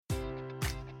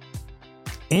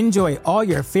Enjoy all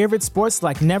your favorite sports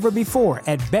like never before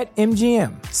at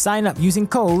BetMGM. Sign up using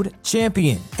code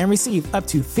CHAMPION and receive up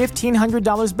to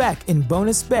 $1,500 back in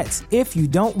bonus bets if you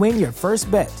don't win your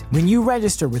first bet. When you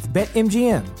register with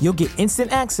BetMGM, you'll get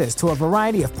instant access to a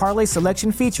variety of parlay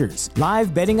selection features,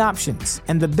 live betting options,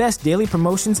 and the best daily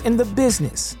promotions in the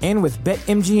business. And with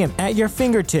BetMGM at your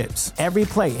fingertips, every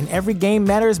play and every game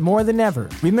matters more than ever.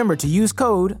 Remember to use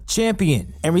code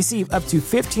CHAMPION and receive up to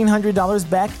 $1,500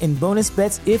 back in bonus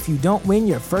bets if you don't win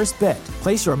your first bet.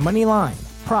 Place your money line,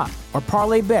 prop, or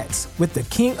parlay bets with the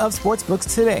king of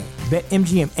sportsbooks today.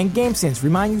 BetMGM and GameSense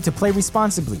remind you to play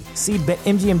responsibly. See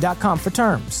BetMGM.com for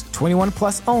terms. 21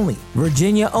 plus only.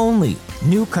 Virginia only.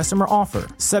 New customer offer.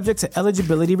 Subject to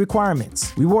eligibility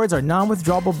requirements. Rewards are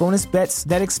non-withdrawable bonus bets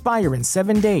that expire in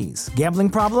 7 days. Gambling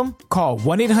problem? Call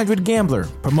 1-800-GAMBLER.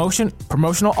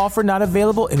 Promotional offer not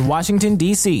available in Washington,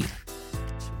 D.C.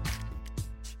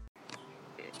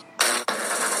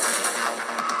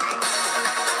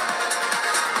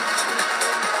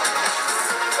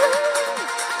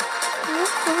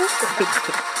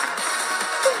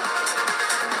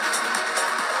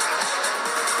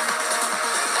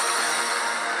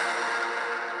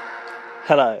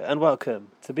 Hello and welcome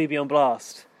to BB on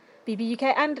Blast, BB UK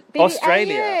and BB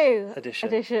Australia AU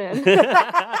edition.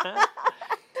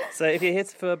 So if you're here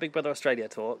for Big Brother Australia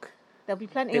talk, there'll be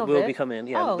plenty it of will it. be coming.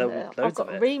 Yeah, oh, there'll be I've loads got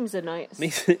of it. reams of notes. Me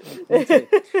too. Me too.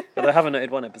 But I haven't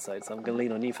noted one episode, so I'm going to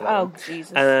lean on you for that. Oh, one.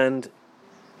 Jesus. And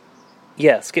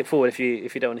yeah, skip forward if you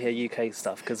don't want to hear UK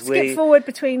stuff because Skip forward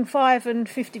between 5 and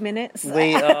 50 minutes.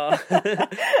 We are.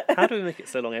 How do we make it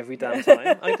so long every damn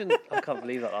time? I can't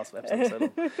believe that last episode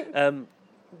was so long.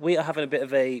 We are having a bit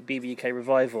of a BB UK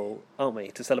revival, aren't we,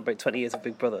 to celebrate 20 years of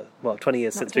Big Brother? Well, 20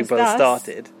 years since Big Brother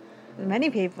started. Many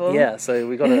people. Yeah, so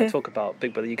we've got to talk about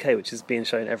Big Brother UK, which is being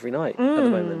shown every night at the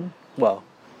moment. Well,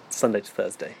 Sunday to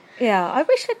Thursday. Yeah, I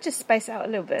wish I'd just space out a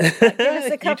little bit. Like, give us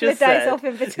a couple of days off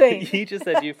in between. You just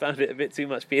said you found it a bit too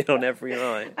much being on every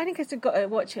night. I think because we've got to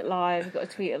watch it live, we've got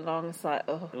to tweet along. It's like,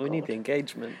 oh, we need the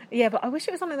engagement. Yeah, but I wish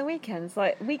it was on in the weekends.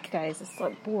 Like, weekdays, it's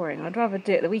like boring. I'd rather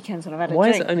do it the weekends when I've had a drink. Why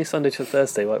is it only Sunday to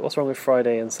Thursday? Like, what's wrong with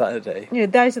Friday and Saturday? You know,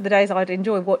 those are the days I'd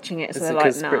enjoy watching it. So Is it like,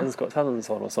 because nah. Britain's Got Talent's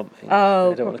on or something? Oh,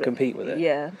 they don't want to compete with it.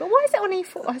 Yeah, but why is it on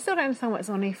E4? I still don't understand why it's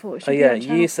on E4. It should Oh be yeah, on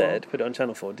Channel you 4. said put it on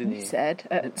Channel 4, didn't you? You said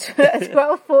at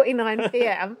 12:49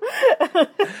 p.m.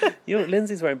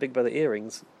 Lindsay's wearing Big Brother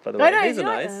earrings, by the way. I know, These are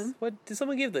like nice. them. What, did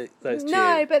someone give those to you?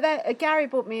 No, but Gary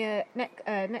bought me a necklace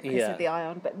Yeah. with the eye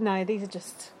on. But no, these are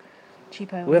just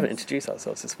cheapo. We haven't ones. introduced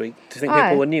ourselves this week. Do you think Oh.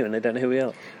 people are new and they don't know who we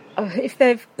are? Oh,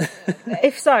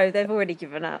 if so, they've already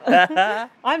given up.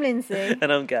 I'm Lindsay.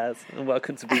 And I'm Gaz, and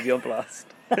welcome to BB on Blast.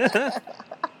 We're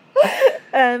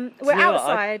you know what,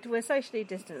 outside. We're socially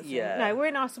distancing. Yeah. No, we're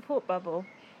in our support bubble.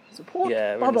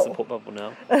 Yeah, we're in the support bubble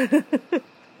now.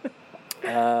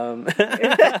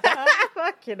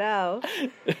 Fucking hell.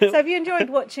 So have you enjoyed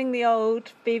watching the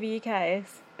old BB UKs?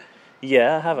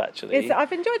 Yeah, I have actually.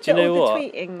 I've enjoyed Do you know all what?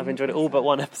 the tweeting. I've enjoyed it all but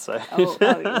one episode. Oh,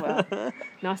 well.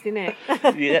 Nasty Nick.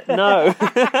 Yeah, no.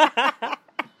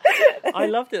 I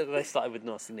loved it that they started with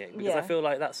Nasty Nick because I Yeah. feel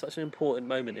like that's such an important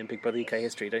moment in Big Brother UK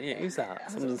history, don't you? Who's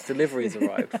that? Someone's delivery's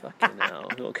arrived. Fucking hell.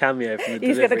 A little cameo from the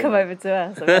He's delivery. going to come over to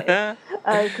us.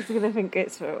 Because he's going to think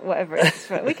it's for whatever it's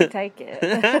for. We can take it.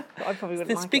 I probably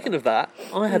wouldn't like Speaking it. of that,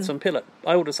 I had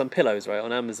I ordered some pillows right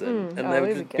on Amazon, and they here were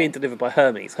we go. being delivered by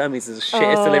Hermes. Hermes is the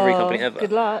shittest delivery company ever.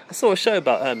 Good luck. I saw a show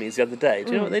about Hermes the other day.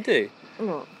 Do you know what they do?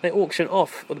 What? They auction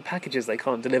off all the packages they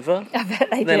can't deliver. I bet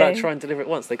they And do. they like try and deliver it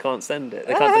once, they can't send it,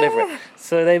 they can't deliver it.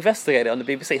 So they investigate it on the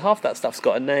BBC. Half that stuff's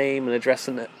got a name, an address,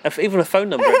 and even a phone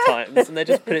number at times, and they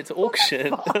just put it to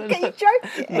auction. Are you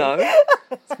joking? No,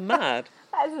 it's mad.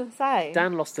 That is insane.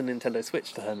 Dan lost a Nintendo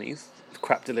Switch to Hermes.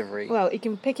 Crap delivery. Well, you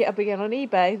can pick it up again on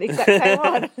eBay, the exact same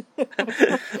one.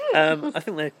 I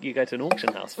think you go to an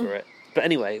auction house for it. But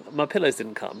anyway, my pillows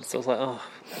didn't come, so I was like, oh,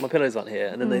 my pillows aren't here.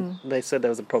 And then they said there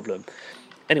was a problem.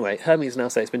 Anyway, Hermes now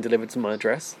say it's been delivered to my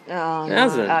address. Oh, It no.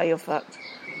 hasn't. Oh, you're fucked.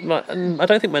 And I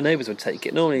don't think my neighbours would take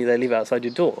it. Normally they leave it outside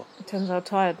your door. Depends how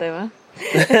tired they were.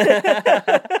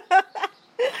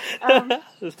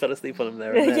 Just fell asleep on them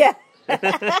there and then.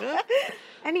 Yeah.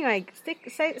 Anyway, stick to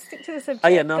the subject. Oh,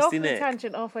 yeah, Go Nasty off on a Nick.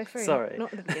 tangent halfway through. Sorry.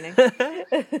 Not at the beginning.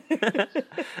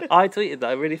 I tweeted that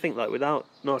I really think like without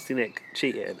Nasty Nick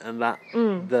cheating and that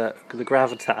the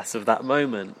gravitas of that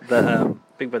moment that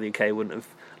Big Brother UK wouldn't have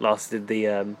lasted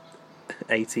the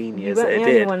 18 You years weren't that the it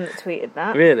only did. one that tweeted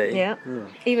that. Really? Yeah.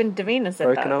 Even Davina said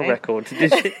Broken that. our I record. Did you?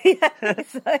 think.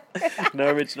 Yeah, No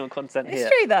original content it's here.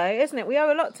 true though, isn't it? We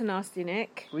owe a lot to Nasty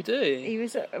Nick. We do. He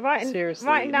was writing Seriously,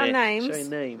 down Nick, names, showing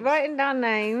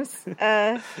names.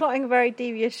 plotting a very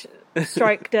devious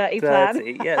stroke dirty plan.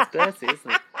 Dirty. Yeah, it's dirty,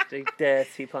 isn't it?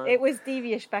 Dirty plan. It was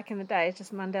devious back in the day. It's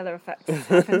just Mandela effect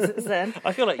happened since then.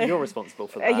 I feel like you're responsible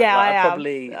for that. Yeah,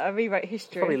 like, I rewrote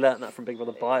history. Probably learnt that from Big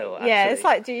Brother Bile, actually. Yeah, it's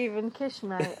like, do you even kiss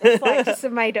me? It's like just a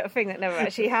made-up thing that never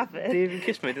actually happened. Do you even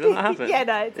kiss me? Did that not happen? Yeah,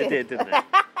 no, it did. It did, didn't it?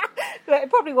 But it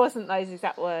probably wasn't those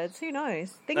exact words. Who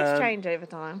knows? Things change over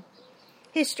time.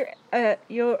 History.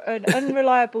 You're an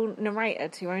unreliable narrator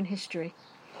to your own history.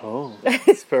 Oh,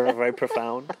 it's very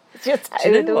profound. It's your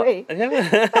tattoo of the week.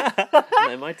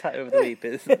 No, my tattoo of the week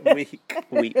is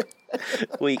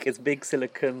week. It's big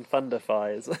silicon thunder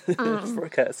fires for a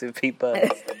courtesy of Pete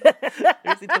Burns.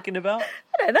 Who's he talking about?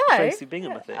 I don't know. Tracy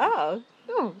Bingham, I think. Oh.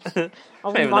 I wouldn't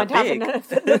Maybe mind not having big. a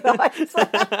thunder thighs.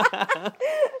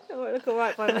 It would look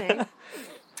alright by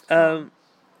me.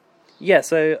 Yeah,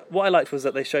 so what I liked was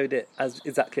that they showed it as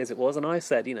exactly as it was, and I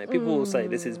said, people will say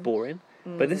this is boring,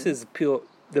 but this is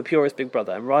the purest Big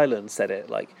Brother, and Ryland said it,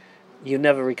 like, you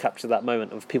never recapture that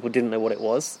moment of people didn't know what it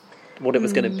was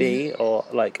going to be, or,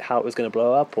 like, how it was going to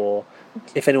blow up, or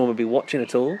if anyone would be watching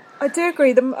at all. I do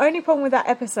agree. The only problem with that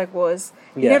episode was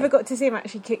you never got to see him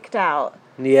actually kicked out.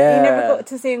 Yeah. You never got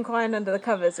to see him crying under the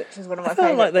covers, which is one of my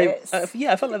favourite bits. I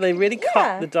felt like they really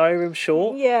cut the diary room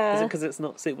short. Yeah. Is it because it's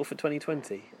not suitable for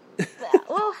 2020?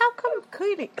 Well, how come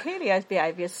Coolio's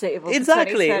behaviour is suitable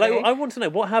Exactly. for 2020? Like, I want to know,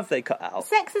 what have they cut out?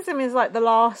 Sexism is like the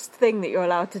last thing that you're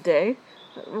allowed to do.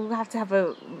 We'll have to have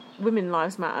a Women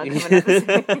Lives Matter coming up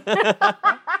soon.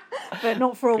 But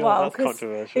not for a while, because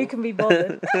who can be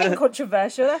bothered? That ain't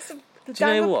controversial. That's the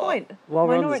damn point.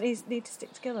 Minorities need to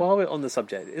stick together. While we're on the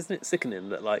subject, isn't it sickening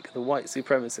that, like, the white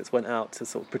supremacists went out to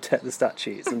sort of protect the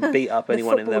statues and beat up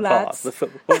anyone in their path?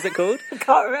 What was it called? I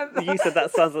can't remember. You said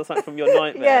that sounds like something from your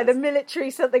nightmares. Yeah, the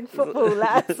military something football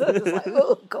lads. I was like,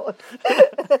 oh god.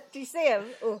 Do you see them?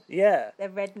 Oh, yeah, they're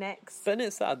rednecks. But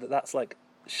it's sad that that's like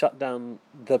shut down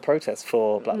the protest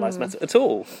for Black Lives Matter at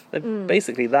all.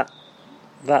 Basically, that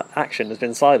action has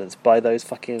been silenced by those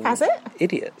fucking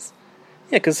idiots.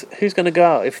 Yeah, because who's going to go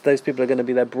out if those people are going to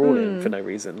be there brawling for no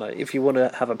reason? Like, if you want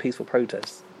to have a peaceful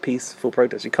protest,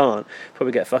 you can't.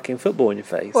 Probably get fucking football in your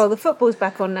face. Well, the football's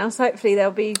back on now, so hopefully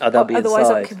they'll be otherwise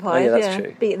inside. Occupied. Oh, yeah, that's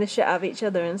true. Beating the shit out of each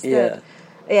other instead.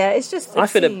 Yeah, it's just. I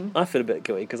feel a bit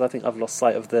guilty because I think I've lost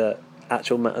sight of the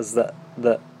actual matters that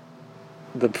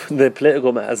the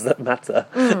political matters that matter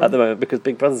at the moment because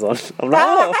Big Brother's on. I'm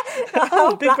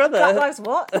like, Big Brother. Black Lives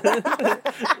what?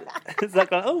 It's like,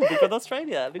 Big Brother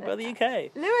Australia, Big Brother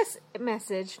UK. Lewis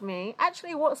messaged me,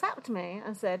 actually WhatsApped me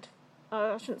and said,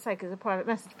 I shouldn't say because it's a private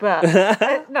message, but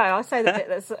no, I'll say the bit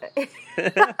that's.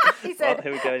 He said,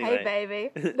 here we go anyway. Hey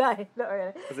baby. No, not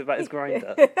really. Was it about his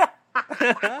grinder?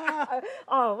 I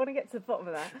want to get to the bottom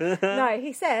of that. No,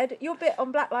 he said, your bit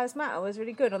on Black Lives Matter was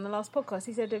really good on the last podcast.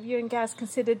 He said, have you and Gaz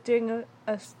considered doing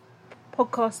a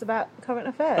podcast about current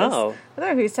affairs? Oh. I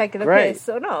don't know who's taking the piss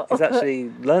or not. He's actually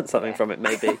learnt something from it,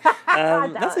 maybe.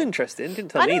 That's interesting.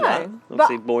 Didn't tell me that.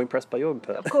 Obviously, more impressed by your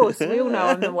input. Of course, we all know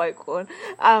I'm the woke one.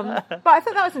 But I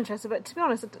thought that was interesting. But to be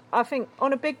honest, I think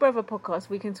on a Big Brother podcast,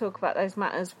 we can talk about those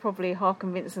matters probably half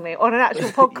convincingly. On an actual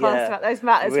podcast about those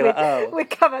matters, we're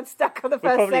covered stuck on the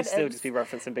first sentence. We'll probably still just be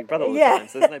referencing Big Brother all the time,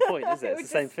 so there's no point, is it? It's the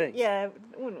same thing. Yeah, it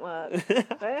wouldn't work.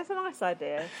 But it's a nice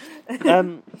idea.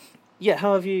 Yeah,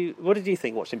 what did you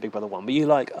think watching Big Brother 1? Were you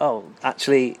like,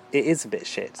 actually, it is a bit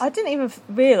shit? I didn't even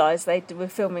realise they were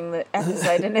filming the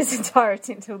episode in its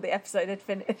entirety until the episode had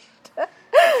finished.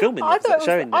 Filming the episode,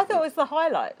 showing it? I thought it was the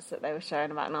highlights that they were showing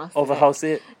about Nasty. Of the whole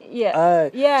series? Yeah.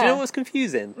 Do you know what was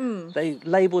confusing? They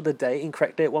labelled the date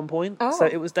incorrectly at one point. So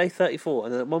it was day 34,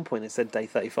 and then at one point it said day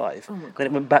 35. Then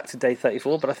it went back to day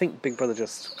 34, but I think Big Brother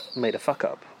just made a fuck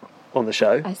up on the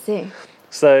show. I see.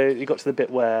 So you got to the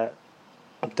bit where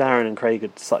Darren and Craig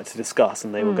had started to discuss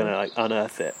and they were going to like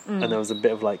unearth it, and there was a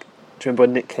bit of like, do you remember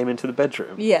when Nick came into the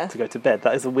bedroom to go to bed?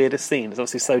 That is the weirdest scene. It's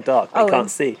obviously so dark but you can't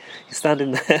see. He's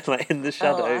standing there like in the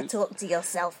shadows. Talk to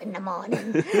yourself in the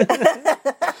morning.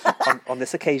 on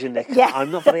this occasion, Nick,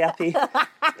 I'm not very happy.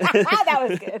 That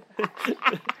was good.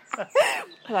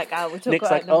 Like, we'll talk Nick's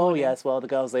about like, yes, well, the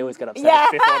girls, they always get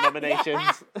upset before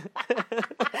nominations.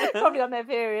 Probably on their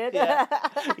period. Yeah,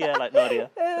 like Nadia.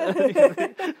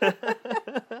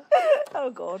 Oh,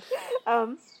 God.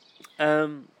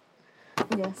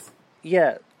 Yes.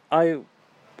 Yeah, I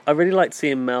really liked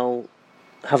seeing Mel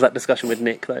have that discussion with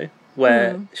Nick, though,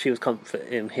 where she was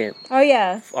comforting him. Oh,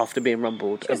 yeah. After being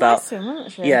rumbled she was about... nice to him,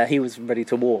 wasn't she? Yeah, he was ready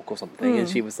to walk or something, and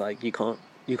she was like, you can't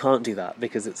do that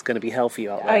because it's going to be hell for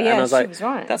you out there. Oh, yeah, and I was like, was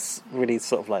right. That's really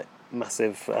sort of like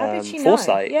massive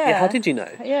foresight. Know? Yeah, how did you know?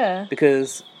 Yeah.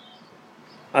 Because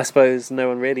I suppose no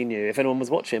one really knew if anyone was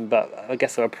watching, but I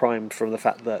guess they were primed from the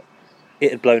fact that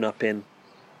it had blown up in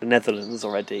the Netherlands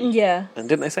already. Yeah. And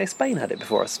didn't they say Spain had it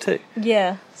before us too?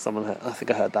 Yeah. I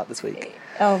think I heard that this week.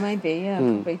 Oh, maybe, yeah.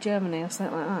 Probably Germany or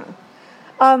something like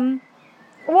that.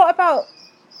 What about,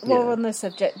 while we're on the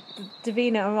subject,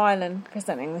 Davina and Rylan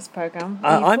presenting this programme?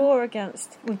 Are you for or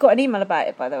against? We've got an email about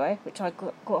it, by the way, which I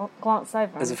glanced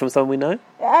over. Is it from someone we know? It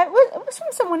was from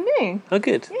someone new. Oh,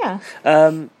 good. Yeah.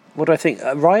 What do I think?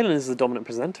 Rylan is the dominant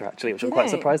presenter, actually, which I'm quite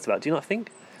surprised about. Do you not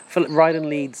think? I feel like Rylan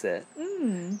leads it.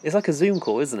 It's like a Zoom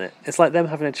call, isn't it? It's like them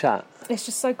having a chat. It's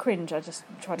just so cringe. I just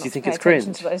try not to pay cringe?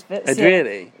 attention to those bits.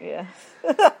 Really? Yeah.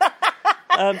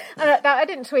 I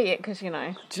didn't tweet it because, you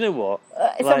know. Do you know what?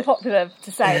 It's unpopular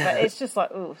to say, but it's just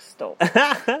like, oh, stop.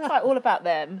 It's like all about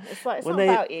them. It's like, it's not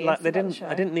about you. Like,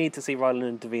 I didn't need to see Rylan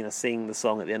and Davina sing the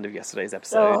song at the end of yesterday's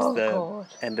episode, God.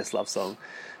 Endless Love song.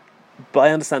 But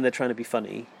I understand they're trying to be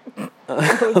funny.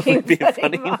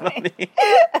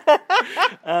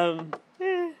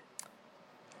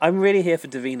 I'm really here for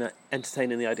Davina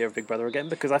entertaining the idea of Big Brother again,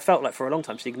 because I felt like for a long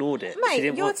time she ignored it.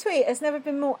 Mate, your tweet has never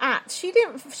been more apt. She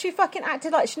fucking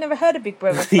acted like she never heard of Big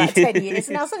Brother for like 10 years,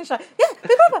 and now suddenly she's like, yeah,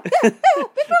 Big Brother, yeah,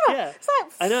 Big Brother. Yeah. It's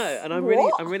like, I know, and I'm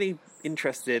really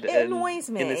interested annoys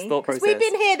me, in this thought process. We've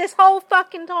been here this whole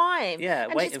fucking time. Yeah,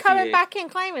 and waiting she's for coming you. back in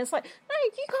claiming it's like, no,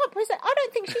 you can't present. I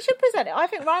don't think she should present it. I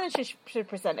think Rylan should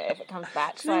present it if it comes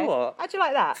back. Do you know what? How do you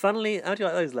like that? Funnily, how do you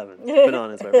like those lemons?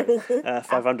 Bananas, whatever it is.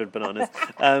 500 bananas.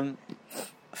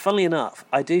 Funnily enough,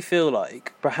 I do feel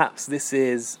like perhaps this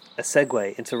is a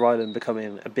segue into Rylan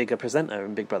becoming a bigger presenter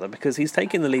in Big Brother, because he's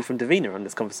taking the lead from Davina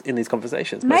in these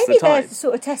conversations most maybe of the time. They're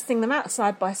sort of testing them out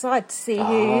side by side to see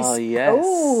who's... Oh, yes.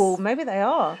 Oh, maybe they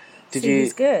are.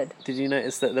 Who's good. Did you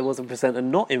notice that there was a presenter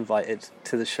not invited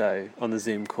to the show on the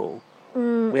Zoom call?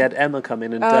 We had Emma come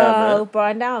in and Dermot. Oh,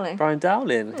 Brian Dowling. Brian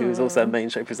Dowling, who was also a main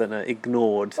show presenter,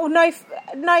 ignored. Well, no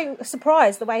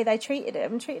surprise the way they treated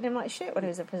him. Treated him like shit when he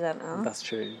was a presenter. That's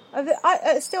true.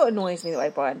 It still annoys me the way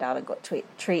Brian Dowling got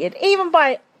treated, even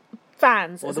by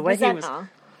fans as a presenter.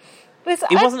 He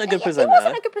wasn't a good presenter. He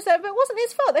wasn't a good presenter, but it wasn't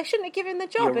his fault. They shouldn't have given him the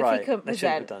job You're right. He couldn't they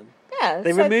present. Shouldn't have done. Yeah,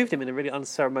 they removed him in a really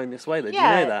unceremonious way, though. Do you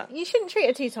know that? You shouldn't treat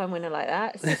a two-time winner like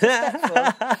that. It's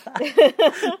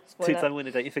disrespectful. Two-time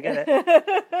winner, don't you forget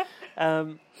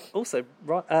it. Also,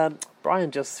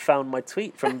 Brian just found my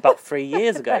tweet from about 3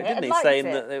 years ago, didn't he? Saying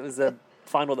that it was a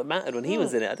final that mattered when he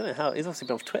was in it. I don't know how. He's obviously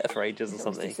been off Twitter for ages or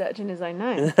something. He's searching his own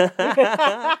name.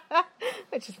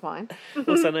 Which is fine.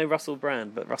 Also, no Russell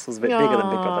Brand, but Russell's a bit bigger than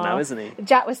Big Brother now, isn't he?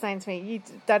 Jack was saying to me, you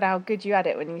don't know how good you had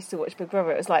it when you used to watch Big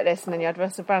Brother. It was like this, and then you had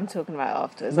Russell Brand talking about it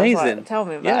afterwards. Amazing. I was like, tell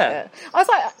me about it. I was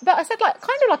like, but I said, like,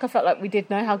 kind of like I felt like we did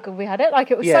know how good we had it.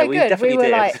 Like, it was so good. We were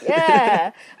did. like,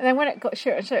 yeah. And then when it got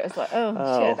shit and shit, it was like,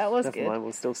 oh shit, that was never good. Mind,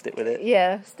 we'll still stick with it.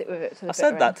 Yeah, stick with it. I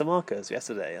said that to Marcus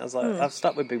yesterday. I was like, I've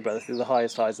stuck with Big Brother through the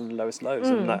highest highs and the lowest lows,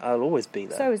 and like, I'll always be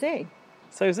there. So is he.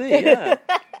 So is he, yeah.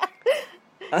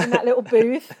 In that little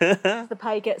booth, the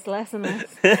pay gets less and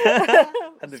less.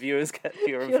 And the viewers get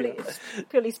fewer and fewer.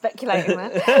 Purely speculating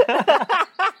there.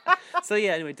 So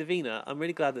yeah, anyway, Davina, I'm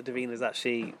really glad that Davina is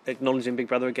actually acknowledging Big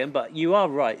Brother again, but you are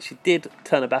right, she did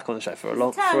turn her back on the show for a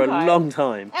long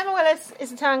time. Emma Willis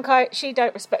is a turncoat, she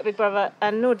don't respect Big Brother,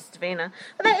 and nor does Davina.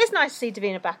 But it is nice to see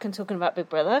Davina back and talking about Big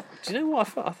Brother. Do you know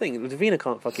what I think? Davina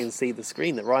can't fucking see the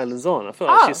screen that Rylan's on. I feel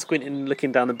like she's squinting and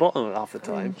looking down the bottom half the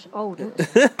time. She's old, isn't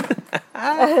she?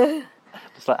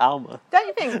 It's like Alma. Don't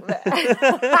you think that...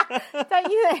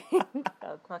 Don't you think...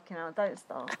 Oh, fucking hell, don't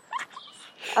start.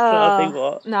 I think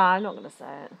what? No, I'm not going to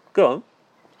say it. Go on.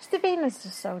 Davina's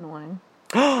just so annoying.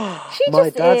 My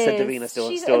dad said Davina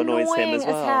still annoys him as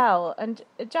well. As hell. And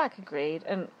Jack agreed,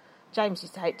 and James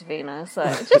used to hate Davina, so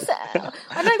just... I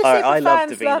know the super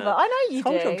fans love her. I know you do.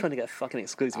 I'm trying to get a fucking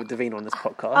exclusive with Davina on this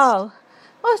podcast. Oh.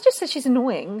 Well, it's just that she's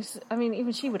annoying. I mean,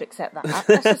 even she would accept that.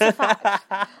 That's just a fact.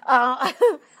 I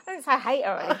don't say I hate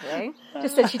her or anything.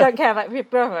 Just that she don't care about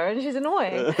Big Brother and she's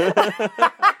annoying.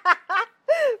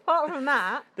 Apart from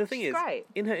that, the thing is, great.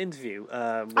 In her interview,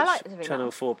 which Channel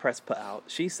 4 Press put out,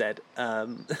 she said,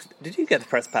 did you get the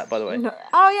press pack, by the way? No.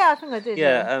 Oh, yeah, I think I did.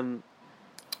 Yeah.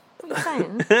 What are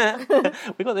you saying?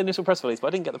 We got the initial press release, but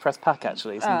I didn't get the press pack,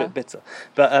 actually. It's a bit bitter.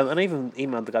 But and I even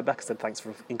emailed the guy back and said, thanks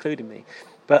for including me.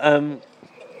 But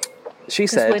she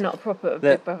said... we're not a proper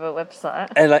Big Brother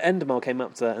website. And like Endemol came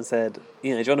up to her and said,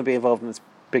 you know, do you want to be involved in this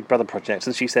Big Brother project?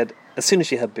 And she said, as soon as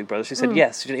she heard Big Brother, she said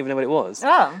yes. She didn't even know what it was.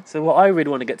 Oh. So what I really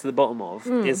want to get to the bottom of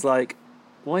is, like,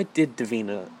 why did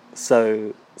Davina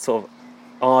so sort of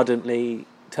ardently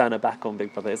turn her back on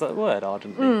Big Brother? Is that a word,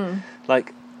 ardently?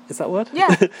 Like, is that a word?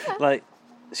 Yeah. Like,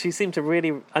 she seemed to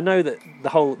really... I know that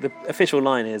the official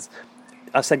line is,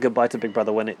 I said goodbye to Big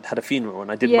Brother when it had a funeral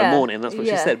and I did my mourning, and that's what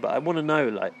she said. But I want to know,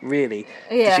 like, really,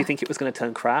 did she think it was going to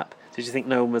turn crap? Did you think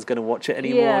no one was going to watch it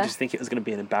anymore? Yeah. Did you think it was going to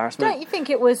be an embarrassment? Don't you think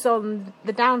it was on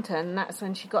the downturn and that's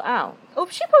when she got out?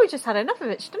 Or she probably just had enough of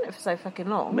it. She'd done it for so fucking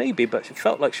long. Maybe, but she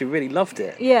felt like she really loved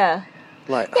it. Yeah.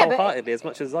 Like, Yeah, wholeheartedly, as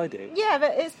much as I do. Yeah,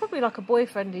 but it's probably like a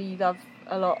boyfriend who you love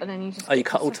a lot and then you just... Oh, you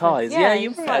cut all ties? Yeah,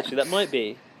 you're right, like, actually, that might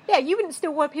be. Yeah, you wouldn't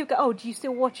still want people go, oh, do you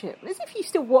still watch it? As if you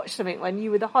still watch something when you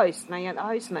were the host, now you're not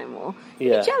the host no more.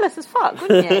 Yeah. You'd be jealous as fuck,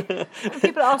 wouldn't you? And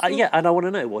people ask Yeah, and I want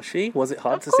to know, was she? Was it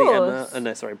hard to see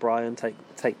Emma, Brian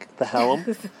take the helm?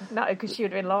 No, because she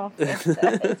would have been laughing.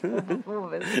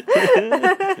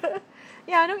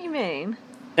 Yeah, I know what you mean.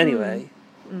 Anyway,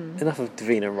 enough of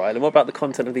Davina and Rylan. What about the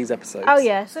content of these episodes? Oh,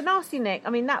 yeah, so Nasty Nick, I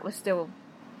mean, that was still...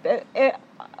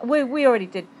 we already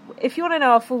did. If you want to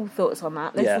know our full thoughts on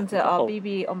that, listen to our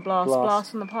BB on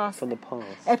Blast from the Past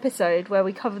episode where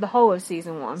we cover the whole of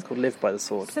season 1. It's called Live by the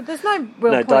Sword. So there's no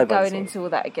real point going into all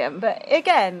that again. But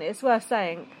again, it's worth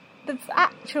saying the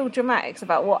actual dramatics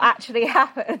about what actually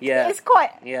happened. Yeah, it's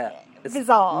quite it's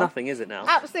bizarre. Nothing, is it now?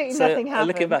 Absolutely nothing happened.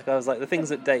 Looking back, I was like, the things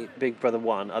that date Big Brother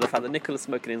 1 are the fact that Nicola's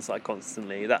smoking inside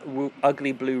constantly, that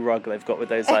ugly blue rug they've got with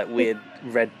those like weird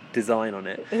red design on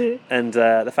it, and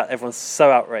the fact that everyone's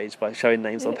so outraged by showing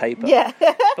names on paper. Yeah.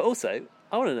 But also,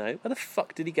 I want to know, where the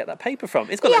fuck did he get that paper from?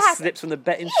 It's got like slips from the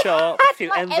betting shop, a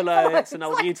few envelopes, an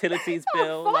old utilities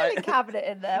bill. A filing cabinet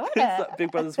in there, wasn't it? It's like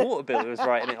Big Brother's water bill he was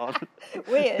writing it on.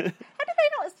 Weird. How did they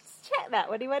not check that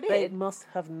when he went in? They must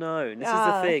have known. This is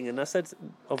the thing. And I said,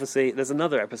 obviously, there's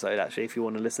another episode, actually, if you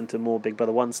want to listen to more Big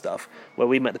Brother 1 stuff, where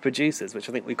we met the producers, which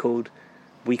I think we called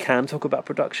We Can Talk About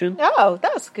Production. Oh,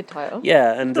 that was a good title.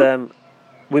 Yeah, and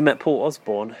we met Paul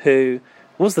Osborne, who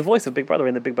was the voice of Big Brother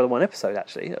in the Big Brother 1 episode,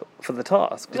 actually, for the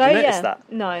task. Did you notice that?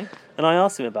 No. And I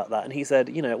asked him about that, and he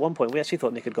said, at one point, we actually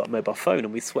thought Nick had got a mobile phone,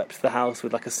 and we swept the house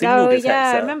with, like, a signal detector. Oh,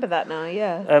 yeah, I remember that now,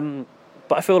 yeah.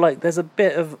 But I feel like there's a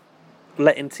bit of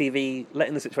letting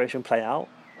the situation play out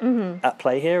at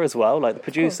play here as well. Like, the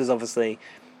producers obviously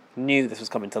knew this was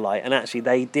coming to light, and actually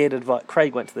they did advise...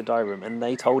 Craig went to the diary room, and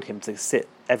they told him to sit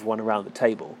everyone around the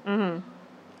table.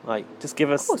 Like, just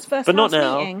give us... but not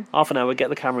now. Meeting. Half an hour, get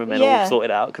the cameramen all sorted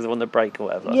out, because they're on the break or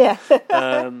whatever. Yeah.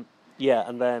 And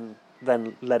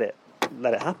then let it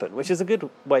happen, which is a good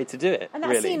way to do it. And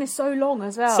that scene is so long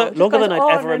as well. So longer than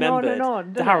I'd ever remembered.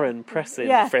 On, Darren pressing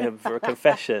for him for a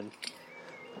confession.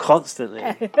 Constantly.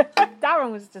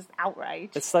 Darren was just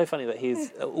outraged. It's so funny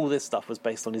that all this stuff was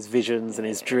based on his visions and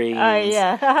his dreams. Oh,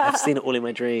 yeah. I've seen it all in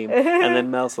my dream. And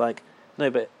then Mel's like, no,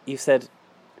 but you said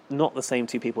not the same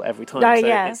two people every time. No, so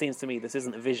yeah. it seems to me this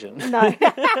isn't a vision. No.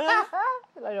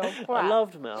 I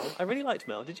loved Mel. I really liked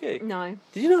Mel. Did you? No.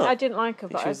 Did you not? I didn't like her.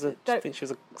 I think she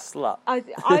was a slut. I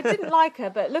didn't like her,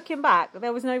 but looking back,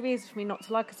 there was no reason for me not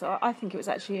to like her. So I think it was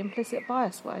actually implicit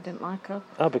bias why I didn't like her.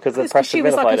 Oh, because the press she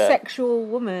was like a her. Sexual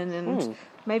woman, and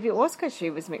maybe it was because she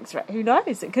was mixed race. Who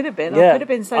knows? It could have been. I could have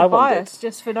been so biased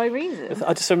just for no reason.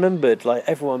 I just remembered like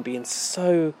everyone being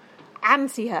so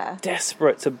anti her,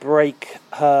 desperate to break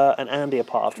her and Andy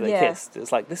apart after they kissed.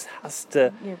 It's like this has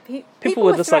to. Yeah, people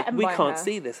were just like, we can't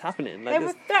see this happening. Like, they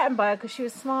were threatened by her because she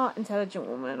was a smart, intelligent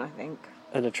woman. I think,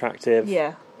 and attractive.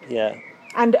 Yeah.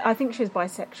 And I think she was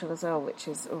bisexual as well, which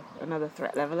is another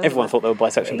threat level. Everyone thought they were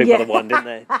bisexual in Big Brother 1, didn't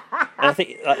they? And I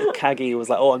think Kagi was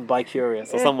like, I'm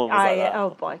bi-curious, or someone was like that.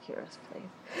 Oh, bi-curious,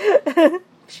 please.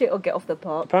 Shit or get off the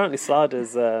pot. Apparently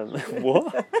Sada's...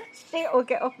 what? Shit or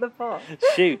get off the pot.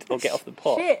 Shoot or get off the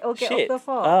pot. Shit or get off the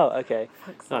pot. Oh, okay.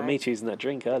 Like me choosing that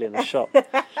drink earlier in the shop.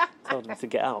 Told him to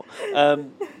get out.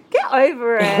 Get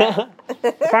over it.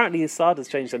 Apparently Sada's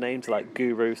changed her name to like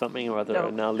Guru something or other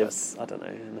and now lives, I don't know,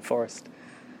 in the forest.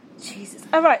 Jesus.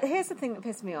 All right, here's the thing that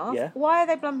pissed me off. Yeah? Why are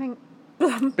they blumping?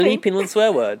 Bleeping on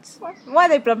swear words. Why are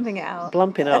they blumping it out?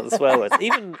 Blumping out the swear words.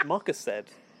 Even Marcus said,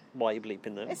 why are you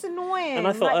bleeping them? It's annoying. And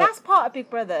I thought, that's part of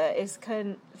Big Brother is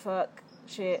cunt, fuck,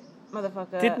 shit,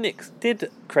 motherfucker.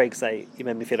 Did Craig say, you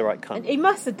made me feel a right cunt? He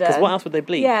must have done. Because what else would they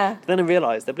bleep? Yeah. But then I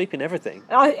realised they're bleeping everything.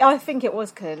 I think it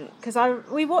was cunt. Because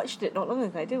we watched it not long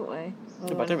ago, didn't we? I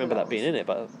don't remember that being in it,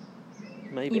 but...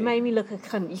 Maybe. You made me look a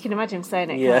cunt. You can imagine him saying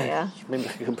it, can't you? You made me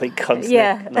look a complete cunt.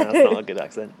 Yeah. No, that's not a good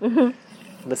accent.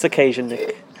 This occasion,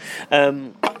 Nick.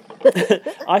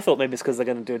 I thought maybe it's because they're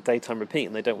going to do a daytime repeat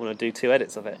and they don't want to do 2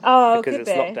 edits of it. Oh, because could it's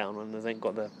be. lockdown and they ain't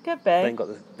got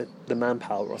the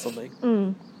manpower or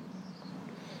something.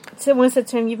 Someone said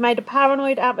to him, "You've made a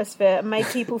paranoid atmosphere and made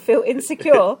people feel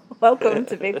insecure. Welcome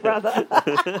to Big Brother."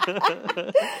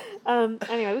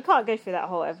 Anyway, we can't go through that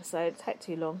whole episode. It'd take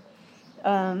too long.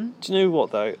 Do you know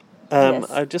what though? Yes.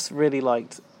 I just really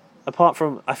liked. Apart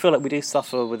from, I feel like we do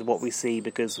suffer with what we see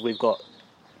because we've got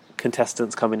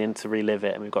contestants coming in to relive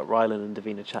it, and we've got Rylan and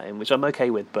Davina chatting, which I'm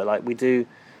okay with. But like we do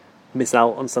miss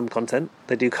out on some content.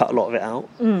 They do cut a lot of it out.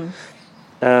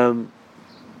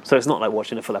 So it's not like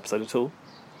watching a full episode at all.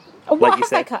 What have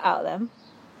they cut out then?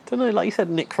 Don't know, like you said,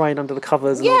 Nick crying under the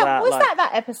covers and all that. Yeah, was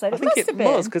that episode? I think it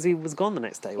was, because he was gone the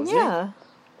next day, wasn't he? Yeah.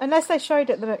 Unless they showed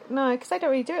it no, because they don't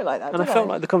really do it like that, And I felt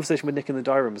like the conversation with Nick in the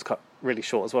diary room was cut really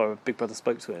short as well, where Big Brother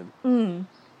spoke to him.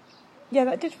 Yeah,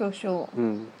 that did feel short.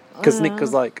 Because Nick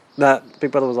was like,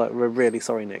 Big Brother was like, we're really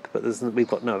sorry, Nick, but we've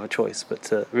got no other choice but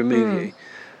to remove you.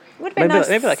 Would have been nice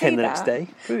maybe to that came see the next day.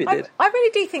 Maybe it did. I really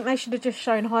do think they should have just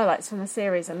shown highlights from the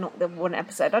series and not the one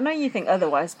episode. I know you think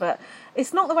otherwise, but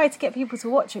it's not the way to get people to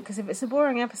watch it, because if it's a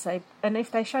boring episode, and if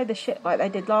they show the shit like they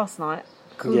did last night,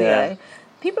 Coolio,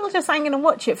 people just ain't going to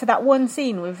watch it for that one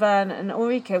scene with Vern and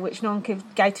Ulrika, which no one gave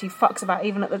two fucks about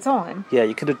even at the time. Yeah,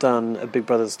 you could have done a Big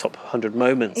Brother's top 100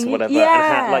 moments or whatever.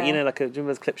 Yeah. And like, you know, like do you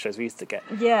remember those clip shows we used to get?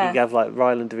 Yeah. You have like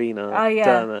Ryland, Davina,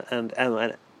 Dermot, and Emma,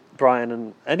 and Brian,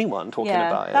 and anyone talking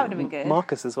about it. That would have been good.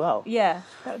 Marcus as well. Yeah,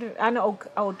 that would have, and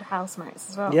old housemates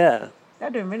as well. Yeah.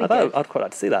 That would have been really good. I'd quite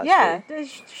like to see that. Yeah,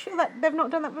 sure that they've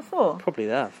not done that before. Probably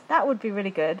they have. That would be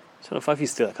really good. Channel 5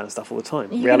 used to do that kind of stuff all the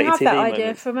time. You Reality can have TV that moments.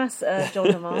 idea from us, John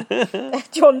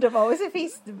DeMol. John DeMol, as if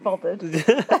he's bothered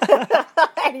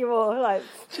anymore. Like,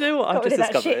 do you know what I've got just rid of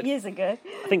that discovered? shit years ago.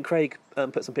 I think Craig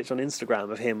put some pictures on Instagram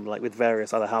of him like with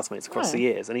various other housemates across the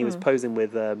years, and he was posing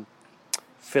with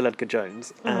Phil Edgar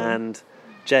Jones and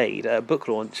Jade at a book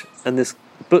launch, and this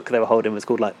book they were holding was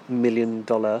called like $1 Million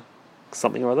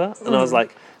something or other, and I was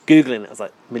like Googling it. I was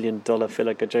like $1 Million Phil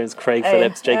Edgar Jones, Craig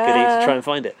Phillips, Jade Goody, to try and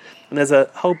find it. And there's a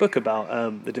whole book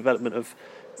about the development of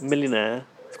Millionaire.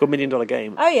 It's called $1 Million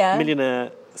Game. Oh yeah,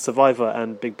 Millionaire, Survivor,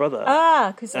 and Big Brother.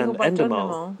 Because they're all by John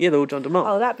DeMol. Yeah, they're all John DeMol.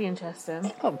 Oh, that'd be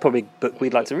interesting. Probably a book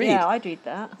we'd like to read. Yeah, I'd read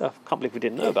that. I can't believe we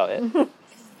didn't know about it.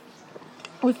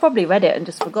 We've probably read it and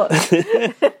just forgotten.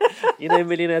 You know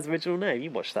Millionaire's original name?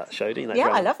 You watched that show, didn't you? That Yeah,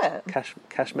 drama? I love it.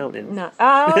 Cash Mountain. No.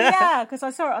 Oh, yeah, because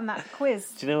I saw it on that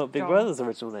quiz. Do you know what Big Brother's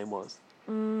original name was?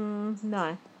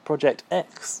 No. Project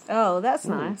X. Oh, that's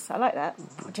nice. I like that.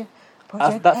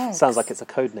 Project That X. sounds like it's a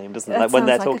code name, doesn't it? That Like when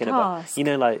they're sounds like talking a about, task.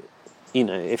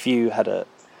 if you had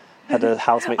a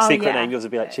housemate secret name, yours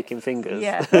would be like Chicken Fingers.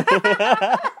 Yeah.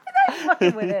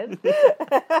 Fucking with it.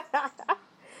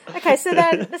 Okay, so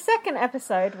then the second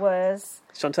episode was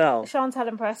Chantal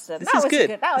and Preston. This is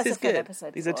good. That was This is a good good.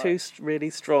 episode. These to are two watch. really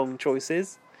strong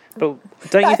choices. But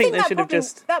But don't I you think they that should have probably-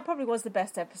 just That probably was the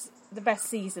best episode, the best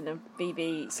season of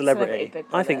BB Celebrity? Big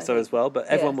I think Brother. so as well. But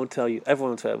everyone Yeah. will tell you.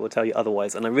 Everyone will tell you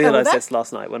otherwise. And I realised that? this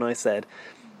last night when I said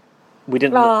we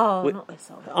didn't. Oh, not this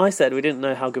one. I said we didn't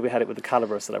know how good we had it with the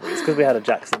calibre of celebrities because we had a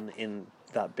Jackson in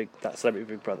that Celebrity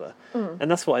Big Brother,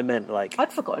 and that's what I meant. Like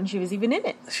I'd forgotten she was even in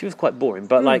it. she was quite boring,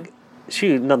 but like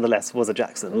she nonetheless was a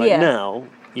Jackson. Like Yeah. now,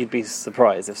 you'd be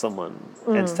surprised if someone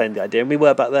entertained the idea, and we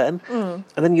were back then. And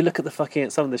then you look at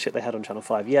some of the shit they had on Channel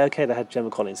 5. Yeah, okay, they had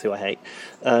Gemma Collins, who I hate,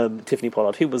 Tiffany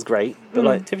Pollard, who was great, but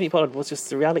like Tiffany Pollard was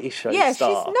just a reality show Yeah,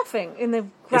 star. she's nothing in the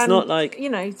grand. It's not like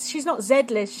she's not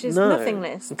Z-list. She's no.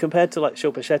 nothingless. And compared to like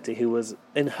Shilpa Shetty, who was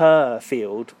in her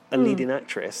field a leading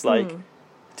actress, like.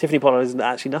 Tiffany Pollard isn't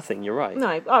actually nothing, you're right.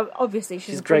 No, obviously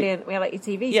she's a great. brilliant reality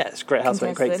TV. Yeah, it's great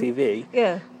housemate, great contestant. TV.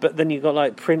 Yeah. But then you got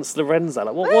like Prince Lorenzo.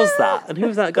 Like, what was that? And who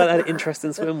was that guy that had interest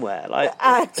in swimwear?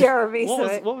 Like, Jeremy.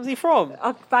 what was he from?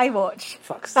 Baywatch.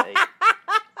 Fuck's sake.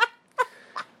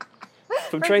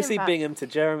 From Bring Tracy him back. Bingham to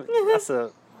Jeremy. That's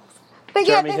a. But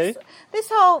Jeremy yeah, who? this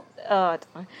whole I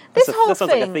don't know. This whole that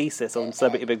sounds thing. like a thesis on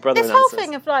Celebrity Big Brother This whole announcers.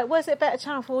 thing of like, was it better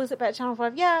Channel 4? Was it better Channel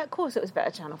 5? Yeah, of course it was better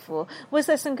Channel 4. Was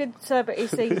there some good celebrity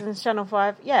seasons Channel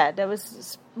 5? Yeah, there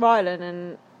was Rylan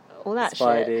and all that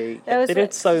Spidey. shit. There was They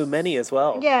did so many as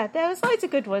well. Yeah, there was loads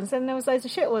of good ones, and there was loads of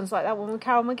shit ones like that one with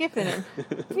Carol McGiffin.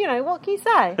 And what can you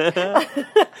say?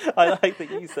 I like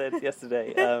that you said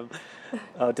yesterday,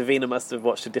 Davina must have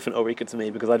watched a different Ulrika to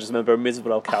me because I just remember a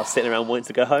miserable old cow sitting around wanting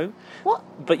to go home.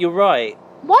 What? But you're right.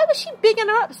 Why was she bigging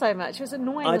her up so much? It was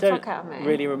annoying I the don't fuck out of me.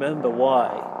 really remember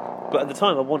why. But at the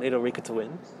time, I wanted Ulrika to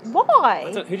win.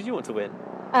 Why? Who did you want to win?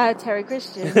 Terry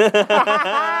Christian.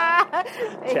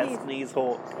 Chest, knees,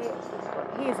 hawk.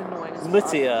 He is annoying as well.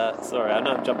 Mutia. Sorry, I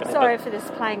know I'm jumping in. Sorry for this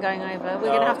plane going over. We're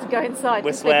going to have to go inside.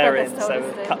 We're because Big Brother's swearing, told so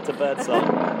us to. cut to birdsong.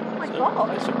 Oh my god.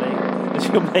 That's your mate. That's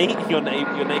your mate.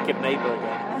 Your naked neighbour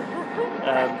again.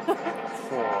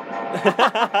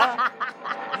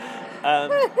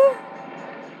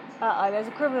 There's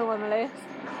a criminal on the list.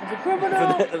 There's a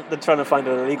criminal. They're trying to find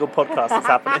an illegal podcast that's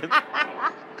happening.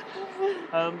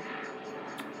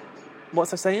 What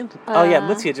was I saying?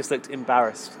 Mutia just looked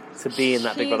embarrassed to be in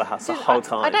that Big Brother house the whole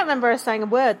time. I don't remember her saying a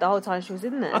word the whole time she was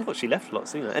in there. I thought she left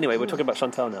lots sooner. Anyway, we're talking about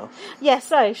Chantal now. Yeah,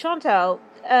 so Chantal,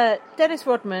 Dennis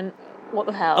Rodman what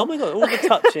the hell? Oh my god, all the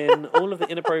touching, all of the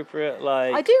inappropriate,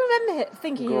 like... I do remember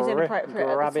thinking he was inappropriate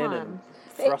at the time. And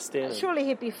thrusting. Surely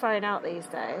he'd be thrown out these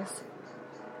days.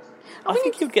 I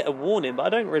think he'd get a warning, but I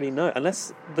don't really know.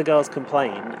 Unless the girls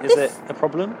complain, is it a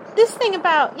problem? This thing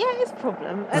about... Yeah, it's a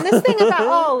problem. And this thing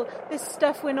about, this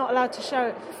stuff we're not allowed to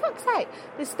show... For fuck's sake,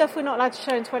 this stuff we're not allowed to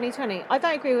show in 2020. I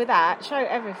don't agree with that. Show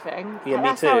everything. Yeah, me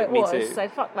That's too. how it was, too. so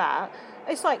fuck that.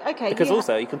 It's like, okay... Because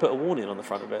also, you can put a warning on the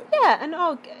front of it. Yeah, and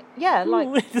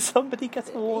like... Somebody gets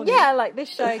a warning. Yeah, like this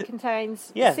show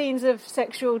contains scenes of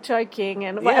sexual choking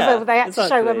and whatever Yeah, they had to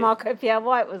show when exactly. Marco Pierre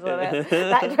White was on it.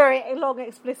 That very long,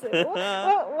 explicit...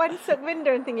 when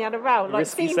Sukwinder and thing had a row, like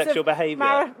Risky scenes sexual of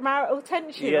behaviour. marital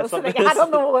tension Yeah, or something something- had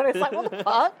on the wall, and it's like, what the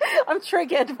fuck? I'm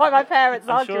triggered by my parents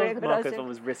I'm arguing. sure when I was Marco's young. one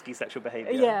was risky sexual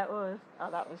behaviour. Yeah, it was.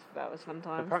 Oh, that was fun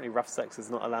time. Apparently rough sex is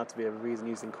not allowed to be a reason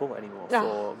used in court anymore Ah.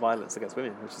 for violence against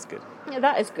women, which is good. Yeah,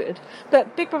 that is good.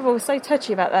 But Big Brother was so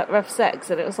touchy about that rough sex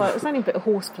that it was like, it was only a bit of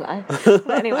horseplay. But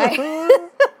anyway.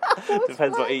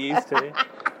 Depends what you're used to.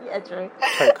 Yeah, true.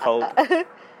 Choke hold.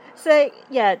 So,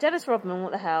 yeah, Dennis Rodman,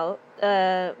 what the hell?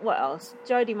 What else?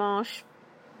 Jodie Marsh.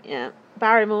 Yeah.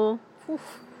 Barrymore.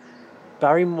 Oof.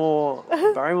 Barrymore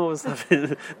was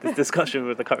having this discussion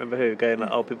with I can't remember who, going like,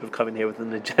 "Oh, people have come in here with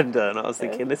an agenda," and I was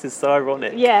thinking, this is so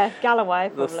ironic. Yeah, Galloway.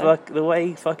 Probably. The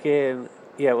way fucking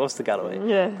it was the Galloway.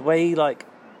 Yeah. The way like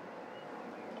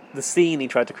the scene he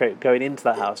tried to create going into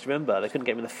that house. Do you remember? They couldn't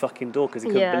get him in the fucking door because he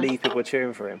couldn't believe people were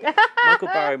cheering for him. Michael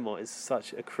Barrymore is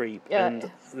such a creep,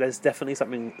 and there's definitely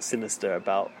something sinister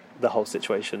about the whole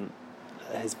situation.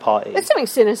 His party. There's something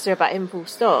sinister about him, full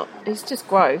stop. He's just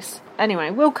gross.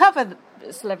 Anyway, we'll cover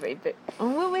the celebrity bit.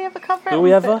 Will we ever cover it? Will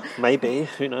we ever? Maybe.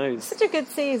 Who knows? Such a good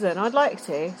season. I'd like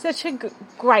to. Such a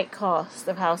great cast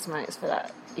of housemates for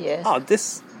that year. Oh,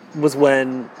 this was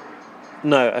when...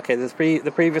 No, okay,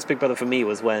 the previous Big Brother for me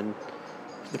was when...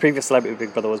 The previous Celebrity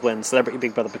Big Brother was when Celebrity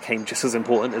Big Brother became just as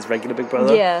important as regular Big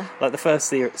Brother. Yeah. Like the first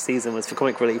season was for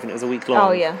Comic Relief and it was a week long.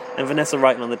 Oh, yeah. And Vanessa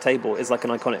writing on the table is like an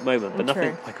iconic moment, but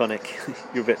nothing iconic.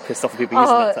 You're a bit pissed off with people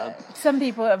using that term. Some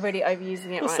people are really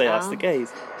overusing it We'll right say now. that's the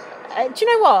gays. Do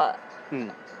you know what?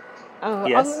 Oh,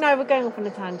 Yes. no, we're going off on a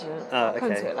tangent. I'll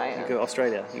come Okay. to it later. You go to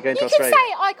Australia. You're going to You Australia. can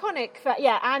say iconic for,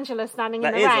 Angela standing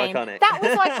That in the is rain. iconic. That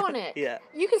was iconic. Yeah.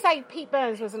 You can say Pete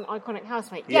Burns was an iconic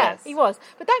housemate. Yes. Yeah, he was.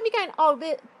 But don't be going,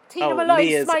 Tina Oh, Malone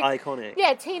Leah's smoking. iconic.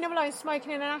 Yeah, Tina Malone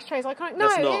smoking in an ashtray is iconic. No,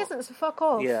 That's not. it isn't, so fuck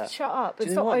off. Yeah. Shut up. Do And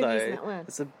you know stop what, overusing though? that word.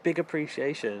 There's a big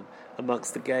appreciation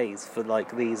amongst the gays for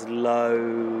like these low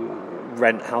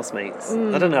rent housemates.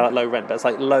 I don't know about low rent, but it's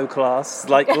like low class,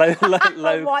 like low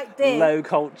White dick. low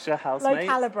culture housemates. Low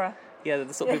calibre. Yeah, they're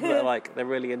the sort of people that are like, they're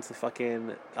really into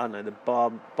fucking, I don't know, the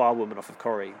bar woman off of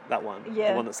Corrie, that one.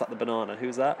 Yeah. The one that's like the banana.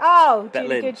 Who's that? Oh, Bet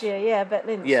Julie Lynch. Goodyear. Yeah, Bet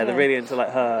Lynch. Yeah, they're really into like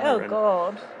her. Oh,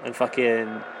 God. And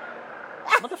fucking...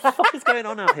 What the fuck is going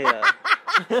on out here?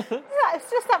 It's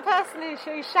just that person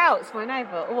who shouts, my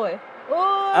neighbour. Oi. Oi.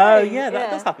 Oh, yeah,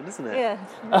 that does happen, doesn't it?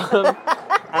 Yeah.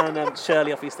 And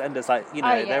Shirley off EastEnders, like, you know,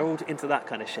 Oh, yeah. they're all into that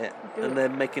kind of shit. And they're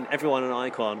making everyone an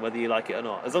icon, whether you like it or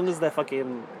not. As long as they're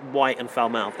fucking white and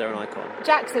foul-mouthed, they're an icon.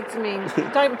 Jack said to me,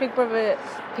 don't Big Brother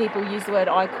people use the word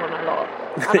icon a lot?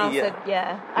 And I Yeah. said,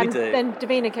 yeah. We And do. then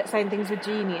Davina kept saying things were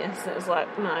genius. It was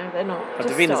like, no, they're not. But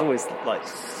Just Davina's stop. always, like,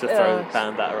 to throw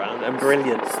that around. And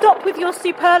brilliant. Stop with your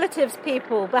superlatives,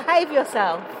 people. Behave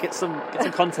yourself. Get some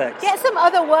context. Get some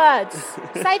other words.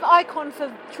 Save icon for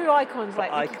true icons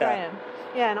like Nicky Ica. Graham.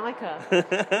 Yeah, an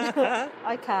Ica.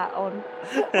 Ica on.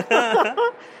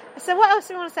 So what else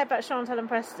do you want to say about Chantal and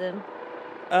Preston?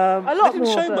 A lot more,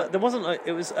 Show but- much. There wasn't like,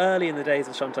 it was early in the days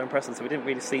of Chantal and Preston, so we didn't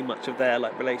really see much of their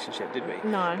like relationship, did we?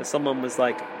 No. But someone was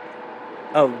like,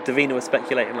 Davina was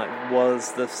speculating, like,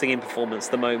 was the singing performance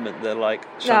the moment that like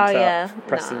Chantal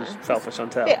Preston fell for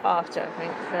Chantal? A bit after, I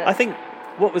think. But... I think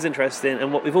what was interesting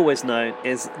and what we've always known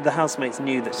is the housemates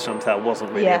knew that Chantal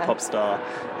wasn't really a pop star,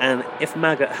 and if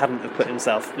Maggot hadn't have put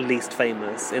himself least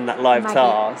famous in that live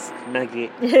task,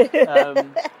 Maggie.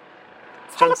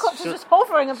 Helicopter's just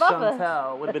hovering above her.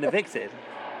 Chantal would have been evicted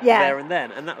Yeah. there and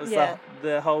then, and that was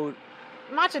the whole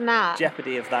Imagine that.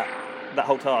 jeopardy of that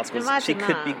whole task was Imagine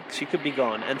she could be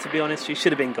gone, and to be honest, she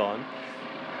should have been gone.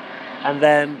 And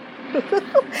then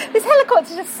This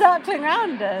helicopter's just circling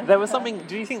around her. there was something.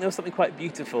 Do you think there was something quite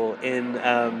beautiful in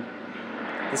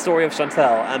the story of Chantal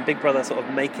and Big Brother sort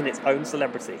of making its own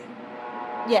celebrity?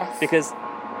 Yes. Because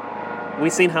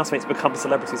we've seen housemates become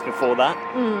celebrities before that,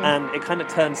 and it kind of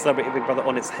turned Celebrity Big Brother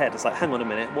on its head. It's like, hang on a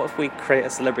minute, what if we create a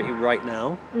celebrity right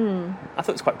now? I thought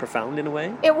it was quite profound in a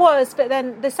way. It was, but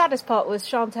then the saddest part was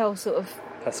Chantal sort of...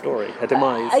 Her story, her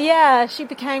demise. yeah, she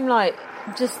became like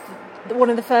just one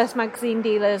of the first magazine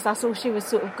dealers. That's all she was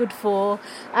sort of good for.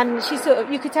 And she sort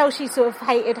of, you could tell she sort of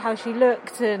hated how she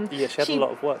looked. And yeah, she had a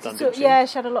lot of work done, didn't she? Yeah,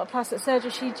 she had a lot of plastic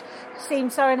surgery. She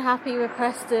seemed so unhappy with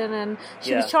Preston, and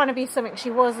she was trying to be something she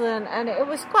wasn't. And it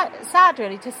was quite sad,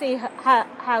 really, to see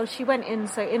how she went in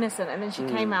so innocent, and then she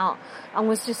came out and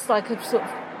was just like a sort of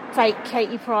fake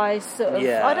Katie Price sort of.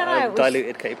 I don't know.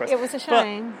 Diluted Katie Price. It was a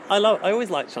shame. But I always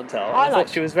liked Chantal. I thought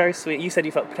she was very sweet. You said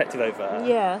you felt protective over her.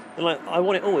 Yeah. And like, I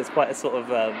want it all is quite a sort of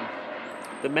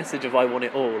the message of I want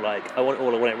it all. Like, I want it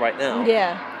all. I want it right now.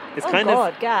 Yeah. It's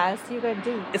guys, you're going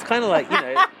deep. It's kind of like,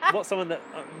 what someone that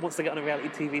wants to get on a reality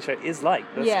TV show is like.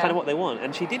 That's kind of what they want,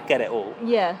 and she did get it all.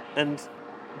 Yeah. And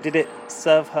did it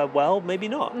serve her well? Maybe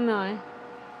not. No.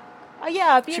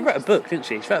 Yeah, she wrote a book, didn't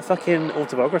she? She wrote a fucking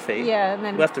autobiography. Yeah, and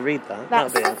then we'll have to read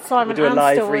that. Simon we'll do a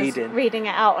live Amstel was reading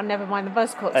it out on Nevermind the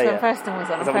Buzzcocks when Preston was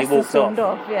on. And Preston stormed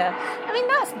off. Yeah, I mean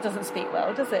that doesn't speak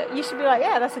well, does it? You should be like,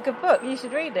 yeah, that's a good book. You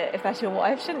should read it if that's your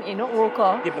wife, shouldn't you? Not walk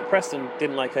off. Yeah, but Preston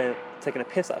didn't like her taking a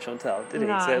piss at Chantal, did he?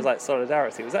 No. So it was like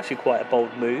solidarity. It was actually quite a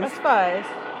bold move. I suppose.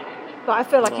 But I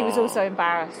feel like he was also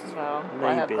embarrassed as well.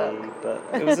 Maybe, but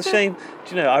it was a shame.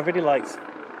 Do you know?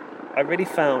 I really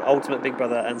found Ultimate Big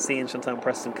Brother and seeing Chantal and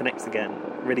Preston connect again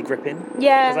really gripping.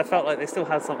 Yeah. Because I felt like they still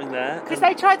had something there. Because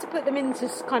they tried to put them into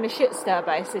kind of shit stir,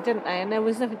 basically, didn't they? And there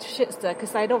was nothing to shit stir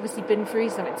because they'd obviously been through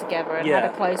something together and had a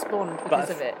close bond because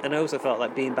of it. And I also felt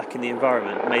like being back in the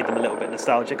environment made them a little bit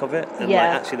nostalgic of it. And like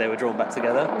actually they were drawn back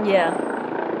together. Yeah.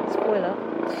 Spoiler.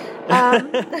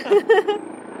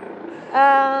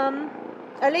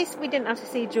 At least we didn't have to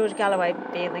see George Galloway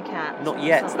being the cat. Not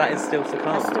yet. That is still to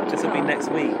come. This will be next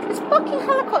week. This fucking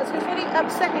helicopter is really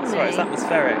upsetting me. Sorry, it's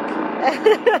atmospheric.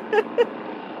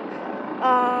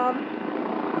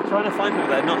 We're trying to find people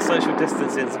that are not social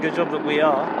distancing. It's a good job that we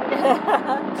are.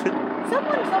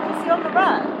 Someone's obviously on the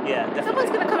run. Yeah, definitely. Someone's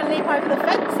going to come and leap over the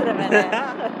fence in a minute.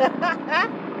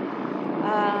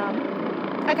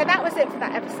 Okay, that was it for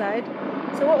that episode.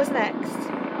 So what was next?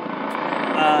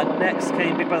 Next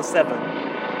came Big Brother 7.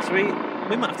 We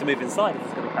might have to move inside if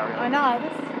it's going to carry on. I know,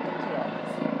 this is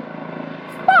ridiculous.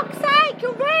 For fuck's sake,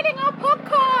 you're ruining our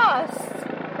podcast!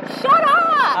 Shut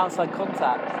up! Outside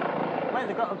contact. Wait,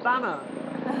 they've got a banner.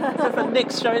 Except for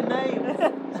Nick's showing names.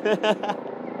 Pipe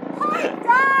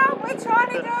down! We're trying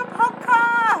to do a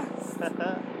podcast!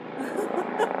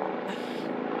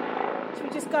 Should we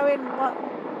just go in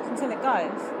until it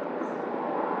goes?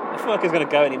 I feel like it's going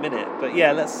to go any minute. But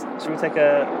yeah, should we take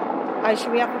a... Oh,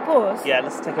 should we have a pause? Yeah,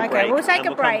 let's take a break. Okay, we'll take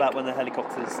a break. We'll come back when the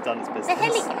helicopter's done its business. The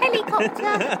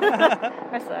helicopter!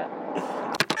 What's that?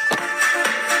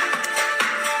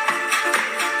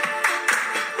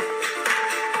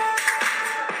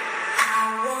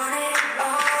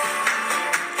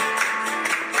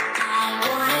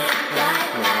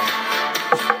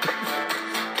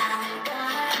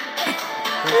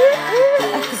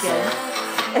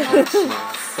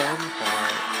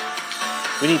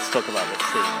 We need to talk about this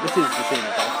scene. This is the scene of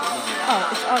that scene, isn't it? Oh,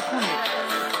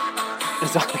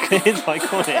 it's iconic. It's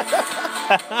iconic.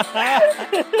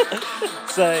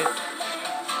 So,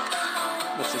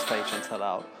 let's just fade Chantal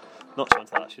out. Not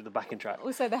Chantal, actually, the backing track.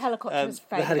 Also, the helicopter's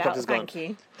faded out. The helicopter's gone. Thank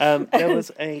you. There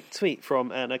was a tweet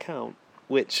from an account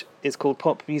which is called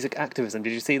Pop Music Activism.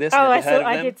 Did you see this? Oh,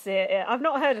 I did see it. Yeah. I've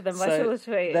not heard of them, but I saw the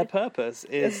tweet. Their purpose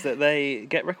is that they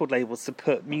get record labels to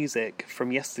put music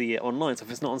from yesteryear online. So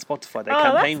if it's not on Spotify, they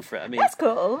campaign for it. I mean, that's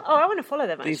cool. Oh, I want to follow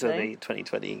them, actually. These are the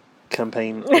 2020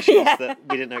 campaign issues that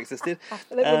we didn't know existed.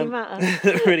 They really matter.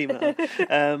 They really matter.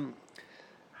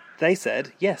 They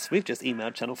said, yes, we've just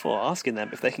emailed Channel 4 asking them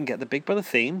if they can get the Big Brother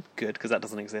theme, good, because that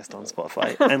doesn't exist on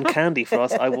Spotify, and Candy for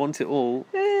us, I Want It All,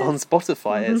 on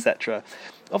Spotify, etc.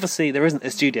 Obviously, there isn't a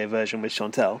studio version with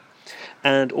Chantal,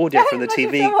 and audio from the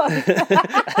TV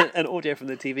and audio from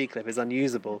the TV clip is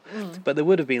unusable. But there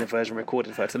would have been a version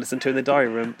recorded for her to listen to in the diary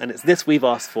room, and it's this we've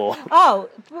asked for. Oh,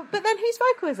 but then whose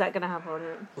vocal is that going to have on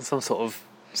it? Some sort of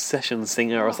session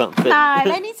singer or something. Nah,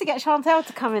 they need to get Chantal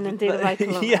to come in and do the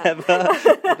vocal on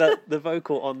that. But the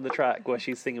vocal on the track where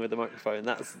she's singing with the microphone,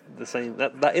 that's the same.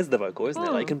 That is the vocal, isn't it?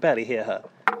 Like, you can barely hear her.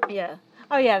 Yeah.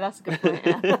 Oh yeah, that's a good point.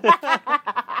 Yeah.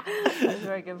 That's a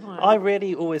very good point. I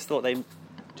really always thought they...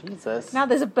 Jesus. Now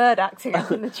there's a bird acting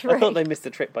up in the tree. I thought they missed a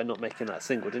trick by not making that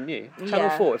single, didn't you? Channel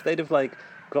 4, if they'd have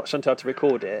got Chantal to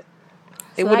record it,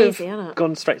 it would have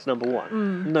gone straight to number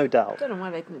 1. No doubt. I don't know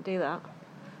why they didn't do that.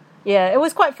 Yeah, it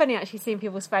was quite funny actually seeing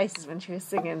people's faces when she was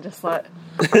singing, just like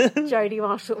Jodie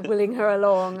Marsh sort of willing her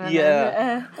along. And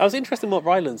I was interested in what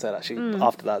Ryland said actually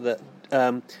after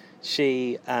that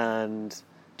she and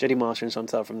Jodie Marsh and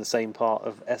Chantal from the same part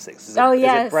of Essex. Is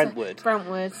it Brentwood?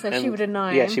 Brentwood, so she would have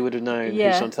known. Yeah, she would have known who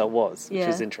Chantal was, which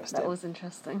was interesting. That was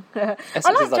interesting.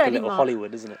 Essex is like a little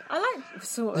Hollywood, isn't it? I like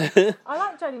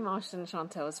Jodie Marsh and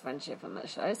Chantal's friendship on that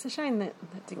show. It's a shame that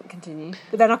didn't continue.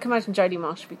 But then I can imagine Jodie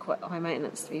Marsh would be quite high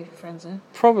maintenance to be friends with.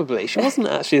 Probably. She wasn't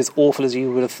actually as awful as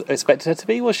you would have expected her to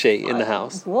be, was she, in the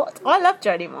house? What? I love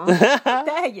Jodie Marsh. How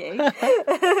dare you?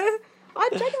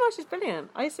 Jodie Marsh is brilliant.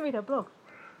 I used to read her blog.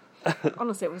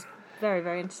 Honestly, it was very,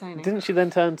 very entertaining. Didn't she then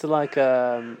turn to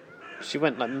she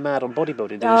went like mad on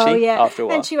bodybuilding, didn't she? Yeah. After a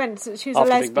while. And she was a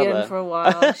lesbian for a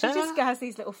while. She just has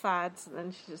these little fads and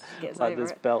then she just gets like over those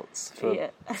it. belts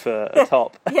for a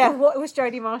top. Yeah, what was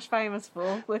Jodie Marsh famous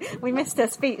for? We missed her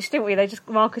speech, didn't we?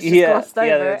 Marcus just glossed over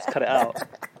they it. just cut it out.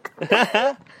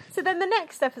 So then the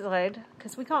next episode,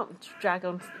 because we can't drag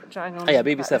on. Oh yeah,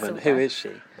 BB7. Who is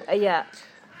she? Yeah.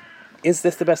 Is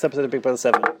this the best episode of Big Brother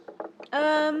 7?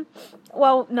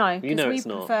 Well, no, because we it's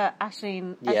not. prefer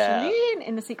Aisling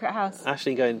in the secret house.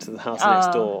 Aisling going to the house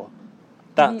next door.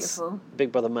 That's beautiful.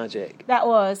 Big Brother magic. That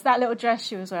little dress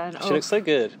she was wearing. She looks so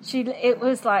good. It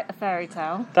was like a fairy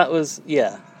tale. That was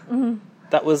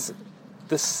That was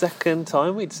the second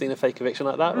time we'd seen a fake eviction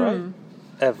like that, right?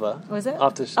 Ever. Was it?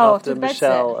 After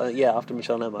Michelle, after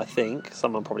Michelle and Emma, I think.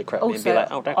 Someone probably correct me and be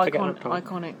like, "Oh, don't forget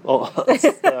iconic." Oh, that's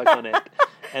so iconic.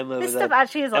 Emma this stuff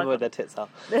actually is Emma with their tits out.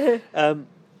 I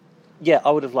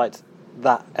would have liked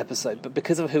that episode, but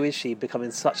because of Who Is She becoming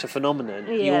such a phenomenon,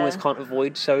 you almost can't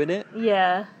avoid showing it.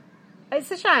 Yeah, it's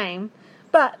a shame.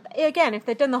 But again, if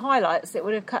they'd done the highlights, it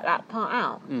would have cut that part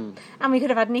out. And we could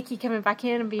have had Nikki coming back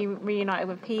in and be reunited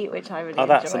with Pete, which I really enjoyed.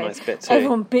 That's a nice bit too.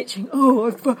 Everyone bitching,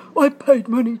 I paid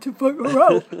money to vote her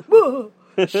out.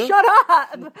 Shut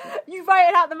up! You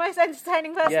voted out the most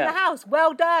entertaining person in the house.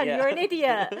 Well done. You're an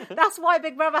idiot. That's why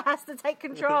Big Brother has to take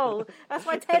control. That's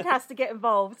why Ted has to get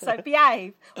involved. So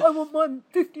behave. I want my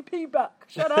 50p back.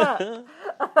 Shut up.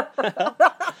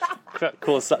 That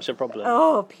caused such a problem.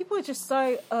 Oh, people are just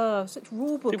so such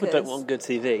rule bookers. People don't want good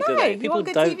TV, do they? People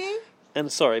want good TV? I'm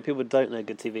sorry, people don't know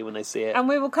good TV when they see it. And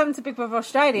we will come to Big Brother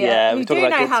Australia. Yeah, we talk do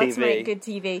about know good how TV. to make good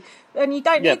TV. And you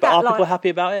don't need that. Yeah, but are people happy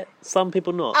about it? Some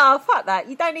people not. Oh, fuck that.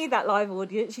 You don't need that live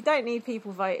audience. You don't need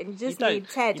people voting. You just need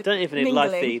Ted. You don't even need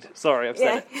live feed. Sorry, I've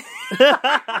said it.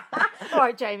 All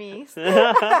right, Jamie. Just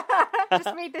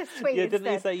read this tweet Yeah, instead.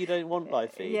 didn't he say you don't want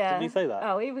live feed? Yeah. Didn't he say that?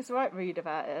 Oh, he was right rude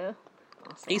about it.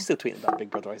 Awesome. He's still tweeting about Big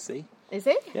Brother, I see. Is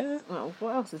he? Yeah. Well,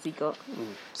 what else has he got?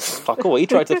 Fuck all. He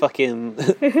tried to fucking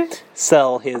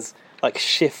sell his,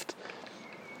 shift,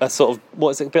 a sort of, what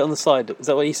is it, bit on the side? Is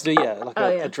that what he used to do? Yeah,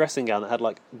 a dressing gown that had,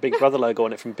 Big Brother logo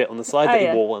on it from bit on the side that he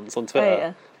wore once on Twitter. Oh,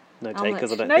 yeah. No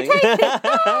takers, I don't no think. No takers!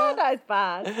 Oh, that is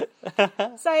bad.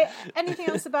 So, anything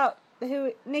else about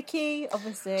Nikki,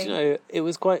 obviously? Do you know, it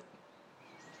was quite...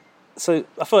 So,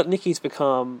 I feel like Nikki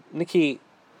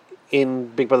in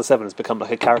Big Brother 7 has become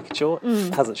like a caricature,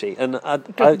 hasn't she? And I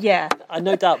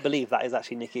no doubt believe that is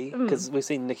actually Nikki, because we've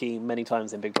seen Nikki many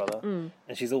times in Big Brother, and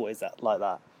she's always like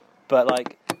that. But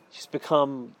she's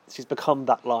become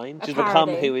that line. She's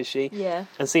become Who Is She? Yeah.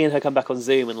 And seeing her come back on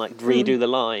Zoom and redo the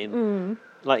line,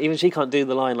 even she can't do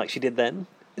the line like she did then.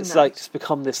 It's just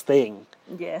become this thing.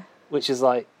 Yeah. Which is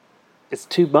it's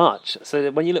too much.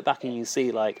 So when you look back and you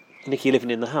see Nikki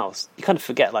living in the house, you kind of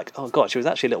forget oh god, she was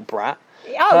actually a little brat.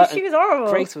 Oh, she was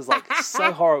horrible. Grace was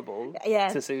so horrible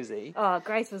to Susie. Oh,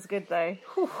 Grace was good though.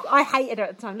 Whew, I hated her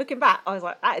at the time. Looking back, I was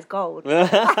like, that is gold.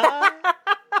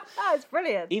 That is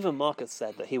brilliant. Even Marcus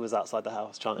said that he was outside the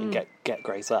house trying to get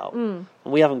Grace out. And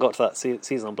we haven't got to that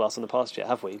season on Blast from the Past yet,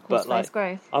 have we? But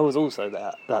Grace. I was also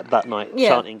there that night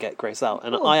chanting get Grace out,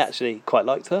 and I actually quite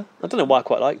liked her. I don't know why I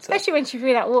quite liked her. Especially when she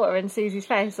threw that water in Susie's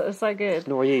face. That was so good.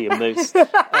 Nor you moose.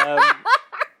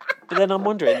 But then I'm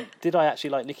wondering, did I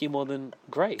actually like Nikki more than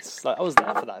Grace? I was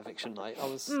there for that eviction night. I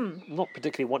was not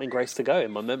particularly wanting Grace to go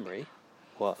in my memory.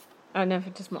 What? I never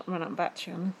just run out of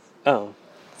battery on this. Oh.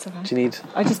 Okay. Do you need...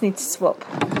 I just need to swap.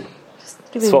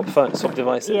 Swap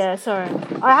devices? Yeah, sorry.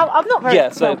 I'm not very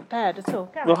well prepared at all.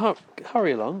 Well,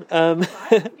 hurry along.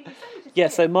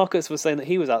 So Marcus was saying that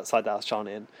he was outside the house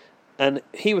chanting, and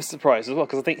he was surprised as well,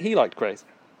 because I think he liked Grace.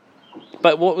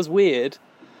 But what was weird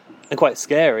and quite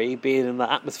scary being in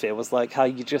that atmosphere was how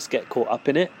you just get caught up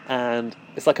in it, and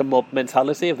it's like a mob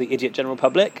mentality of the idiot general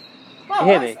public. Well,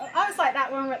 you hear me? I was like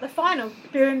that when we were at the final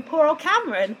doing poor old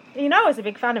Cameron. You know I was a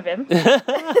big fan of him.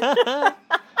 It's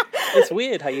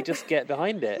weird how you just get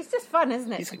behind it. It's just fun,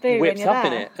 isn't it? He's whipped up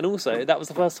in it. And also, that was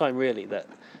the first time really that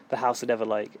the house had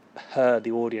ever heard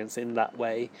the audience in that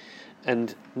way,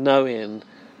 and knowing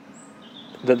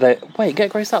that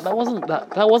get Grace out. That wasn't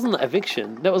that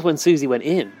eviction. That was when Susie went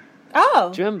in.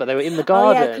 Oh. Do you remember? They were in the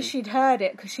garden. Oh, yeah, because she'd heard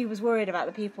it, because she was worried about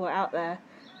the people out there.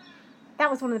 That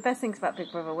was one of the best things about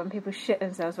Big Brother, when people shit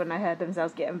themselves when they heard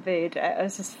themselves getting booed. It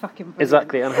was just fucking brilliant.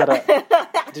 Exactly, and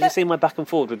did you see my back and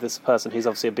forward with this person who's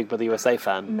obviously a Big Brother USA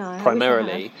fan? No.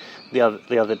 Primarily, the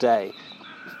other day,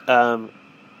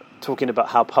 talking about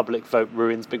how public vote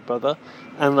ruins Big Brother,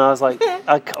 and I was like,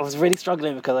 I was really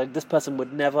struggling because this person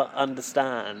would never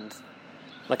understand.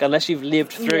 Like, unless you've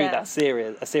lived through a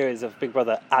series of Big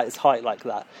Brother at its height like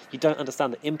that, you don't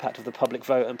understand the impact of the public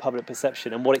vote and public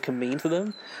perception and what it can mean to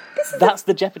them. That's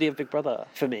the jeopardy of Big Brother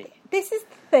for me. This is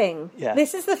the thing. Yeah.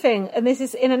 This is the thing, and this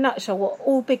is, in a nutshell, what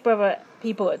all Big Brother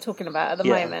people are talking about at the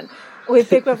moment, with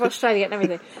Big Brother Australia and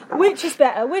everything. Which is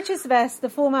better? Which is the best? The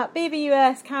format,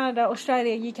 BBUS, Canada,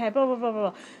 Australia, UK, blah, blah, blah,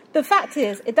 blah. The fact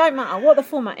is, it don't matter what the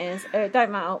format is, or it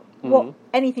don't matter what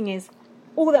anything is.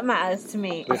 All that matters to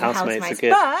me is the housemates.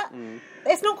 But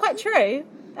it's not quite true.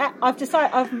 I've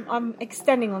decided I'm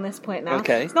extending on this point now.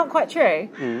 Okay. It's not quite true.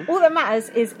 All that matters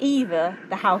is either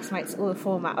the housemates or the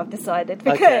format. I've decided,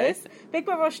 because Big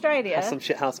Brother Australia has some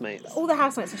shit housemates. All the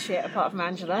housemates are shit apart from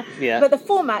Angela. Yeah. But the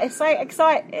format is so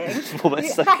exciting.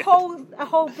 A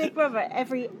whole Big Brother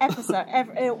every episode,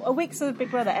 a week's of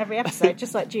Big Brother every episode,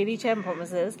 just like Julie Chen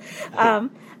promises.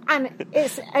 And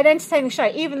it's an entertaining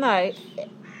show, even though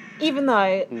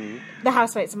the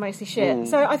housemates are mostly shit.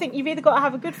 So I think you've either got to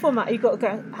have a good format or you've got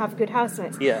to have good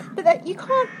housemates. Yeah. But you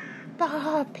can't...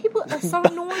 people are so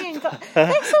annoying.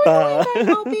 They're so annoying going,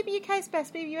 oh, BBUK is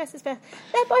best, BBUS is best.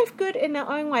 They're both good in their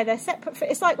own way. They're separate.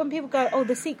 It's like when people go, oh,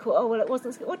 the sequel, oh, well, it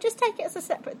wasn't... Well, just take it as a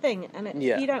separate thing, and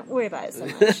you don't worry about it so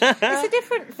much. It's a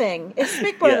different thing. It's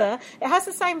Big Brother. It has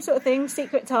the same sort of thing,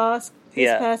 secret task,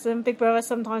 this person, Big Brother,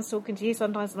 sometimes talking to you,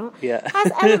 sometimes not. Yeah.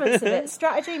 Has elements of it.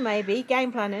 Strategy, maybe.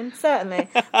 Game planning, certainly.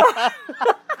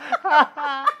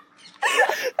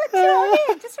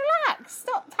 Just relax.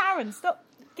 Stop, Taryn. Stop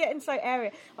getting so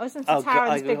airy. I was listening to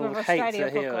Taryn's Big Brother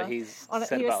Australia podcast. He was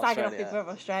slagging off Big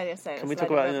Brother Australia. So can we talk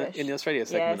about it in the Australia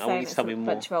segment? Yeah, I want you to tell me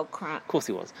more. Bunch of old crap. Of course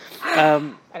he was.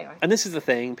 Anyway. And this is the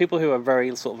thing: people who are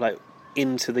very sort of like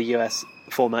into the US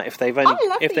format, if they've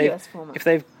US format. If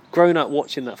they've grown up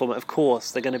watching that format, of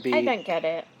course they're going to be. I don't get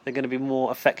it. They're going to be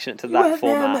more affectionate to that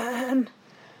format.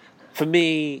 For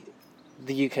me,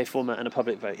 the UK format and a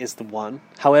public vote is the one.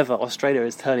 However, Australia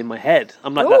is turning my head.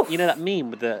 I'm like that, you know that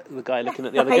meme with the guy looking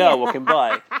at the other girl walking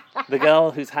by? The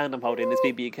girl whose hand I'm holding is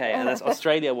BBUK, and there's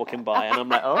Australia walking by, and I'm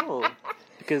like, oh,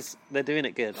 because they're doing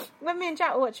it good. When me and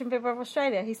Jack were watching Big Brother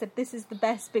Australia, he said, this is the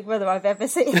best Big Brother I've ever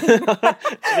seen. Do you know what?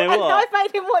 And I've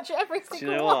made him watch every single one. Do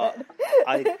you know what?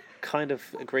 I kind of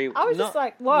agree. I was just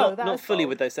like, whoa, not fully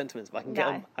with those sentiments, but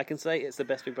I can say it's the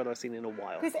best Big Brother I've seen in a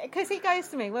while. Because he goes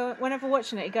to me whenever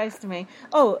watching it. He goes to me,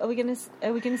 oh, are we going to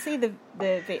see the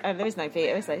veto? Oh, there is no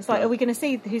veto, is there? It's like, are we going to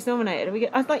see who's nominated?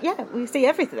 I was like, yeah, we see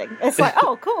everything. It's like,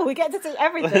 oh, cool, we get to see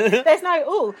everything. There's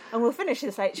no and we'll finish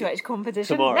this HOH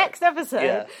competition tomorrow, next episode.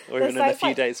 Yeah, or even in a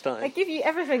few days' time. They give you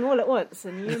everything all at once,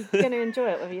 and you're going to enjoy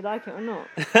it whether you like it or not.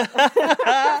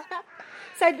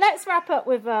 So let's wrap up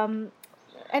with.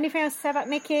 Anything else to say about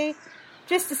Nikki?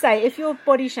 Just to say, if you're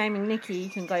body shaming Nikki, you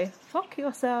can go fuck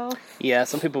yourself. Yeah,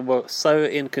 some people were so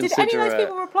inconsiderate. Did any of those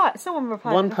people reply? Someone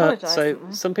replied.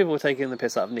 Some people were taking the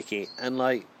piss out of Nikki, and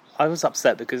like I was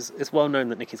upset because it's well known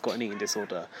that Nikki's got an eating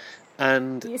disorder,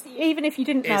 and even if you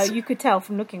didn't know, you could tell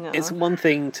from looking at her. It's one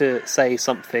thing to say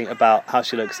something about how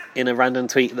she looks in a random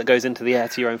tweet that goes into the air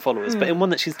to your own followers, but in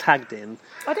one that she's tagged in.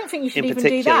 I don't think you should even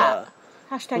do that.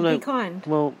 Hashtag be kind.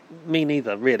 Well, me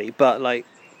neither, really. But like,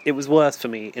 it was worse for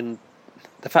me in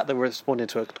the fact that we're responding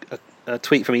to a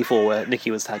tweet from E4 where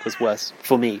Nikki was tagged was worse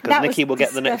for me because Nikki will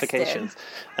get the notifications.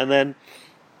 And then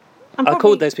I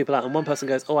called those people out, and one person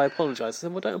goes, "Oh, I apologise." I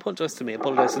said, "Well, don't apologise to me.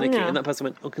 Apologise to Nikki." No. And that person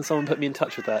went, "Oh, can someone put me in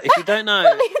touch with her?" If you don't know,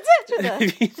 put me in touch with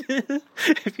her.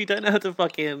 If you don't know how to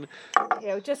fucking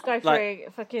we'll just go through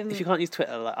fucking. If you can't use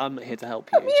Twitter, like I'm here to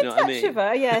help you. Put me in touch with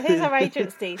her. Yeah, here's our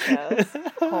agent's details.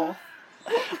 I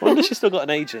wonder if she's still got an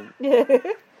agent. Yeah,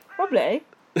 probably.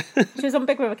 She was on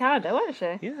Big Brother Canada, wasn't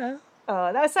she? Yeah.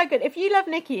 Oh, that was so good. If you love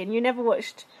Nikki and you never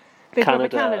watched Big Brother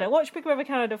Canada, watch Big Brother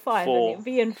Canada 5 and you'll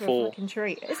be in for a fucking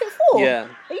treat. Is it 4? Yeah.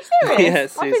 Are you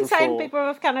serious? Yeah, I've been saying 4. Big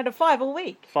Brother Canada 5 all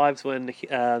week. 5's when Nikki,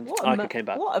 Ica came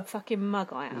back. What a fucking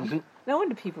mug I am. No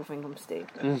wonder people think I'm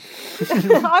stupid.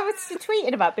 I was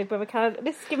tweeting about Big Brother Canada.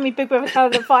 This is giving me Big Brother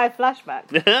Canada 5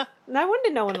 flashbacks. No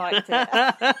wonder no one liked it.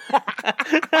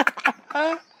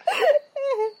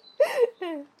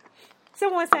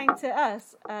 Someone was saying to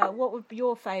us, what would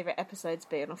your favourite episodes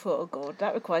be? And I thought, oh God,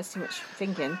 that requires too much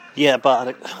thinking. Yeah,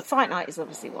 but... Fight Night is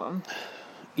obviously one.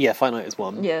 Yeah, Fight Night is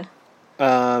one. Yeah.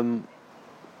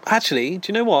 Actually,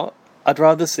 do you know what? I'd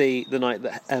rather see the night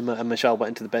that Emma and Michelle went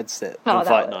into the bed sit on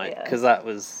fight night, because that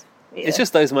was... Yeah. It's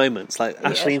just those moments, like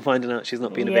Aisling finding out she's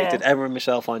not being evicted, Emma and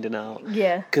Michelle finding out.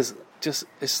 Yeah. Because just,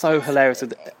 it's so hilarious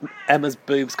with Emma's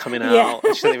boobs coming out,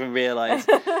 and she doesn't even realise.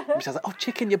 Michelle's like, oh,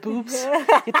 chicken, your boobs,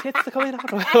 your tits are coming out.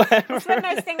 It's when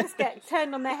those things get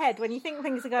turned on their head, when you think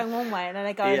things are going one way and then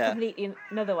they go completely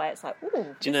another way. It's like,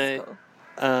 ooh, do you know,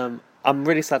 cool. I'm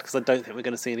really sad because I don't think we're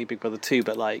going to see any Big Brother 2,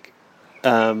 but like...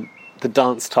 the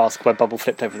dance task where Bubble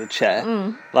flipped over the chair,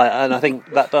 and I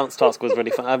think that dance task was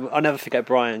really fun. I'll never forget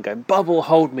Brian going, "Bubble,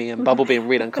 hold me," and Bubble being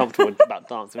really uncomfortable about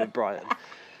dancing with Brian.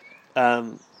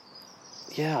 I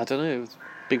don't know.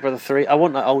 Big Brother 3. I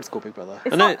want that old school Big Brother.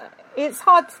 It's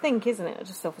hard to think, isn't it?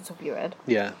 Just off the top of your head.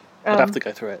 Yeah, I'd have to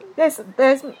go through it.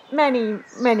 There's many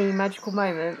magical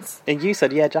moments. And you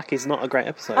said, Jackie's not a great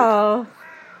episode. Oh.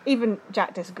 Even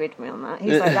Jack disagreed with me on that.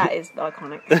 He's like, that is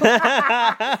iconic.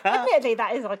 Admittedly,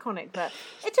 that is iconic, but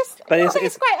it's a great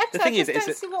episode. The thing is,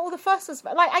 don't see what all the fuss was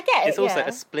about. Like, I get it. It's also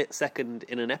a split second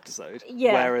in an episode.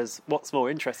 Yeah. Whereas what's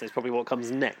more interesting is probably what comes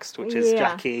next, which is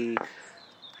Jackie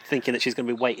thinking that she's going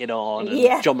to be waited on,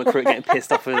 and John McCrew getting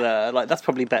pissed off with her. Like, that's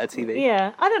probably better TV.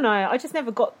 Yeah, I don't know. I just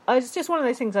never got... It's just one of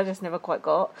those things I just never quite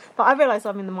got. But I realise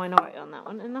I'm in the minority on that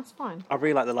one, and that's fine. I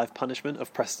really like the life punishment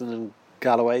of Preston and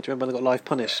Galloway. Do you remember they got life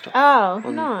punished? Oh,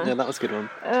 no. Yeah, that was a good one.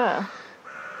 I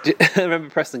remember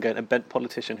Preston going, a bent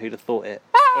politician, who'd have thought it?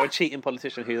 Or a cheating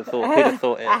politician, who'd have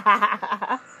thought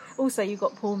it? Also, you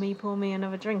got pour me,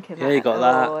 another drink in there. Yeah, you got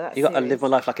that. You got to live my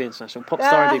life like an international pop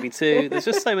star in BB2. There's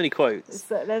just so many quotes.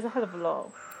 There's a hell of a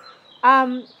lot.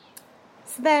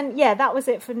 So then, that was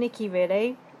it for Nikki,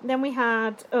 really. Then we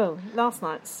had, last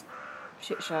night's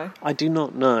shit show. I do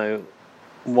not know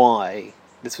why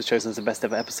this was chosen as the best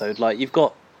ever episode. Like, you've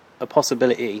got a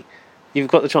possibility... You've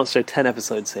got the chance to show 10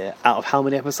 episodes here. Out of how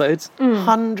many episodes?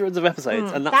 Hundreds of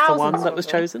episodes. And that's the one that was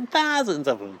chosen. Thousands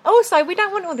of them. Also, we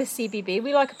don't want all this CBB.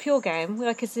 We like a pure game. We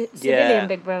like a civilian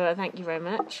Big Brother. Thank you very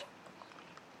much.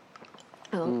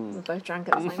 Oh, we both drank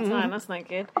at the same time. That's not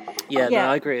good. Yeah, no,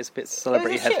 I agree. It's a bit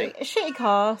celebrity heavy. A shitty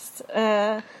cast.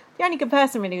 The only good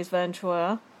person really was Vern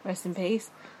Troyer. Rest in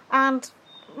peace. And...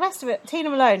 the rest of it, Tina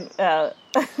Malone.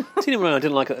 Tina Malone I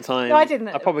didn't like at the time. No, I didn't.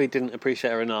 I probably didn't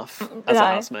appreciate her enough as a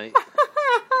housemate.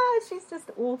 She's just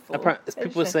awful.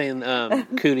 People were saying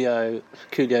Coolio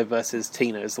versus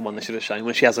Tina is the one they should have shown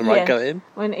when she has a right go at him.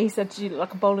 When he said she looked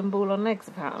like a bowling ball on legs,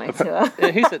 apparently. To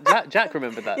her. Who said that? Jack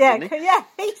remembered that, didn't he? Yeah,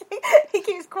 he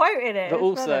keeps quoting it. But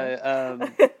also...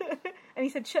 and he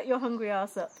said, shut your hungry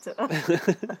ass up to her.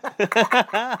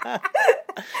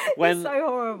 It's so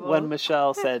horrible. When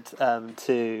Michelle said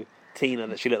to Tina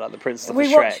that she looked like the princess of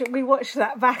Shrek. We watched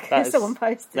that back. Someone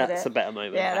posted it. That's a better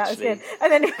moment, that actually. was good.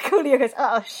 And then Coolio goes,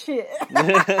 oh, shit.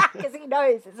 Because he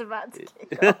knows it's about to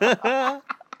kick off.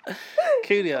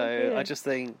 Coolio, I just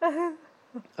think... I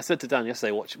said to Dan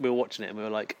yesterday, we were watching it, and we were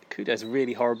like, Coolio's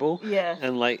really horrible. Yeah.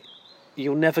 And, like,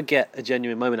 you'll never get a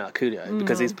genuine moment out of Coolio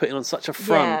because he's putting on such a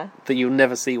front that you'll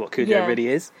never see what Coolio really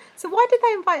is. So why did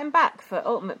they invite him back for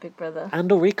Ultimate Big Brother?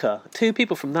 And Ulrika, 2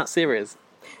 people from that series.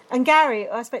 And Gary,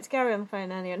 I spoke to Gary on the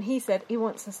phone earlier, and he said he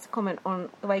wants us to comment on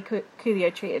the way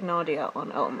Coolio treated Nadia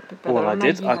on Ultimate Big Brother. Well, I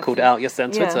did. I called it out yesterday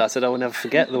on Twitter. I said I will never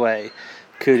forget the way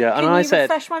Coolio... And I said...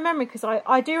 refresh my memory? Because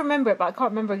I do remember it, but I can't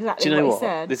remember exactly what he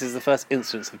said. This is the first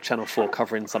instance of Channel 4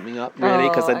 covering something up, really,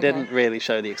 because they didn't really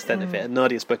show the extent of it. And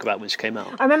Nadia spoke about it when she came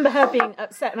out. I remember her being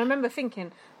upset, and I remember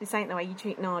thinking, this ain't the way you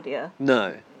treat Nadia.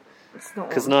 No. It's not.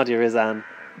 Because Nadia is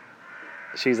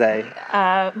she's a...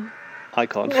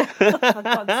 icon. For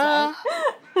God's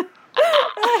sake.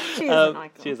 She is an icon.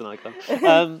 She is an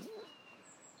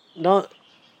icon.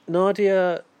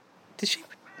 Nadia...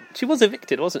 She was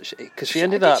evicted, wasn't she? Because she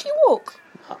ended up... Did she walk?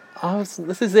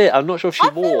 This is it. I'm not sure if she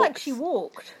walked. I feel like she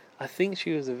walked. I think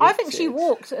she was evicted. I think she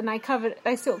walked, and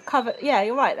they sort of covered... Yeah,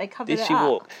 you're right, they covered it up. Did she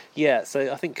walk? Yeah,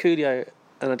 so I think Coolio,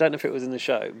 and I don't know if it was in the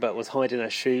show, but was hiding her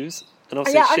shoes. And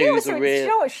obviously shoes are really... Do you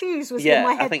know what shoes was in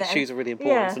my head I think shoes are really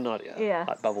important to Nadia. Yeah.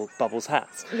 Like Bubbles'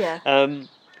 hats. Yeah. And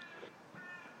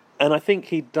I think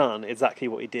he'd done exactly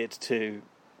what he did to...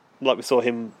 Like we saw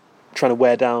him... trying to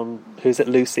wear down, who's it,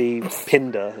 Lucy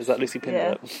Pinder? Is that Lucy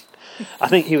Pinder? Yeah. I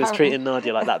think he was treating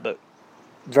Nadia like that, but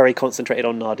very concentrated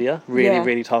on Nadia,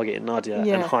 really targeting Nadia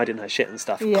and hiding her shit and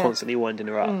stuff, constantly winding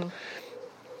her up.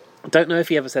 I don't know if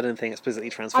he ever said anything explicitly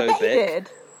transphobic. I bet he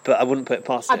did. But I wouldn't put it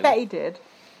past him. I bet he did.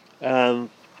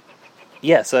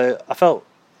 So I felt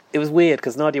it was weird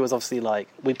because Nadia was obviously like,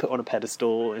 we put her on a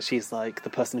pedestal and she's like the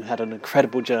person who had an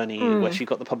incredible journey where she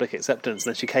got the public acceptance,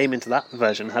 and then she came into that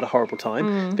version and had a horrible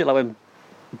time. A bit like when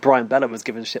Brian Bella was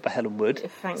given shit by Helen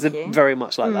Wood. Thank you. Very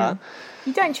much like that.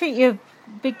 You don't treat your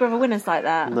Big Brother winners like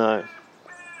that. No.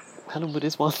 Helen Wood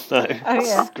is one. No. Oh,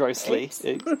 yeah. Grossly.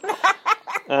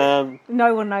 No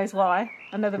one knows why.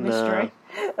 Another mystery.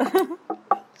 No.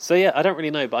 So, yeah, I don't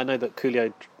really know, but I know that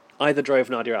Coolio either drove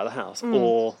Nadia out of the house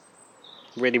or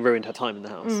really ruined her time in the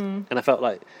house. And I felt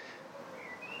like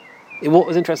what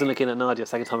was interesting looking at Nadia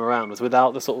second time around was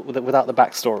without the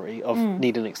backstory of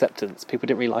needing acceptance, people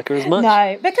didn't really like her as much.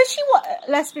 No, because she was.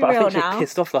 Let's be but real I think now. she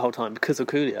pissed off the whole time because of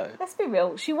Coolio. Let's be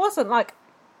real. She wasn't like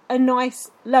a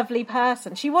nice, lovely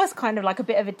person. She was kind of like a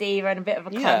bit of a diva and a bit of a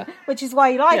cunt, which is why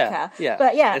you like her. Yeah,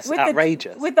 but yeah, it's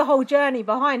outrageous. With the whole journey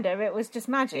behind her, it was just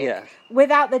magic. Yeah.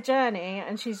 Without the journey,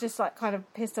 and she's just like kind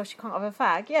of pissed off she can't have a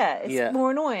fag. Yeah, it's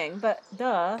more annoying. But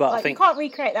duh, but like, I think, you can't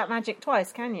recreate that magic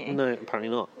twice, can you? No, apparently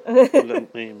not. I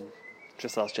mean,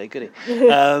 just ask Jay Goody.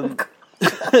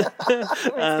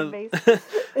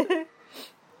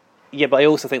 Yeah, but I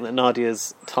also think that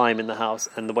Nadia's time in the house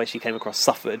and the way she came across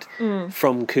suffered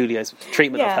from Coolio's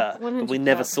treatment of her. 100%. But we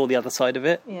never saw the other side of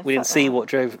it. Yeah, we didn't see what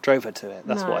drove her to it.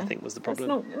 That's what I think was the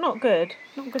problem. It's not good.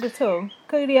 Not good at all.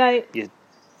 Coolio,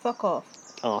 fuck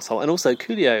off. Arsehole. And also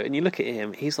Coolio, and you look at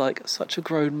him, he's like such a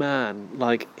grown man.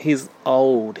 Like, he's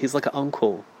old. He's like an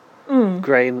uncle.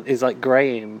 Graham is like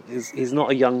Graham. He's not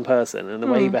a young person, and the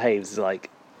way he behaves is like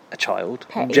a child.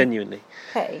 Petty. Genuinely.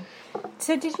 Petty.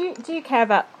 So do you care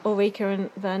about Ulrika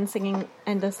and Vern singing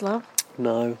Endless Love?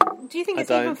 No. Do you think it's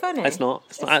even funny? It's not.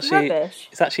 It's not actually rubbish.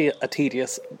 It's actually a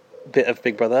tedious bit of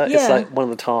Big Brother. Yeah. It's like one of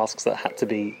the tasks that had to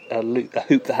be a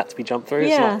hoop that had to be jumped through.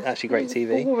 Yeah. It's not actually great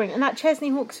TV. Boring. And that Chesney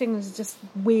Hawkes thing was just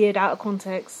weird, out of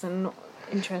context, and not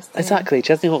interesting. Exactly.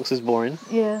 Chesney Hawkes was boring.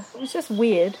 Yeah. It was just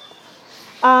weird.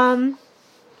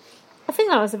 I think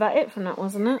that was about it from that,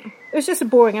 wasn't it? It was just a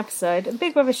boring episode. And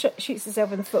Big Brother shoots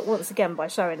himself in the foot once again by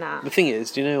showing that. The thing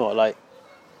is, do you know what? Like,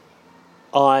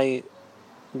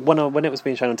 when it was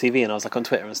being shown on TV and I was like on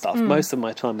Twitter and stuff, most of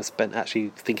my time was spent actually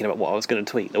thinking about what I was going to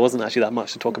tweet. There wasn't actually that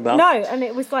much to talk about. No, and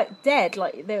it was like dead.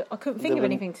 Like I couldn't think of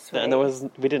anything to tweet. And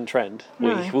we didn't trend.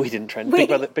 No. We didn't trend. Big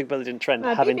Brother didn't trend.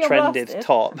 No, having trended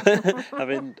top,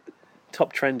 having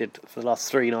top trended for the last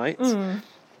 3 nights. It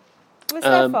was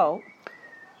their fault.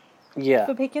 Yeah.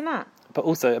 For picking that. But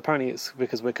also, apparently it's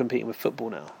because we're competing with football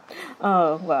now.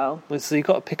 Oh, well. So you've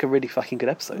got to pick a really fucking good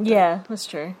episode. Yeah, that's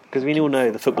true. Because we all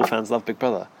know the football fans love Big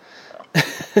Brother.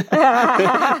 They've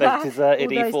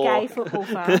deserted all those E4. gay football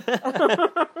fans.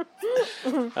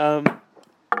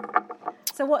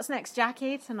 So what's next,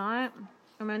 Jackie, tonight?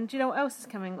 I mean, do you know what else is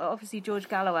coming? Well, obviously George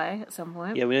Galloway at some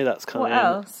point. Yeah, we know that's coming. What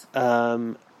else?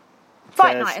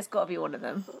 Fight Night has got to be one of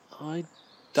them. I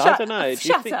don't know.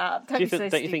 Shut up. Don't you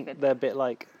think they're a bit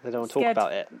like they don't want to talk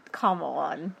about it? Come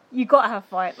on. You got to have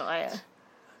Fight Night.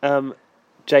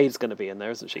 Jade's going to be in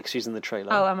there, isn't she? Because she's in the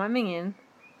trailer. Oh, am I minging?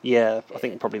 Yeah, I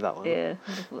think probably that one. Yeah.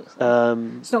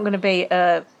 It's not going to be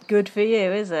good for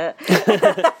you, is it?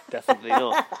 Definitely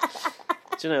not.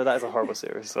 Do you know, that is a horrible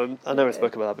series. I never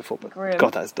spoke about that before, but Grim.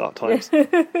 God, that is dark times.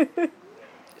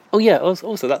 Oh yeah,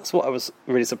 also that's what I was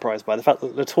really surprised by, the fact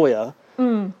that LaToya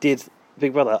did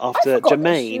Big Brother after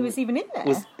Jermaine she was even in there.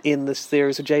 Was in the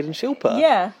series with Jade and Shilpa.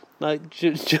 Yeah. Like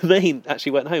Jermaine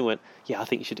actually went home and went, yeah, I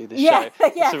think you should do this show.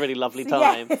 It's a really lovely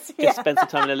time. Just spend some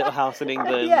time in a little house in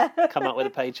England, come out with a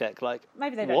paycheck. Like,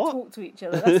 maybe they don't talk to each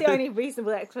other. That's the only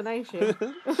reasonable explanation.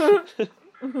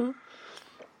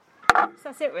 So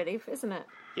that's it really, isn't it?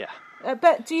 Yeah.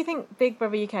 But do you think Big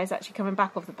Brother UK is actually coming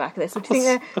back off the back of this? Or do you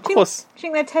think of course. Do you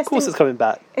think they're testing? Of course it's coming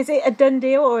back. Is it a done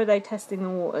deal or are they testing the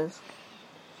waters?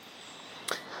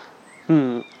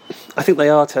 I think they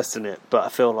are testing it, but I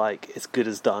feel like it's good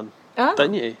as done. Oh.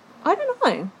 Don't you? I don't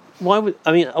know. Why would...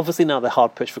 I mean, obviously now they're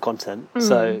hard pushed for content,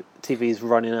 so TV's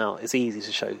running out. It's easy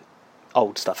to show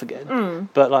old stuff again.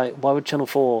 But, like, why would Channel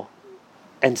 4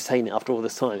 entertain it after all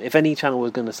this time? If any channel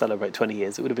was going to celebrate 20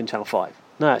 years, it would have been Channel 5.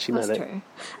 No, actually, That's true.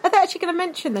 Are they actually going to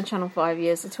mention the Channel 5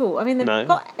 years at all? I mean, they've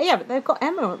got... Yeah, but they've got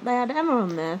Emma. They had Emma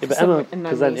on there. Yeah, but Emma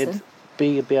presented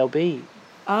BLB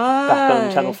back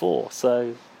on Channel 4,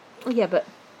 so... Yeah, but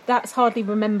that's hardly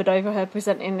remembered over her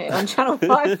presenting it on Channel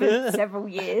 5 for several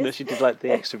years. No, she did like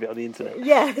the extra bit on the internet.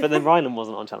 Yeah. But then Ryland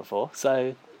wasn't on Channel 4,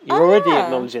 so you're already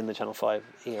acknowledging the Channel 5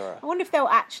 era. I wonder if they'll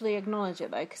actually acknowledge it,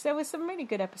 though, because there were some really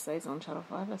good episodes on Channel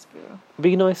 5, let's be real. It'd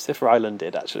be nice if Ryland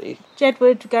did, actually.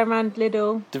 Jedward go around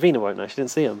Lidl. Davina won't know, she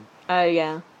didn't see him. Oh,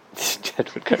 yeah. Jed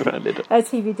would go around Lidl. Her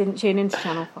TV didn't tune into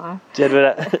Channel 5. Jed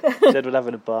would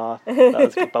having a bath. That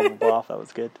was good. Bubble bath. That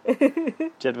was good.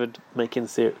 Jed would making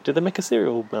cereal. Did they make a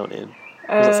cereal mountain?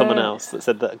 Or was that someone else that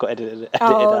said that got edited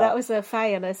out? That was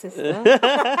Faye and her sister. You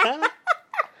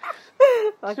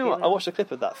know what? I watched a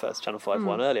clip of that first Channel 5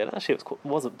 one earlier, and actually it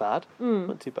wasn't bad.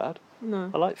 Wasn't too bad.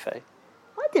 No. I like Faye.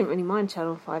 I didn't really mind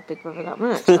Channel 5 Big Brother that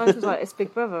much. I was just like, it's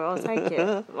Big Brother, I'll take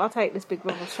it. I'll take this Big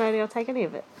Brother Australia, I'll take any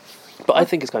of it. But I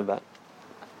think it's coming back.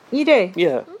 You do?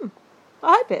 Yeah.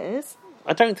 I hope it is.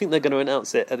 I don't think they're going to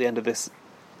announce it at the end of this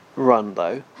run,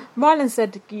 though. Rylan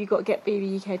said you got to get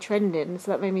BB UK trending,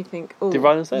 so that made me think, ooh. Did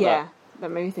Rylan say that? Yeah, that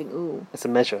made me think, ooh. It's a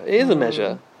measure. It is a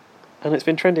measure. And it's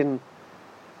been trending,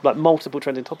 like, multiple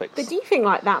trending topics. But do you think,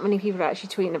 like, that many people are actually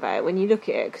tweeting about it when you look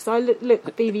at it? Because I look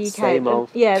at BB UK... Same old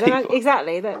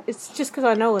exactly. It's just because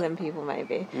I know all them people,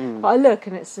 maybe. But I look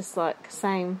and it's just, like,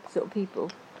 same sort of people.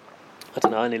 I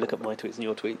don't know, I only look at my tweets and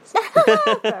your tweets.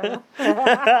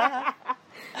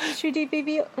 Should we do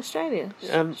BB Australia?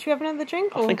 Should we have another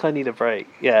drink? I think I need a break,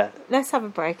 yeah. Let's have a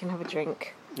break and have a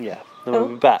drink. Yeah, then we'll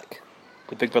be back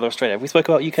with Big Brother Australia. We spoke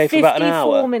about UK for about an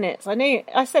hour. 54 minutes.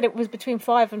 I said it was between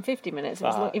 5 and 50 minutes. It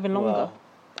was not even longer.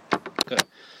 Wow. Good.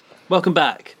 Welcome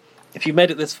back. If you've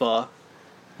made it this far,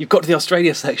 you've got to the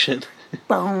Australia section.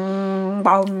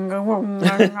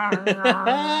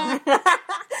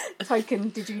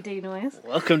 Token didgeridoo noise.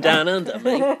 Welcome down under,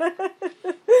 mate.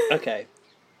 Okay.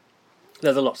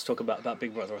 There's a lot to talk about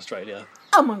Big Brother Australia.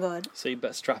 Oh my god. So you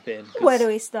better strap in. Where do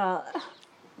we start?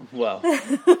 Well,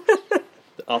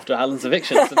 after Alan's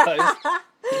eviction, I suppose.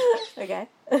 Okay.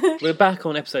 We're back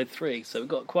on episode 3, so we've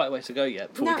got quite a way to go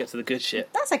yet before we get to the good shit.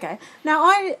 That's okay. Now,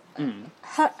 I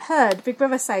heard Big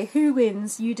Brother say, who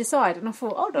wins, you decide. And I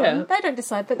thought, hold on, they don't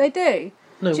decide, but they do.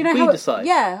 No, do you know we how decide.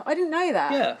 Yeah, I didn't know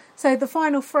that. Yeah. So the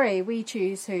final 3, we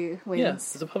choose who wins. Yeah,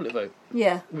 there's a public vote.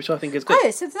 Yeah. Which I think is good. Oh,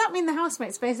 so does that mean the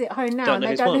housemates basically at home now Don't and know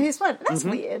they who's don't won. know who's won? That's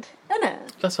weird, isn't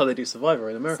it? That's how they do Survivor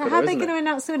in America, So how are they isn't going to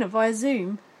announce the winner? Via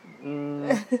Zoom?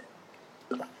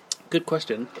 Good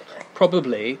question.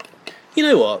 Probably. You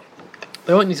know what?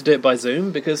 They won't need to do it by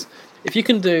Zoom, because if you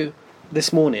can do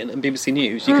This Morning and BBC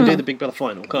News, you can do the Big Brother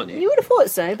final, can't you? You would have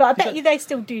thought so, but I bet you they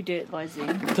still do it by Zoom.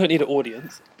 You don't need an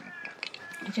audience.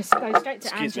 You just go straight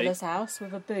to Angela's house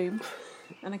with a boom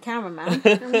and a cameraman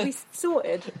and we'll be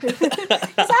sorted. Is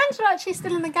Angela actually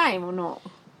still in the game or not?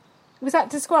 Was that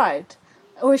described?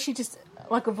 Or is she just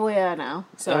like a voyeur now?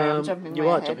 Sorry, I'm jumping You way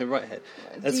are ahead. jumping right ahead.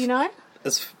 Do you know?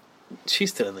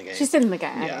 She's still in the game. She's still in the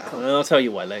game. Yeah, Okay, cool. and I'll tell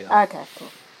you why later. Okay, cool.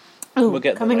 Ooh, We'll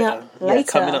get there coming later. up later. Yeah,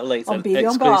 coming up later. On Beauty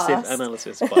on Exclusive Blast.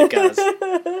 analysis by Gaz.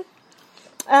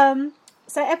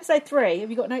 So episode 3, have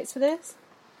you got notes for this?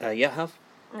 Yeah,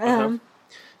 I have.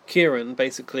 Kieran,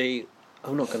 basically...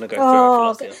 I'm not going to go through it for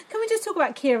last year. Can we just talk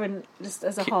about Kieran just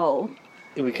as a whole?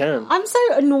 We can. I'm so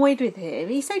annoyed with him.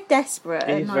 He's so desperate.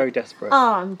 He's very desperate.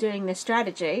 Oh, I'm doing this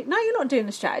strategy. No, you're not doing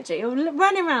the strategy. You're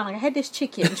running around like a headless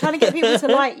chicken, trying to get people to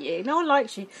like you. No one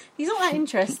likes you. He's not that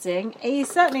interesting. He's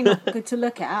certainly not good to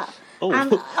look at. Oh.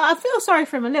 And I feel sorry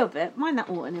for him a little bit. Mind that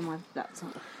water in my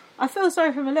laptop. I feel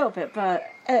sorry for him a little bit, but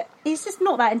he's just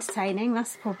not that entertaining.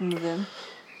 That's the problem with him.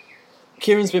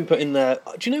 Kieran's been put in there.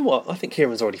 Do you know what? I think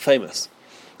Kieran's already famous.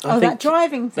 I think that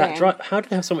driving thing. How do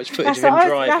they have so much footage of him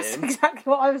driving? That's exactly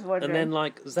what I was wondering. And then,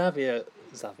 like, Xavier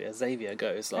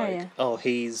goes like, Oh, yeah.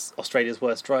 he's Australia's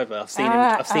worst driver. I've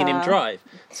seen him drive.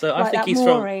 So I like think that he's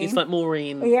Maureen. he's like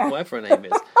Maureen, whatever her name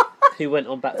is, who went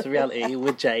on Back to Reality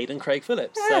with Jade and Craig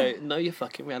Phillips. So know your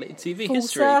fucking reality TV Full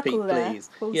history, circle Pete, there. please.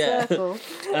 Full yeah. circle.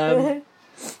 I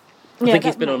think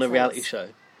he's been on a reality show.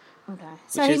 Okay.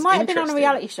 So Which he is might have been on a interesting.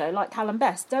 reality show like Callum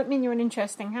Best. Don't mean you're an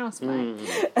interesting housemate.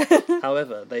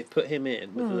 However, they've put him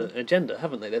in with an agenda,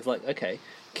 haven't they? They've like, okay,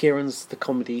 Kieran's the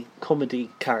comedy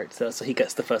character, so he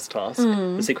gets the first task,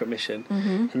 the secret mission,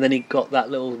 and then he got that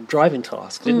little driving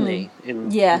task, didn't he? In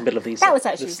the middle of these that was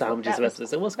actually the sandwiches of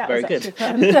episodes. It was that very was good.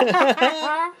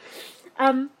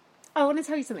 I want to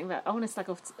tell you something about. I want to slag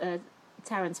off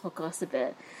Taryn's podcast a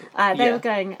bit. They were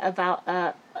going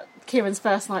about Kieran's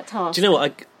first night task. Do you know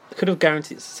what? I could have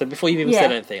guaranteed. So before you've even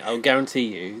said anything, I'll guarantee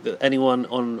you that anyone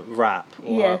on Rap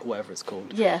or whatever it's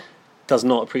called, does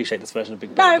not appreciate this version of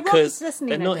Big Brother because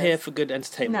they're not here for good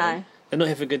entertainment. No. They're not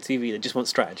here for good TV. They just want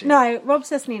strategy. No, Rob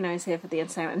Cessalino is here for the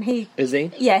entertainment, and he is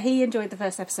he? Yeah, he enjoyed the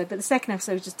first episode, but the second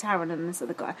episode was just Taryn and this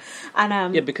other guy,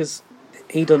 and yeah, because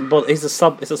he doesn't bother. He's a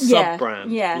sub. It's a sub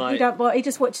brand. Yeah, like, he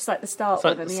just watches like the start. It's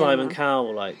like and the Simon end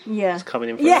Cowell, just coming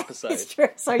in for an episode. It's true.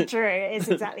 So true. It's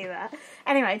exactly that.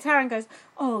 Anyway, Taryn goes,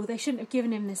 "Oh, they shouldn't have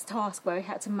given him this task where he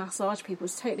had to massage people.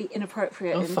 It's totally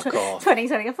inappropriate in fuck off.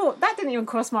 2020." I thought that didn't even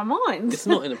cross my mind. It's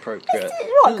not inappropriate.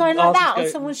 What, going like that on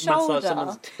someone's massage shoulder?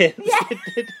 Someone's tits.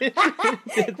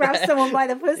 Yeah. Grab someone by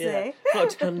the pussy. Yeah.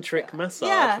 Not a tantric massage.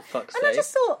 Yeah. For fuck's And sake. I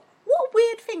just thought, what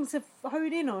weird things to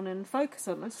hone in on and focus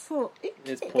on. I just thought,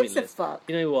 It's it's pointless. a fuck.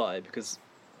 You know why? Because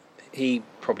he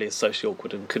probably is socially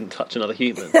awkward and couldn't touch another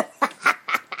human.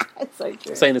 It's so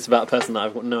true. I'm saying this about a person that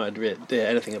I've got no idea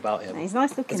anything about him. He's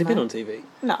nice looking. Has he been on TV?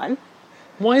 No.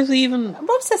 Why is he even...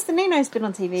 Bob Sesternino's been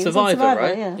on TV. Survivor,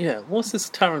 right? Yeah. What's this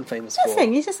Taron famous for?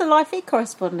 Nothing, he's just a live feed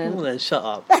correspondent. Oh, then shut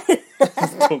up.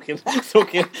 talking.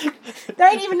 They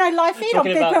don't even know live feed on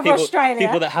Big Brother Australia.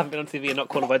 People that haven't been on TV are not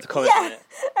qualified to comment on it.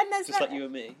 And there's just like you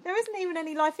and me. There isn't even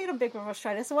any live feed on Big Brother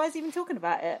Australia, so why is he even talking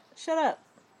about it? Shut up,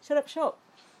 shop.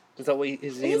 Is that what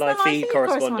he's a live feed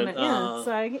correspondent? Yeah,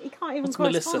 so he can't even. What's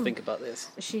Melissa think about this?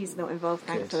 She's not involved,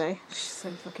 thankfully. She's so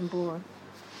fucking boring.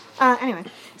 Anyway,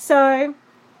 so.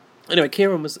 Anyway,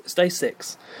 Kieran was day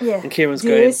 6. Yeah. And Kieran's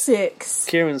day going. 6.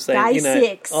 Kieran's saying, day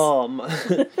 6. Do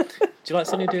you like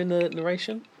Sonia doing the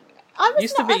narration? I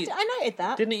noted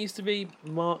that. Didn't it used to be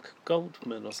Mark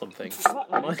Goldman or something?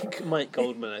 Mike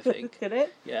Goldman, I think. Did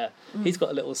it? Yeah. He's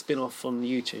got a little spin-off on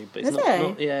YouTube, but it's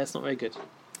it's not very good.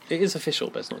 It is official,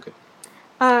 but it's not good.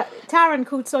 Taron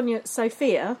called Sonia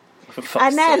Sophia,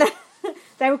 and then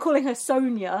they were calling her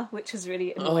Sonia, which was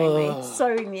really annoying me.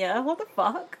 Sonia, what the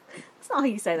fuck? That's not how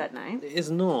you say that name. It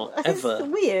is not, ever. It's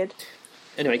weird.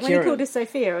 Anyway, when he called her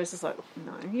Sophia, I was just like,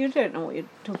 no, you don't know what you're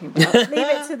talking about. Leave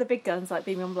it to the big guns like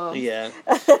Beamy on Blast. Yeah.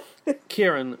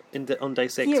 Kieran on day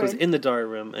 6 was in the diary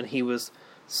room, and he was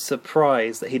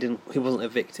surprised that he wasn't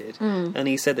evicted, and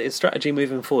he said that his strategy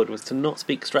moving forward was to not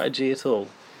speak strategy at all.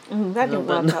 That didn't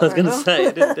work out. I was going to say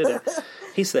it didn't, did it?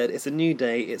 He said, "It's a new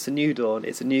day, it's a new dawn,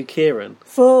 it's a new Kieran."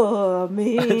 For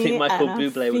me, I think Michael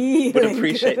Bublé would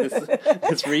appreciate this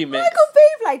remix. Michael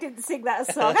Bublé didn't sing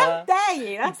that song. How dare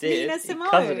you? That's Nina Simone.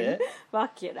 He covered it.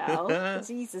 Fuck you now.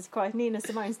 Jesus Christ, Nina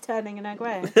Simone's turning in her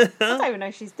grave. I don't even know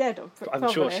if she's dead. I'm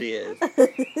sure she is.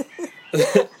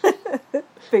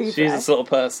 She's the sort of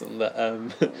person that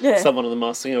someone on The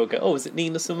Masked Singer will go, "Oh, is it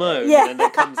Nina Simone?" Yeah. And then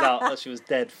it comes out that she was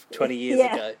dead 20 years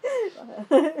ago.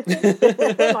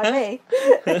 Like me.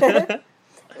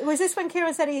 Was this when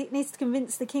Kieran said he needs to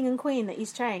convince the King and Queen that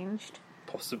he's changed?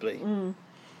 Possibly.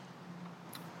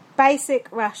 Basic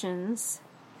rations.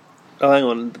 Oh, hang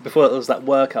on. Before it was that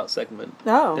workout segment.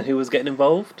 Oh. And who was getting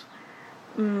involved?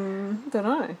 Don't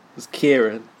know. It was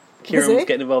Kieran. Kieran was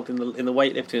getting involved in the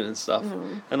weightlifting and stuff.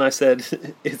 And I said,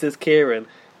 "Is this Kieran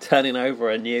turning over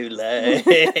a new leg?"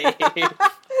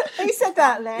 Who said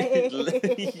that,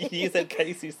 Lee? You said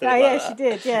Casey said yeah, that. She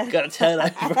did, yeah. Got to turn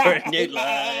over a new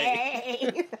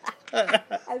leg.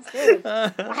 That's good.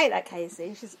 I hate that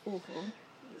Casey. She's awful.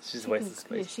 She's a waste of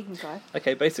space. Yeah, she can go.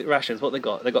 Okay, basic rations. What they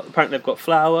got? Apparently they've got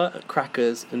flour,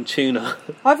 crackers, and tuna.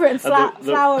 I've written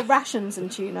flour rations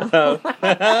and tuna.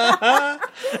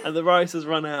 And the rice has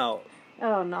run out.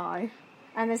 Oh no!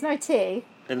 And there's no tea.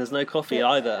 And there's no coffee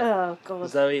either. Oh god!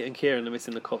 Zoe and Kieran are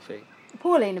missing the coffee.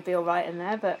 Pauline would be all right in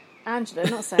there, but Angela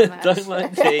not so much. Don't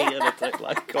like tea and I don't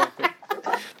like coffee.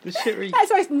 The shit really... That's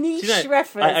the most niche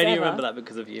reference. I only remember that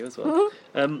because of you as well.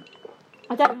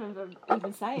 I don't remember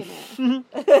even saying it.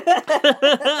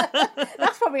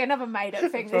 That's probably another made-up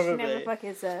thing that she never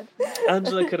fucking said.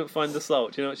 Angela couldn't find the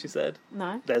salt. Do you know what she said?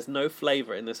 No. There's no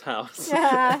flavour in this house.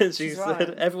 Yeah, she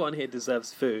said, everyone here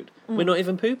deserves food. We're not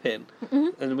even pooping.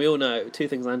 And we all know 2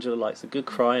 things Angela likes: a good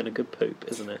cry and a good poop,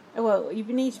 isn't it? Well, you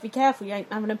need to be careful you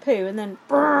ain't having a poo and then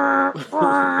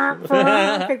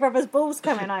Big Brother's balls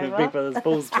coming over. Big Brother's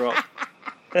balls drop.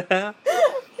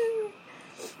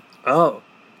 Oh.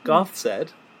 Garth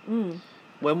said,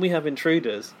 when we have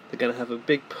intruders, they're going to have a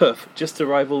big puff just to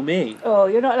rival me. Oh,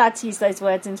 you're not allowed to use those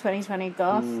words in 2020,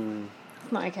 Garth.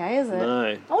 It's not okay, is it? No.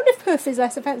 I wonder if puff is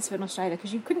less offensive in Australia,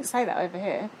 because you couldn't say that over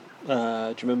here. Do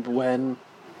you remember when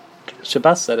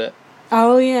Shabazz said it?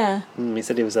 Oh, yeah. He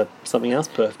said he was a something else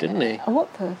puff, didn't he? A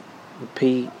what puff? A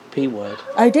P word.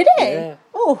 Oh, did he? Yeah.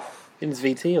 Oh. In his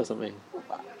VT or something.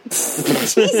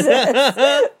 Jesus.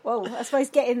 Well, I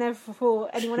suppose get in there before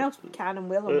anyone else can and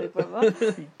will on Big Brother.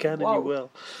 You can and you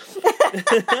will.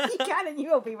 You can and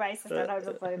you will be racist and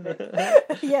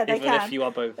homophobic. Yeah, they Even can. if you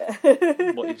are both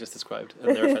what you've just described,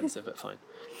 and they're offensive, but fine.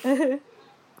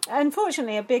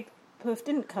 Unfortunately, a big puff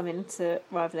didn't come in to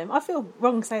rival him. I feel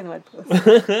wrong saying the word puff.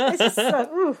 It's just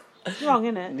so, wrong,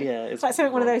 isn't it? Yeah, it's like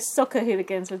something one of those soccer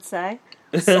hooligans would say.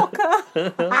 Soccer!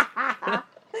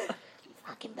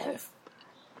 Fucking puff.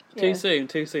 Too soon.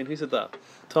 Who said that?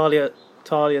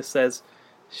 Talia says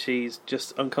she's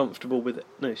just uncomfortable with...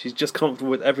 No, she's just comfortable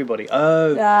with everybody. Oh,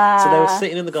 so they were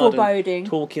sitting in the garden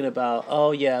talking about,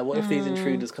 oh yeah, what if these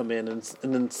intruders come in and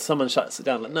then someone shuts it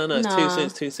down? Like, no, it's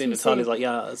too soon. And Talia's like,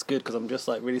 yeah, that's good because I'm just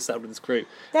like really settled with this group.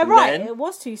 They're and right, it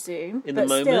was too soon. In but the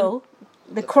moment, still,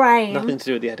 the crane... Nothing to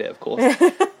do with the edit, of course.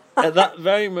 At that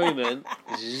very moment,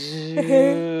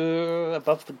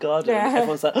 above the garden,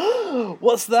 everyone's like, oh,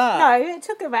 what's that? No, it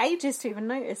took them ages to even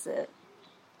notice it.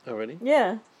 Oh, really?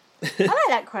 Yeah. I like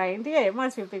that crane. Yeah, it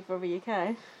reminds me of Big Brother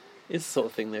UK. It's the sort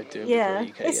of thing they're doing Yeah,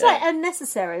 before the UK. it's like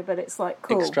unnecessary, but it's like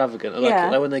cool, extravagant.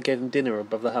 Like when they gave them dinner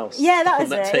above the house. Yeah, that was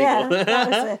that it. table. Yeah, that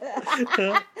was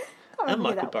it. And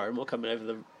Michael Barrymore coming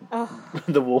over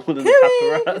the wall and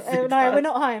the paparazzi. No, we're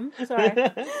not home. Sorry.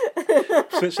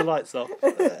 Switch the lights off.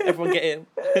 Everyone get in.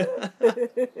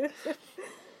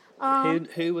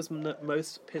 Who was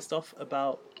most pissed off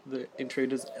about the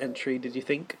intruder's entry, did you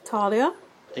think? Talia.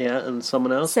 Yeah, and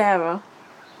someone else? Sarah.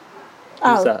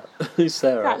 Who's that? Who's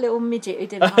Sarah? That little midget who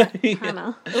didn't like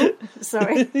Hannah. Oh,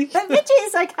 sorry. That midget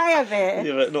is okay over here.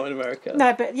 Yeah, but not in America.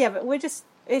 No, but we're just...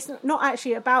 It's not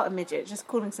actually about a midget, just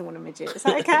calling someone a midget. Is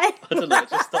that okay? I don't know,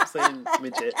 just stop saying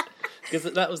midget. Because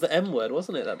that was the M word,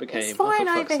 wasn't it, that became? It's fine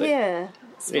over here.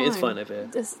 It is fine over here.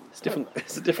 It's different.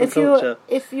 It's a different culture.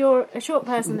 If you're a short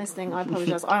person listening, I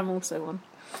apologise. I'm also one.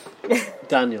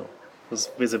 Daniel was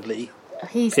visibly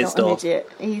He's pissed not a off. midget.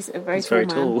 He's a very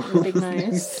tall man with a big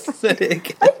nose. Said it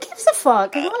again. Who gives a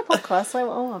fuck? It's my podcast, say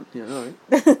what I want. Yeah, all right.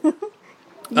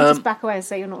 You just back away and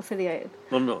say you're not affiliated.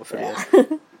 I'm not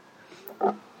affiliated.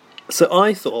 Yeah. So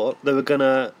I thought they were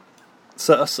gonna.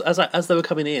 So as they were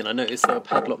coming in, I noticed they were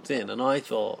padlocked in, and I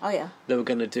thought, they were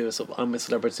gonna do a sort of I'm a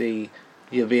celebrity.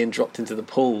 You're being dropped into the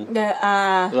pool.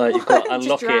 Like you've got to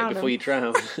unlock it before you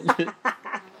drown.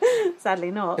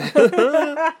 Sadly not.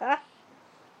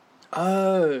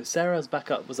 Oh, Sarah's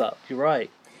backup was up. You're right.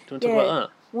 Do you want to talk about that?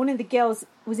 One of the girls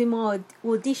was in my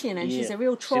audition, and she's a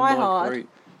real try-hard.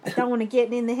 I don't want to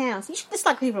get in the house. You should just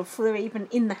like people before they're even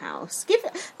in the house.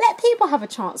 Let people have a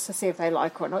chance to see if they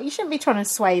like her or not. You shouldn't be trying to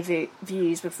sway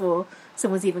views before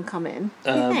someone's even come in.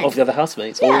 Of the other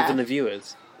housemates or even the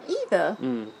viewers. Either.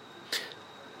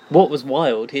 What was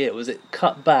wild here was it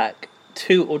cut back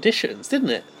 2 auditions, didn't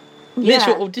it?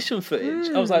 Literal audition footage.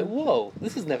 I was like, whoa,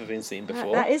 this has never been seen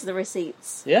before. That is the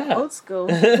receipts. Yeah. Old school.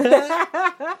 I feel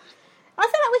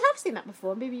like we have seen that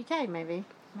before in BBK, maybe.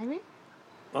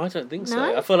 I don't think so.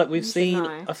 No? I feel like we've seen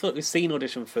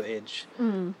audition footage,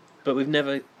 but we've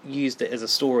never used it as a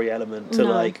story element to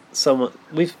like someone.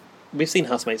 We've seen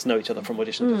housemates know each other from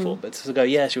auditions before, but to go,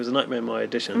 she was a nightmare in my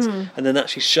auditions, and then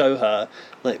actually show her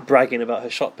like bragging about her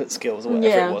shot put skills or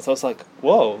whatever it was. I was like,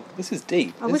 whoa, this is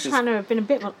deep. I wish Hannah had been a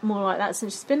bit more like that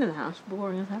since she's been in the house.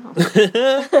 Boring as hell.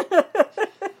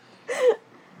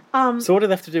 So what do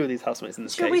they have to do with these housemates in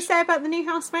this case? Should we say about the new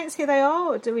housemates who they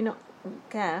are, or do we not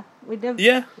care? We never.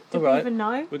 Yeah, do we even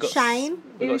know? We got Shane.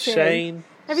 We got Shane.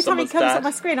 Every time he comes up my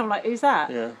screen, I'm like, who's that?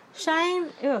 Yeah. Shane.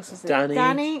 Who else is it?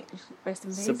 Danny. Rest in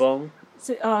peace. Sabong.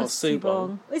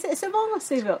 Subong. Is it Sabong or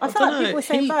Subong? I feel like people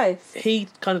say both. He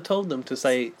kind of told them to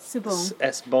say Subong.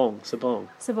 Sabong.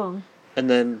 Sabong. And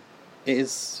then it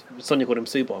is Sonia called him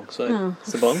Subong, so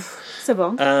Sabong.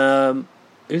 Sabong.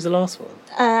 Who's the last one?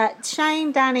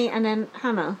 Shane, Danny, and then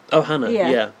Hannah. Oh, Hannah.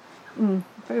 Yeah.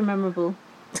 Very memorable.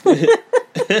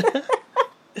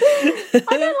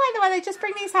 I don't like the way they just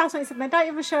bring these housemates and they don't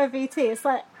even show a VT. It's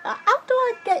like, how do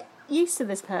I get used to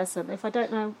this person if I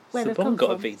don't know where they've come from? Sabong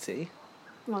got a VT.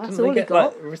 Well, that's all he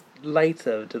got. Like,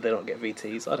 later, did they not get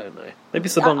VTs? I don't know. Maybe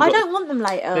Sabong. I don't want them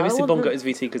later. Maybe Sabong got his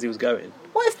VT because he was going.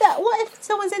 What if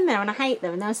someone's in there and I hate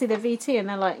them and they'll see their VT and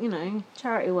they're like,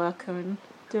 charity worker and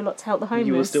do a lot to help the homeless?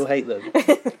 You will still hate them.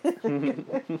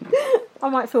 I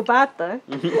might feel bad though.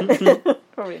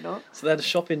 Probably not. So they had a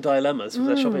shopping dilemmas for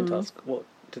their shopping task. What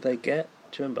did they get?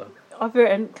 Do you remember? I've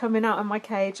written coming out of my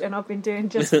cage and I've been doing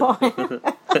just fine.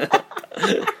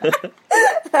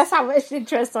 That's how much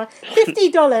interest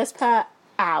 $50 per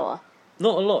hour.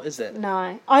 Not a lot, is it?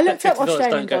 No. I looked up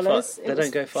Australian dollars. They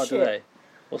don't go far, do they?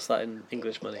 What's that in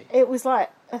English money? It was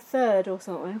like a third or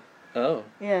something. Oh.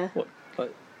 Yeah. What?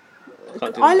 Like,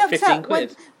 I looked up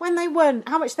when they won,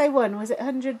 how much they won. Was it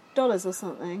 $100 or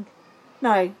something?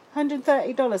 No,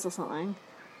 $130 or something.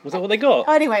 Was that what they got?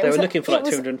 Anyway, they were looking for like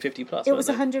 250 plus. It was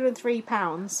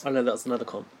 £103. I know that's another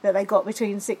comp. That they got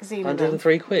between 16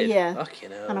 103 quid? Yeah. Fucking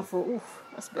hell. And I thought, oof,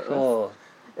 that's a bit rough. Oh.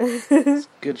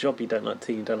 Good job you don't like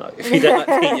tea, you don't like... If you don't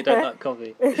like tea, you don't like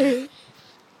coffee.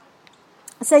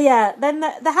 So yeah, then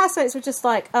the housemates were just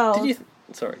like, sorry.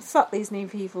 Fuck these new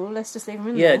people, let's just leave them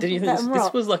in there. Yeah, did you think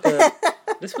this was like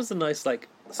this was a nice like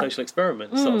social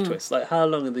experiment sort of twist? Like, how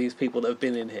long are these people that have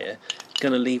been in here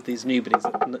going to leave these newbies?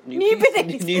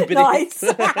 Newbies. Nice.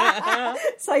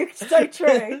 so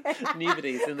true.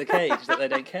 Newbies in the cage that they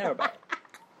don't care about.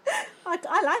 I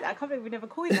like that. I can't believe we never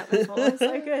coined that before. It's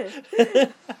so good.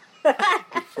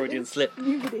 Good Freudian slip.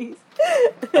 Newbies.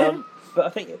 But I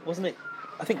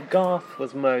think Garth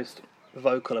was most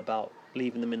vocal about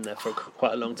leaving them in there for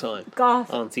quite a long time.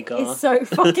 Auntie Garth is so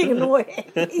fucking annoying.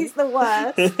 He's the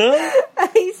worst.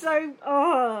 He's so...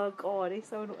 Oh, God, he's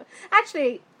so annoying.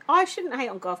 Actually, I shouldn't hate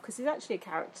on Garth because he's actually a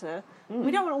character. We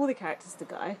don't want all the characters to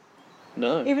go.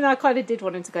 No. Even though I kind of did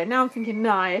want him to go. Now I'm thinking,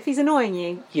 no, if he's annoying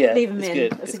you, leave him in.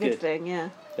 Good. That's a good thing, yeah.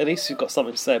 At least you've got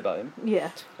something to say about him.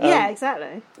 Yeah. Yeah,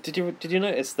 exactly. Did you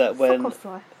notice that when Fuck off,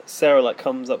 fly. Sarah like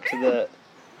comes up to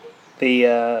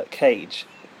the cage,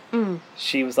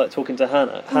 she was like talking to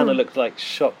Hannah. Hannah looked like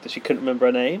shocked that she couldn't remember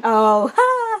her name. Oh,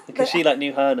 because she like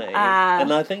knew her name,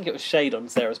 and I think it was shade on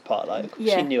Sarah's part. Like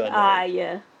she knew her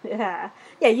name. Yeah.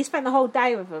 You spent the whole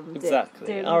day with them. Exactly.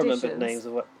 Doing I remember auditions. names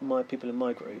of my people in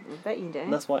my group. I bet you do.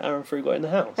 And that's why Aaron Frew got in the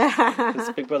house. Because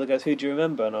Big Brother goes, "Who do you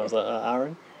remember?" And I was like,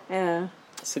 "Aaron." Yeah.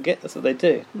 So that's what they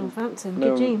do. Northampton.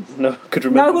 Good genes. No one could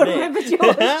remember No one me. remembered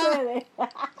yours,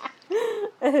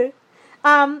 really.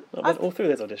 I went all through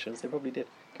those auditions. They probably did.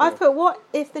 I've put, what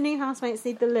if the new housemates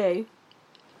need the loo?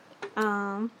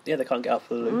 Yeah, they can't get out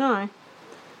for the loo. No.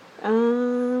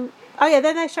 Oh yeah,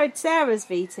 then they showed Sarah's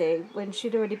VT when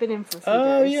she'd already been in for a few days.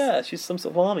 Oh yeah, she's some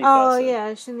sort of army Oh person.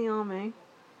 yeah, she's in the army.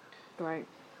 Great.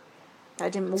 I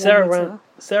didn't.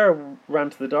 Sarah ran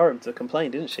to the diary room to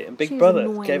complain, didn't she? And Big Brother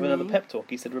gave another me. pep talk.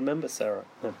 He said, "Remember, Sarah.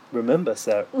 Remember,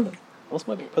 Sarah." What's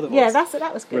my Big Brother voice? Yeah,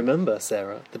 that was good. Remember,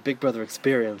 Sarah. The Big Brother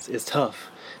experience is tough,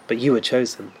 but you were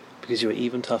chosen because you were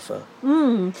even tougher. What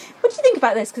do you think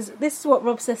about this? Because this is what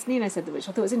Rob Cesternino said, which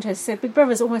I thought was interesting. He said Big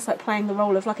Brother's almost like playing the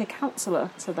role of like a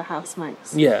counsellor to the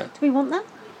housemates. Yeah. Do we want that?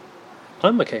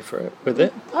 I'm okay with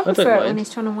it. I don't prefer it mind. when he's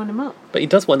trying to wind him up. But he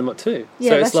does wind them up too. Yeah,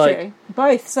 so that's it's like true.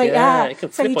 Both. So yeah, he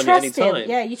can so flip you on you trust any him. time.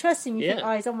 Yeah, you trust him. You think,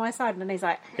 Yeah. oh, he's on my side, and then he's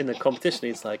like, in the competition,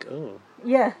 he's like, "Oh,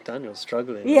 yeah, Daniel's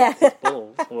struggling. Yeah. with his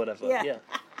balls or whatever." Yeah. Yeah.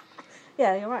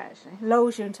 yeah, you're right. Actually,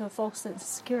 lulls you into a false sense of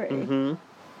security. Mm-hmm.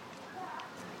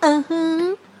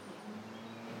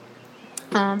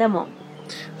 Then what?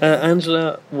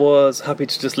 Angela was happy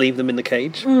to just leave them in the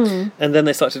cage, and then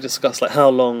they started to discuss like how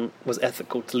long was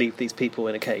ethical to leave these people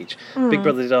in a cage. Big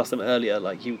Brother did ask them earlier,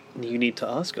 like you need to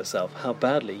ask yourself how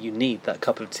badly you need that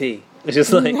cup of tea. It's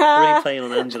just like really playing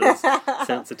on Angela's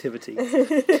sensitivity.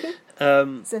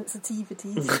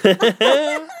 Sensitivities.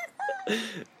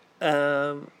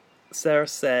 Sarah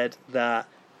said that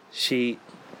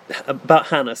about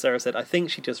Hannah. Sarah said, "I think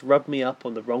she just rubbed me up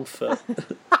on the wrong foot."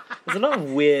 There's a lot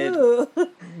of weird,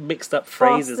 mixed up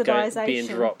phrases being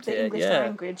dropped the here. English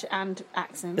language and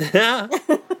accent.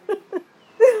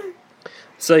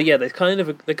 So yeah, they kind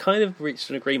of reached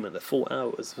an agreement that 4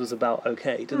 hours was about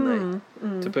okay, didn't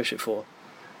they? To push it for.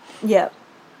 Yeah.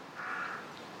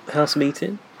 House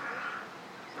meeting.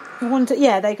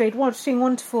 They agreed between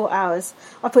 1 to 4 hours.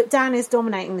 I put Dan is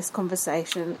dominating this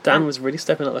conversation. Dan was really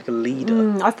stepping up like a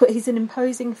leader. I've put he's an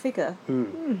imposing figure.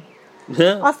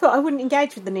 I thought I wouldn't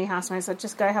engage with the new housemates. I'd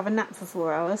just go have a nap for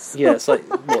 4 hours. Yeah, it's like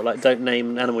what, like don't name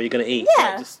an animal you're going to eat. Yeah,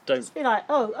 like, just don't. Just be like,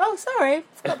 oh, sorry,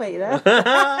 forgot about you there.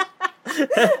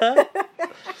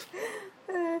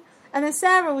 And then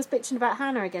Sarah was bitching about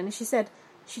Hannah again, and she said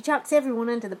she chucked everyone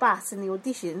under the bus in the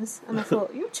auditions. And I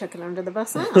thought, you're chucking her under the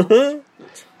bus now. How do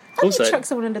you chuck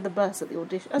someone under the bus at the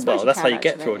audition? Well, that's how you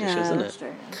get through auditions, isn't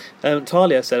it?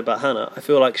 Talia said about Hannah, I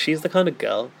feel like she's the kind of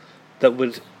girl that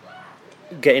would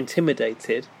get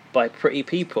intimidated by pretty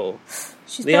people.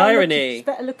 She's the irony. She's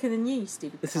better looking than you,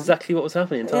 stupid. This is exactly what was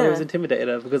happening. Talia was intimidated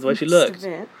her because of the way she looked.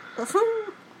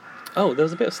 Oh, there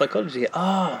was a bit of psychology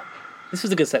here. This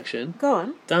was a good section. Go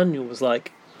on. Daniel was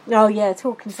like,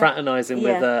 talking fraternising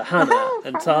with Hannah,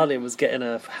 and Talia was getting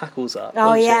her hackles up.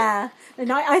 Oh yeah,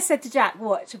 and I said to Jack,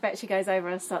 "Watch! I bet she goes over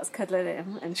and starts cuddling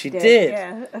him." And she did.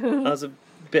 Yeah. That was a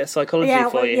bit of psychology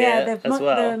for you here as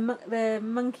well. The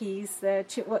monkeys,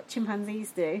 what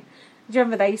chimpanzees do. Do you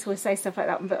remember they used to always say stuff like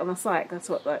that on the site? That's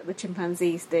what the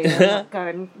chimpanzees do. Go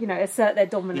and assert their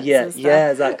dominance. And stuff.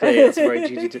 Yeah, exactly. That's a very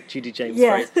Judy James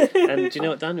phrase. And do you know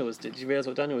what Daniel was doing? Did you realise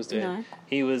what Daniel was doing? No.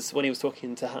 When he was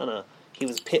talking to Hannah, he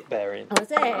was pit bearing. Oh,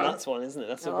 is it? That's one, isn't it?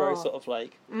 That's a very sort of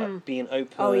like being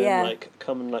open, like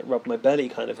come and like rub my belly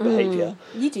kind of behaviour.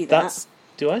 You do that.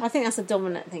 Do I? I think that's a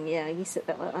dominant thing. Yeah, you sit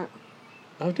there like that.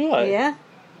 Oh, do I? Yeah.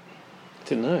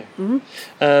 Didn't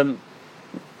know.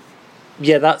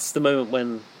 Yeah, that's the moment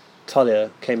when Talia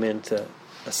came in to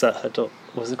assert her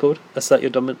what's it called? Assert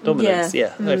your dominance.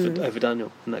 Yeah, over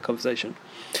Daniel in that conversation.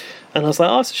 And I was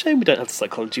like, it's a shame we don't have the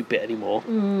psychology bit anymore.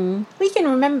 We can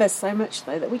remember so much,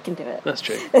 though, that we can do it. That's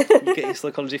true. You get your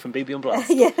psychology from BB on Blast.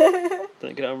 Yeah.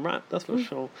 Don't get it on rap, that's for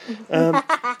sure.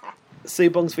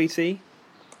 Subong's VT.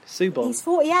 Subong. He's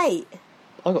 48.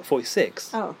 I got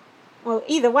 46. Oh. Well,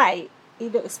 either way, he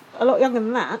looks a lot younger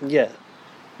than that. Yeah.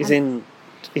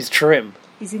 He's trim.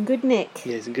 He's in good nick.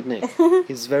 Yeah, he's in good nick.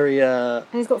 He's very... And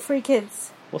he's got 3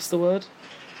 kids. What's the word?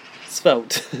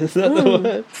 Svelte. Is that the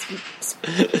word?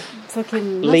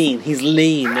 Fucking... Lean. He's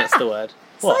lean, that's the word.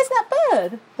 What? So is that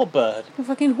bird? What bird? A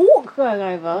fucking hawk going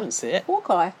over. I don't see it.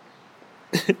 Hawkeye.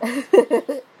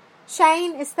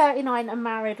 Shane is 39 and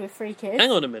married with 3 kids.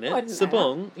 Hang on a minute.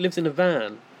 Subong lives in a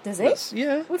van. Does he?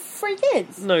 Yeah. With 3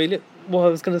 kids? No, well, I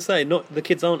was going to say, not the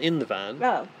kids aren't in the van.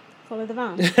 Oh, follow the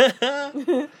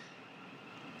van.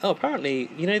 Oh, apparently,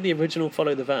 you know the original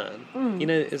Follow the Van? You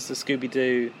know, it's the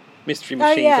Scooby-Doo mystery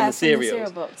machines and the cereals. The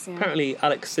cereal box, yeah. Apparently,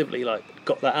 Alex Sibley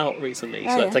got that out recently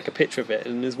to take a picture of it,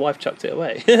 and his wife chucked it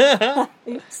away.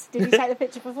 Oops. Did he take the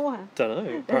picture beforehand? Don't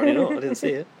know. Apparently not. I didn't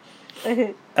see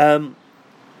it.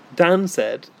 Dan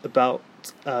said about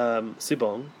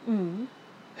Subong,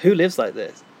 who lives like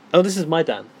this? Oh, this is my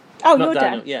Dan. Oh, not your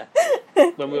Dan. Dan. Yeah.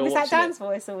 When we were was watching that Dan's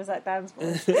voice or was that Dan's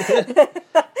voice?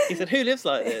 He said, "Who lives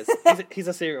like this? He's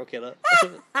a serial killer."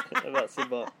 About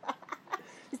Subong.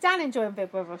 Is Dan enjoying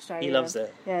Big Brother Australia? He loves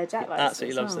it. Yeah, Jack likes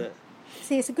Absolutely it. Loves it.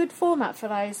 See, it's a good format for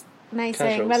those naysaying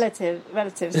Casuals.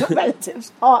 relatives, not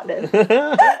relatives, partners.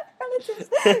 Relatives,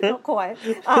 not quite.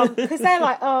 Because they're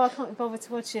like, oh, I can't be bothered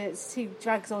to watch it, it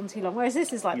drags on too long. Whereas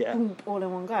this is like, boom, all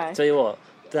in one go. Tell you what,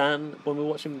 Dan, when we were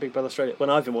watching Big Brother Australia, when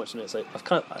I've been watching it, so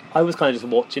I was kind of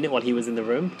just watching it while he was in the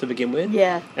room to begin with.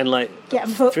 Yeah. And like,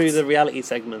 through the reality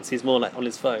segments, he's more like on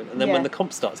his phone. And then when the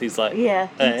comp starts, he's like, hey,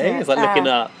 he's like looking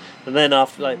up. And then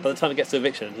after, like, by the time it gets to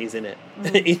eviction, he's in it.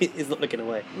 He's not looking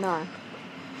away. No.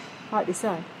 Rightly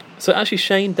so. So actually,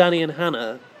 Shane, Danny, and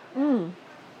Hannah,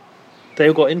 they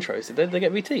all got intros. Did they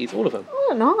get VTs? All of them?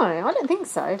 Oh, no, I don't think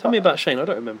so. Tell me about Shane. I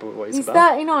don't remember what he's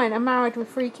about. He's 39 and married with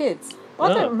 3 kids.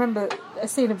 I don't remember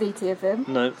seeing a VT of him.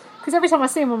 No. Because every time I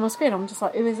see him on my screen, I'm just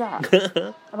like, who is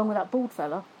that? Along with that bald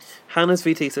fella. Hannah's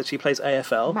VT said she plays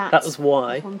AFL. Matt, that was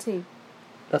why.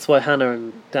 That's why Hannah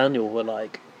and Daniel were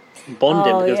like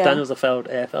bonding, because Daniel's a failed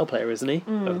AFL player, isn't he?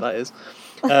 Whatever that is.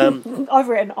 I've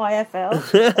written IFL.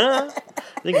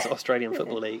 I think it's Australian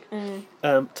Football League.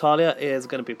 Talia is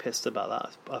going to be pissed about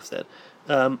that, I've said.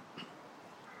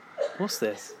 What's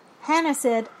this? Hannah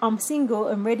said, I'm single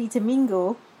and ready to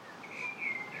mingle.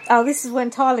 Oh, this is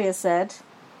when Talia said,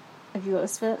 have you got a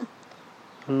spit?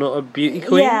 I'm not a beauty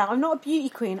queen? Yeah, I'm not a beauty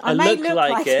queen. I may look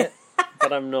like it,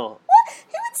 but I'm not.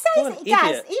 Who would say that?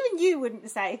 Gaz, even you wouldn't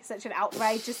say such an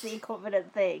outrageously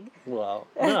confident thing. Well,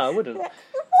 no, I wouldn't. Who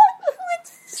would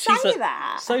say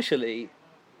that? Socially,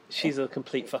 she's a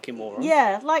complete fucking moron.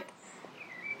 Yeah, like,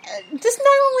 just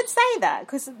no one would say that,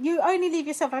 because you only leave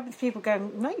yourself open to people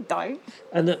going, no, you don't.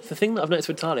 And the thing that I've noticed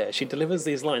with Talia, she delivers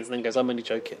these lines and then goes, I'm only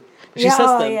joking. She says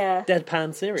them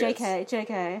deadpan serious.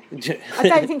 JK. I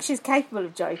don't think she's capable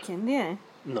of joking,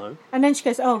 No. And then she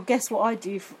goes, oh, guess what I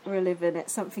do for a living?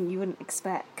 It's something you wouldn't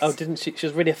expect. Oh, didn't she? She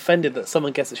was really offended that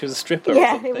someone guessed that she was a stripper or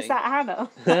something. Yeah, it was that Hannah.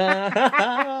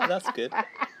 That's good.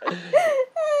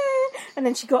 And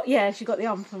then she got the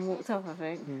ump and walked off, I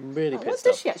think. Really pissed off. What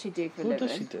does she actually do for a living?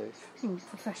 What does she do?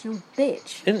 Professional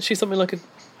bitch. Isn't she something like a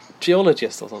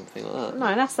geologist or something like that?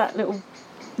 No, that's that little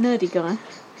nerdy guy.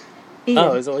 Ian.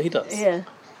 Oh, is that what he does? Yeah.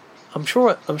 I'm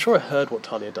sure I heard what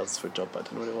Talia does for a job, but I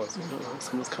don't know what it was.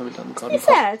 Someone's coming down the garden. To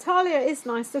be fair, Talia is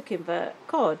nice looking, but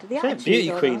God, the attitude.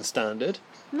 Beauty queen standard.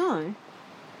 No.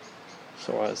 It's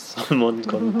alright, someone's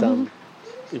gone down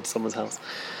into someone's house.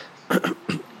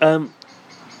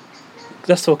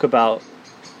 Let's talk about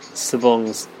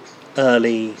Subong's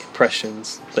early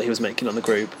impressions that he was making on the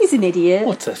group. He's an idiot.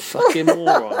 What a fucking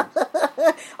moron.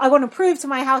 I want to prove to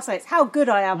my housemates how good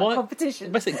I am at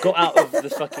competition. Basically got out of the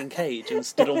fucking cage and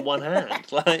stood on one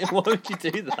hand. Like, why would you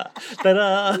do that?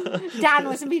 Dan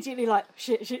was immediately like,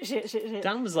 shit.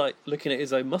 Dan was like looking at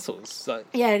his own muscles.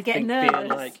 Like, getting nervous.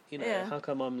 Being like, how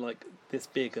come I'm like this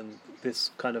big and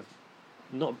this kind of,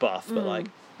 not buff, but like,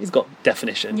 he's got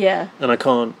definition. Yeah. And I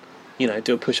can't,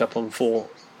 do a push-up on 4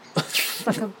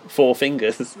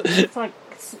 fingers. It's like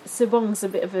Subong's a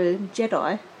bit of a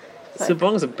Jedi.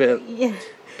 Subong's a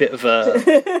bit of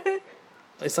a.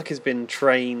 It's like he's been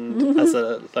trained as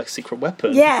a secret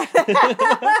weapon. Yeah,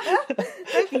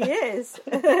 maybe he is.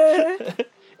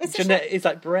 It's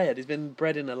like bred. He's been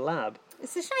bred in a lab.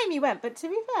 It's a shame he went, but to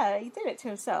be fair, he did it to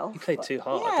himself. He played too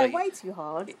hard. Yeah, way too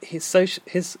hard.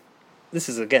 This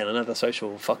is again another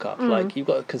social fuck up. Like, you've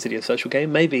got to consider your social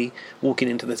game. Maybe walking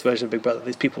into this version of Big Brother,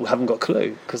 these people haven't got a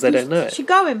clue because they don't know it. You should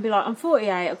go and be like, I'm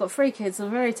 48, I've got 3 kids,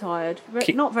 I'm very tired,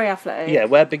 not very athletic. Yeah,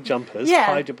 wear big jumpers,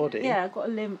 hide your body. Yeah, I've got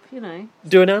a limp,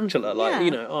 Do an Angela,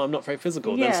 I'm not very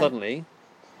physical. Then suddenly,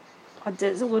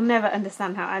 we'll never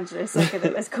understand how Angela is so good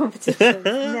at this competition.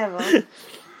 Never.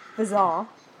 Bizarre.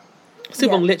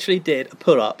 Subong literally did a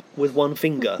pull up with one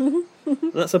finger.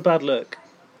 That's a bad look.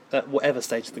 At whatever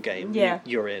stage of the game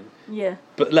you're in. Yeah.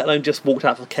 But let alone just walked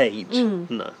out of the cage.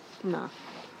 No.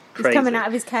 crazy. He's coming out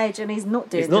of his cage and he's not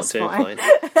doing fine.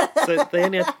 So they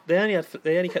only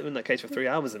kept him in that cage for 3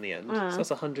 hours in the end. So that's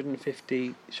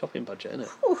 150 shopping budget, isn't it?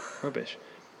 Oof. Rubbish.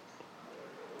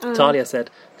 Talia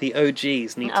said the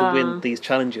OGs need to win these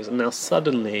challenges, and now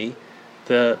suddenly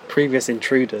the previous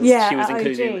intruders, she was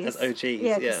included as OGs.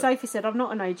 Yeah, because Sophie said, I'm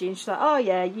not an OG, and she's like, oh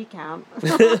yeah, you count.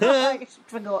 Like, she'd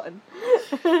forgotten.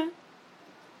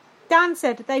 Dan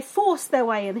said, they forced their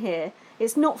way in here.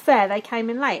 It's not fair, they came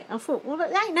in late. I thought, well,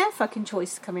 it ain't their fucking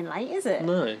choice to come in late, is it?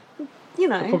 No. You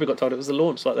know. They probably got told it was the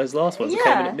launch, like those last ones that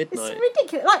came in at midnight. It's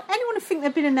ridiculous. Like, anyone would think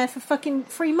they've been in there for fucking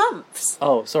 3 months.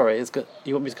 Oh, sorry, it's good.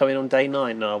 You want me to come in on day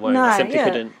 9? No, I won't. I simply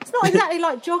couldn't. It's not exactly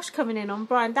like Josh coming in on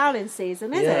Brian Dowling's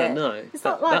season, is it? Yeah, no. It's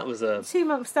not like that was 2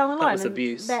 months down the line that was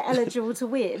abuse. they're eligible to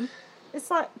win.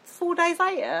 It's like 4 days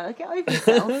later. Get over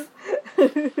yourself.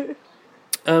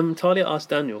 Talia asked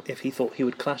Daniel if he thought he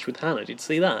would clash with Hannah. Did you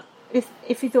see that?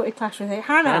 If he thought he'd clash with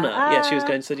Hannah. Yeah, she was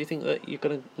going, so do you think that you're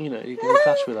going to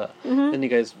clash with her? Mm-hmm. And he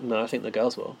goes, no, I think the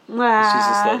girls will. She's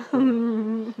just like,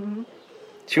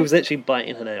 she was literally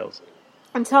biting her nails.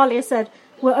 And Talia said,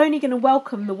 we're only going to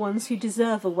welcome the ones who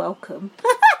deserve a welcome.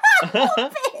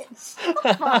 What bitch?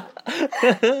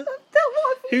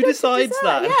 Who decides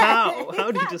that? And how?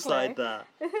 How do you decide that?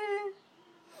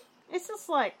 It's just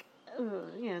like...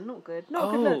 yeah, not good.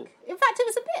 Not good look. In fact, it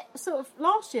was a bit sort of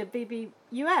last year,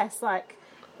 BBUS, like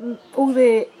all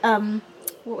the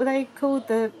what were they called?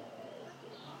 The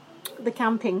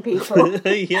camping people.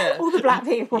 Yeah. All the black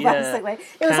people, basically.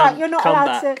 It was like, you're not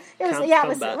allowed to... It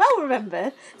was well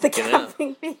remembered. The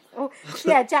camping people.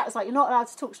 Yeah, Jack was like, you're not allowed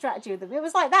to talk strategy with them. It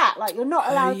was like that. Like, you're not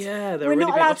allowed we're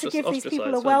not allowed to give these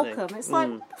people a welcome. It's like,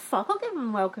 what the fuck? I'll give them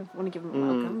a welcome if I want to give them a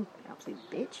welcome. Absolute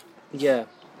bitch. Yeah.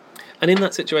 And in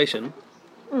that situation,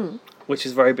 which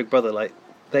is very Big Brother, like,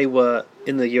 they were,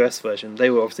 in the US version, they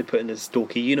were obviously put in as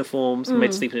stalky uniforms and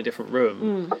made to sleep in a different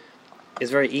room. It's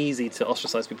very easy to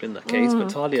ostracize people in that case, but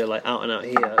Talia, like, out and out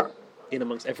here, in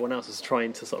amongst everyone else, is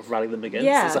trying to sort of rally them against.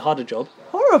 Yeah. It's a harder job.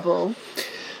 Horrible.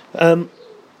 What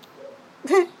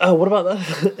about that?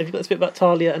 Have you got to speak about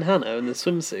Talia and Hannah in the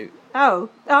swimsuit? Oh,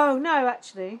 no,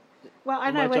 actually. Well, I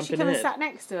know, where she kind of sat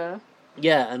next to her.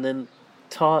 Yeah, and then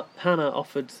Hannah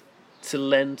offered to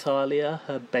lend Talia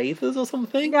her bathers or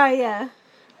something. Yeah.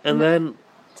 And then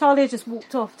Talia just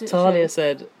walked off, didn't she? Talia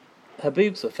said her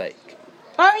boobs were fake.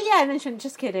 Oh yeah, and then she went,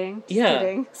 just kidding.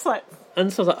 Kidding. It's like...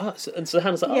 And so I was like, and so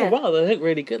Hannah's like, oh wow, they look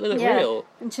really good, they look real.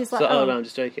 And she's like, so, no, I'm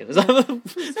just joking. It's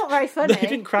not very funny. No, you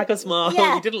didn't crack a smile,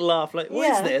 you didn't laugh, like, what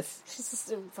is this? She's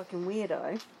just a fucking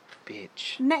weirdo.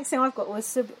 Bitch. Next thing I've got was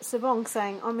Sabong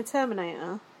saying, I'm a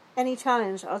Terminator. Any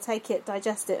challenge, I'll take it,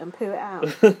 digest it and poo it out.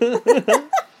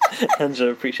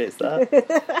 Angela appreciates that.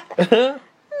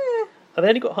 They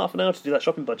only got half an hour to do that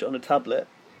shopping budget on a tablet,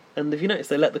 and if you notice,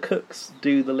 they let the cooks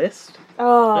do the list.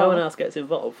 No one else gets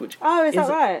involved, which is that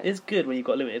right? It's good when you've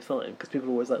got limited time, because people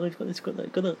are always like, oh, you've got this, you've got that,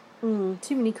 you've got that.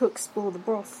 Too many cooks spoil the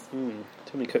broth. Too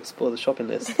many cooks spoil the shopping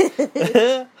list.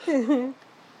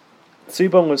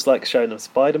 Subong was like showing them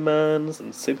Spider-Mans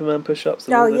and Superman push-ups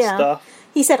and all this stuff.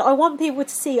 He said, I want people to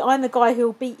see I'm the guy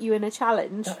who'll beat you in a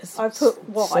challenge. I put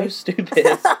why. So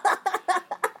stupid.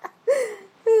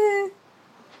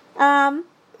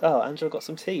 Angela got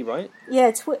some tea, right?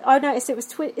 Yeah, I noticed it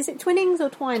was is it Twinnings or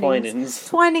Twinings?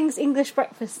 Twinings English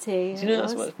breakfast tea. Do you know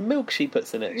how much milk she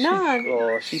puts in it?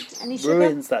 No. She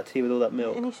ruins that tea with all that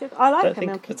milk. Any sugar? I like the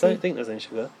milky tea. I don't think there's any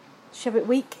sugar. She have it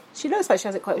weak. She looks like she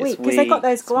has it quite weak because they got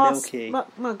those glass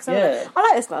mugs. Yeah, I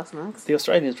like those glass mugs. The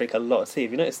Australians drink a lot of tea.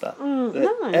 Have you noticed that?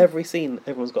 No. Every scene,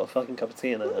 everyone's got a fucking cup of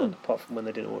tea in their hand, apart from when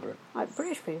they didn't order it. Like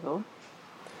British people.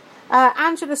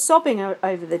 Angela's sobbing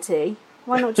over the tea.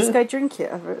 Why not just go drink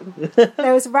it over it?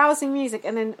 There was rousing music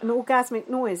and then an orgasmic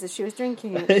noise as she was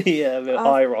drinking it. Yeah, a bit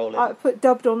eye rolling. I put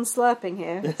dubbed on slurping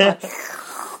here. Like...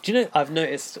 Do you know, I've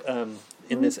noticed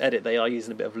in this edit they are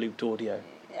using a bit of looped audio.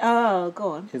 Oh, go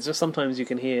on. It's just sometimes you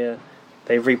can hear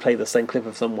they replay the same clip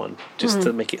of someone just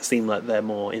to make it seem like they're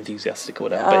more enthusiastic or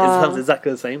whatever. But it sounds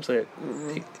exactly the same, so it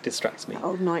distracts me.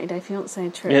 Old 90 Day Fiance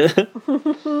trick. Yeah.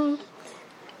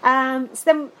 So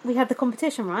then we had the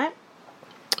competition, right?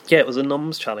 Yeah, it was a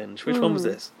noms challenge. Which one was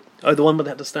this? Oh, the one where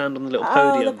they had to stand on the little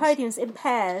podiums. Oh, the podiums in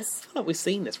pairs. I feel like we've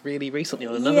seen this really recently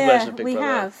on another version of Big Brother. Yeah,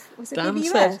 we have. Was it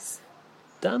BBUS?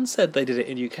 Dan said they did it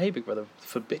in UK Big Brother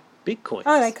for big coins.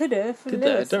 Oh, they could have. Did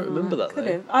they? I don't remember that, could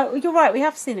have. You're right, we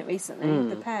have seen it recently,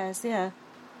 the pairs, yeah.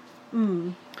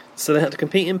 So they had to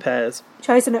compete in pairs.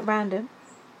 Chosen at random.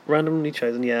 Randomly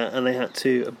chosen, yeah, and they had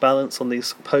to balance on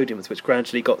these podiums, which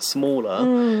gradually got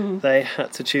smaller. They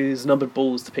had to choose numbered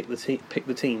balls to pick the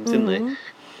teams, didn't they?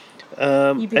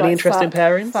 You'd be any interesting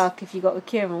pairings? Fuck if you got with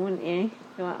Kieran, wouldn't you?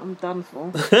 You're like, I'm done for.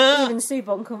 Even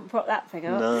Subon couldn't prop that thing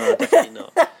up. No, definitely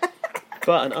not.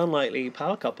 But an unlikely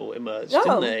power couple emerged,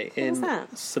 didn't they? In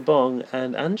Sabong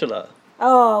and Angela.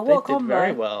 Oh, what they a combo. Did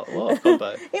very well. What a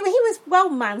combo. He was well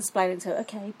mansplaining to her.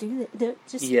 Okay, do it.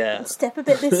 Just step a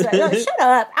bit this way. Like, shut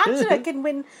up. Angela can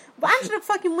win. Well, Angela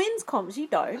fucking wins comps. You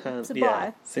don't. So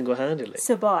bye. Single-handedly.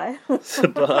 So bye. So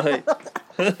bye.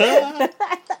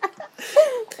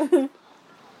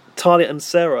 Talia and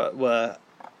Sarah were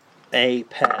a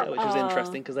pair, which was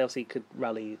interesting because they obviously could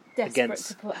rally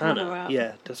against Hannah.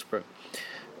 Yeah, desperate.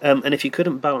 And if you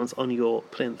couldn't balance on your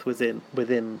plinth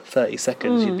within 30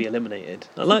 seconds, you'd be eliminated.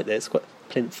 I like this. Quite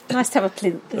plinth. Nice to have a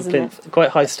plinth, isn't it? Quite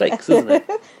high stakes, isn't it?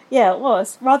 Yeah, it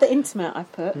was. Rather intimate,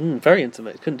 I've put. Very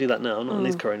intimate. Couldn't do that now, not in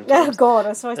these corona times. Oh, God,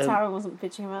 I suppose Tara wasn't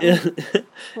bitching about it.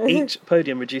 Each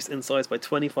podium reduced in size by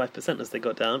 25% as they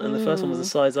got down, and the first one was the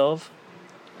size of...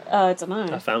 I don't know.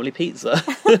 A family pizza.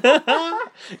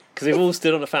 Because we've all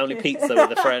stood on a family pizza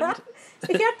with a friend.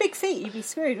 If you had big feet, you'd be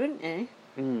screwed, wouldn't you?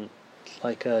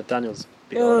 Like Daniel's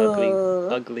big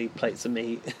old ugly plates of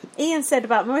meat. Ian said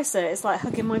about Marissa, it's like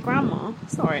hugging my grandma.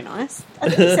 It's not very nice. I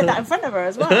think he said that in front of her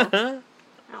as well.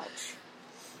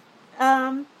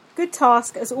 Ouch. Good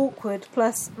task as awkward,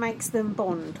 plus makes them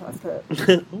bond, I've put.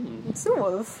 Sort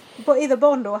of. But either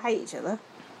bond or hate each other.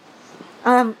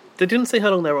 They didn't say how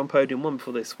long they were on podium one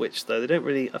before they switched, though. They don't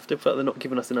really... I feel like they're not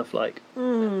giving us enough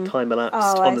time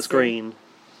elapsed on the screen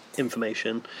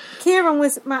information. Kieran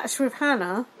was matched with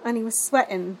Hannah, and he was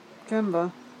sweating. Do you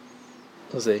remember?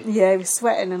 Was he? Yeah, he was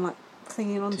sweating and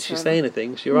clinging on to her. Did she say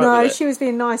anything? Was she right No, with it? she was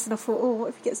being nice, and I thought, what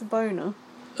if he gets a boner?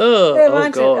 Oh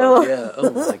God, yeah.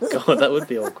 Oh my God, that would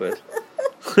be awkward.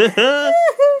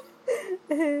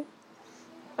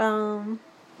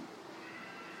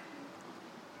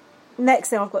 Next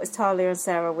thing I've got is Talia and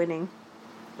Sarah winning.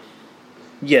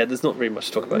 Yeah, there's not really much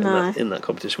to talk about in that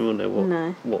competition. We all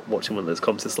know what watching one of those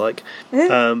comps is like.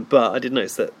 But I did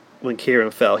notice that when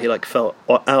Kieran fell, he fell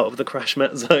out of the crash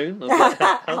mat zone. I was like,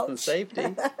 health and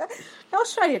safety.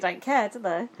 Australia don't care, do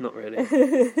they? Not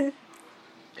really.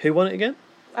 Who won it again?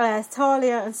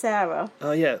 Talia and Sarah.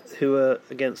 Oh yeah, who were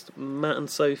against Matt and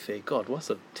Sophie. God, what's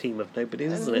a team of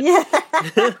nobodies, isn't it? Yeah.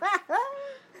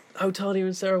 Oh, Talia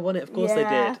and Sarah won it. Of course they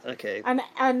did. Okay.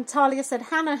 And Talia said,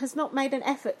 Hannah has not made an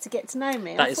effort to get to know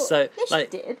me. That is so... Yes, she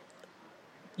did.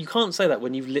 You can't say that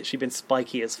when you've literally been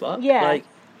spiky as fuck. Yeah.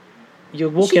 You're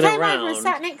walking around... She came over and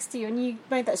sat next to you and you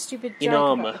made that stupid joke. In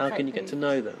armour, how can you get to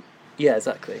know them? Yeah,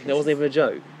 exactly. That wasn't even a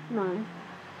joke. No.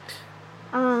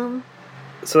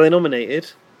 So they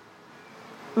nominated.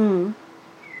 Oh,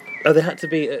 they had to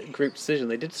be a group decision.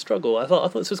 They did struggle. I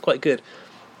thought this was quite good.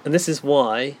 And this is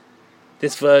why...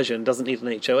 this version doesn't need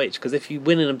an HOH, because if you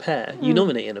win in a pair, you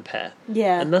nominate in a pair.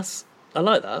 Yeah. And I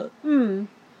like that.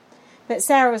 But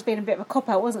Sarah was being a bit of a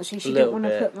cop-out, wasn't she? She didn't want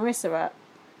to put Marissa up.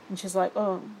 And she's like,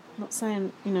 oh, I'm not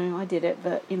saying, I did it,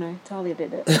 but, Talia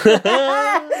did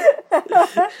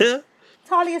it.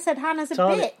 Talia said Hannah's a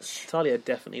bitch. Talia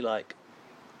definitely,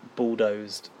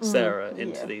 bulldozed Sarah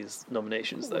into these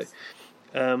nominations, though.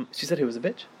 She said who was a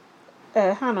bitch?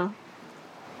 Hannah.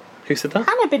 Who said that?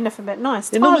 Hannah been nothing but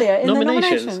nice. Talia in the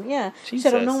nomination. Yeah. Jesus. She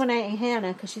said, I'm nominating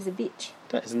Hannah because she's a bitch.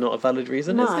 That is not a valid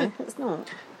reason, is it? No, it's not.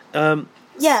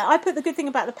 Yeah, I put the good thing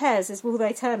about the pairs is will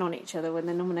they turn on each other when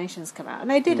the nominations come out? And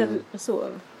they did a sort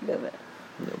of little bit.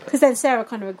 Because then Sarah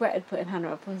kind of regretted putting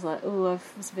Hannah up. I was like, I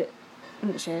was a bit,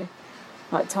 wasn't she?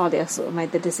 Like Talia sort of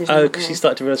made the decision. Oh, because she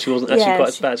started to realise she wasn't actually quite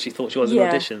as bad as she thought she was in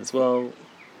auditions. Well,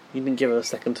 you didn't give her a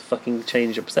second to fucking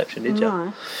change your perception, did you?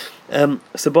 No.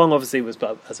 Sabong obviously was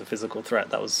put up as a physical threat.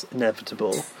 That was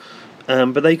inevitable.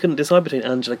 But they couldn't decide between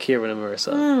Angela, Kieran and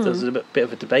Marissa. There was a bit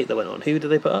of a debate that went on. Who did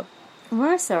they put up?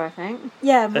 Marissa, I think.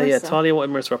 Yeah, Marissa. Talia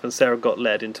wanted Marissa up and Sarah got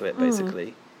led into it,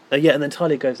 basically. And then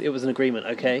Talia goes, it was an agreement,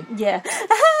 okay? Yeah.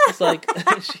 It's like,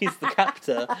 she's the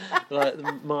captor,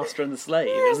 the master and the slave.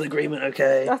 It was an agreement,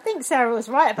 okay? I think Sarah was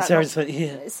right about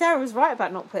Sarah was right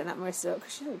about not putting that Marissa up,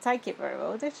 because she didn't take it very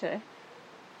well, did she?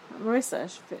 Marissa,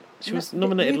 she was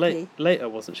nominated later,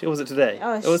 wasn't she? Or was it today?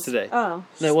 Oh, it was today. Oh.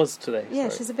 No, it was today. Yeah,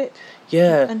 sorry. she's a bit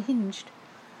unhinged.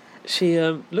 She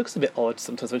looks a bit odd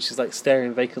sometimes when she's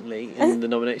staring vacantly in the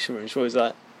nomination room. She's always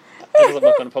it doesn't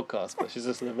work on a podcast, but she's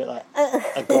just a bit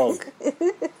agog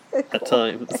at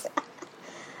times.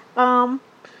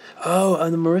 Oh,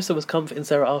 and then Marissa was comforting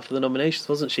Sarah after the nominations,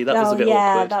 wasn't she? That was a bit awkward.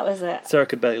 Yeah, that was it. Sarah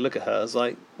could barely look at her. I was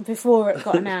like... before it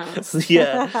got announced.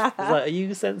 Yeah. I was like, are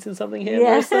you sensing something here,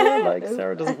 Marissa?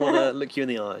 Sarah doesn't want to look you in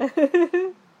the eye.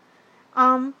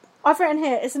 I've written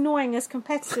here, it's annoying as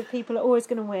competitive people are always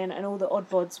going to win and all the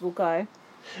odd bods will go.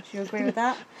 Do you agree with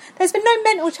that? There's been no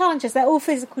mental challenges. They're all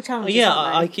physical challenges. Yeah,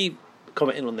 aren't they? I keep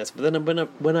commenting on this, but then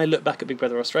when I look back at Big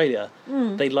Brother Australia,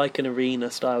 they like an arena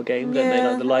style game, don't they?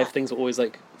 Like the live things are always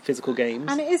like physical games,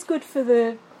 and it is good for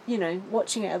the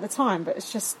watching it at the time. But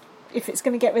it's just if it's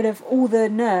going to get rid of all the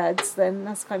nerds, then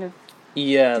that's kind of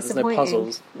there's no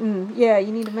puzzles. Yeah,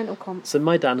 you need a mental comp. So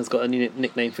my Dan has got a new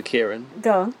nickname for Kieran.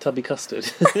 Go on. Tubby Custard.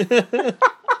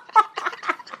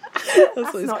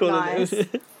 That's what he's calling nice.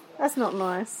 it. That's not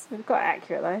nice. We've got it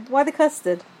accurate though. Why the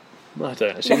custard? I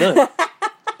don't actually know.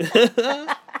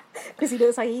 Because he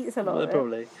looks like he eats a lot of it.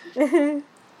 Probably.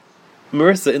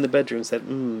 Marissa in the bedroom said,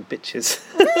 bitches.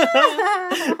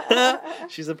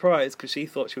 She's surprised because she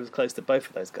thought she was close to both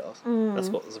of those girls. That's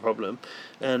what was the problem.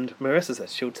 And Marissa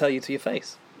says she'll tell you to your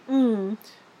face.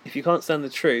 If you can't stand the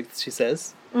truth, she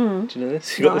says. Do you know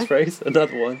this? You got this phrase?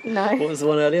 Another one. No. What was the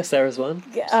one earlier? Sarah's one?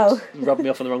 Oh. Rubbed me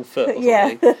off on the wrong foot or something.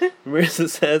 Yeah. Marissa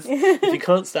says, if you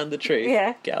can't stand the truth,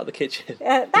 get out of the kitchen.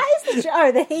 That is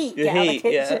the heat. The get heat,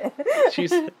 out of the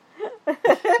kitchen. yeah.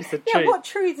 She said, what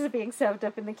truths are being served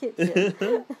up in the kitchen?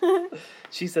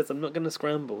 She says, I'm not going to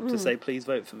scramble to say, please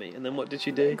vote for me. And then what did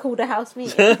she do? Called a house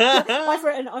meeting. I've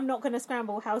written, I'm not going to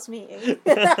scramble house meeting.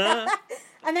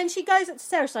 And then she goes up to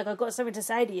Sarah, she's like, I've got something to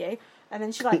say to you. And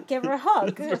then she give her a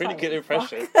hug. That's a really good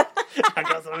impression. I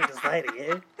got something to say to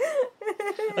you.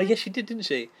 Oh, yes, she did, didn't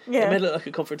she? Yeah. It made it look like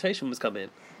a confrontation was coming.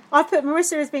 I put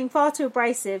Marissa as being far too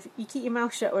abrasive. You keep your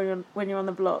mouth shut when you're on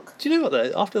the block. Do you know what,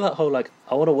 though? After that whole, I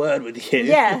want a word with you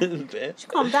bit, she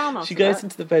calmed down after she goes that.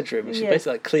 into the bedroom and she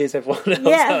basically clears everyone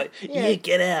else. You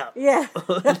get out. Yeah.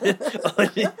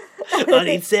 I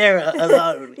need Sarah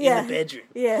alone in the bedroom.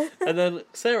 Yeah. And then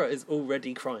Sarah is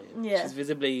already crying. Yeah. She's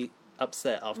visibly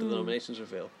upset after the nominations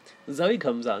reveal. And Zoe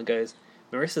comes out and goes,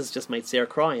 Marissa's just made Sarah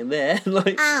cry in there.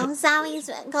 Zoe's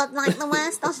got the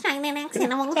worst Australian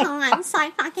accent of all time.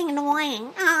 So fucking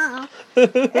annoying. Oh.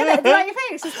 Isn't it? Don't you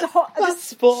think? It's just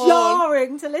That's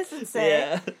jarring to listen to.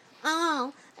 Yeah.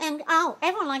 Oh, and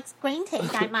everyone likes green tea,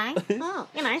 don't they? Oh,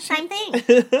 same thing.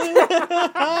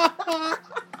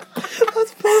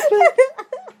 That's perfect.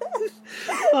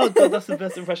 Oh god, that's the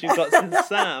best impression you've got since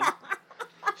Sam.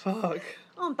 Fuck.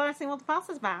 Oh, embarrassing what the fuss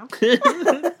is about.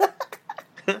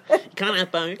 You can't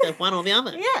have both, have one or the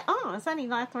other. Yeah, it's only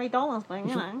like $3, but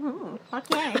fuck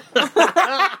yeah.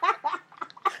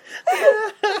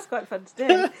 That's quite fun to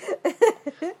do.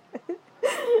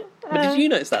 But did you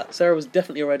notice that? Sarah was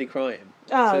definitely already crying.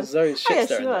 So Zoe's shit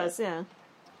she was, yeah.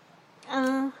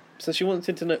 So she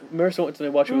wanted to know, Marissa wanted to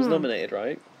know why she was nominated,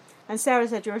 right? And Sarah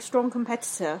said, you're a strong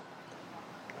competitor.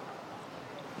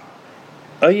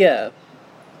 Oh yeah.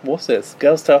 What's this?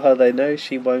 Girls tell her they know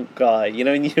she won't go. You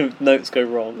know when your notes go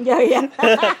wrong? Yeah.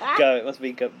 Go, it must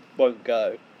be go, won't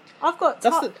go. I've got...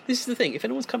 This is the thing. If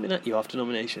anyone's coming at you after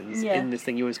nominations, in this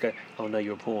thing you always go, oh no,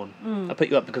 you're a pawn. I put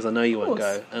you up because I know you won't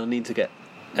go and I need to get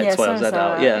X, Y, or Z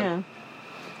out. Yeah.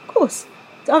 Of course.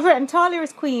 I've written Talia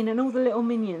is queen and all the little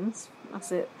minions.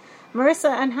 That's it. Marissa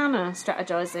and Hannah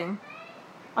strategising.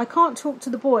 I can't talk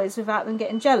to the boys without them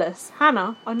getting jealous.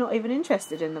 Hannah, I'm not even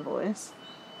interested in the boys.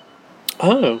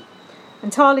 Oh.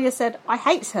 And Talia said, I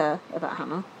hate her about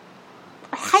Hannah.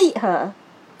 I hate her.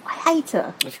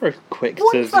 That's very quick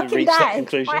One to fucking reach day, that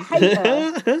conclusion. I hate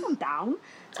her. Calm down.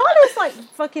 Talia's like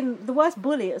fucking the worst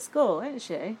bully at school, isn't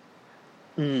she?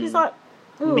 She's like,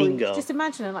 ooh, mean girl. Just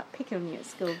imagine her picking on you at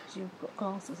school because you've got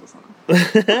glasses or something.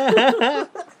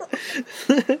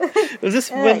 Was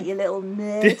this when... you little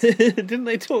nerd. Didn't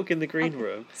they talk in the green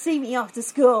room? See me after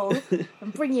school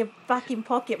and bring your fucking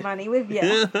pocket money with you.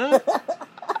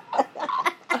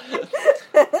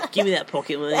 Give me that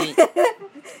pocket money.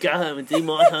 Go home and do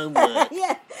my homework.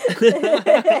 Yeah.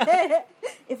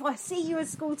 If I see you at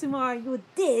school tomorrow, you're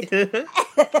dead.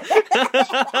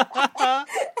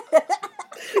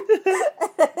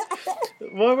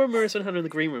 Why were Marissa and Hannah in the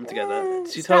green room together?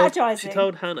 She told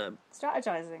Hannah.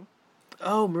 Strategizing.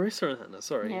 Oh, Marissa and Hannah,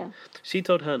 sorry. Yeah. She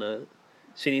told Hannah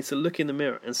she needs to look in the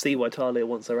mirror and see why Talia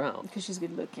wants her out. Because she's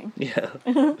good looking. Yeah.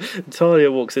 Talia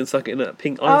walks in sucking that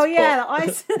pink ice pop. Oh, yeah, the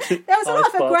ice. There was a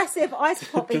lot of aggressive ice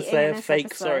pop eating to say in a this fake,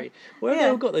 episode. sorry. Where have they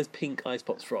all got those pink ice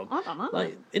pops from? I don't know.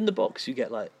 Like, in the box you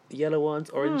get, yellow ones,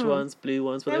 orange ones, blue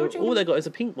ones, but all they got is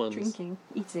a pink ones. Drinking,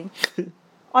 eating.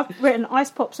 I've written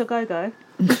ice pops or go-go.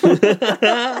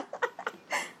 I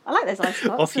like those ice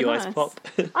pops. Off you, nice. ice pop.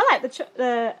 I like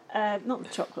the not the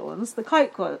chocolate ones, the Cola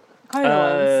ones.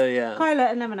 Yeah. Cola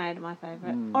and lemonade are my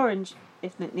favourite. Orange,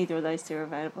 if neither of those two are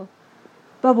available.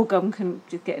 Bubblegum can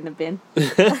just get in the bin.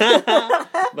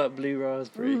 But blue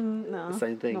raspberry, no, the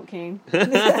same thing. Not keen.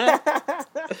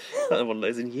 haven't one of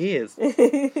those in years.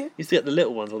 You used to get the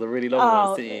little ones or the really long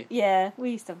ones, didn't you? Yeah,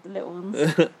 we used to have the little ones.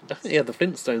 I think you had the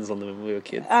Flintstones on them when we were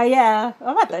kids. Oh, yeah.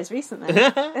 I've had those recently.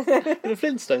 The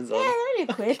Flintstones on? Yeah,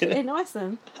 they're only £1 in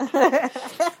Iceland.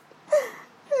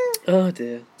 Oh,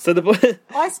 dear. So the boy...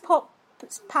 Ice Pop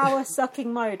power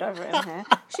sucking mode over in here.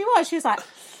 She was like...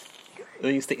 And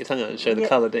then you stick your tongue out and show the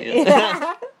colour, don't you?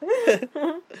 Yeah.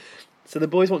 So the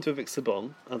boys want to evict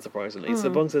Sabong, unsurprisingly.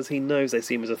 Sabong says he knows they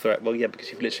see him as a threat. Well, yeah, because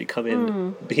you've literally come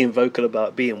in being vocal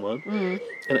about being one.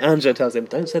 And Angela tells him,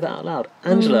 don't say that out loud.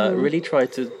 Angela really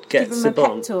tried to get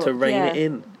Sabong to rein it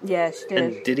in. Yeah, she did.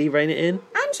 And did he rein it in?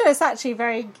 Angela's actually a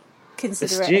very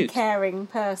considerate and caring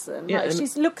person. Yeah, like, she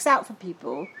looks out for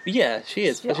people. Yeah, she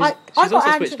is. But I she's also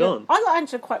got switched on. I got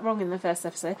Angela quite wrong in the first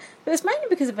episode. But it was mainly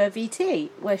because of her VT,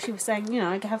 where she was saying,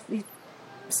 I have these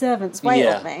servants wait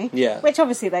on me. Yeah. Which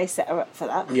obviously they set her up for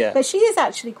that. Yeah. But she is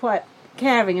actually quite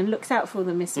caring and looks out for all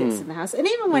the misfits in the house. And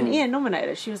even when Ian nominated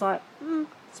her, she was like,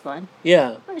 it's fine.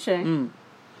 Yeah. Wasn't she?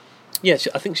 Yeah,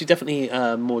 I think she's definitely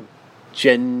more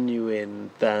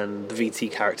genuine than the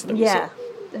VT character that we saw.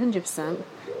 100%.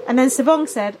 And then Sabong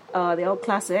said, the old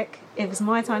classic, if it's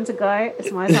my time to go,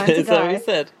 it's my time to Is that go. what he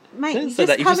said? Mate, Don't you say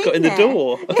that, you come just got in there. the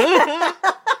door.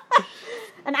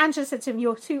 And Angela said to him,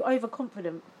 you're too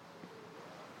overconfident.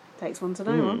 Takes one to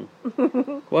know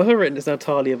one. Well, I've written is now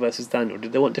Talia versus Daniel.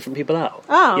 Did they want different people out?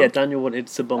 Oh. Yeah, Daniel wanted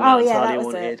Sabong out, yeah, Talia that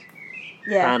was wanted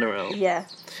Yeah. Hannah out. Yeah.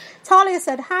 Talia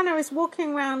said, Hannah is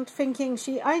walking around thinking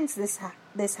she owns this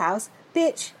house.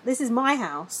 Bitch, this is my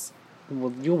house.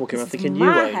 Well, you're walking around This is thinking you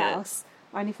my own house.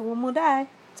 Only for one more day.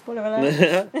 Spoiler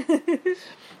alert.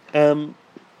 it.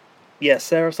 Yeah,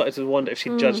 Sarah started to wonder if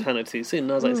she'd judged Hannah too soon.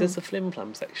 And I was like, is this the flim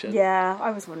flam section? Yeah,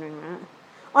 I was wondering that.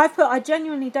 I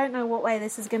genuinely don't know what way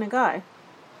this is going to go.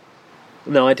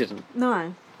 No, I didn't.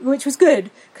 No. Which was good,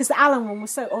 because the Alan one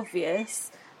was so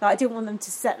obvious that I didn't want them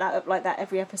to set that up like that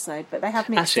every episode, but they have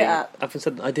mixed it up. I've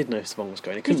said I did know Sabong was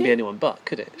going. It couldn't you? be anyone but,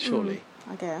 could it? Surely.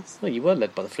 I guess. Well, you were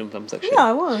led by the flim flam section. Yeah,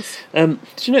 I was. Did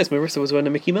you notice Marissa was wearing a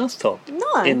Mickey Mouse top?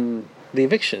 No. In the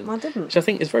eviction? I didn't. Which I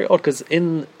think is very odd, because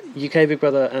in UK Big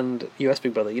Brother and US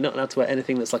Big Brother, you're not allowed to wear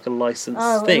anything that's like a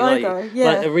licensed thing. A logo, yeah.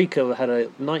 Like Erika had a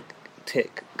Nike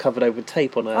tick covered over with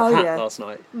tape on her hat last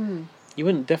night. You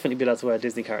wouldn't definitely be allowed to wear a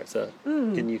Disney character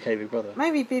in UK Big Brother.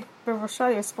 Maybe Big Brother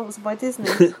Australia is sponsored by Disney.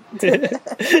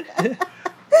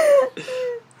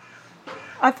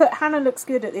 I put Hannah looks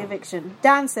good at the eviction.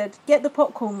 Dan said, get the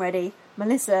popcorn ready.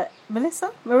 Marissa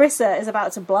is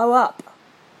about to blow up.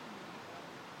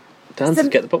 Dan said,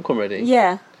 get the popcorn ready.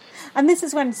 Yeah. And this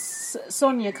is when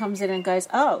Sonia comes in and goes,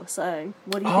 so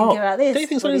what do you think about this? Do you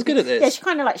think Sonia's good at this? Yeah, she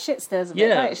kind of like shit stirs a bit,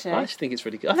 Yeah, don't she? I actually think it's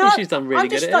really good. I think she's done really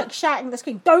good at it. I'm just like shouting at the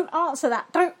screen, don't answer that.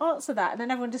 And then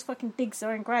everyone just fucking digs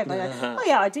her own grave. I go, oh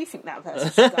yeah, I do think that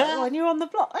person should go. And you're on the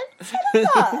block. Shut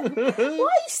up. Why are you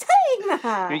saying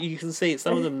that? You can see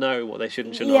some of them know what they should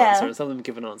and shouldn't answer, and some of them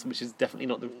give an answer which is definitely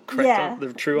not the correct,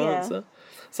 the true answer.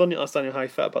 Sonia asked Daniel how he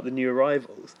felt about the new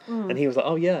arrivals, and he was like,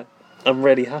 oh yeah, I'm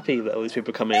really happy that all these people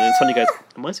are coming in. And Sonia goes,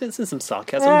 am I sensing some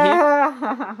sarcasm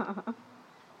here?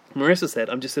 Marissa said,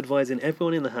 I'm just advising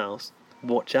everyone in the house,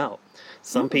 watch out.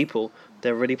 Some people,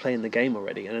 they're already playing the game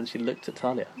already. And then she looked at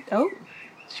Talia. Oh.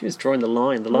 She was drawing the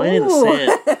line in the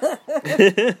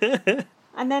sand.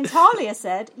 And then Talia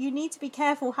said, you need to be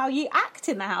careful how you act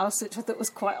in the house, which I thought was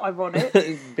quite ironic.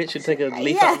 Bitch should take a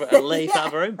leaf out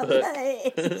of her own book.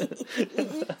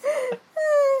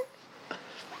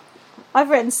 I've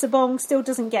written Sabong still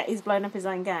doesn't get he's blown up his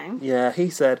own game. Yeah, he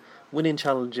said winning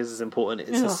challenges is important.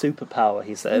 It's a superpower,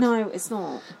 he said. No, it's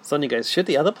not. Sonia goes, should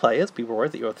the other players be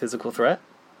worried that you're a physical threat?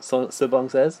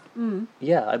 Sabong says,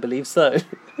 yeah, I believe so.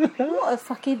 What a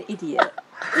fucking idiot.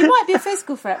 You might be a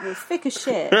physical threat, but it's thick as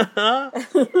shit.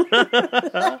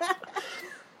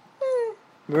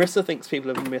 Marissa thinks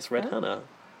people have misread Hannah.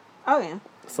 Oh, yeah.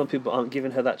 Some people aren't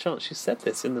giving her that chance. She said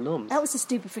this in the noms. That was a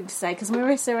stupid thing to say, because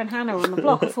Marissa and Hannah are on the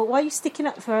block. I thought, why are you sticking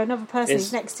up for another person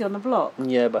who's next to you on the block?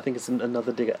 Yeah, but I think it's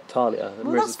another dig at Talia. And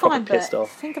Well, Marissa's that's fine, probably pissed but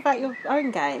off. think about your own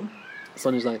game.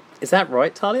 Sonia's like, is that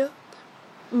right, Talia?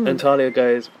 And Talia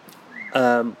goes,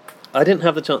 I didn't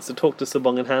have the chance to talk to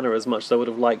Sabong and Hannah as much as I would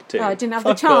have liked to. Oh, I didn't have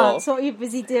the chance. What are you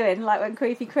busy doing? Like when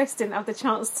Creepy Chris didn't have the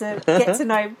chance to get to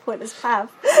know Pointless Pav.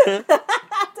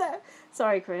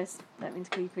 Sorry, Chris. Don't mean to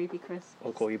call you Creepy Chris.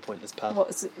 I'll call you Pointless Pav.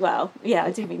 Well, yeah,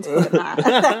 I do mean to call him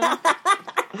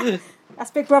that.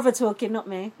 That's Big Brother talking, not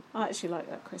me. I actually like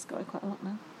that Chris guy quite a lot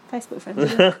now. Facebook friend.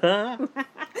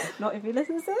 Not if he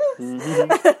listens to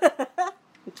this.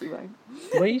 Which he won't.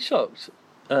 Were you shocked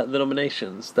at the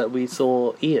nominations that we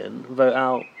saw Ian vote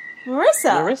out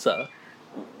Marissa?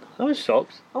 I was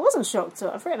shocked. I wasn't shocked.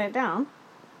 I've written it down.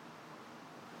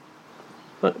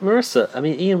 But Marissa, I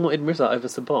mean, Ian wanted Marissa over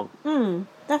Sabong.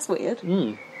 That's weird.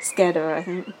 Scared of her, I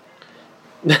think.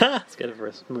 Scared of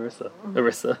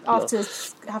Marissa. After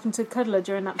having to cuddle her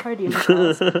during that podium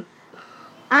class.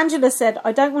 Angela said,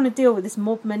 I don't want to deal with this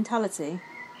mob mentality.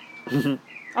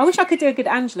 I wish I could do a good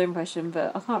Angela impression,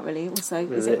 but I can't really. Also,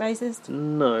 is it racist?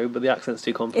 No, but the accent's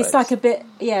too complex. It's like a bit,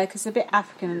 because a bit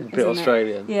African. A bit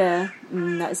Australian. It? Yeah,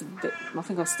 that is a bit. I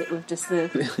think I'll stick with just the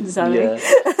Zoe. yeah,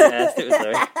 stick with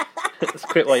Zoe. Let's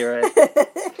quit while you're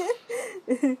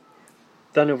ahead.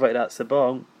 Daniel voted out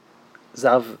Sabong.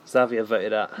 Xavier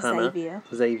voted out Hannah.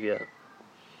 Xavier.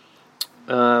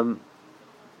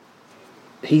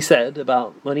 He said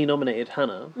about when he nominated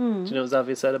Hannah. Do you know what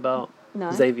Xavier said about? No.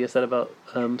 Xavier said about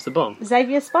Sabong.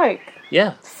 Xavier spoke.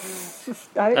 Yeah.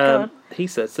 Go on. He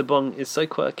said Sabong is so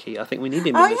quirky. I think we need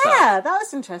him in this that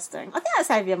was interesting. I think that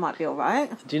Xavier might be all right.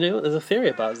 Do you know what? There's a theory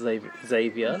about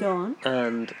Xavier Go on.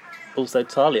 and also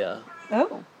Talia.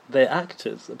 Oh. They're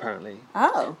actors, apparently.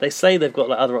 Oh. They say they've got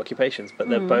like other occupations, but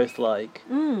they're both like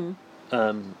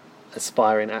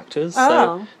aspiring actors. Oh,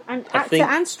 so and actor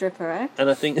and stripper, eh? And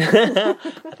I think I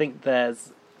think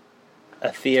there's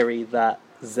a theory that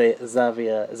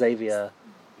Xavier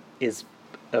is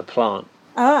a plant.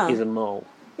 Oh. He's a mole.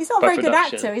 He's not a very good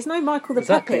actor. He's no Michael the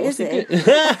Puppet, is he?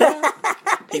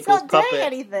 He's not doing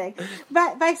anything.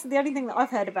 But basically, the only thing that I've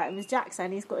heard about him is Jack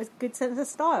saying he's got a good sense of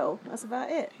style. That's about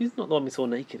it. He's not the one we saw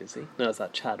naked, is he? No, it's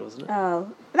that Chad, wasn't it?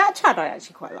 Oh, that Chad I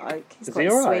actually quite like. He's quite he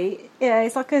all right? sweet. Yeah,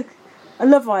 he's like a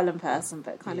Love Island person,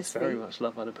 but kind of sweet. Very much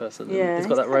Love Island person. Yeah, he's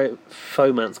got that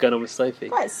romance going on with Sophie.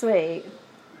 Quite sweet.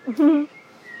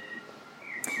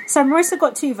 So Marissa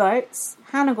got 2 votes,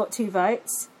 Hannah got 2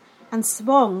 votes, and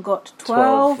Sabong got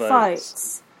 12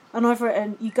 votes. And I've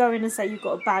written, you go in and say you've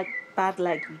got a bad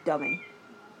leg, you dummy.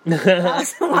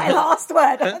 That's my last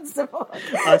word on Sabong.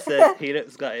 I said he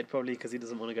looks gutted probably because he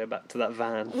doesn't want to go back to that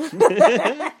van.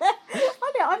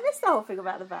 I missed the whole thing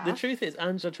about the van. The truth is,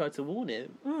 Angela tried to warn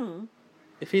him.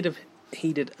 If he'd have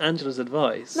heeded Angela's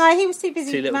advice... No, he was too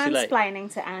busy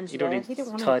mansplaining to Angela. He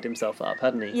didn't tied himself up,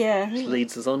 hadn't he? Yeah. Which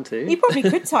leads us on to... He probably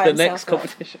could tie the himself next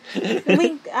competition. Can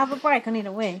we have a break? I need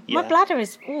a wee. Yeah. My bladder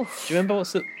is... Oof. Do you remember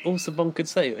what all Sabong could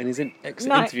say in his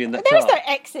interview in that There was car?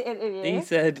 no exit interview. He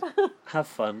said, have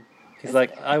fun. He's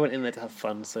like, I went in there to have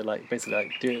fun, so like basically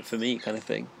like do it for me kind of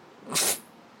thing.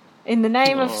 In the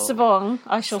name of Sabong,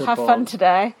 I shall have fun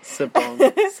today. Sabong.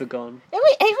 Sagon.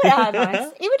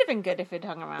 Nice. He would have been good if he'd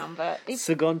hung around, but...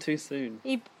 Sagon too soon.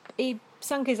 He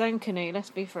sunk his own canoe, let's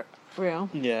be for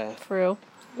real. Yeah. For real.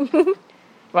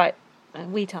 Right.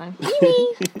 Wee time.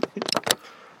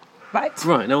 Right.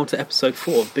 Right, now on to episode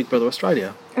 4 of Big Brother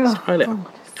Australia. Australia.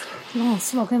 Oh,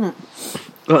 slog, isn't it?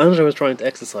 Well, Angela was trying to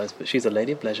exercise, but she's a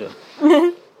lady of pleasure.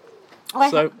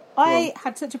 I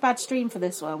had such a bad stream for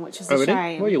this one, which is a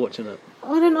shame. Where are you watching it?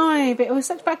 I don't know, but it was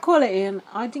such bad quality, and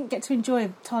I didn't get to enjoy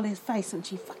Talia's face when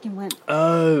she fucking went.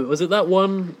 Oh, was it that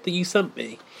one that you sent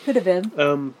me? Could have been.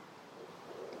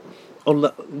 On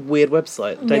that weird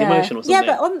website, Dailymotion or something. Yeah,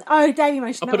 but on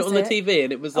Dailymotion. I put it on the TV,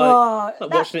 and it was like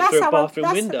watching it through a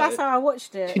bathroom window. That's how I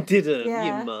watched it. You didn't,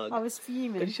 yeah, you mug. I was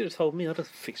fuming. But you should have told me. I'd have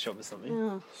fixed you up with something.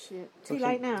 Oh shit! Too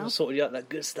late now. I sorted you out that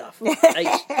good stuff.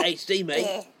 HD, mate.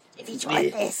 Yeah. If you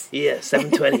tried this. Yeah,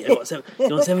 720. I got 7. You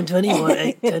want 720? You want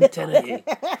 1080.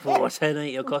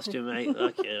 1080 your costume, mate.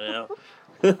 Fucking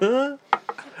hell.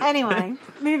 Anyway,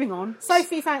 moving on.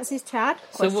 Sophie fancies Chad?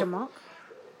 Question mark.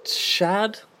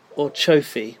 Chad or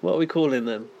Chofi? What are we calling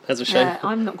them as a show?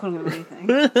 I'm not calling them anything.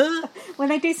 When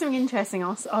they do something interesting,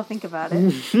 I'll think about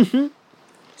it.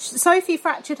 Sophie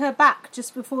fractured her back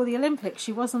just before the Olympics.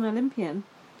 She was an Olympian.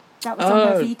 That was on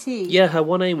her VT. Yeah, her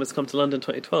one aim was to come to London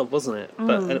 2012, wasn't it?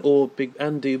 But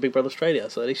do Big Brother Australia,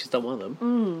 so at least she's done one of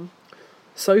them.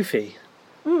 Sophie.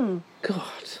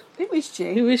 God. Who is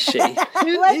she? Who is she?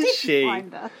 Where did you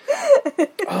find her?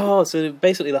 So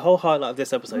basically the whole highlight of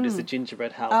this episode is the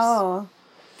gingerbread house.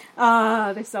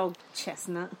 This old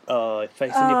chestnut.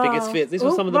 Facing your biggest fears. This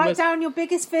was some of the write down your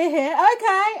biggest fear here.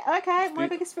 Okay. My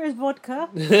biggest fear is vodka.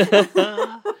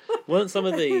 Weren't some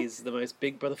of these the most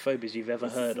Big Brother phobias you've ever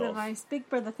heard of? The most Big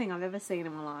Brother thing I've ever seen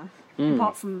in my life,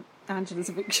 apart from Angela's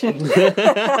eviction. So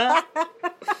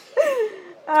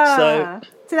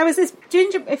there was this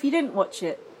if you didn't watch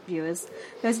it, viewers,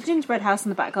 there's a gingerbread house in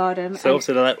the back garden. So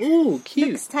obviously they're like, ooh, cute.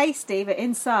 Looks tasty, but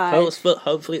inside...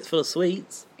 hopefully it's full of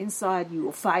sweets. Inside you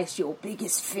will face your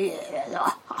biggest fear.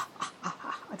 I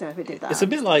don't know if it did that. It's a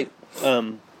bit like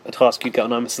a task you get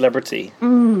on I'm a Celebrity,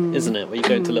 isn't it? Where you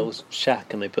go into a little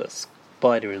shack and they put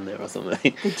spider in there or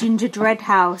something. The gingerbread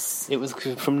house. It was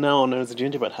from now on known as a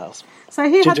gingerbread house. So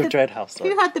who Who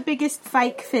had the biggest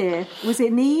fake fear? Was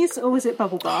it knees or was it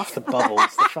bubble bath? The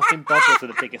bubbles. The fucking bubbles are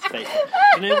the biggest fake.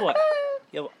 You know what?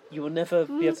 You will never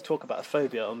be able to talk about a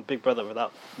phobia on Big Brother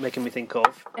without making me think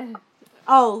of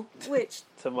Which?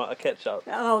 tomato ketchup.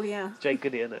 Oh, yeah. Jake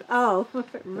Goody, in it. Oh, I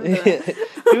don't remember that.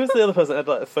 Who was the other person that had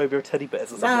like a phobia of teddy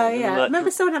bears or something? Oh, yeah. Like, Remember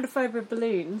someone had a phobia of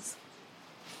balloons?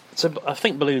 So I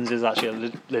think balloons is actually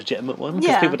a legitimate one because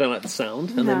Yeah. people don't like the sound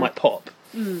and they No. might pop.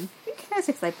 Who cares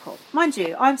if they pop? Mind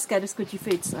you, I'm scared of squidgy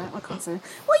food, so I can't say.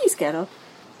 What are you scared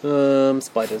of?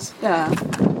 Spiders, Yeah.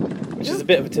 which is a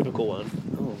bit of a typical one.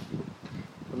 Oh,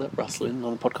 and that rustling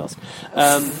on the podcast.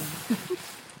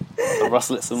 I'll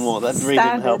rustle it some more. That really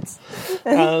didn't help.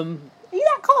 Are you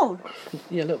that cold?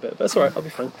 Yeah, a little bit, but it's alright, I'll be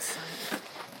fine.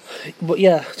 But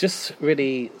yeah, just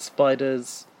really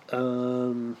spiders. I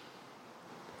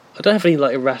don't have any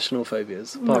like irrational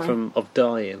phobias apart from of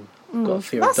dying. I've got a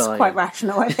fear of dying. That's quite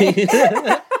rational, I think.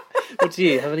 What do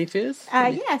you have? Any fears?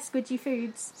 Yeah, squidgy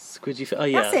foods. Squidgy food. Oh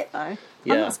yeah. That's it though.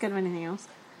 Yeah. I'm not scared of anything else.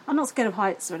 I'm not scared of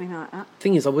heights or anything like that.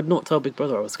 Thing is, I would not tell Big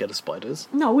Brother I was scared of spiders.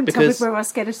 No, I wouldn't tell Big Brother I was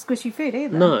scared of squishy food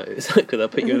either. No, exactly. They'll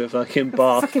put you in a fucking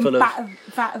bath fucking full of...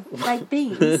 vat of baked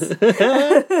beans.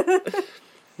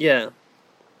 Yeah.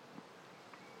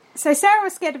 So Sarah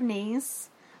was scared of knees,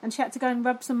 and she had to go and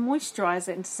rub some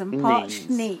moisturiser into some parched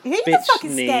knee. Who the Bitch fuck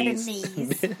is scared of knees.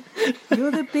 knees?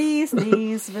 You're the bee's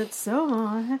knees, but so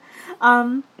am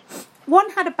I.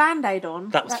 One had a band-aid on.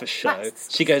 That was for show.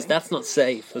 She goes, that's not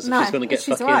safe, as if she's going to get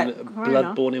she's fucking right.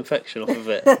 blood-borne infection off of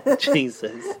it.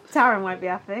 Jesus. Taryn won't be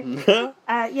happy.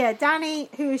 Yeah, Danny,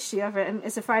 who is she, I've written,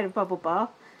 is afraid of bubble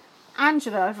bath.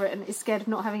 Angela, I've written, is scared of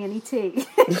not having any tea.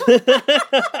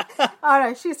 Oh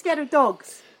no, she was scared of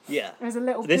dogs. Yeah. There's a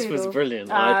little This poodle. was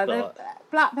brilliant, I the thought.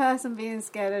 black person being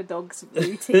scared of dogs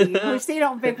routine. We've seen it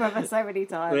on Big Brother so many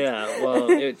times. Yeah, well,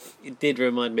 it did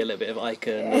remind me a little bit of Ica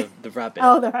and the rabbit.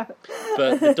 Oh, the rabbit.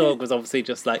 But the dog was obviously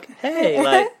just like, hey,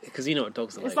 like, because you know what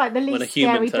dogs are like. It's like the when a least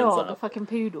human scary turns dog, a up. fucking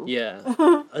poodle. Yeah.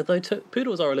 Although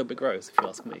poodles are a little bit gross, if you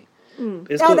ask me.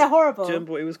 It's Oh, they're horrible. Do you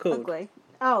remember what he was called? Ugly.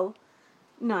 Oh,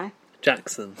 no.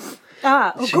 Jackson.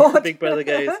 Oh God. Big Brother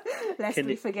goes, Lest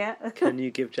we forget. can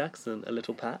you give Jackson a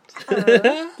little pat?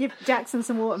 Give Jackson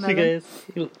some She watermelon. goes,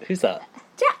 who's that?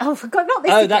 Oh, for God, not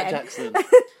this Oh, again. that Jackson.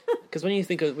 Because when you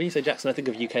say Jackson, I think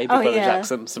of UK Big Brother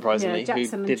Jackson, surprisingly,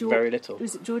 Jackson who did very little.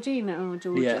 Was it Georgina or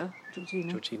Georgia? Yeah.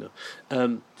 Georgina.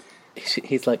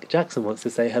 He's like, Jackson wants to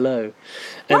say hello.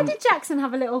 Why did Jackson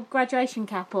have a little graduation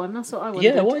cap on? That's what I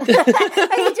wondered. Yeah, why did...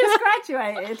 He just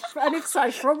graduated. And if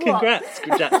so, from what? Congrats,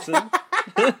 Jackson.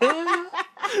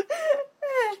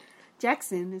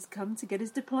 Jackson has come to get his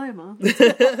diploma.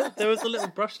 There was a little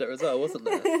brush there as well, wasn't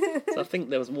there? So I think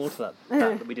there was more to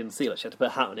that we didn't see. Like she had to put a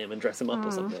hat on him and dress him up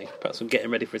or something. Perhaps we're getting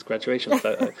ready for his graduation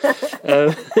photo.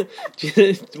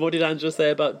 What did Angela say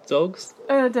about dogs?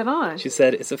 I don't know. She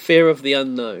said it's a fear of the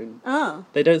unknown. Oh.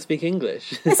 They don't speak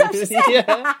English. Is that what she said?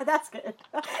 Yeah. That's good.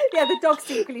 Yeah, the dog's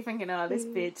secretly thinking, oh, this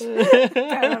bitch.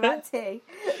 Going on that tea.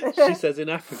 She says in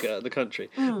Africa, the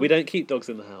country, we don't keep dogs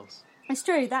in the house. It's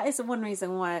true. That is one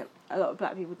reason why a lot of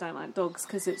black people don't like dogs,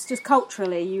 because it's just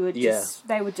culturally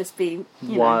they would just be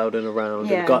wild and around.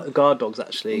 Yeah. And guard dogs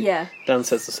actually. Yeah. Dan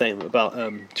says the same about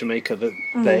Jamaica.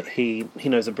 That he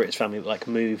knows a British family that like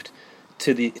moved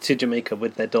to Jamaica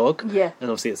with their dog. Yeah. And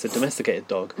obviously it's a domesticated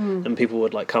dog, and people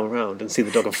would like come around and see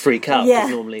the dog and freak out because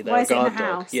normally they're a guard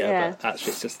dog. Yeah. But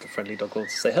actually it's just a friendly dog who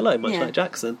wants to say hello, much like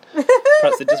Jackson.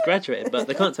 Perhaps they just graduated, but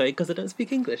they can't tell you because they don't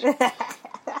speak English.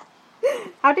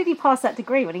 How did he pass that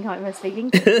degree when he can't even speak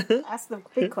English? That's the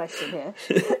big question here.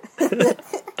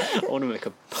 I want to make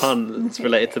a pun that's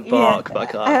related to bark,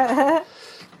 but I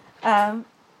can't.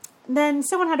 Then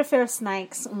someone had a fear of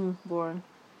snakes. Boring.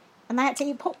 And they had to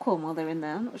eat popcorn while they were in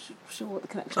there. I'm not sure what the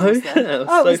connection was there. Yeah,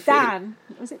 it was Dan.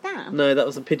 Was it Dan? No, that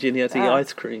was a pigeon. He had to eat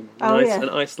ice cream. An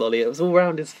ice lolly. It was all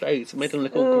round his face. It made him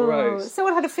look all gross.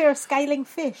 Someone had a fear of scaling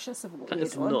fish. That's a weird one. That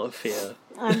is not a fear.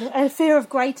 And a fear of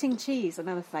grating cheese.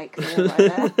 Another fake fear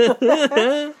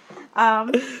right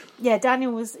there.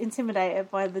 Daniel was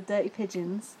intimidated by the dirty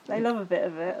pigeons. They love a bit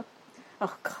of it.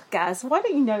 Oh, God, Gaz, why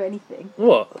don't you know anything?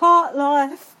 What? Part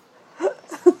life.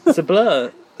 It's a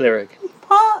Blur lyric.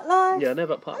 Part life. Yeah, I know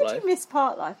about Part Why Life. do you miss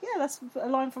Part Life? Yeah, that's a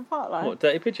line from Part Life. What,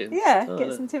 dirty pigeons? Yeah, Oh,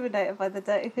 gets intimidated by the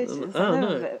dirty pigeons. Oh,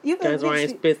 no. Goes around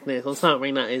his business on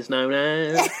something that is known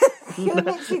as... You're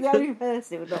literally the only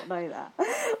person who would not know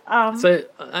that. So,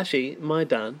 actually, my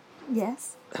Dan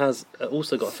Yes. has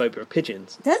also got a phobia of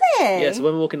pigeons. Does he? Yeah, so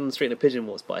when we're walking on the street and a pigeon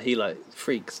walks by, he, like,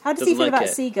 freaks. How does he Doesn't feel like about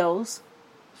it. seagulls?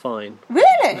 fine.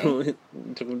 Really?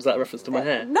 Was that a reference to my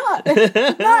hair? No,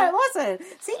 it wasn't.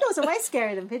 Seagulls are way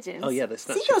scarier than pigeons. Oh yeah, they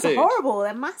snatch Seagulls your are food. horrible.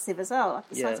 They're massive as well, like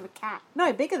the size of a cat.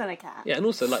 No, bigger than a cat. Yeah, and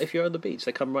also like if you're on the beach,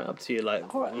 they come right up to you like.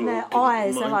 And their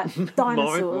eyes are like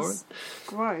dinosaurs.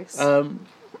 Gross.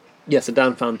 Yeah, so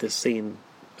Dan found this scene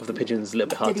of the pigeons a little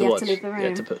bit hard to watch. To leave the room?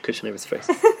 Yeah, to put a cushion over his face.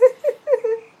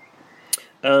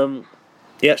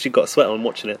 He actually got a sweat on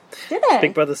watching it. Did it?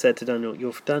 Big Brother said to Daniel,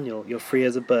 you're free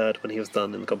as a bird," when he was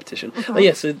done in the competition. Oh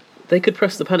yeah, so they could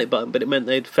press the panic button, but it meant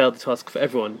they'd failed the task for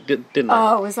everyone, didn't they?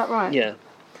 Oh, is that right? Yeah.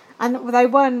 And they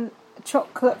won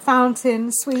chocolate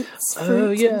fountain, sweets,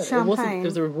 fruit, and champagne. It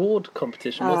was a reward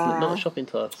competition, wasn't it? Not a shopping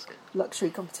task. Luxury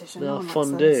competition. No, Oh,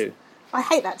 fondue. I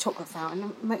hate that chocolate fountain.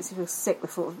 It makes me feel sick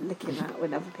before licking that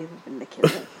when other people have been licking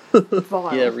it.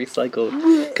 Vile. Yeah, recycled.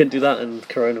 Couldn't do that in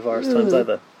coronavirus times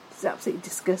either. It's absolutely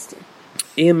disgusting.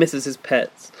 Ian misses his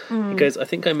pets. He goes, "I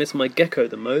think I miss my gecko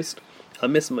the most. I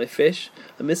miss my fish.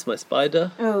 I miss my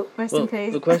spider." Oh, rest in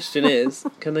peace. The question is,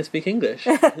 can they speak English?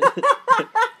 You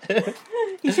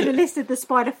should have listed the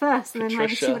spider first, and then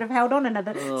maybe she Patricia. would have held on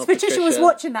another. Oh, So Patricia was Patricia.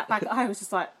 watching that back at home, was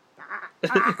just like.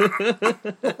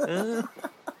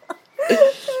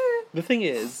 The thing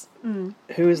is,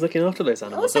 who is looking after those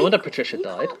animals? Also, No wonder Patricia you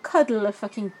died. can't cuddle a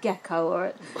fucking gecko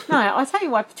or no. I'll tell you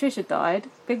why Patricia died.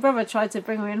 Big Brother tried to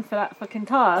bring her in for that fucking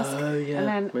task. Oh, yeah, and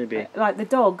then maybe. like the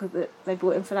dog that they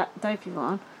brought in for that dopey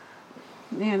one.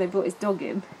 Yeah, they brought his dog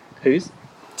in. Whose?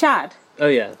 Chad. Oh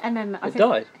yeah. And then I It think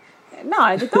died.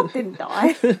 no, the dog didn't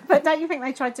die. But don't you think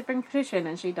they tried to bring Patricia in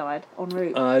and she died en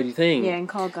route? Oh, do you think? Yeah, in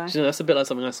cargo. Do you know, that's a bit like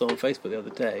something I saw on Facebook the other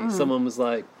day. Someone was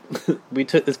like, "We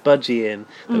took this budgie in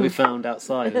that we found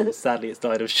outside, and sadly it's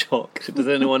died of shock. Does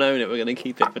anyone own it? We're going to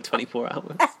keep it for 24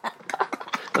 hours."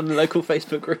 On the local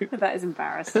Facebook group. That is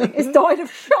embarrassing. It's died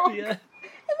of shock. Yeah.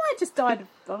 It might have just died of,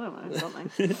 I don't know,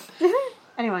 something.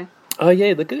 Anyway. Oh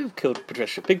yeah, they could have killed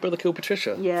Patricia. Big Brother killed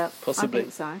Patricia. Yeah, possibly. I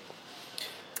think so.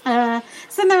 So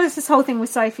then there was this whole thing with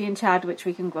Sophie and Chad, which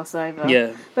we can gloss over.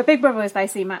 Yeah. But Big Brother was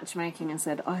basically matchmaking and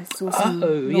said, "I saw some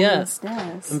long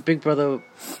stairs." And Big Brother,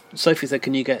 Sophie said,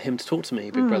 "Can you get him to talk to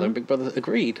me, Big Brother?" And Big Brother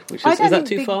agreed. Which I is don't that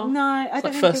think too far? No, I It's don't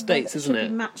like think first Big Brother dates, isn't should it?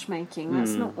 be matchmaking.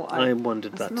 That's not what I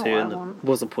wondered that not too, what I and want. it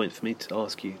was a point for me to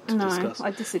ask you to discuss. No,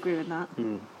 I disagree with that.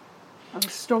 I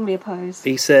was strongly opposed.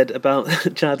 He said about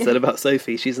Chad said about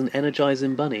Sophie, she's an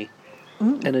energising bunny.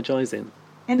 Energising.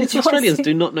 The Australians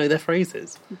do not know their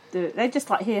phrases. They just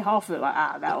like hear half of it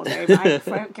like, that'll do, mate.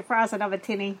 Throw us another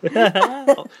tinny.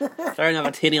 Throw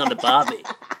another tinny on the Barbie.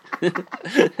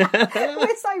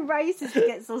 We're so racist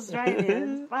against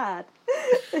Australians. It's bad.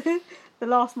 The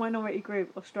last minority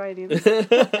group, Australians.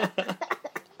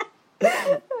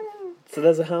 So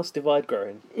there's a house divide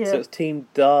growing. Yeah. So it's Team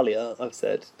Dahlia, I've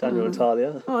said. Daniel and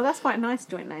Talia. Oh, that's quite a nice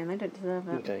joint name. They don't deserve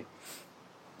it. Okay.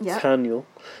 Yeah. Daniel.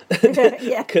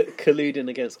 Yeah. Colluding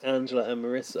against Angela and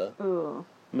Marissa. Ooh.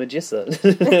 Magissa.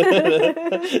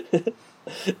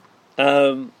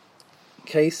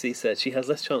 Casey said she has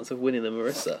less chance of winning than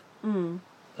Marissa.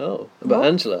 Oh, about What?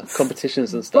 Angela.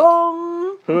 Competitions and stuff.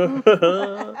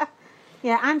 Bong!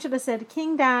 Yeah, Angela said,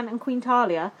 King Dan and Queen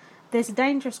Talia, there's a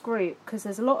dangerous group because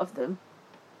there's a lot of them.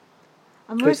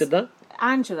 And Who said that?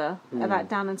 Angela, about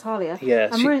Dan and Talia. Yeah.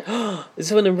 And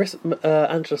This is when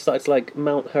Angela started to like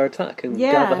mount her attack and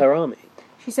Yeah. gather her army.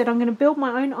 she said, I'm going to build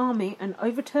my own army and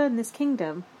overturn this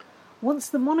kingdom. Once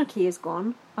the monarchy is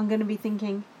gone, I'm going to be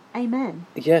thinking, Amen.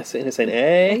 Yes, and it's saying,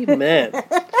 "Amen."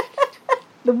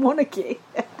 The monarchy.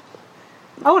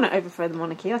 I want to overthrow the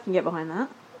monarchy. I can get behind that.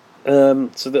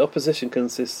 So the opposition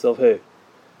consists of who?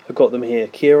 I've got them here: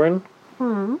 Kieran,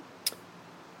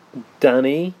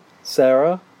 Danny,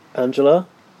 Sarah, Angela,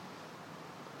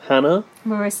 Hannah,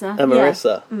 Marissa. and Yeah.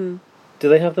 Marissa. Do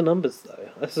they have the numbers though?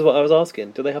 This is what I was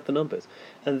asking. Do they have the numbers?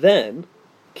 And then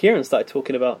Kieran started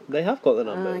talking about they have got the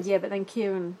numbers. Yeah, but then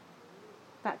Kieran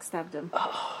backstabbed him.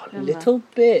 Remember? Little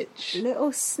bitch.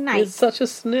 Little snake. It's such a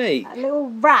snake. A little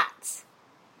rat.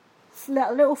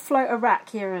 Little floater rat,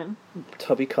 Kieran.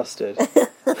 Tubby custard.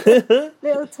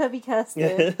 Little tubby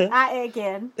custard. At it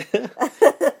again.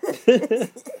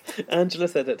 Angela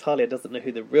said that Talia doesn't know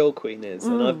who the real queen is,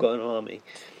 and I've got an army.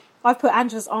 I've put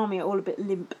Angela's army all a bit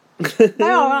limp. They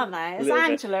are, aren't they? It's Little bit.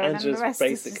 Angela, and then Angela's the rest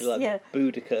basically is just, like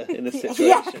Boudica in this Yeah.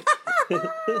 situation.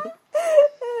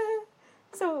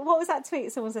 So what was that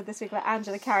tweet someone said this week about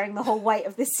Angela carrying the whole weight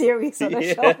of this series on her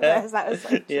Yeah. shoulders? That was so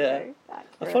true. Yeah. I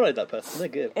Accurate. followed that person. They're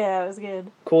good. Yeah, it was good.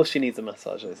 Of course, she needs a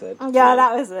massage. They said. Yeah,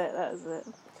 that was it. That was it.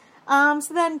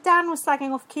 So then Dan was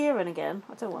slagging off Kieran again.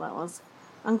 I don't know what that was.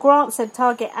 And Grant said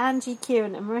target Angie,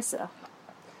 Kieran, and Marissa.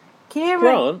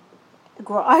 Kieran.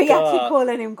 Grant. I keep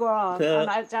calling him Grant.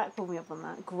 And Jack pulled me up on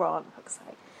that. Grant, for fuck's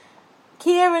sake.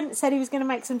 Kieran said he was going to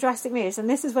make some drastic moves, and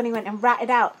this is when he went and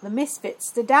ratted out the Misfits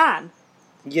to Dan.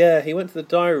 Yeah, he went to the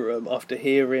diary room after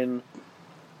hearing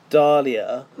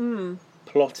Dahlia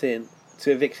plotting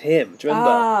to evict him. Do you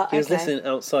remember? He was listening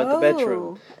outside the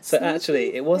bedroom. So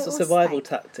actually, it was a survival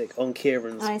tactic on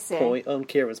Kieran's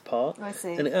part. I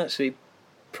see. And it actually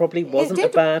probably wasn't a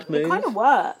bad move. It kind of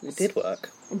worked. It did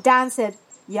work. And Dan said,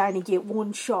 "You only get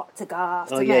one shot to go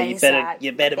after me.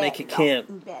 You better make it count.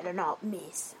 You better not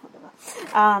miss."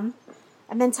 Whatever.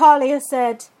 And then Talia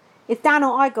said, "If Dan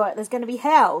or I got it, there's going to be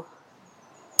hell."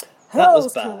 That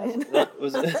was bad. Coming. That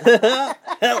was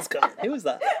hell's coming. Who was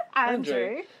that?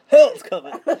 Andrew. Hell's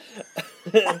coming.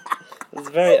 It was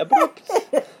very abrupt.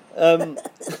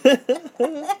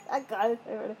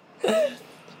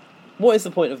 What is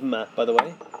the point of Matt, by the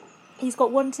way? He's got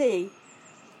one T.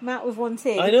 Matt with one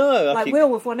T. I know. Like Will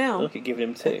with one L. I could give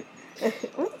him two. I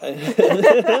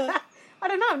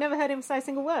don't know. I've never heard him say a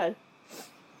single word.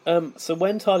 So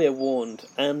when Talia warned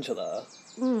Angela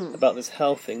about this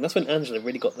hell thing, that's when Angela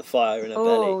really got the fire in her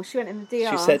belly. Oh, she went in the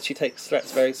DR. She said she takes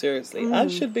threats very seriously,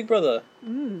 as should Big Brother.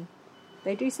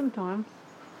 They do sometimes.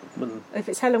 If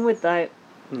it's Helen Wood, though,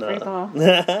 very far.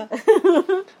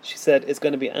 She said it's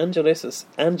going to be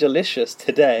Angelicious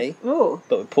today, but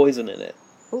with poison in it.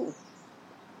 Ooh.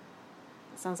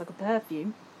 Sounds like a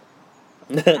perfume.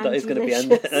 That is going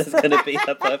to be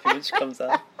her perfume when she comes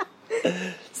out.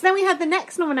 So then we had the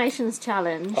next nominations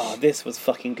challenge. Oh, this was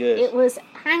fucking good. It was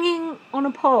hanging on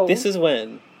a pole. This is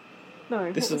when...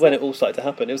 No. This is when it all started to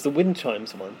happen. It was the wind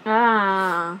chimes one.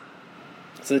 Ah.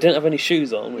 So they didn't have any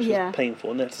shoes on, which was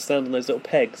painful, and they had to stand on those little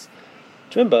pegs.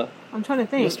 Do you remember? I'm trying to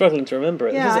think. You're struggling to remember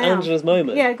it. Yeah, this is Angela's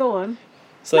moment. Yeah, go on.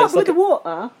 So Not it's with like the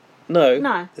water.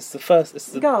 No. It's the first. It's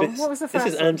the. Go on. What was the first?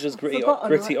 This is Angela's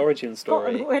gritty origin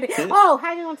story.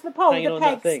 Hanging onto the pole with the pegs.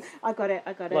 That thing. I got it.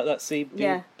 Like that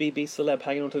BB celeb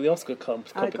hanging onto the Oscar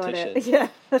competition. I got it. Yeah.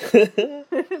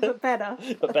 But better.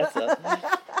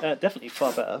 Definitely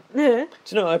far better. Yeah. Do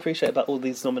you know what I appreciate about all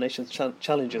these nominations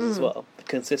challenges as well? The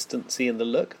consistency in the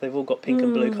look. They've all got pink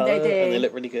and blue colour, and they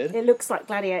look really good. It looks like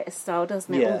Gladiator style,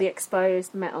 doesn't it? Yeah. All the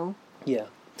exposed metal. Yeah.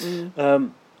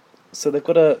 So they've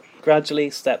got to gradually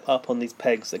step up on these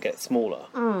pegs that get smaller.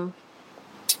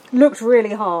 Looked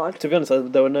really hard. To be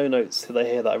honest, there were no notes to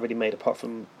hear that I really made apart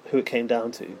from who it came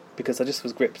down to, because I just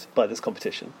was gripped by this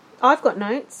competition. I've got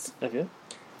notes. Have you?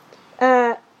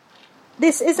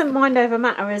 This isn't mind over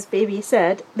matter, as BB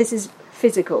said. This is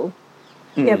physical.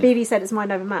 Yeah, BB said it's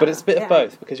mind over matter. But it's a bit of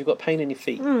both, because you've got pain in your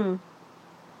feet.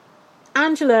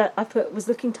 Angela, I put, was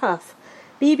looking tough.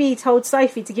 BB told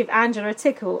Sophie to give Angela a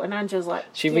tickle, and Angela's like...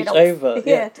 She reached over.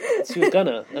 Yeah. She was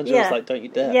gonna. Angela was like, don't you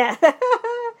dare. Yeah.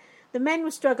 The men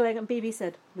were struggling, and BB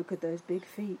said, "Look at those big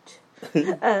feet.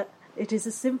 It is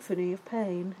a symphony of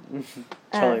pain."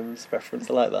 Chimes reference,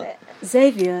 I like that.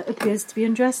 Xavier appears to be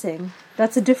undressing.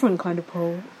 That's a different kind of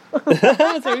pole.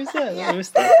 That's what he said. I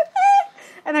missed that.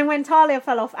 And then when Talia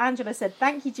fell off, Angela said,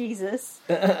 "Thank you, Jesus."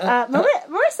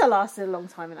 Marissa lasted a long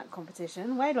time in that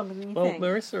competition, way longer than you think.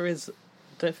 Well, Marissa is...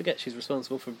 Don't forget, she's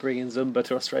responsible for bringing Zumba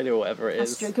to Australia or whatever it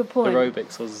is. That's a good point.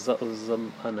 Aerobics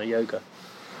or yoga.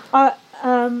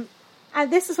 And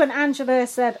this is when Angela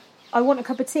said, "I want a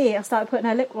cup of tea." I started putting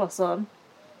her lip gloss on.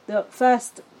 The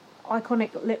first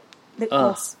iconic lip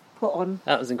gloss put on.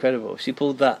 That was incredible. She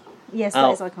pulled that that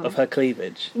out is iconic. of her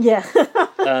cleavage. Yeah.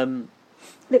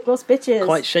 Lip gloss bitches.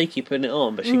 Quite shaky putting it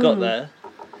on, but she got there.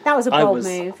 That was a bold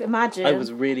move. Imagine. I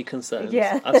was really concerned.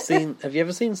 Yeah. Have you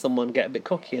ever seen someone get a bit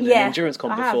cocky in an endurance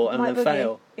comp before and then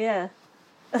fail? Yeah.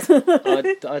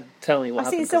 I'd tell me what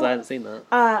happened, because I hadn't seen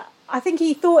that. I think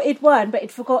he thought he'd won, but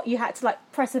he'd forgot you had to like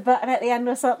press a button at the end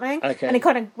or something. Okay. And he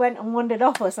kind of went and wandered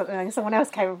off or something, and someone else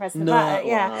came and pressed the button.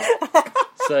 Yeah. Wow.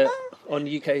 So on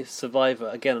UK Survivor,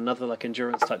 again, another like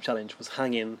endurance type challenge was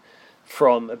hanging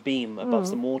from a beam above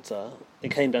some water. It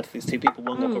came down to these two people.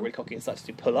 One guy got really cocky and started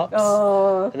to do pull-ups,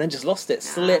 and then just lost it,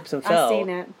 slipped and fell. I've seen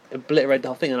it. Obliterated the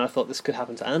whole thing, and I thought this could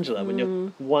happen to Angela when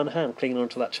you're one hand clinging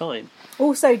onto that chime.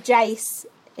 Also, Jace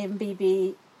in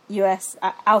BB US,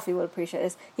 Alfie will appreciate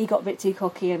this. He got a bit too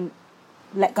cocky and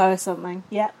let go of something.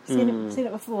 Yeah, seen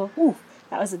it before. Ooh,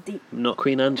 that was a deep. Not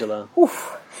Queen Angela.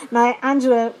 Oof. No,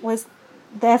 Angela was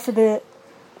there for the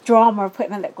drama of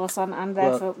putting a lip gloss on and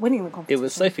there for winning the competition. It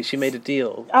was Sophie. She made a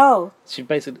deal. Oh.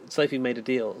 Sophie made a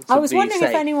deal. I was wondering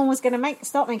if anyone was going to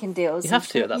start making deals. You have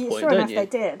to at that point, sure don't enough, you? They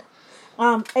did.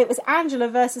 It was Angela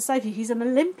versus Sophie, who's an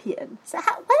Olympian. So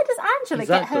where does Angela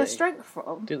get her strength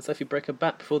from? Didn't Sophie break her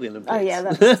back before the Olympics? Oh yeah,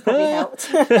 that's probably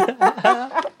helped.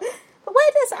 But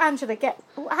where does Angela get...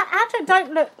 Angela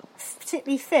don't look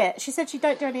particularly fit. She said she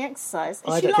don't do any exercise. Is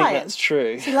I she don't lying? think that's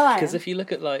true. Is she lying? Because if you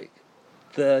look at like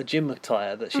the gym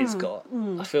attire that she's got,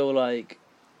 I feel like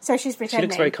so she's pretending. She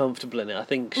looks very comfortable in it. I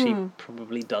think she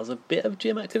probably does a bit of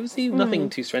gym activity. Nothing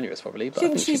too strenuous, probably. But I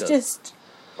think she's she does. just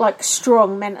like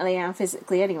strong mentally and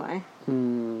physically anyway.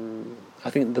 I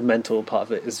think the mental part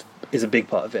of it is a big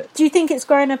part of it. Do you think it's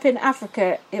growing up in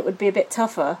Africa, it would be a bit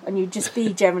tougher and you'd just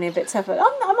be generally a bit tougher?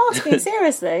 I'm asking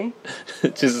seriously.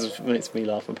 It just makes me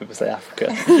laugh when people say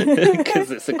Africa because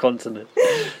it's a continent.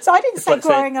 So I didn't say like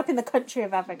growing up in the country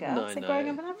of Africa. No, I said growing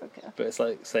up in Africa. But it's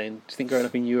like saying, do you think growing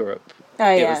up in Europe? Oh,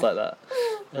 it was like that.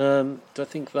 Do I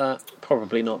think that?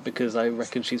 Probably not, because I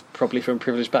reckon she's probably from a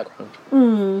privileged background.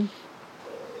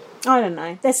 I don't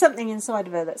know. There's something inside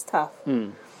of her that's tough.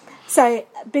 So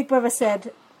Big Brother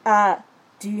said,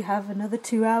 do you have another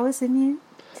 2 hours in you?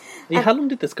 Yeah, how long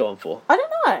did this go on for? I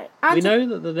don't know. We know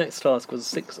that the next task was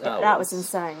 6 hours. That was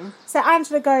insane. So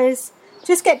Angela goes,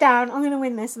 just get down, I'm going to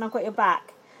win this and I've got your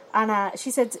back. And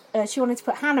she said she wanted to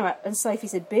put Hannah up, and Sophie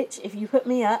said, bitch, if you put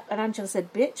me up. And Angela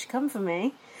said, bitch, come for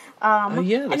me. They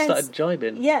started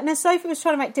jibing. Yeah, and then Sophie was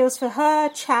trying to make deals for her,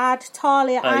 Chad,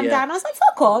 Talia, and Dan. I was like,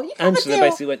 fuck off. You can't Angela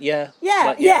basically went, yes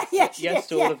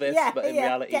to all of this, but in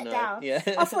reality, get no. Down. Yeah.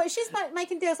 I thought, if she's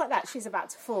making deals like that, she's about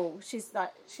to fall. She's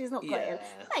not got it.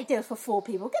 Make deals for 4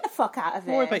 people. Get the fuck out of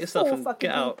it. Worry about yourself and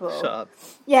get out. People. Shut up.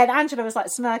 Yeah, and Angela was like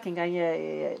smirking, going,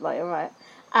 yeah, like, all right.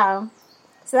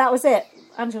 So that was it.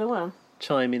 Angela won.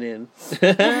 Chiming in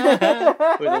with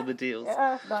all the deals.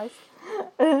 Yeah, nice.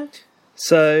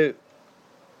 So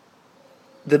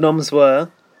the noms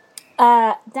were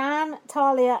Dan,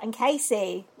 Talia, and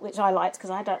Casey, which I liked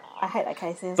because I hate that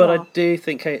Casey as well. I do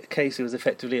think Casey was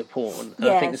effectively a pawn. And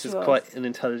I think this is quite an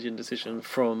intelligent decision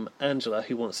from Angela,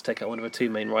 who wants to take out one of her 2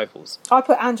 main rivals. I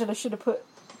put Angela should have put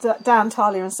Dan,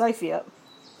 Talia, and Sophie up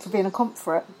for being a comp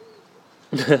for it.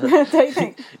 Don't you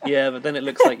think? Yeah, but then it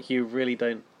looks like you really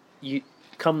don't. You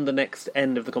come the next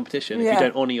end of the competition, if you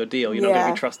don't honour your deal, you're not going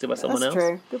to be trusted by someone else. That's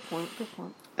true. Good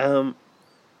point.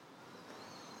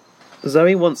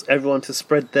 Zoe wants everyone to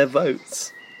spread their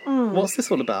votes. What's this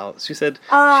all about? She said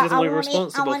she doesn't want to be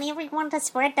responsible. I want everyone to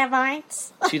spread their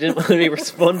votes. She didn't want to be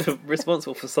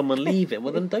responsible for someone leaving.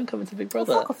 Well, then don't come into Big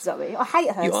Brother. Fuck off, Zoe. I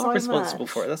hate her. You are so responsible much.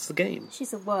 for it. That's the game.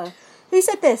 She's the worst. Who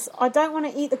said this? I don't want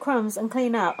to eat the crumbs and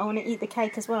clean up. I want to eat the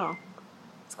cake as well.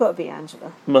 It's got to be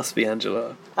Angela. Must be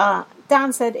Angela.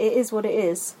 Dan said it is what it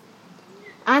is.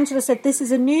 Angela said this is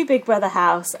a new Big Brother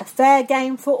house, a fair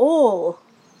game for all.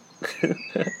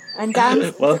 And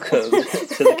Dan, welcome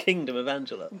to the kingdom of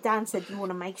Angela. Dan said, you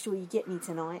want to make sure you get me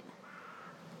tonight.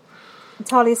 And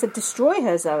Talia said, destroy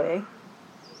her, Zoe.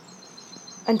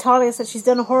 And Talia said she's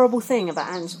done a horrible thing about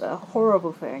Angela. A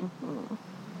horrible thing.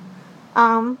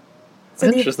 So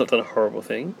Angela's not done a horrible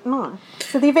thing. No.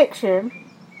 So the eviction.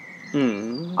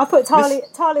 I put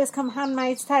Talia's come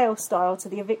Handmaid's Tale style to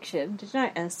the eviction. Did you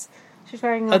notice? She's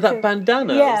wearing that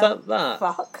bandana. Yeah. Is that?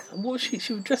 Fuck. What was she?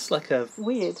 She was dressed like a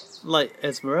weird, like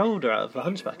Esmeralda out of The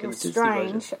Hunchback in the Disney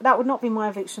version. Strange. That would not be my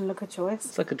eviction look of choice.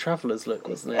 It's like a traveller's look,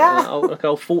 wasn't it? Like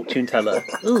old fortune teller.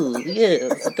 Ooh, yeah,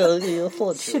 I got your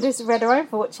fortune. Should have read her own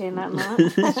fortune that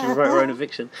night. She wrote her own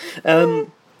eviction.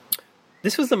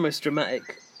 This was the most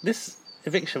dramatic. This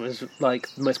eviction was like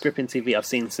the most gripping TV I've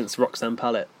seen since Roxanne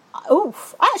Pallet.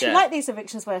 Oof. I actually like these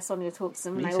evictions where Sonia talks to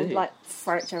them and Me they all too. like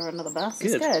throw each other under the bus.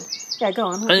 Good. It's good. Yeah, go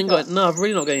on. I've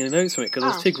really not got any notes from it because I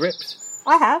was too gripped.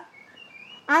 I have.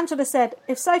 Angela said,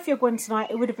 if Sophie had won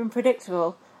tonight, it would have been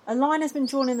predictable. A line has been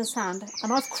drawn in the sand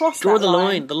and I've crossed Draw that the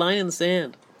line. the line in the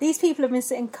sand. These people have been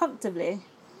sitting comfortably.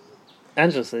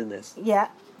 Angela's saying this. Yeah.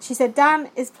 She said, Dan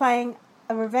is playing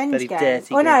a revenge Very game.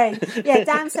 dirty Oh, no. game. Yeah,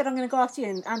 Dan said, I'm going to go after you.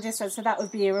 And Angela said, so that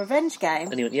would be a revenge game.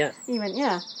 And he went, yeah. He went,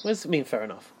 yeah. What does it mean, fair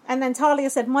enough? And then Talia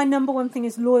said, my number one thing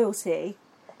is loyalty.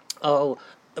 Oh,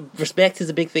 respect is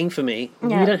a big thing for me.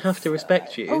 Yeah. We don't have to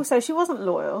respect you. Also, she wasn't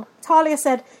loyal. Talia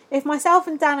said, if myself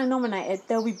and Dan are nominated,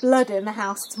 there'll be blood in the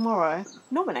house tomorrow.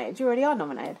 Nominated? You already are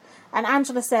nominated. And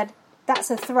Angela said, that's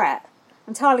a threat.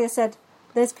 And Talia said,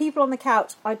 there's people on the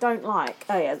couch I don't like.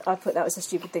 Oh, yeah, I put that was a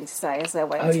stupid thing to say as they're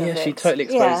waiting to evict. She totally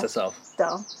exposed herself.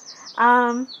 Dumb.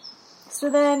 So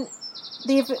then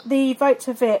the vote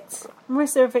to evict,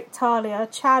 Marissa evict Talia,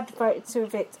 Chad voted to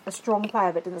evict a strong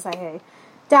player but didn't say who.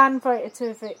 Dan voted to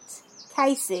evict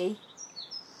Casey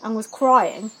and was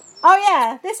crying. Oh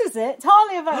yeah, this is it.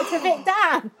 Talia voted to evict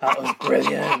Dan. That was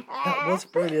brilliant. That was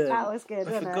brilliant. That was good,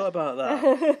 wasn't it? I forgot about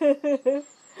that.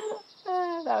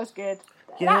 That was good.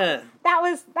 Yeah.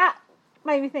 That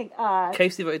made me think.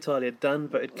 Casey voted Talia, Dan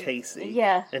voted Casey.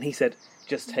 Yeah. And he said,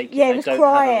 just take it. Yeah, he I was don't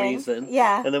crying. have a reason.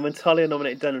 Yeah. And then when Talia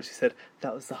nominated Dan, she said,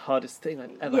 that was the hardest thing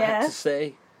I've ever had to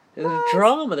say. It was a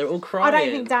drama. They're all crying. I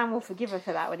don't think Dan will forgive her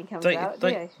for that when he comes out.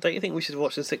 Don't you think we should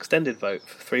watch this extended vote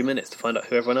for 3 minutes to find out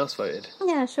who everyone else voted?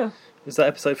 Yeah, sure. Was that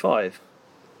episode 5?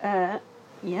 Yeah.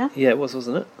 Yeah, it was,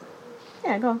 wasn't it?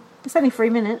 Yeah, go on. It's only 3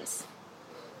 minutes.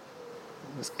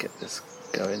 Let's get this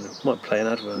going. Might play an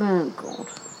advert. Oh, God.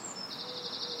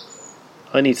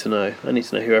 I need to know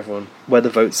where the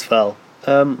votes fell.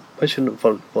 I shouldn't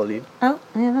volume. Oh,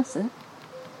 yeah, that's it.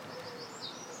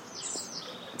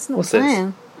 It's not What's playing.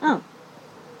 this? Oh.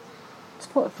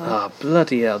 Spotify. Ah,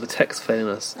 bloody hell, the tech's failing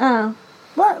us. Oh.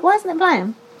 Why isn't it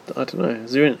playing? I don't know.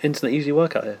 Does your internet usually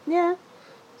work out here? Yeah.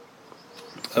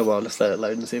 Oh well, let's let it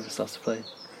load and see if it starts to play.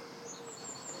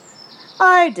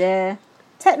 Oh dear.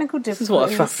 Technical difficulties. This is what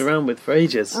I've faffed around with for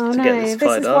ages to get this fired up.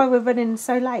 This is why we're running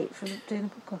so late from doing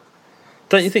the podcast.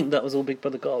 Don't you think that was all Big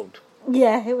Brother Gold?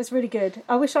 Yeah, it was really good.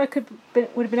 I wish I would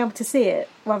have been able to see it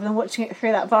rather than watching it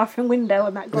through that bathroom window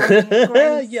and that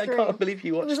grey Yeah, I can't believe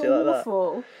you watched it like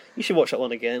awful. That. You should watch that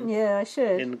one again. Yeah, I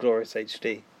should. In glorious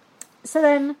HD. So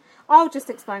then, I'll just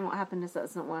explain what happened as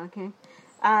that's not working.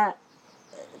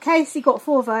 Casey got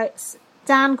 4 votes,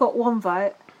 Dan got 1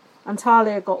 vote, and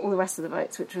Talia got all the rest of the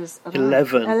votes, which was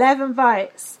 11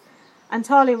 votes. And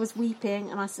Talia was weeping,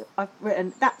 and I've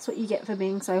written, "That's what you get for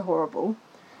being so horrible."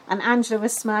 And Angela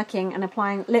was smirking and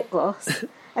applying lip gloss.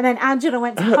 And then Angela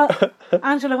went to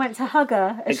hug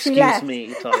her as she left. Excuse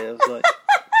me, Talia. I was like,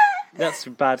 that's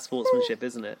bad sportsmanship,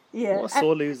 isn't it? Yeah. What a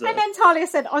sore loser. And then Talia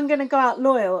said, "I'm going to go out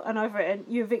loyal," and I've written,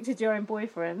 "You evicted your own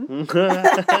boyfriend." It's true.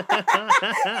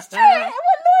 Loyalty's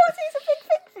a big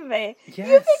thing for me. Yes.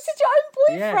 You evicted your own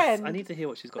boyfriend. Yes. I need to hear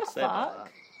what she's got to say about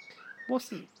that.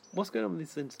 What's going on with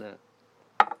this internet?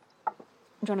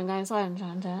 Do you want to go inside and try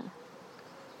and do it?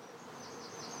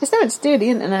 It's nothing to do with the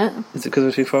internet. Is it because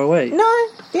we're too far away? No,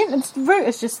 the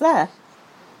router's just there.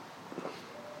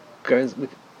 I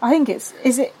think it's...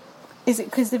 Is it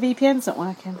because the VPN's not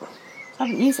working? I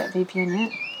haven't used that VPN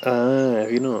yet.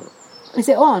 Have you not? Is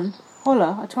it on?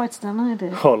 Holla. I tried to download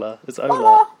it. Holla. It's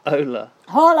Ola. Holla.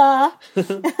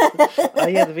 Oh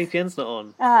yeah, the VPN's not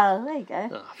on. Oh, there you go.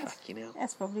 Oh, fucking hell.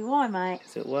 That's probably why, mate.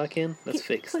 Is it working? Let's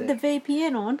fix it. Put the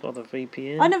VPN on. Got the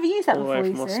VPN. I never used that all before, the way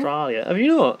you from see. Australia. Have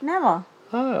you not? Never.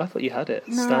 Oh, I thought you had it.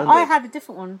 No, Standard. I had a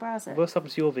different one, browser. What's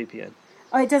happened to your VPN?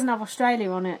 Oh, it doesn't have Australia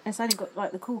on it. It's only got,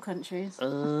 like, the cool countries.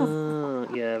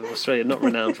 Yeah, Australia, not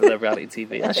renowned for their reality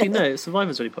TV. Actually, no,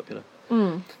 Survivor's really popular.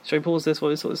 Shall we pause this while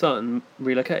we sort this out and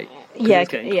relocate? Yeah,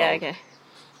 okay.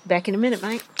 Back in a minute,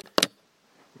 mate.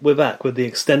 We're back with the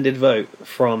extended vote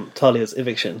from Talia's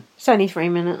eviction. It's only 3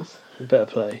 minutes. We better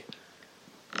play.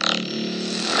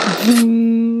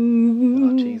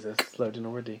 Oh, Jesus, it's loading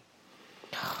already.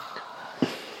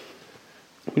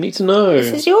 We need to know.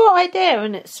 This is your idea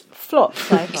and it's flopped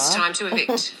so far. It's time to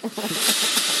evict.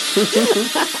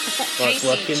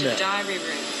 Casey to diary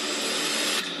room.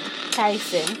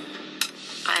 Casey.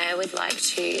 I would like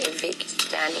to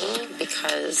evict Danny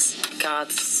because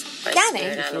God's my Danny?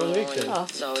 spirit It's the wrong animal eviction. and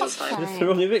it's always like... It's the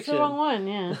wrong eviction. It's the wrong one,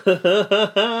 yeah.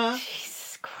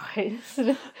 Jesus Christ.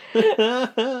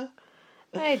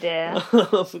 Oh dear.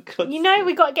 Oh, for God's You know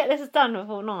we got to get this done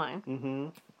before 9. Mm-hmm.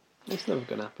 It's never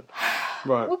going to happen.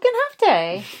 Right. We're going to have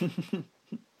to.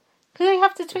 Because we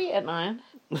have to tweet at 9.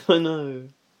 I know.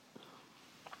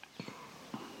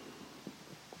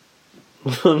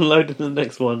 I'm loading the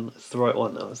next one. It's the right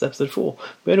one now. It's episode 4.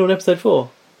 We're only on episode 4.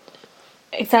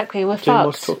 Exactly, we're Do you have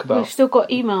more fucked. to talk about? We've still got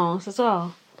emails as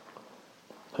well.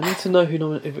 I need to know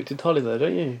who evicted Talia though,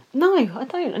 don't you? No, I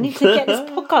don't. I need to get this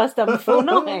podcast done before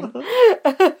 9.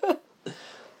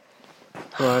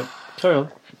 Right, carry on.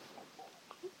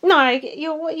 No,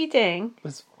 what are you doing?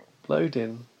 It's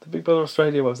loading. The Big Brother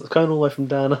Australia website. It's going all the way from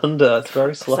down under. It's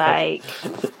very slow. Sake.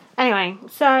 Anyway,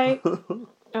 so... I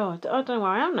don't know where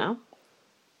I am now.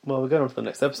 Well, we're going on to the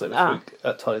next episode this week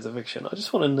at Talia's eviction. I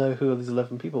just want to know who these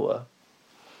 11 people were.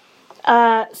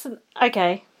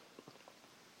 Okay.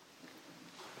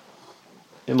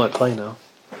 It might play now.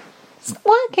 It's not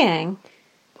working.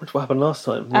 Which what happened last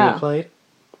time? Then it played.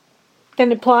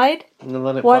 Then it played? And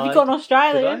then it Why played. have you gone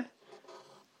Australia? Did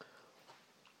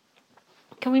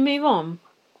Can we move on?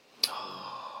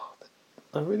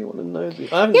 I really want to know the...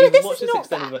 I haven't Yeah, even but watched this this is not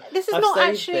extended this is I've not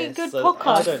saved actually this, good so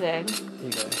podcasting. Here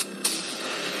you go.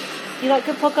 You like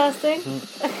good podcasting?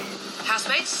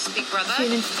 Housemates, Big Brother Tune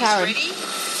into is Taryn. ready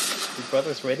Big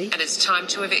Brother's ready. and it's time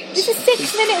to evict. This is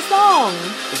 6 minutes long.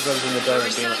 Big Brother's in the diary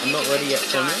being like, I'm not ready yet,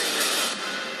 Sonia.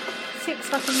 6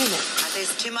 fucking minutes.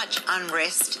 There's too much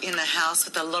unrest in the house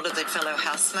with a lot of the fellow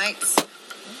housemates.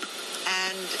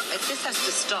 And it just has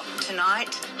to stop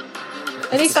tonight.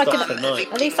 At least I Stop can. at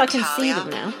night. At least I can see Talia. them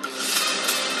now.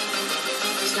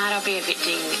 Tonight I'll be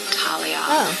evicting Talia.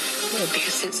 Oh.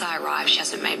 because since I arrived, she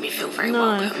hasn't made me feel very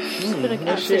welcome. She's been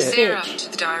a shit. Sarah, to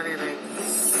the diary room.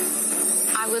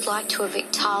 I would like to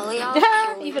evict Talia.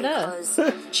 Even her. Because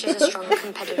she's a strong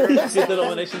competitor. Did the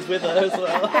nominations with her as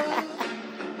well.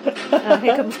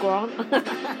 Here comes Grant.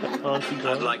 Auntie I'd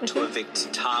Grant. like to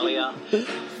evict Talia.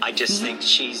 I just think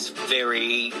she's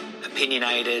very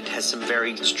opinionated, has some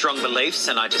very strong beliefs,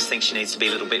 and I just think she needs to be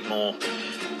a little bit more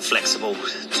flexible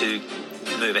to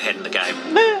move ahead in the game.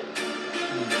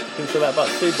 Can say that about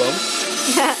Sue Bomb.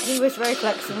 Yeah, he was very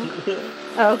flexible.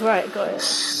 Oh, right, got it.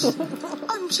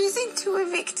 I'm choosing to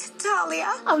evict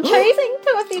Talia. I'm choosing to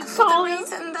evict The Talia.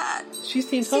 reason that She's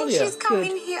Team since Talia. she's come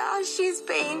in here, she's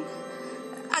been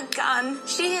a gun.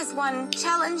 She has won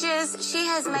challenges. She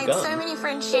has made gun. so many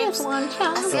friendships. One I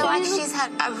challenge. feel like she's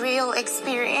had a real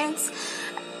experience.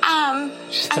 She's And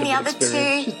had the a other good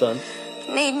experience. two She's done.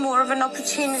 need more of an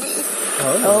opportunity.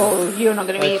 Oh, you're not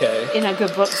going to be Okay. in her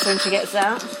good books when she gets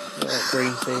out. Oh,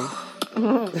 green team.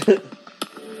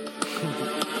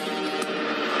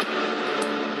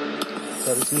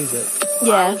 That was music. I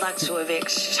Yeah, would like to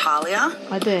evict Talia.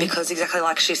 I do. Because exactly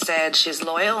like she said, she's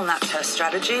loyal and that's her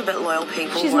strategy, but loyal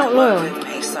people She's won't not work loyal. with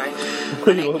me, so I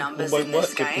Loyal need numbers won't in this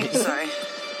work with game, me. so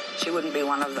she wouldn't be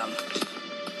one of them.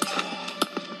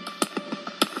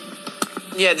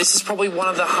 Yeah, this is probably one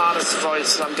of the hardest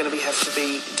votes that I'm going to have to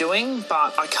be doing,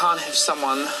 but I can't have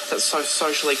someone that's so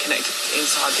socially connected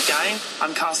inside the game.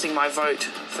 I'm casting my vote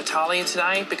for Talia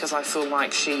today because I feel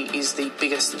like she is the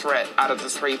biggest threat out of the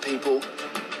three people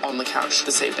on the couch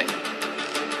this evening.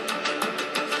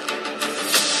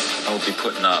 I'll be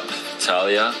putting up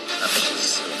Talia.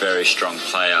 She's a very strong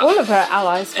player. all of her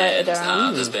allies voted And her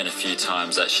out. there's been a few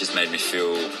times that she's made me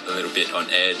feel a little bit on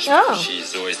edge. Oh.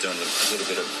 She's always doing a little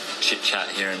bit of chit-chat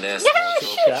here and there. Yeah, That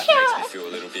chit-chat. makes me feel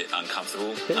a little bit uncomfortable.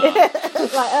 Like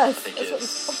us. I think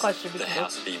That's what the podcast should be the called.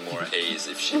 house would be more at ease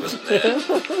if she wasn't there. Who's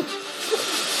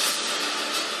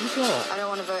that? I don't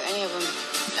want to vote any of them.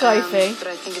 Sophie. But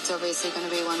I think it's obviously going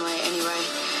to be one way anyway.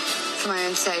 For my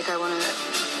own sake, I want to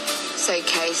say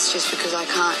Case just because I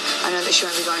know that she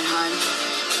won't be going home.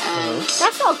 And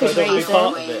That's not a good So don't be reason. part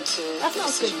of way it. into That's the not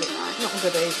a decision good, tonight. not a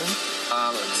good reason.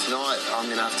 Tonight, I'm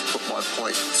going to have to put my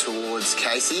point towards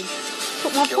Casey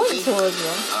Put my point towards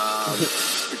her.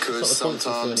 because It's not the point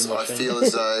sometimes system I anymore, feel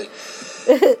as though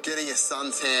getting a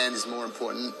suntan is more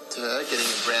important to her, getting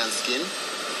a brown skin.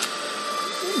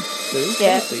 Sue?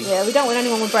 Yeah, Casey. yeah, we don't want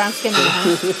anyone with brown skin in the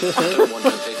house. I don't want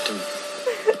a victim.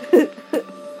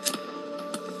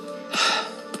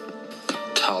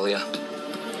 Talia.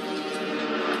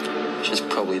 She's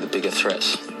probably the bigger threat.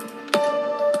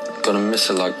 Gonna miss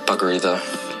her like buggery though.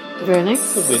 Really?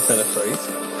 Probably a turn of phrase.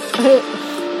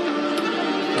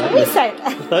 Can we say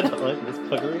that? I don't like this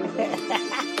buggery.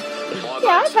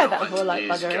 Yeah, I've heard that before, like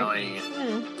buggery. Going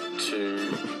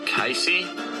to Casey. To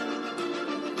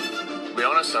be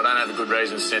honest, I don't have a good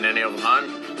reason to send any of them home.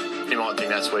 You might think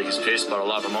that's weak as piss, but I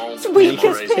love them all. It's weak My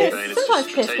as reason piss. being it's Sometimes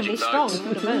just piss can be strategic strong. votes.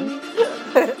 Could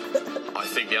have been. I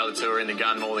think the other two are in the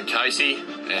gun more than Casey,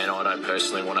 and I don't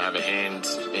personally want to have a hand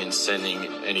in sending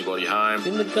anybody home.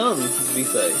 In the guns, did we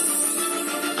say?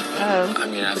 Oh.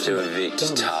 I'm gonna have to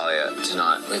evict Talia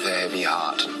tonight with a heavy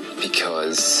heart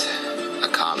because I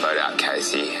can't vote out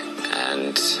Casey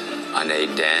and I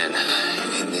need Dan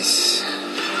in this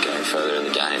going further in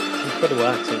the game. Incredible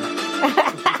acting.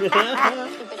 You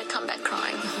better come back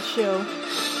crying. Sure.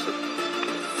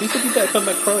 Who said you better come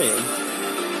back crying?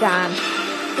 Dan.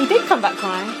 He did come back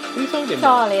crying. Who told him that?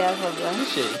 Talia, probably. Is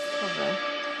she? Probably.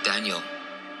 Daniel,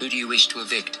 who do you wish to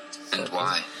evict and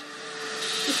why?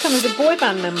 He's come as a boy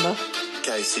band member.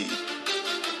 Casey.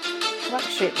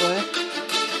 Backstreet Boy.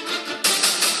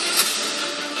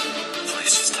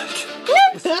 Please just take it.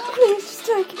 Please just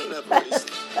take it. No, please.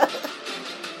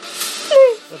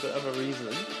 Please. I don't have a reason.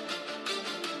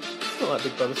 It's not like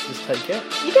Big Brother to just take it.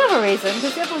 You don't have a reason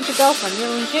because the other one's your girlfriend, the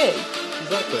other one's you.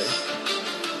 Exactly.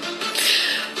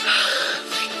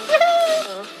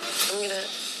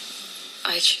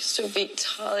 I choose to beat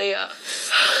Talia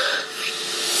just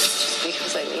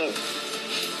because I think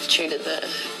due to the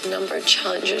number of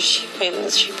challenges she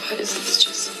wins, she poses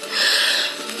just.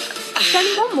 She's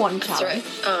only won one That's challenge.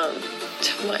 right.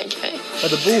 To my game. Oh,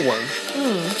 the ball one?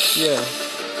 Yeah.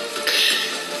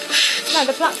 No,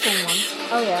 the platform one.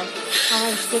 Oh yeah.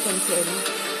 I'm sticking to them.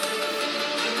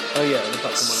 Oh yeah, the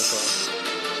platform one as well.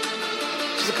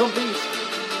 She's a complete.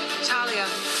 Talia,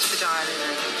 to the diary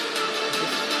room.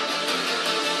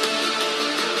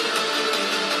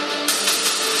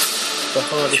 The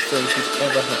hardest thing she's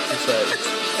ever had to say.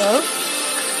 Oh?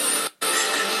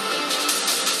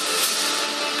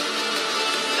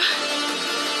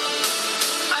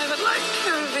 I would like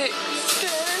to evict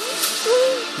Dan.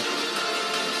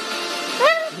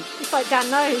 like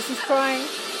Dan knows. He's crying.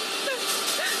 That's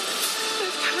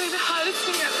probably the hardest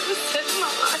thing I've ever said in my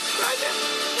life right now.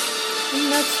 And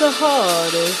that's the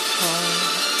hardest part.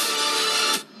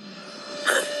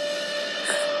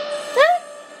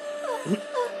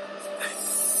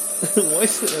 Why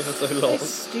is it there for so long? It's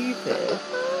stupid.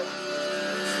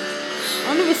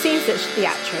 I've never seen such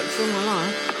theatrics all my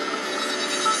life.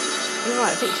 You're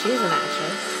right, I think she is an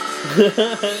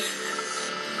actress.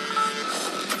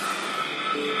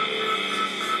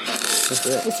 That's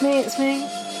it. It's me. It's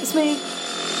me.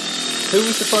 Who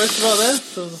was surprised about there?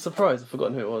 There was a surprise. I've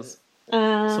forgotten who it was.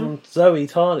 Some Zoe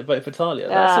Talia voted for Talia.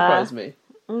 That surprised me.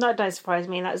 That don't surprise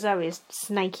me. That Zoe is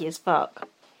snaky as fuck.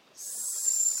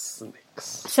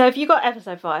 Snakes. So have you got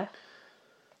episode 5?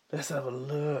 Let's have a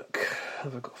look.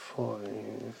 Have I got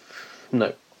 5?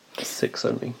 No, 6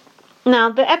 only. Now,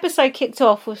 the episode kicked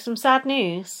off with some sad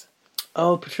news.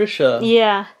 Oh, Patricia.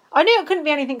 Yeah. I knew it couldn't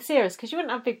be anything serious because you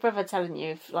wouldn't have Big Brother telling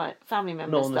you if, like, family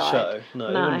members Not on the died. show. No,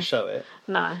 they wouldn't show it.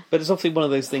 No. But it's obviously one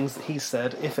of those things that he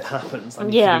said, if it happens, I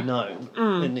need to be known.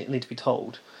 And it need to be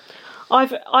told.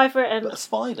 I've written... But a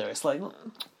spider, it's like...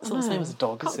 It's not the same as a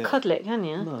dog, is it? Can't cuddle it, can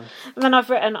you? No. And then I've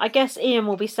written, I guess Ian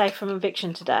will be safe from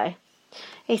eviction today.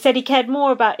 He said he cared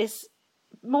more about the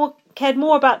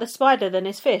spider than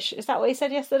his fish. Is that what he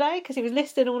said yesterday? Because he was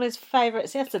listing all his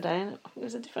favourites yesterday, and it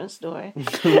was a different story.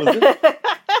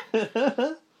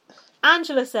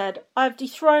 Angela said, "I've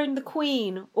dethroned the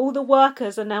Queen. All the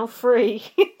workers are now free."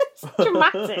 It's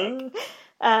dramatic.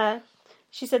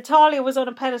 She said Talia was on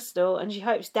a pedestal, and she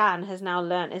hopes Dan has now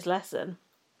learnt his lesson.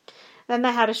 Then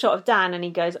they had a shot of Dan, and he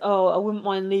goes, "Oh, I wouldn't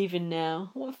mind leaving now."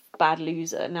 What a bad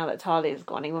loser! Now that Talia's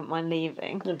gone, he wouldn't mind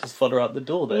leaving. Yeah, just follow her out the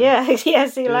door then. Yeah,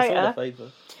 see you later.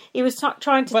 He was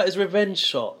trying to... About his revenge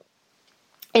shot.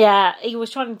 Yeah, he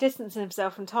was trying to distance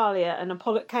himself from Talia and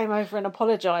came over and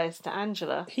apologised to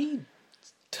Angela. He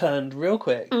turned real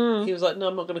quick. He was like, "No,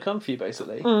 I'm not going to come for you,"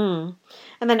 basically. And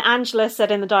then Angela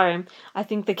said in the diary room, "I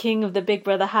think the king of the Big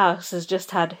Brother house has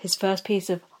just had his first piece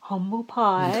of humble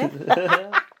pie."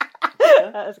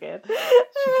 That was good.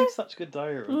 She keeps such good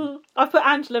diary room. I put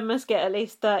Angela must get at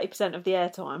least 30% of the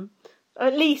airtime.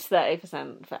 At least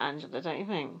 30% for Angela, don't you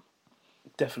think?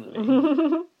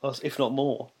 Definitely. If not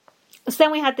more. So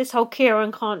then we had this whole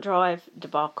Kieran can't drive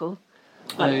debacle.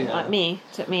 Like, like me.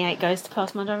 Took me 8 goes to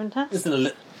pass my driving test. Isn't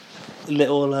it a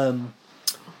little,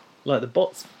 like the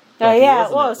bots? Oh yeah,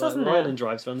 it was, wasn't it? Ryland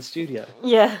drives around the studio.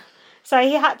 Yeah. So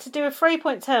he had to do a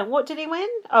 3-point turn. What did he win?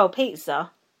 Oh,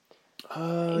 pizza.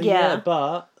 Yeah,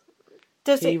 but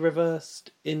he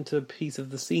reversed into a piece of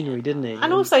the scenery, didn't he?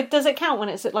 And also, does it count when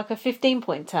it's at like a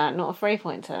 15-point turn, not a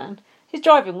 3-point turn? His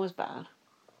driving was bad.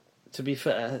 To be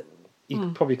fair,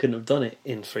 you probably couldn't have done it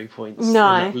in 3 points.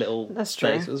 No, in that little that's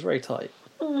space. true. It was very tight.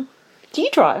 Do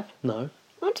you drive? No.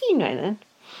 What do you know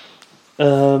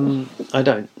then? I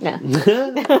don't. No.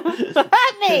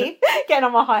 Me getting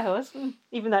on my high horse,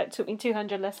 even though it took me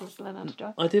 200 lessons to learn how to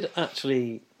drive. I did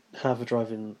actually have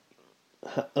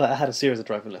I had a series of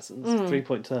driving lessons.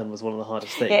 3-point turn was one of the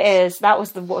hardest things. It is. That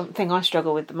was the one thing I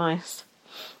struggle with the most.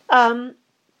 So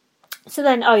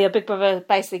then, Big Brother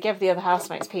basically gave the other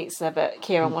housemates pizza, but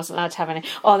Kieran wasn't allowed to have any.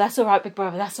 Oh, that's all right, Big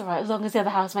Brother, that's all right, as long as the other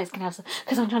housemates can have some,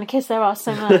 because I'm trying to kiss their ass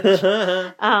so much.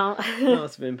 That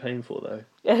must have been painful, though.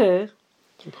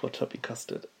 Poor Tubby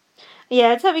Custard.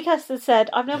 Yeah, Tubby Custard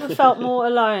said, "I've never felt more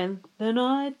alone than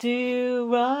I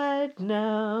do right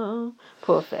now."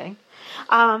 Poor thing.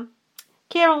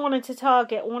 Kieran wanted to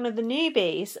target one of the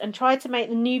newbies and tried to make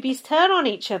the newbies turn on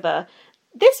each other.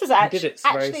 This was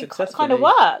actually kind of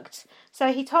worked.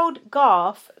 So he told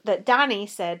Garth that Danny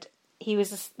said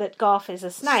that Garth is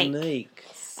a snake.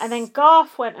 And then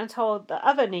Garth went and told the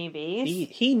other newbies.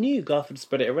 He knew Garth had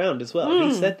spread it around as well.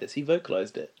 He said this. He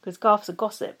vocalised it. Because Garth's a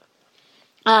gossip.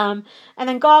 And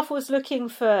then Garth was looking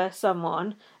for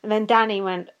someone. And then Danny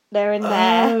went, "They're in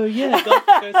there." Oh, yeah.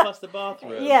 Garth goes past the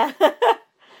bathroom. Yeah.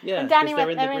 Yeah, and Danny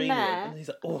went, in "They're the in there." And he's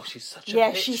like, "Oh, she's such a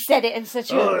Yeah, bitch. she said it in such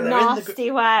a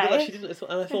nasty way. But she didn't,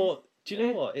 and I thought, do you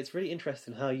know what? It's really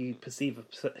interesting how you perceive the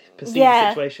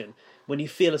situation when you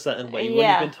feel a certain way, when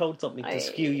you've been told something to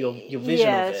skew your vision of it.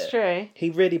 Yeah, it's true.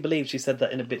 He really believed she said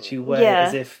that in a bitchy way,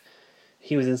 as if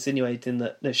he was insinuating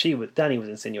that... No, Danny was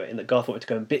insinuating that Garth wanted to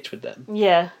go and bitch with them.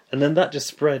 Yeah. And then that just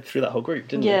spread through that whole group,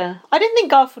 didn't it? Yeah. I didn't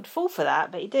think Garth would fall for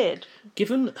that, but he did.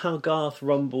 Given how Garth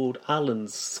rumbled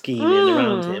Alan's scheming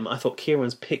around him, I thought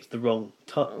Kieran's picked the wrong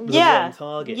target.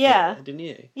 Yeah. Didn't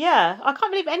you? Yeah. I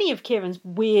can't believe any of Kieran's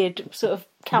weird sort of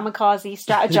kamikaze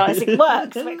strategizing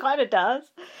works, but it kind of does.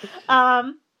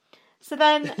 So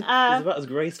then... it's about as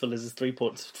graceful as his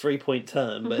 3-point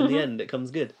turn, but in the end it comes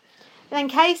good. then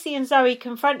Casey and Zoe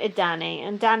confronted Danny,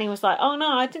 and Danny was like, "Oh no,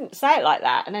 I didn't say it like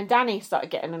that." And then Danny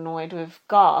started getting annoyed with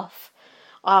Garth.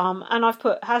 And I've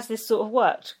put, "Has this sort of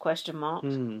worked?" ?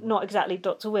 Not exactly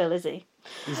Dr. Will, is he?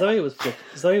 Zoe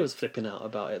was flipping out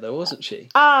about it though, wasn't she?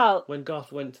 Oh, when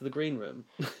Garth went to the green room.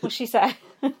 What'd she say?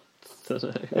 I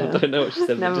don't know what she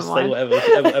said. Never just mind. say whatever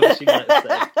she might say.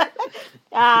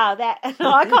 That.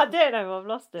 No, I can't do it no more. I've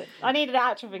lost it. I needed an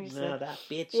actual thing to say. No, that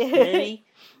bitch, Danny,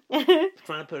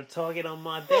 trying to put a target on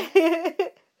my back.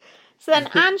 So then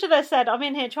Angela said, "I'm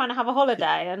in here trying to have a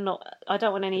holiday and I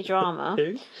don't want any drama."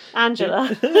 Who?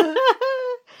 Angela.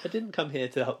 I didn't come here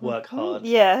to work hard.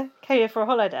 Yeah, came here for a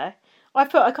holiday. I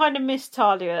kind of missed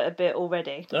Talia a bit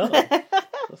already. Oh,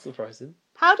 that's surprising.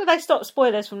 How do they stop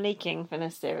spoilers from leaking for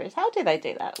this series? How do they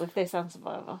do that with this and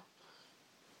Survivor?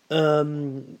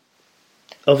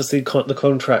 Obviously, the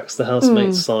contracts the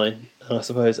housemates sign, and I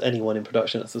suppose anyone in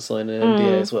production has to sign an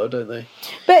NDA as well, don't they?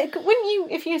 But wouldn't you,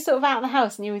 if you're sort of out of the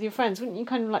house and you're with your friends, wouldn't you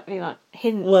kind of like be like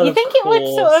hint? Well, you think it would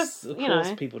sort of, of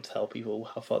course, people tell people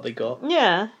how far they got.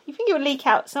 Yeah, you think it would leak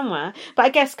out somewhere. But I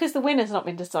guess because the winner's not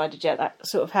been decided yet, that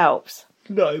sort of helps.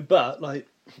 No, but like,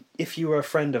 if you were a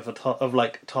friend of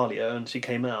like Talia and she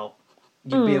came out,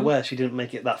 you'd be aware she didn't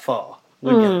make it that far,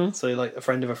 wouldn't you? So like, a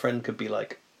friend of a friend could be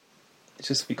like, it's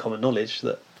just be common knowledge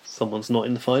that someone's not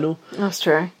in the final. That's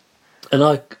true. And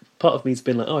part of me's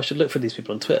been like, I should look for these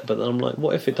people on Twitter, but then I'm like,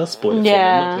 what if it does spoil it for them?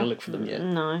 I'm not going to look for them yet.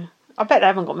 No. I bet they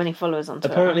haven't got many followers on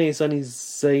Twitter. Apparently it's only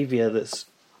Xavier that's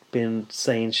been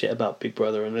saying shit about Big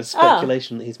Brother, and there's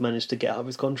speculation that he's managed to get out of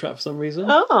his contract for some reason.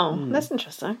 Oh, that's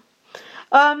interesting.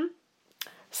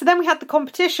 So then we had the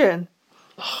competition.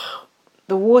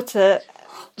 The water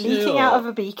leaking out of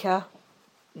a beaker.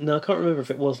 No, I can't remember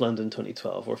if it was London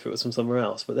 2012 or if it was from somewhere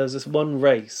else, but there was this one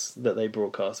race that they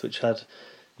broadcast which had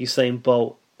Usain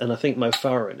Bolt and I think Mo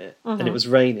Farah in it, and it was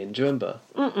raining. Do you remember?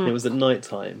 And it was at night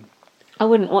time. I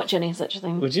wouldn't watch any such a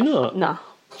thing. Would you not? No.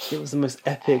 It was the most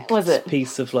epic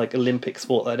piece of like Olympic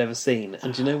sport that I'd ever seen.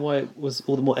 And do you know why it was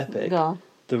all the more epic? Go on.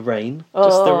 The rain.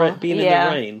 Just being in the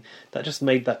rain. That just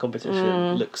made that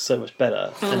competition look so much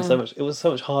better and it was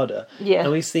so much harder. Yeah.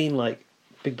 And we've seen like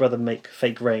Big Brother make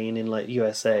fake rain in like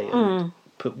USA and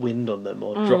put wind on them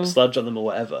or drop sludge on them or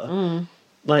whatever.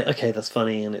 Like, okay, that's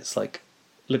funny and it's like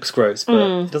looks gross,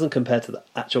 but it doesn't compare to the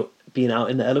actual being out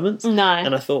in the elements. No.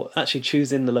 And I thought actually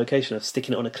choosing the location of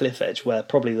sticking it on a cliff edge where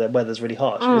probably the weather's really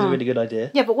harsh was a really good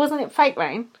idea. Yeah, but wasn't it fake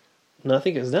rain? No, I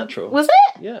think it was natural. Was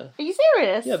it? Yeah. Are you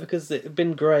serious? Yeah, because it had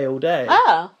been grey all day.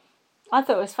 Oh. I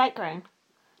thought it was fake rain.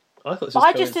 I thought it was But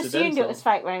I just just assumed it was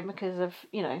fake rain because of,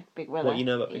 Big Brother. What you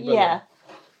know about Big Brother? Yeah.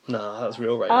 No, that was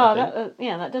real rain, Oh, I think.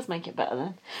 that does make it better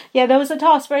then. Yeah, there was a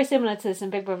task very similar to this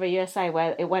in Big Brother USA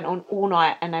where it went on all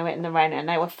night and they went in the rain and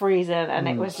they were freezing and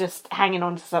it was just hanging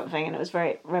on to something and it was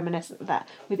very reminiscent of that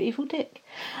with Evil Dick.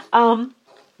 How...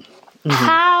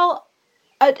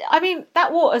 I mean,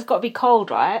 that water's got to be cold,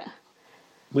 right?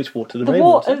 Which water? The water?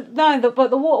 rainwater? No, but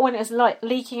the water when it's like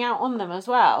leaking out on them as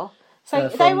well. So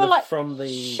they were from the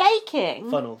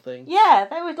shaking. Funnel thing. Yeah,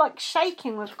 they were like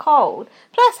shaking with cold.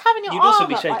 Plus having your You'd arm also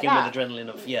be up shaking like that. with adrenaline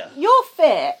of You're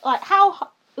fit. Like how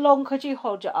long could you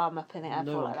hold your arm up in the air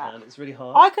No for one like that? can. It's really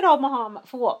hard. I could hold my arm up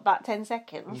for what, about 10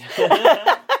 seconds?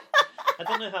 I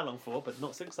don't know how long for, but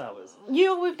not 6 hours.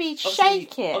 You would be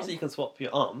shaking. Obviously, you can swap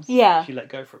your arms. Yeah. If you let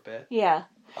go for a bit. Yeah.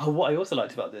 Oh, what I also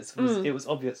liked about this was it was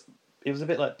obvious. It was a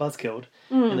bit like Buzzkilled,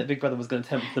 and that Big Brother was going to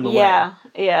tempt them away. Yeah.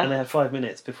 And they had 5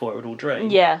 minutes before it would all drain.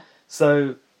 Yeah.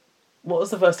 So, what was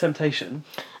the first temptation?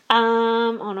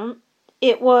 Hold on.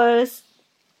 It was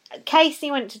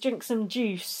Casey went to drink some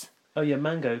juice. Oh yeah,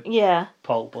 mango. Yeah.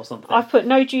 Pulp or something. I've put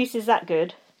no juice is that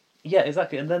good. Yeah,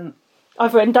 exactly. And then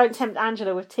I've written don't tempt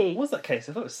Angela with tea. What was that case?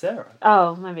 I thought it was Sarah.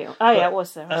 Oh, maybe. Yeah, it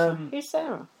was Sarah. Who's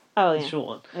Sarah? Oh, yeah. The short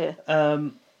one. Yeah.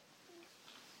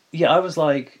 Yeah, I was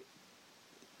like,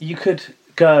 you could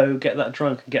go get that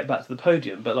drunk and get back to the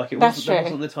podium, but like that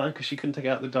wasn't the time because she couldn't take it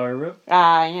out the diary room.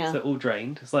 Ah, yeah. So it all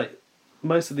drained. It's like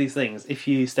most of these things, if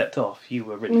you stepped off, you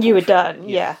were really you were done.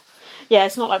 Yeah. Yeah,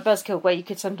 it's not like Buzzkill where you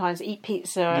could sometimes eat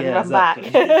pizza and run exactly.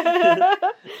 back.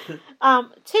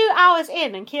 2 hours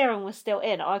in and Kieran was still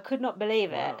in. I could not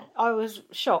believe it. I was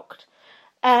shocked.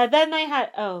 Then they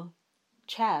had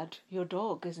Chad, your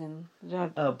dog, is in.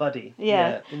 Oh, Buddy.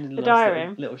 Yeah, in the diary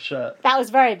room. Little shirt. That was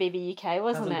very BBUK,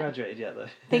 wasn't Hasn't it? graduated yet though.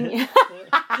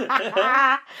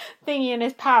 Thingy and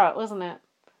his parrot, wasn't it?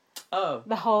 Oh,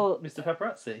 the whole Mr.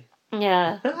 Paparazzi.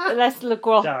 Yeah, let's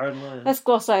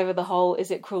gloss over the whole. Is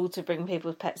it cruel to bring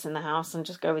people's pets in the house and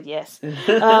just go with yes?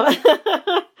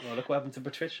 Well, look what happened to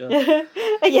Patricia.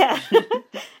 Yeah.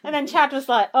 And then Chad was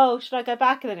like, "Oh, should I go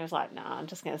back?" And then he was like, "No, I'm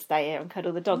just going to stay here and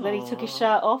cuddle the dog." Then he took his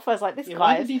shirt off. I was like, "This guy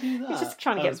why did he do that? He's just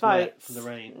trying to get It's wet votes from the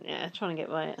rain. Yeah, trying to get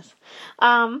votes."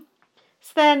 So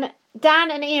then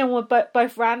Dan and Ian were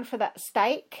both ran for that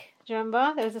steak. Do you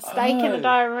remember? There was a steak in the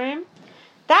diary room.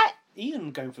 That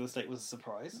Ian going for the steak was a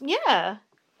surprise. Yeah.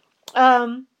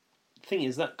 Thing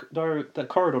is, that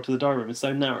corridor to the diary room is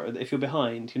so narrow that if you're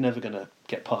behind, you're never going to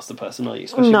get past the person, are you?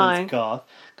 Especially when it's Garth.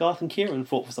 Garth and Kieran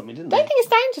fought for something, didn't they? Don't think it's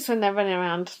dangerous when they're running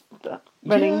around.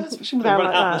 Especially when they run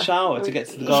out of the shower to get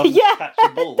to the garden yeah, to catch the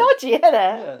ball. Dodgy, isn't it?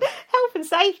 Yeah. Health and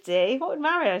safety. What would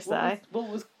Mario say?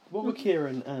 What were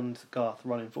Kieran and Garth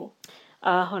running for?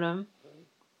 Hold on.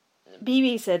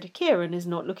 BB said, Kieran is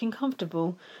not looking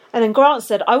comfortable. And then Grant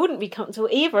said, I wouldn't be comfortable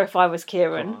either if I was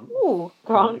Kieran. Ooh,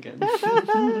 Grant.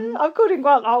 I've called him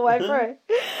Grant the whole way through.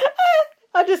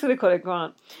 I'm just going to call him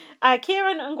Grant.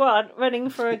 Kieran and Grant running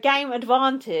for a game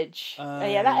advantage.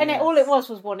 All it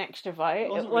was one extra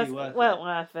vote. It wasn't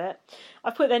worth it. I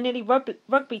put they're nearly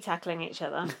rugby tackling each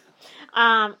other.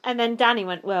 And then Danny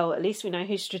went, well, at least we know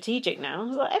who's strategic now. I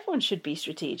was like, everyone should be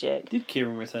strategic. Did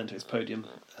Kieran return to his podium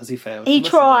as he failed? He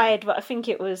tried, but I think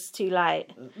it was too late.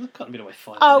 That can't have been away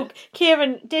 5 minutes. Oh,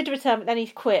 Kieran did return, but then he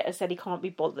quit and said he can't be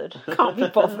bothered. Can't be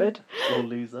bothered. Poor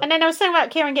loser. And then I was saying about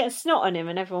Kieran getting snot on him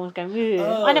and everyone was going, ooh.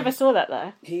 I never saw that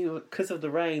though. Because of the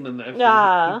rain and everything,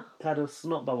 he had a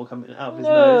snot bubble coming out of his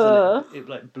nose and it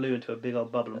like blew into a big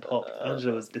old bubble and popped.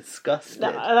 Angela was disgusted.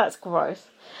 No, that's gross.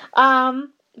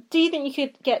 Do you think you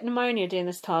could get pneumonia doing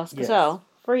this task as well?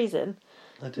 Freezing.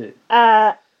 I do.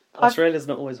 Australia's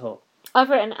not always hot. I've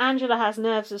written Angela has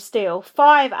nerves of steel.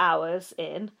 5 hours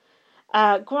in.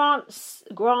 Garth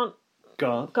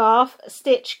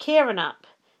stitched Kieran up.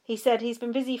 He said he's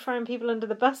been busy throwing people under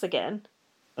the bus again.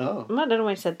 Oh. I don't know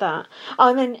why he said that. Oh,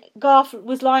 and then Garth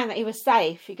was lying that he was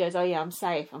safe. He goes, oh yeah, I'm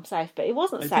safe. But he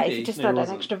wasn't safe. He just had an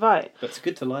extra vote. But it's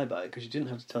good to lie about it because you didn't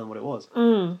have to tell them what it was.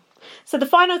 So the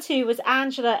final two was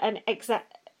Angela and Xavier.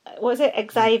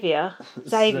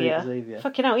 Xavier.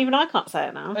 Fucking hell, even I can't say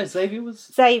it now. Oh, Xavier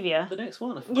was Xavier. The next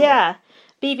one. I forgot. Yeah.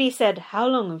 BB said, how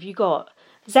long have you got?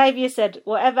 Xavier said,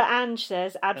 whatever Ange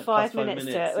says, add 5 minutes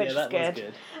to it, which is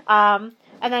good.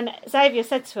 And then Xavier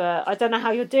said to her, I don't know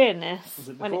how you're doing this. Was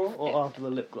it before or after the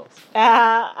lip gloss?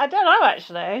 I don't know,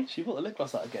 actually. She brought the lip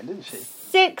gloss out again, didn't she?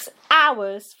 6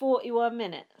 hours, 41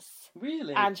 minutes.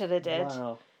 Really? Angela did.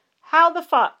 Wow. How the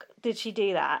fuck did she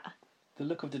do that? The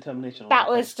look of determination on that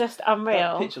her was face. just unreal.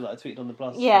 That picture that I tweeted on the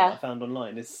blast that I found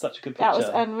online is such a good picture. That was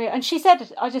unreal. And she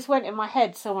said, I just went in my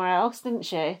head somewhere else, didn't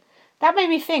she? That made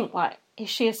me think, like, is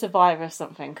she a survivor or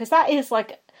something? Because that is,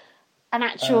 like, an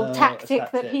actual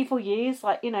tactic that people use.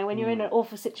 Like, you know, when you're in an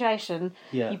awful situation,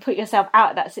 you put yourself out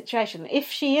of that situation. If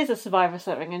she is a survivor or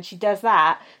something and she does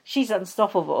that, she's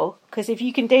unstoppable. Because if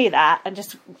you can do that and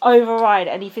just override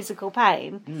any physical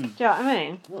pain, do you know what I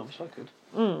mean? Well, I wish I could.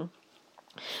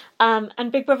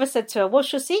 And Big Brother said to her,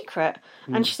 what's your secret?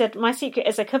 And she said, my secret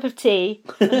is a cup of tea,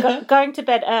 going to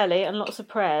bed early and lots of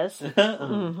prayers.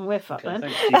 We're fucked then.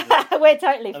 We're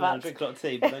totally fucked. I drink a lot of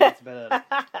tea, but don't get to bed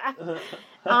early.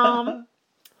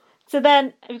 So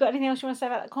then, have you got anything else you want to say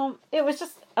about that comp? It was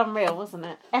just unreal, wasn't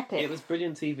it? Epic. It was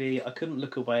brilliant TV. I couldn't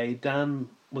look away. Dan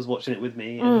was watching it with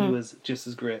me and he was just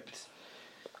as gripped.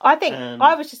 I think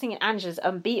I was just thinking Angela's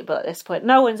unbeatable at this point.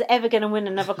 No one's ever going to win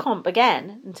another comp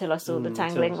again until I saw the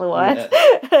tangling the wires.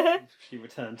 Yeah. She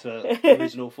returned to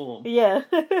original form. Yeah.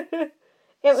 It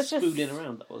was spooling just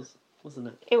around. That was, wasn't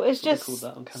it? It was That's just what they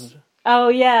called that on Canada. Oh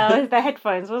yeah, the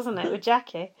headphones, wasn't it, with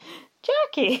Jackie?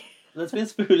 There's been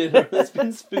spooling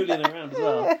around as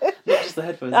well. Not just the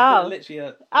headphones.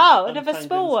 Literally another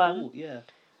spool one. Yeah.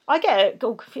 I get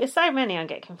confused. So many, I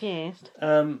get confused.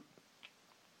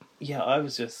 Yeah, I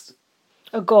was just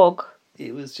agog.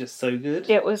 It was just so good.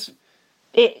 It was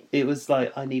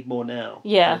like I need more now.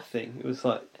 Yeah. Kind of thing. It was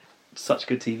like such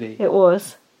good TV. It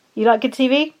was. You like good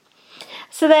TV?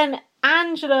 So then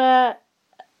Angela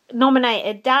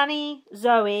nominated Danny,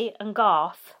 Zoe, and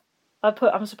Garth.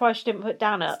 I'm surprised she didn't put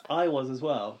Dan up. I was as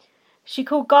well. She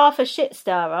called Garth a shit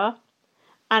stirrer,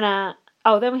 and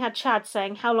then we had Chad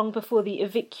saying, "How long before the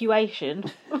evacuation?"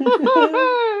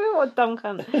 What a dumb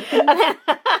cunt. And then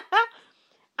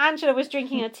Angela was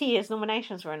drinking her tea as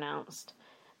nominations were announced.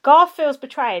 Garth feels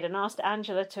betrayed and asked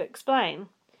Angela to explain.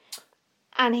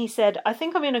 And he said, I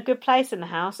think I'm in a good place in the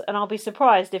house and I'll be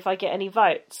surprised if I get any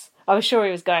votes. I was sure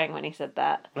he was going when he said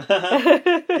that.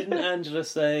 Didn't Angela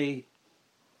say,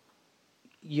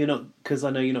 you're not, because I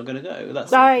know you're not going to go?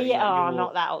 That's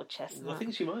not that old chestnut. I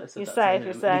think she might have said you're that safe, to him.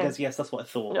 you're safe. And he goes, yes, that's what I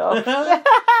thought.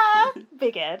 Oh.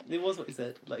 Big Ed. It was what he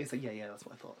said. Like, he said, yeah, that's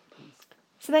what I thought.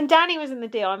 So then Danny was in the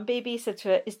deal, and BB said to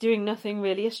her, "Is doing nothing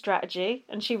really a strategy?"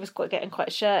 And she was getting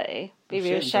quite shirty.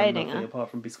 BB was shading her. Apart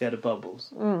from be scared of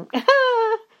bubbles.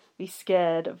 Be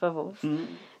scared of bubbles.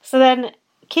 So then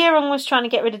Kieran was trying to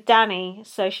get rid of Danny,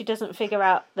 so she doesn't figure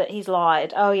out that he's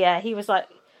lied. Oh yeah, he was like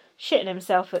shitting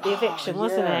himself at the eviction,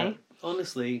 wasn't he?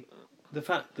 Honestly, the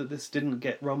fact that this didn't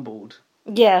get rumbled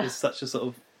is such a sort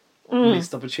of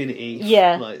missed opportunity.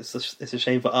 Yeah. Like, it's a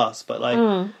shame for us, but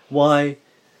like, why...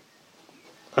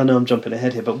 I know I'm jumping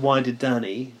ahead here, but why did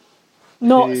Danny...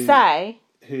 say...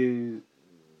 Who...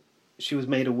 She was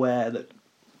made aware that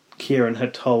Kieran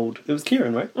had told... It was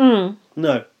Kieran, right?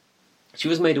 No. She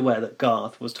was made aware that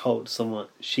Garth was told someone...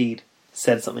 She'd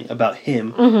said something about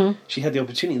him. She had the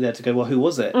opportunity there to go, well, who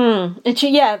was it? And I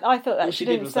thought that All she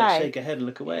did was like shake her head and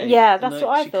look away. Yeah, that's what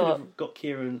I she thought. Could have got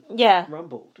Kieran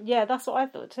rumbled. Yeah, that's what I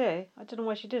thought too. I don't know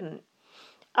why she didn't.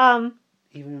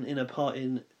 Even in a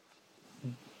parting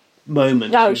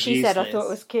moment. No, she said, I thought it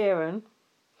was Kieran.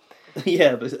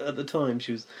 Yeah, but at the time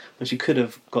when she could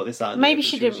have got this out. Maybe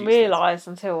she didn't realise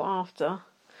until after.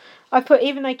 I put,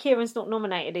 even though Kieran's not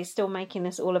nominated, he's still making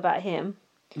this all about him.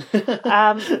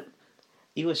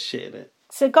 He was shitting it.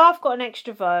 So Garth got an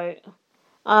extra vote.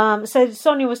 So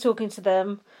Sonia was talking to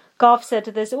them. Garth said,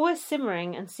 "There's always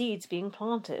simmering and seeds being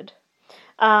planted."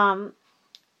 And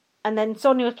then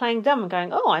Sonia was playing dumb and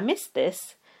going, "Oh, I missed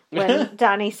this." When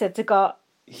Danny said to Garth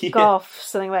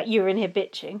something about, "You were in here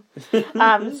bitching."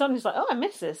 Sonia's like, "Oh, I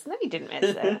missed this." No, you didn't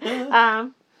miss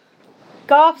it.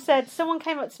 Garth said, "Someone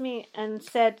came up to me and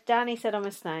said, Danny said I'm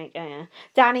a snake." Yeah.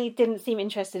 Danny didn't seem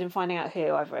interested in finding out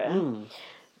who I've written.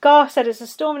 Garth said, "It's a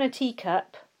storm in a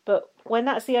teacup, but when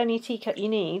that's the only teacup you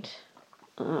need..."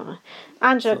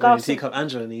 Angela, Garth's teacup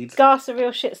Angela needs. Garth's a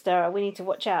real shit stirrer. We need to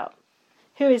watch out.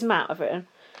 Who is Matt, I've written.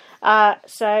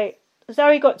 So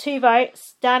Zoe got 2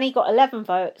 votes, Danny got 11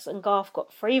 votes, and Garth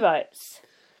got 3 votes.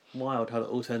 Wild how it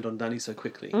all turned on Danny so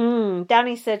quickly.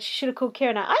 Danny said she should have called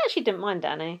Kieran out. I actually didn't mind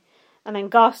Danny. And then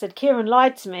Garth said, "Kieran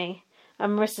lied to me."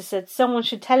 And Marissa said, "Someone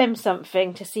should tell him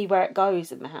something to see where it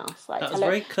goes in the house." Like, that was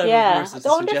very clever yeah. of Marissa to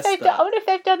suggest that. I wonder if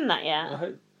they've done that yet. I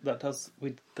hope that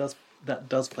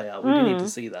does play out. We do need to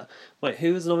see that. Wait,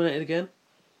 who was nominated again?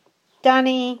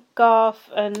 Danny,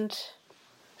 Garth, and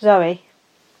Zoe.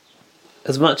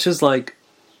 As much as like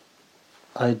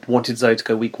I wanted Zoe to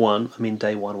go week 1, I mean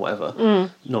day 1, whatever,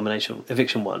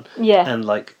 eviction 1. Yeah. And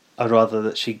like I'd rather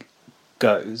that she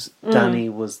goes. Danny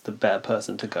was the better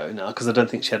person to go now because I don't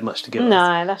think she had much to give us.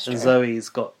 No, that's true. And Zoe's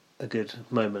got a good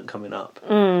moment coming up.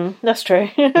 That's true.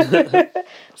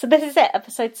 So this is it,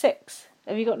 episode 6.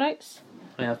 Have you got notes?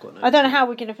 I have got notes. I don't know how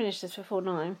we're going to finish this before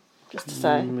 9. Just to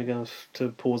say. We're going to have to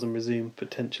pause and resume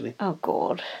potentially. Oh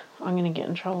God, I'm going to get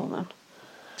in trouble then.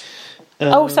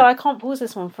 So I can't pause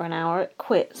this one for an hour. It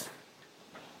quits.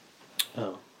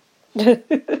 Oh.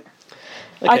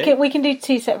 Okay. We can do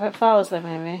 2 separate files though,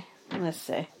 maybe. Let's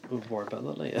see. We'll worry about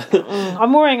that later.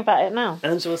 I'm worrying about it now.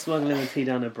 Angela smuggling the tea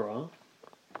down her bra.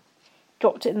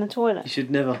 Dropped it in the toilet. You should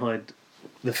never hide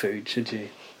the food, should you?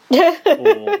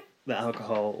 Or the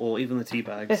alcohol, or even the tea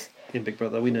bags in Big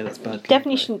Brother. We know that's bad.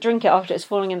 Definitely shouldn't drink it after it's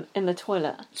falling in the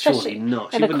toilet. Surely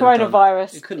not. In the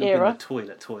coronavirus it couldn't era. have been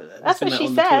the toilet. That's what she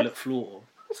on said. The toilet floor.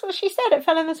 That's what she said. It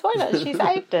fell in the toilet. She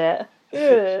saved it.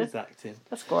 She's acting.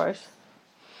 That's gross.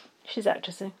 She's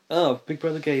actressing. Oh, Big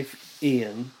Brother gave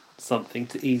Ian something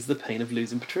to ease the pain of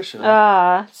losing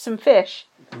Patricia. Some fish.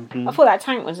 I thought that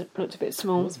tank looked a bit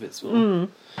small. It was a bit small.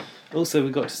 Also,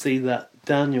 we got to see that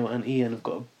Daniel and Ian have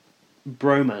got a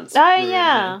bromance. Oh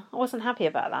yeah, I wasn't happy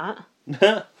about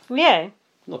that. Yeah.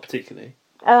 Not particularly.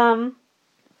 Kieran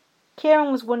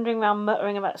was wandering around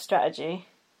muttering about strategy.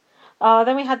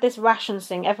 Then we had this rations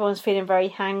thing. Everyone's feeling very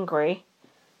hangry.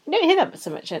 You don't hear that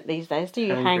so much these days, do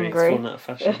you? Hangry. It's fallen out of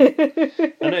fashion.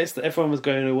 I noticed that everyone was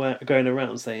going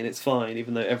around saying it's fine,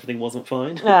 even though everything wasn't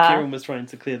fine. Kieran was trying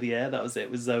to clear the air. That was it.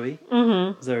 With Zoe.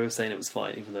 Zoe was saying it was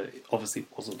fine, even though it obviously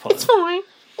wasn't fine. It's fine.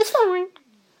 It's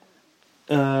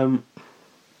fine.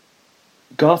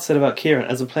 Garth said about Kieran,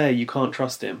 as a player, you can't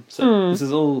trust him. So this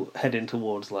is all heading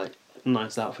towards like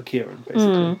nice out for Kieran,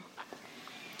 basically.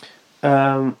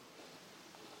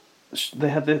 They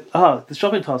had the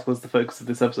shopping task was the focus of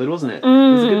this episode, wasn't it? It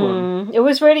was a good one. It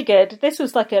was really good. This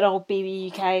was like an old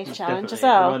BB UK challenge as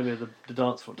well. It reminded me of the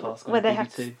dance floor task where they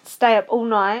have to stay up all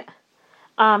night.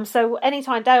 So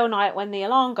anytime, day or night, when the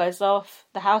alarm goes off,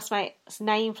 the housemate's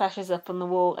name flashes up on the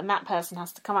wall, and that person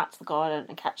has to come out to the garden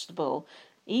and catch the ball.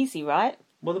 Easy, right?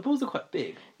 Well, the balls are quite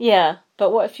big. Yeah,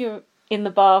 but what if you're in the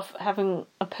bath having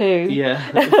a poo? Yeah.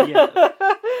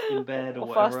 In bed or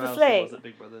whatever else asleep. it was that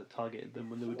Big Brother targeted them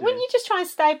when they were doing. Wouldn't you just try and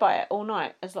stay by it all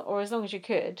night, as long as you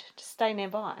could? Just stay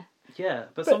nearby. Yeah,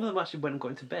 but some of them actually went and got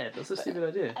into bed. That's a stupid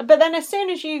idea. But then as soon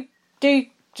as you do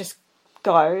just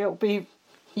go, it'll be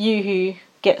you who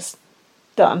gets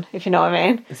done, if you know what I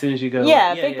mean. As soon as you go...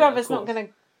 Yeah, Big Brother's not going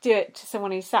to do it to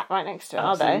someone who's sat right next to it,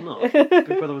 Absolutely are they? Not.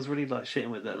 Big Brother was really like shitting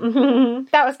with them.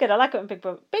 That was good. I like it when Big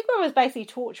Brother was basically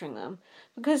torturing them,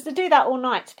 because to do that all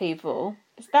night to people,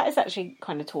 that is actually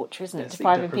kind of torture, isn't it?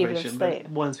 Depriving people of sleep. But it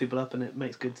winds people up and it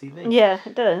makes good TV. Yeah,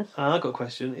 it does. I've got a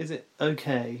question. Is it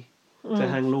okay to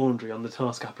hang laundry on the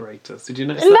task apparatus? Did you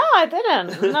notice No, that? I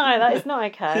didn't. No, that is not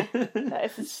okay.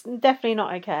 That is definitely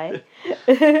not okay.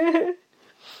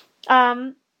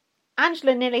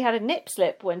 Angela nearly had a nip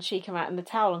slip when she came out in the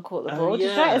towel and caught the ball. Did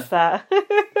you notice that?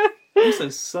 Also,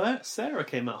 Sarah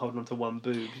came out holding on to one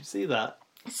boob. Did you see that?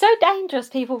 It's so dangerous,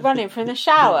 people running from the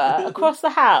shower across the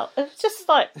house. It's just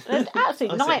like an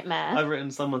absolute nightmare. I've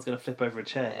written someone's going to flip over a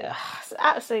chair. It's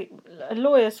absolutely a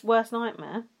lawyer's worst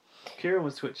nightmare. Kieran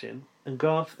was twitching, and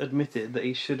Garth admitted that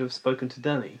he should have spoken to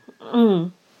Danny. Yeah,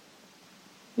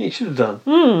 he should have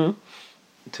done.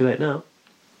 Too late now.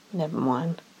 Never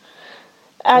mind.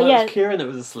 It was Kieran that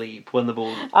was asleep when the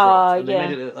ball dropped, and they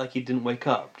made it look like he didn't wake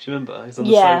up. Do you remember? He's on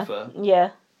the sofa. Yeah.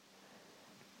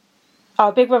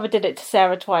 Oh, Big Brother did it to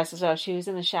Sarah twice as well. She was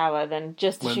in the shower, then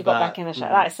just as she got back in the shower.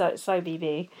 That is so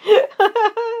BB.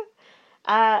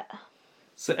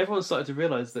 So everyone started to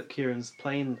realise that Kieran's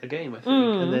playing a game, I think.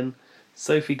 And then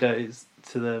Sophie goes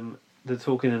to them, they're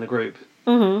talking in a group.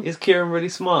 Is Kieran really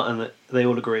smart? And they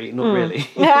all agree, not really.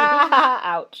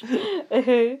 Ouch.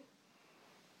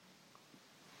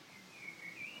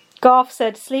 Garth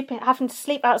said, having to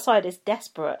sleep outside is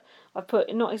desperate. I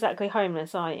put, not exactly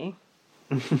homeless, are you?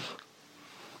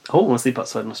 I wouldn't want to sleep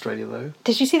outside in Australia, though.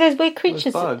 Did you see those weird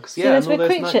creatures? Those bugs. Yeah, those weird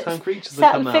creatures. Nighttime creatures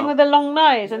that come out. That thing with the long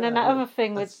nose, and then that other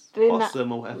thing with...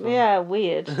 possum or whatever. Yeah,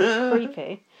 weird.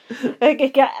 Creepy.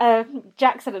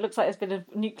 Jack said it looks like there's been a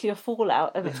nuclear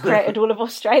fallout and it's created all of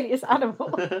Australia's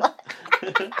animals.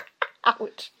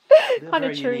 Ouch. Kind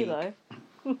of true, though.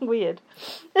 Weird.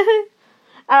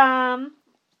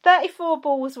 34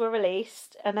 balls were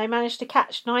released and they managed to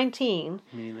catch 19.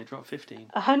 Meaning they dropped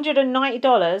 15.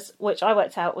 $190, which I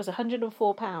worked out was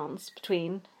 £104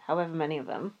 between however many of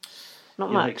them.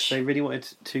 Not much. They really wanted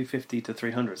 250 to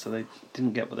 300, so they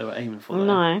didn't get what they were aiming for there.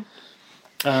 No.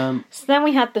 So then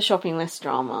we had the shopping list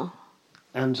drama.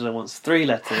 Angela wants 3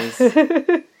 letters.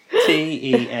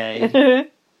 T-E-A.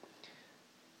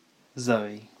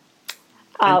 Zoe.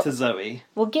 Enter Zoe.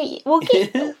 We'll get you.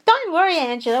 Don't worry,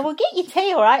 Angela. We'll get you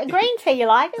tea, all right? Green tea you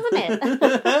like, isn't it?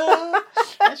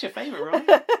 That's your favourite,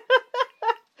 right?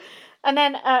 And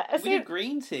then we did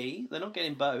green tea. They're not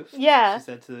getting both. Yeah, she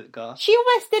said to Garth. She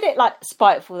almost did it like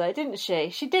spiteful, though, didn't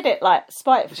she? She did it like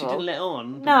spiteful. But she didn't let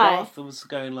on. No, Garth was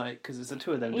going like, because it's the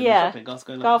two of them doing the shopping. Garth's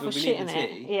going like, Garth was we shitting need the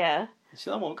tea. it. Yeah. She's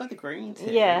like, well, we got the green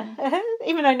tea. Yeah,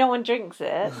 even though no one drinks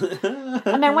it.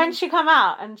 And then when she come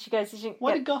out and she goes,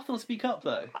 why did Garth not speak up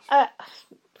though?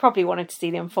 Probably wanted to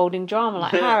see the unfolding drama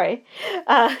like Harry.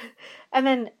 And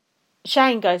then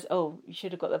Shane goes, oh, you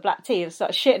should have got the black tea, and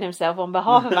started shitting himself on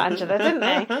behalf of Angela, didn't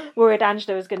they? Worried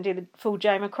Angela was going to do the full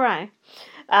Joe McRae.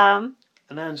 And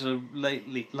Angela,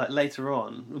 later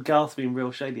on, Garth being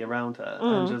real shady around her,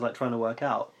 Angela's like trying to work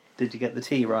out, did you get the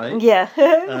tea right?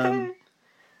 Yeah.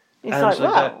 He's Angela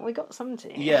like, well, we got some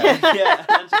tea. Yeah. And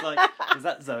Angela's like, was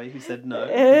that Zoe who said no?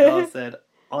 And Garth said,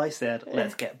 I said,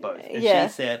 let's get both. And she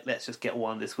said, let's just get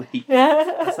one this week.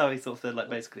 That's how he sort of said, like,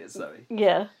 basically it's Zoe.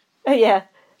 Yeah. Yeah.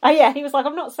 Oh, yeah, he was like,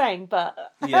 I'm not saying, but...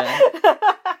 Yeah.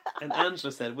 And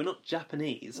Angela said, we're not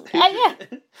Japanese.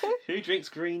 Who drinks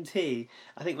green tea?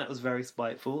 I think that was very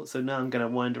spiteful, so now I'm going to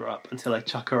wind her up until I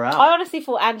chuck her out. I honestly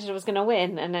thought Angela was going to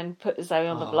win and then put Zoe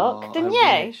on the block, didn't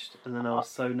you? Wished. And then I was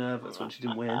so nervous when she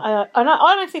didn't win. I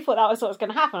honestly thought that was what was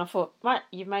going to happen. I thought, right,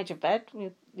 you've made your bed,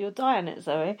 you'll die on it,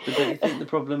 Zoe. But don't you think the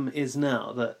problem is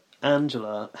now that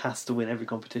Angela has to win every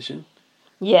competition?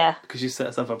 Yeah. Because she set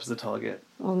herself up as a target.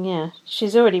 Well, yeah.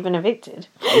 She's already been evicted.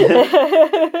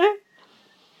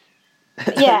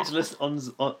 Yeah.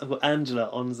 Angela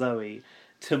on Zoe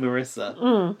to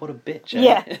Marissa. What a bitch, eh?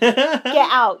 Yeah. Get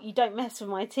out. You don't mess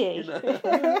with my tea.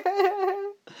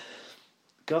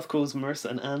 Garth calls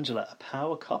Marissa and Angela a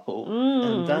power couple.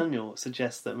 And Daniel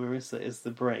suggests that Marissa is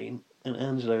the brain and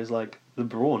Angela is like the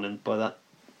brawn, and by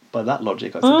that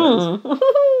logic, I suppose.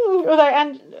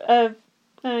 Although,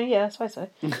 yeah, I suppose so.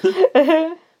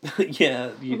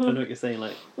 Yeah, I know what you're saying.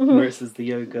 Like Marissa's the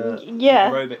yoga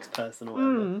aerobics person or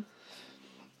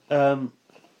whatever.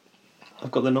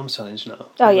 I've got the noms challenge now.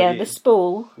 Oh yeah, the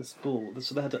spool. The spool.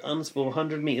 So they had to unspool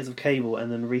 100 metres of cable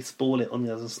and then re-spool it on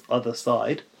the other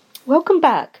side. Welcome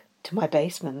back to my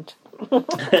basement.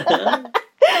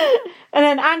 And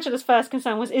then Angela's first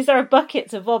concern was, is there a bucket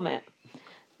to vomit?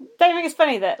 Don't you think it's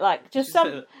funny that, like, just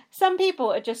some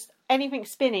people are just, anything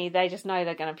spinny, they just know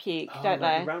they're going to puke, don't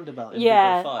they? The roundabout.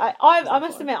 Yeah. I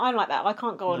must admit, I'm like that. I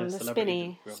can't go on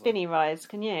the spinny rides,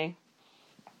 can you?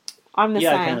 I'm the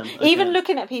same. I can. Even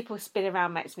looking at people spin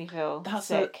around makes me feel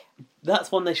sick.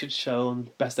 That's one they should show on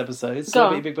Best Episodes.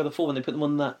 Celebrity Big Brother 4, when they put them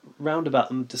on that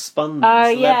roundabout and just spun them. Oh,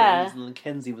 yeah. And then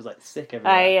Kenzie was like sick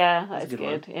everywhere. Oh, yeah, that's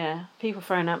good. Yeah. People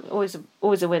throwing up, always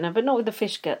a winner, but not with the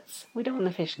fish guts. We don't want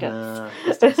the fish guts. Nah,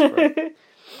 that's desperate.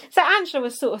 So Angela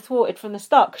was sort of thwarted from the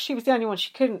start because she was the only one.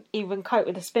 She couldn't even cope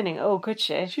with the spinning at all, could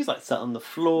she? She's like sat on the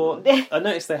floor. I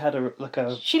noticed they had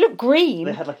a. She looked green.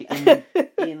 They had like an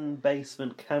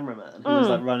in-basement cameraman who was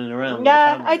like running around.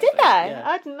 Yeah, I did that. Yeah.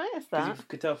 I didn't notice that. You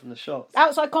could tell from the shots.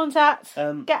 Outside contact.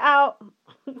 Get out.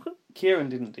 Kieran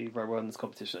didn't do very well in this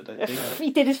competition, I don't think.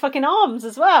 He did his fucking arms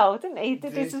as well, didn't he? He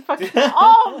did his fucking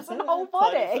arms and whole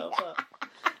body.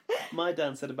 My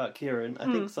Dan said about Kieran,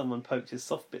 I think someone poked his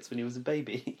soft bits when he was a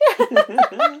baby. What does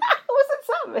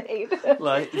that mean?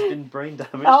 Like, he's been brain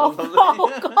damaged or something.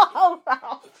 God.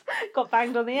 Got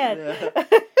banged on the head.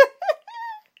 Yeah.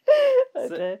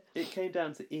 So it came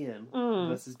down to Ian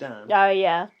versus Dan. Oh,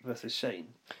 yeah. Versus Shane.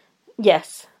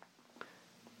 Yes.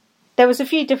 There was a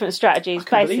few different strategies.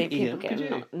 Basically, people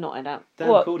getting knotted up.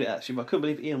 Dan called it, actually, but I couldn't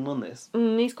believe Ian won this.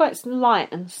 He's quite light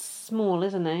and small,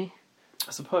 isn't he?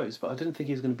 I suppose, but I didn't think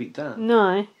he was going to beat Dan.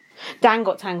 No. Dan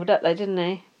got tangled up though, didn't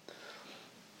he?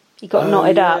 He got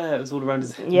knotted up. Yeah, it was all around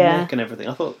his neck and everything.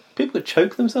 I thought people could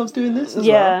choke themselves doing this as well.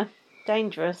 Yeah,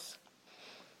 dangerous.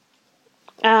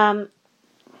 Ian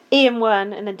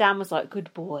won, and then Dan was like,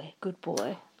 good boy.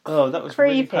 Oh, that was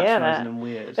creepy, really patronising and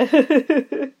weird.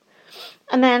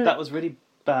 And then... That was really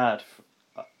bad.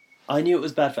 I knew it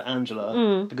was bad for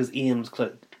Angela because Ian was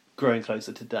growing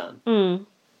closer to Dan.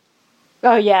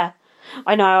 Oh, yeah.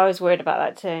 I know, I was worried about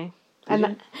that too.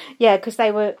 Because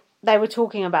they were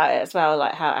talking about it as well,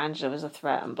 like how Angela was a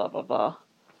threat and blah blah blah.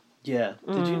 Yeah.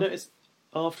 Did you notice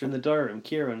after in the diary room,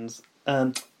 Kieran's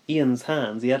Ian's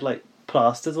hands? He had like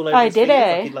plasters all over. His did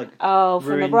fingers. he? Like,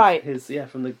 from the rope.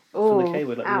 From the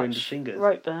K-word, like ouch. ruined his fingers.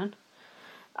 Rope burn.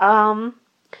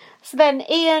 So then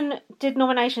Ian did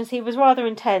nominations. He was rather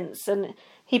intense, and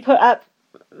he put up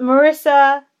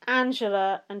Marissa,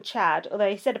 Angela and Chad,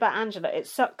 although he said about Angela, it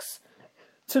sucks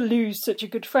to lose such a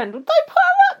good friend. Well, don't put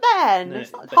her up then. No,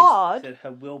 it's not hard. He said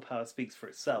her willpower speaks for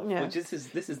itself, which this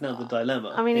is now the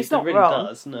dilemma. I mean, it's not really wrong.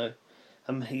 Does, no.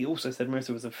 He also said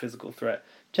Marissa was a physical threat.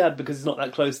 Chad, because he's not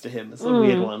that close to him. It's a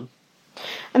weird one.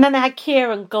 And then they had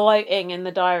Kieran gloating in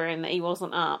the diary room that he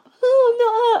wasn't up. Oh, I'm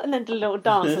not up. And then did a little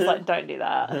dance. I was like, don't do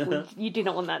that. You do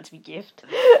not want that to be gift.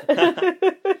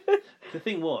 The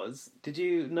thing was, did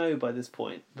you know by this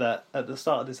point that at the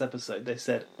start of this episode they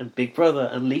said, and Big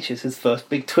Brother unleashes his first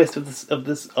big twist of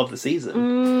the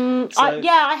season?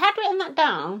 I had written that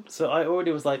down. So I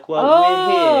already was like, well, we're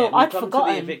here. I'd come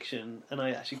forgotten. to the eviction, and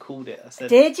I actually called it. I said,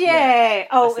 did you? Yeah.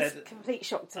 Oh, it was a complete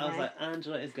shock to me. I was like,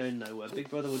 Angela is going nowhere. Big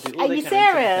Brother will do all they you can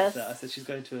serious? to fix her. I said she's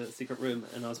going to a secret room,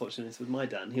 and I was watching this with my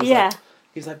Dan. He was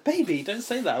He's like, baby, don't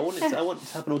say that. I want it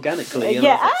to happen organically. And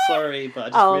I was like, sorry, but I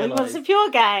just realised. Oh, it was a pure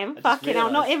game. Fucking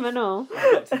hell, not him and all.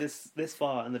 I got to this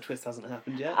far and the twist hasn't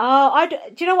happened yet. Oh, do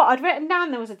you know what? I'd written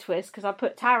down there was a twist because I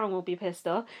put Taron will be pissed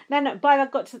off. Then by the I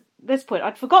got to this point,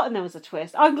 I'd forgotten there was a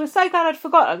twist. I was so glad I'd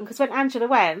forgotten because when Angela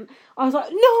went, I was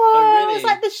like, no! Oh, really? I was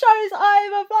like, the show's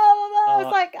over, blah, blah, blah. I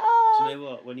was like, oh. Do you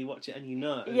know what? When you watch it and you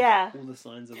know, all the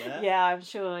signs are there. Yeah, I'm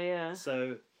sure, yeah.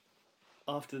 So,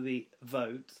 after the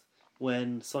vote,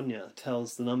 when Sonia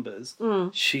tells the numbers,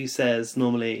 she says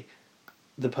normally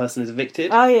the person is evicted.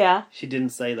 Oh, yeah. She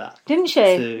didn't say that. Didn't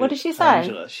she? What did she say?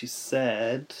 Angela. She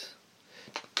said...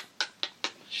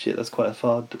 Shit, that's quite a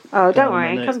far... Oh, don't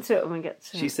worry. Come to it when we get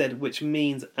to it. She said, which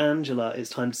means, Angela,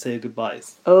 it's time to say your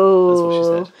goodbyes. Oh. That's what she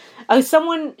said. Oh,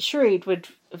 someone shrewd would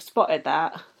have spotted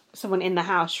that. Someone in the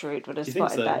house shrewd would have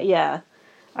spotted that. Yeah,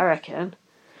 I reckon.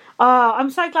 Oh, I'm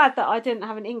so glad that I didn't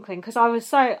have an inkling because I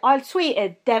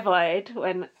tweeted devoid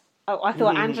when I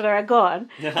thought Angela had gone.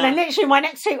 And then literally my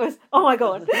next tweet was, oh my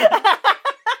God.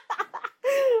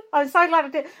 I'm so glad I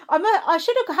did. I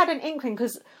should have had an inkling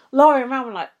because Laurie and Ram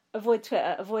were like, avoid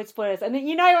Twitter, avoid spoilers. And then,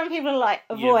 you know when people are like,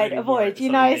 avoid,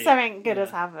 you know something good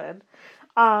has happened.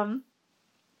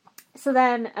 So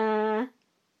then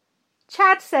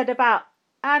Chad said about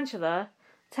Angela,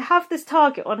 to have this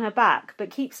target on her back but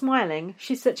keep smiling,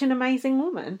 she's such an amazing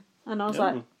woman. And I was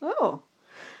like, oh.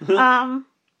 So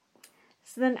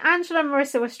then Angela and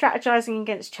Marissa were strategizing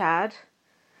against Chad.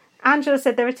 Angela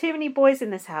said, there are too many boys in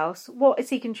this house. What is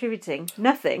he contributing?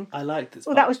 Nothing. I like this.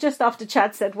 Well, that was just after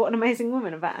Chad said, what an amazing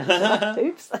woman about Angela.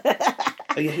 Oops.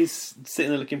 Oh, yeah, he's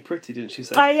sitting there looking pretty, didn't she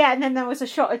say? Oh yeah, and then there was a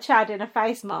shot of Chad in a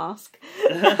face mask.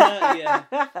 Yeah,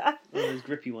 one of those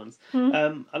grippy ones.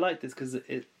 I like this because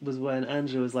it was when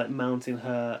Angela was like mounting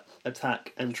her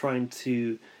attack and trying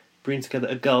to bring together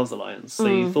a girls' alliance. So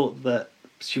you thought that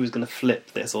she was going to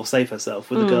flip this or save herself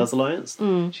with the girls' alliance.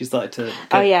 She started to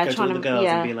go to all the girls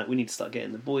and be like, we need to start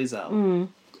getting the boys out.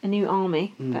 A new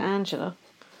army for Angela.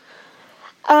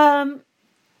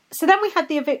 So then we had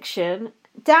the eviction.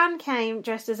 Dan came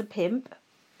dressed as a pimp.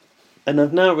 And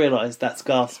I've now realised that's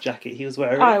Garth's jacket he was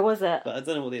wearing. Oh, was it? But I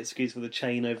don't know what the excuse for the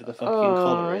chain over the fucking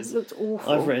collar is. It looked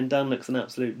awful. I've written Dan looks an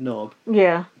absolute knob.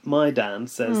 Yeah. My Dan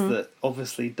says that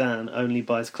obviously Dan only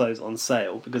buys clothes on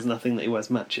sale because nothing that he wears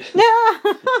matches.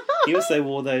 He also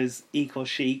wore those eco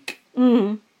chic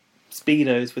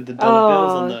Speedos with the dollar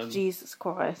bills on them. Jesus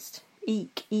Christ.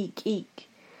 Eek.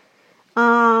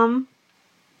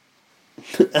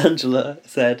 Angela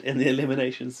said in the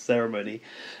elimination ceremony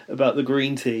about the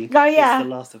green tea. Oh, yeah. It's the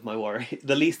least of my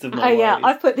worries.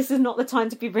 I've put, this is not the time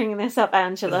to be bringing this up,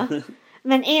 Angela.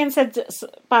 And then Ian said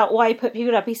about why he put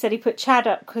people up. He said he put Chad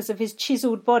up because of his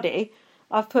chiselled body.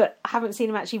 I haven't seen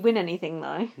him actually win anything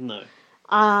though. No.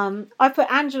 I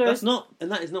put Angela.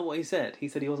 That is not what he said. He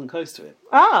said he wasn't close to it.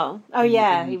 Oh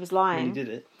yeah, he was lying. When he did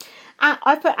it.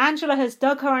 I put Angela has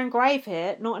dug her own grave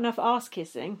here. Not enough ass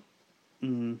kissing.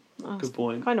 Good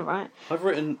point. Kind of right. I've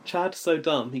written Chad's so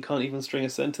dumb he can't even string a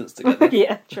sentence together.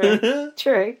 Yeah,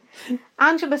 true.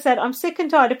 Angela said, "I'm sick and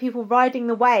tired of people riding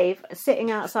the wave, sitting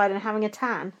outside and having a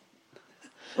tan."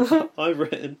 I've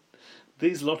written,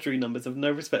 these lottery numbers have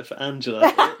no respect for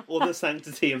Angela or the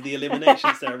sanctity of the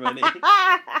elimination ceremony.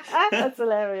 That's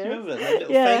hilarious. Do you remember their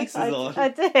little faces on? I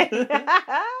do.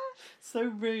 So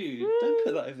rude. Don't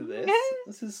put that over this.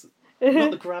 This is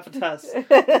not the gravitas.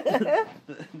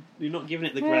 You're not giving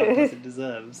it the gravitas it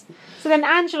deserves. So then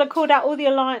Angela called out all the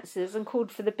alliances and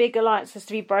called for the big alliances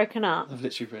to be broken up. I've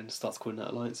literally written starts calling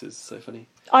out alliances. It's so funny.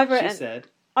 She said,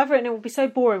 I've written it will be so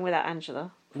boring without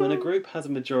Angela. When a group has a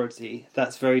majority,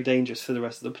 that's very dangerous for the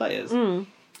rest of the players.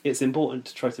 It's important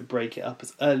to try to break it up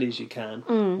as early as you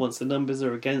can. Once the numbers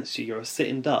are against you, you're a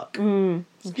sitting duck.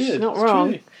 It's good. She's not wrong.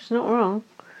 True. She's not wrong.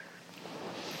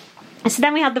 So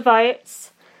then we had the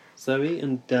votes. Zoe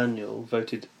and Daniel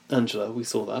voted Angela. We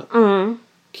saw that.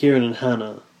 Kieran and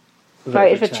Hannah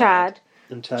voted for Chad.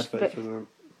 And Chad voted for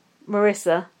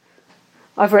Marissa.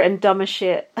 I've written dumb as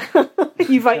shit.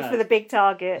 You vote for the big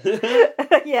target.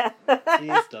 Yeah. He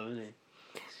is dumb, isn't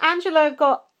he? Angela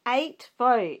got 8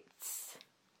 votes.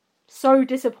 So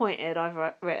disappointed,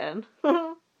 I've written.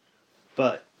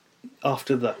 But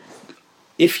after that,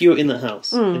 if you were in the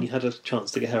house and you had a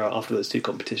chance to get her out after those 2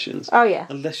 competitions,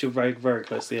 unless you're very, very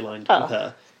closely aligned with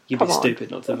her, you'd be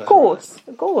stupid not to vote.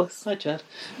 Of course. Hi, Chad.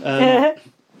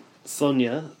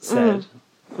 Sonia said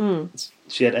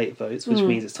she had 8 votes, which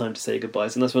means it's time to say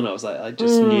goodbyes. And that's when I was like, I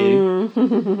just knew.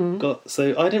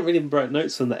 So I didn't really write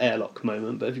notes on the airlock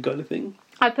moment, but have you got anything?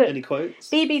 I put any quotes?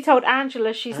 BB told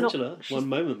Angela she's not... Angela, one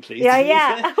moment, please.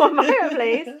 Yeah, one moment,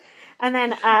 please. And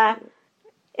then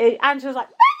Angela was like...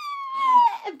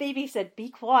 And BB said, "Be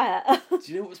quiet." Do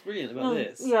you know what's brilliant about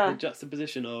this? Yeah. The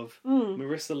juxtaposition of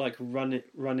Marissa like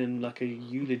running like a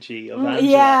eulogy of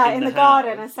Angela in the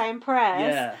garden and saying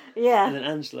prayers. Yeah. And then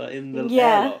Angela in the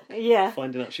airlock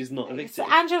finding out she's not evicted. So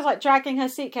Angela's like dragging her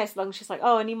suitcase along. She's like,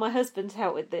 "Oh, I need my husband to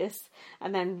help with this."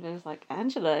 And then it was like,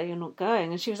 "Angela, you're not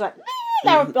going." And she was like,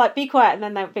 they were like, "Be quiet." And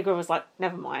then the big girl was like,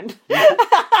 "Never mind,"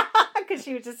 because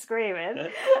she was just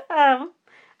screaming.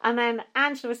 And then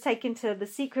Angela was taken to the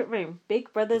secret room,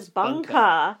 Big Brother's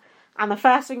bunker. And the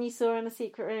first thing you saw in the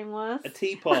secret room was... a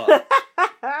teapot.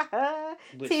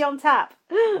 Tea on tap.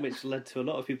 Which led to a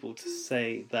lot of people to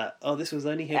say that, this was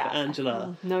only here for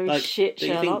Angela. No shit,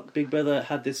 Sherlock. Do you think Big Brother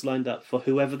had this lined up for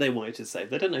whoever they wanted to save?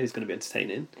 They don't know who's going to be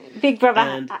entertaining. Big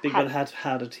Brother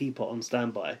had a teapot on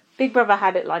standby. Big Brother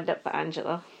had it lined up for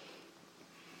Angela.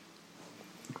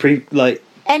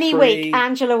 Any week,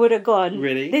 Angela would have gone.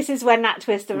 Really? This is when that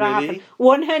twist would have happened.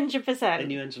 100%. I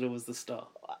knew Angela was the star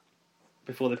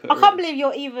before they put I her can't in. believe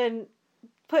you're even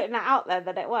putting that out there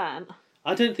that it weren't.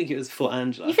 I don't think it was for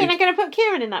Angela. You think they're going to put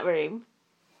Kieran in that room?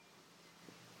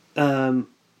 No,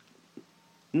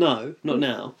 not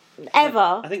now.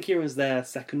 Ever? I think Kieran's their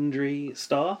secondary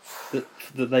star that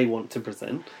they want to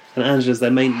present, and Angela's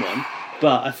their main one.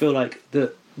 But I feel like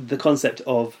the concept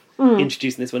of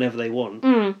introducing this whenever they want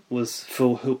was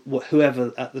for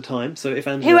whoever at the time. So if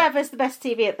Angela... whoever's the best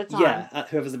TV at the time. Yeah,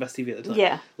 whoever's the best TV at the time.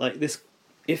 Yeah. Like this...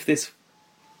 If this...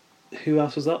 Who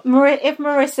else was up? If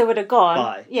Marissa would have gone...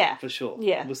 Bye. Yeah. For sure.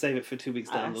 Yeah. We'll save it for 2 weeks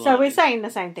down the line. So we're saying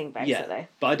the same thing, basically. Yeah.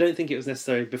 But I don't think it was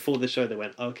necessary before the show they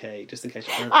went, okay, just in case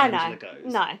Angela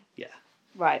goes. No. Yeah.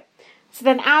 Right. So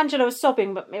then Angela was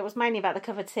sobbing, but it was mainly about the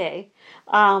cup of tea.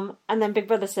 And then Big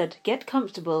Brother said, "Get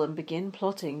comfortable and begin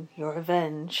plotting your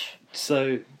revenge."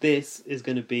 So this is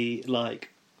going to be like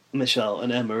Michelle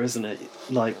and Emma, isn't it?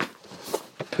 Like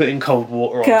putting cold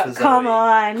water on for Zoe. Come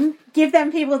on. Give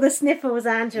them people the sniffles,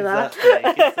 Angela.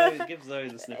 Exactly. Give Zoe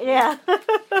the sniffles. Yeah.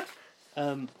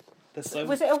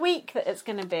 Was it a week that it's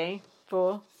going to be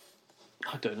for?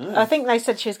 I don't know. I think they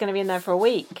said she was going to be in there for a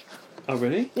week. Oh,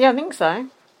 really? Yeah, I think so.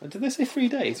 Did they say 3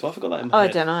 days? Well, I forgot that in my head.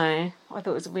 I don't know. I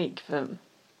thought it was a week.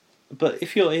 But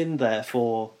if you're in there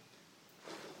for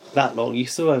that long, you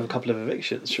still have a couple of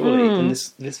evictions, surely, in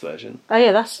this version. Oh,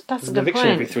 yeah, that's a good point. An eviction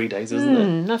every 3 days, isn't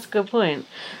it? That's a good point.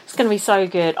 It's going to be so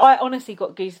good. I honestly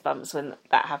got goosebumps when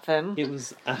that happened. It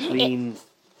was Aisling...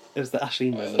 It was the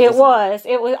Aisling moment. It was.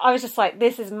 I was just like,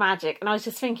 this is magic. And I was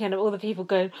just thinking of all the people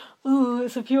going, "Oh,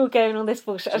 it's a pure game on this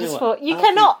bullshit." I just thought, you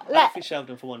cannot let... Alfie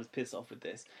Sheldon, for one, is pissed off with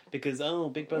this. Because,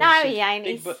 Big Brother... No, he ain't.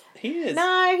 He is.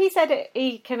 No, he said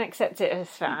he can accept it as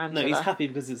for Angela. No, he's happy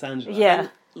because it's Angela. Yeah. And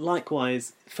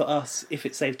likewise, for us, if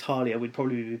it saved Talia, we'd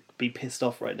probably be pissed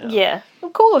off right now. Yeah,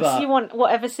 of course. But, you want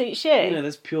whatever suits you.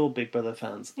 There's pure Big Brother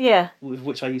fans. Yeah. With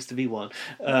which I used to be one.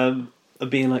 Of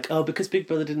being like, because Big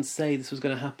Brother didn't say this was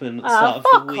going to happen at the start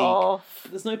of the week. Off.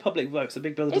 There's no public vote, so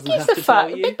Big Brother doesn't have to tell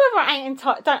you. Big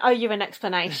Brother don't owe you an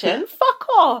explanation. Fuck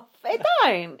off. It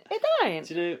don't.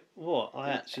 Do you know what?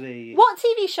 What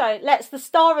TV show lets the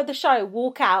star of the show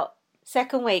walk out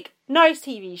second week? No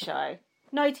TV show.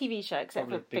 No TV show except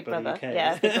for Big Brother. UK.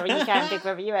 Yeah, Big Brother UK and Big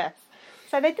Brother US.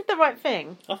 So they did the right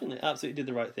thing. I think they absolutely did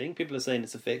the right thing. People are saying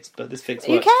it's a fix, but this fix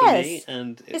Who works cares? for me,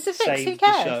 and it It's a fix. saved Who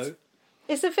cares? the show.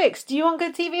 It's a fix. Do you want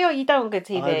good TV or you don't want good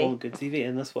TV? I want good TV,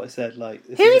 and that's what I said. Like,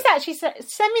 who is actually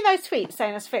send me those tweets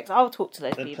saying it's fixed. I'll talk to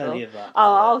those people. Plenty of that.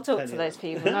 Oh, I'll talk to those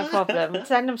people. No problem.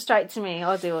 Send them straight to me.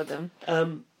 I'll deal with them.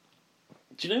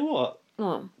 Do you know what?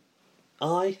 What?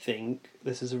 I think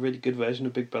this is a really good version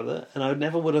of Big Brother, and I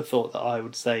never would have thought that I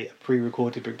would say a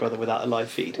pre-recorded Big Brother without a live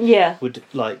feed. Yeah. Would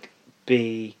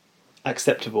be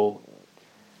acceptable,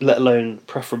 let alone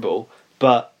preferable.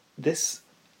 But this,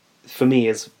 for me,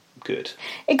 is good.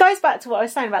 It goes back to what I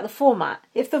was saying about the format.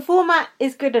 If the format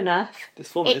is good enough,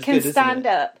 it can stand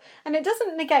up. And it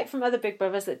doesn't negate from other Big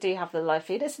Brothers that do have the live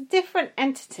feed. It's a different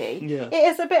entity. Yeah.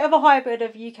 It is a bit of a hybrid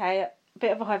of UK, a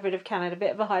bit of a hybrid of Canada, a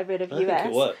bit of a hybrid of US. I think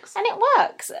it works. And it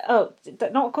works. Oh,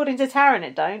 not according to Taryn,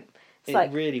 it don't.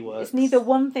 It really works. It's neither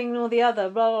one thing nor the other.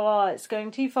 Blah, blah, blah. It's going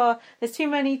too far. There's too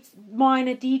many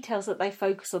minor details that they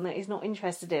focus on that he's not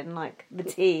interested in, like the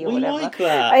tea or whatever. We like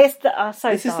that.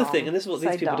 This is the thing, and this is what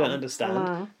these people don't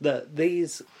understand. That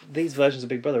these versions of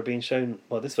Big Brother are being shown.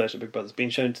 Well, this version of Big Brother is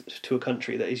being shown to a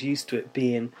country that is used to it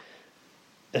being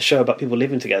a show about people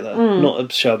living together, not a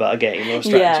show about a game or a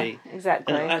strategy. Yeah,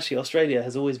 exactly. And actually, Australia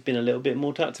has always been a little bit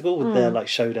more tactical with their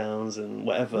showdowns and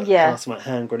whatever, some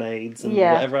hand grenades and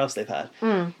whatever else they've had.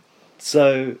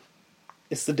 So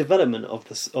it's the development of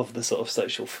the sort of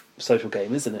social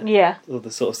game, isn't it? Yeah. Or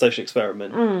the sort of social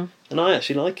experiment. And I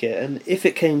actually like it. And if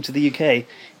it came to the UK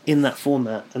in that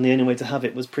format, and the only way to have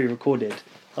it was pre-recorded,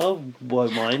 I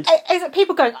won't mind. Is it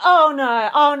people going, "Oh no,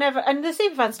 I'll never," and the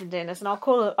superfans have been doing this, and I'll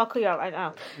call you out right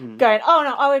now, going, "Oh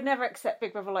no, I would never accept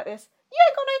Big Brother like this." You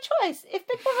ain't got no choice. If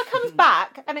Big Brother comes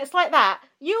back and it's like that,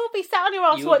 you will be sat on your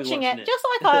ass watching it, just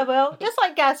like I will, just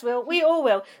like Gaz will, we all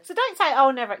will. So don't say,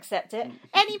 "I'll never accept it."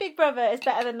 Any Big Brother is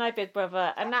better than no Big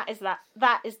Brother, and that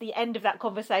is the end of that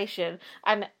conversation.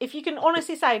 And if you can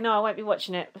honestly say, "No, I won't be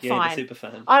watching it," fine. Super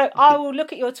fan. I will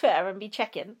look at your Twitter and be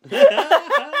checking.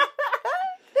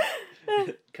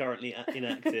 Currently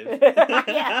inactive. Gaz,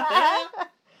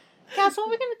 what are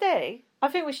we going to do? I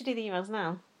think we should do the emails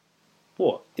now.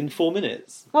 What? In 4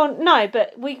 minutes? Well, no,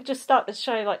 but we could just start the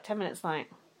show like 10 minutes late.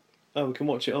 Oh, we can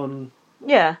watch it on...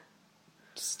 Yeah.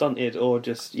 Stunted or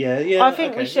just... Yeah. I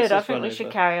think we should. I think we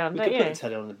should carry on, don't you? We could put the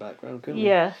telly on in the background, couldn't we?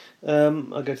 Yeah.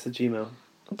 I'll go to the Gmail.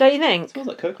 Don't you think? It smells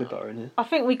like cocoa butter in here. I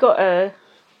think we got to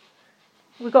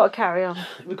carry on.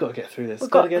 We've got to get through this. We've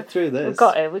got to get through this. We've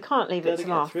got to. We can't leave it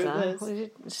till after.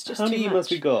 It's just How many emails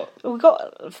we got? We've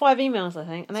got 5 emails, I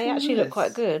think, and they actually look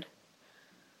quite good.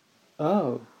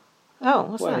 Oh. Oh,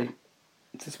 what's that?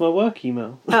 It's my work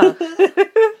email. Oh.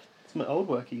 It's my old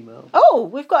work email. Oh,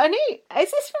 we've got an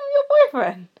Is this from your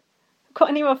boyfriend? We've got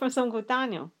an email from someone called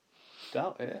Daniel.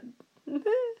 Doubt it.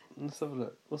 Let's have a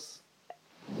look.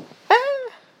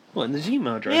 What, in the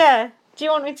Gmail address? Yeah. Do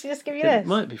you want me to just give you this? It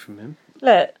might be from him.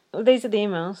 Look, these are the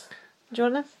emails. Do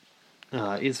you want this?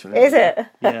 Ah, it is from him. Is it?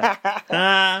 Yeah.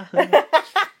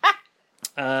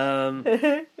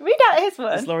 Read out his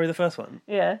one. Is Laurie the first one?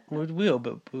 Yeah. We'll,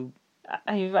 but we'll...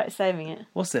 Are you right saving it?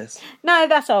 What's this? No,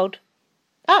 that's old.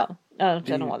 Oh, I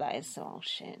don't know what that is. So,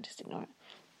 shit, just ignore it.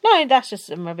 No, that's just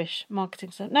some rubbish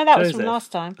marketing stuff. No, that was from last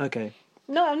time. Okay.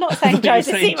 No, I'm not saying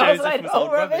Joseph emails like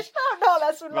old rubbish. No,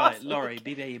 that's from last Right, Laurie,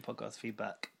 BBAU podcast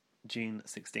feedback, June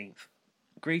 16th.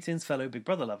 Greetings, fellow Big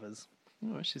Brother lovers.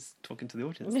 Oh, she's talking to the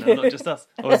audience now, not just us.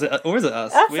 Or is it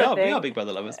us? We are Big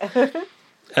Brother lovers.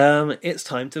 It's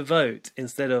time to vote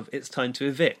instead of it's time to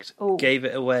evict. Ooh. Gave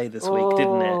it away this week,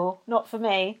 didn't it? Not for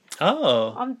me.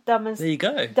 Oh. I'm dumb as... There you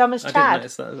go. Dumb as Chad. I didn't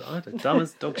notice that either. Dumb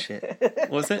as dog shit.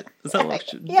 Was it? Is that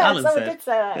what Alan someone said? did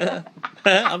say that.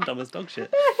 I'm dumb as dog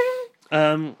shit.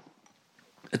 A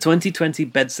 2020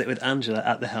 bedsit with Angela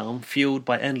at the helm, fueled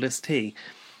by endless tea.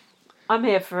 I'm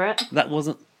here for it. That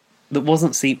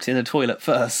wasn't seeped in a toilet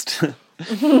first.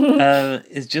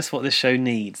 Is just what this show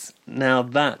needs. Now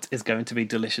that is going to be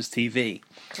delicious TV.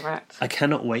 Correct. I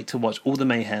cannot wait to watch all the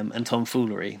mayhem and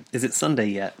tomfoolery. Is it Sunday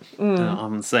yet?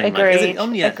 I'm the same. Agreed. Is it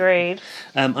on yet? Agreed.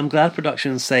 I'm glad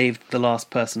production saved The Last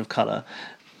Person of Colour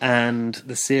and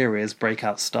the series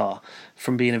breakout star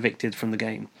from being evicted from the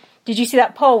game. Did you see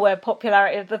that poll where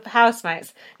popularity of the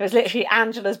housemates? It was literally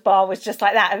Angela's bar was just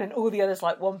like that, and then all the others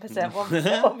like 1%,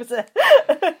 1%,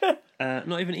 1%.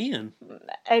 Not even Ian.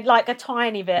 Like a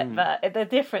tiny bit, but the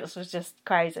difference was just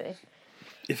crazy.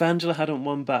 If Angela hadn't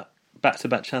won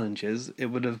back-to-back challenges, it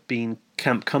would have been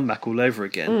Camp Comeback all over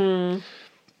again.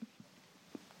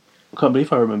 I can't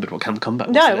believe I remembered what Camp Comeback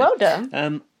was. No, well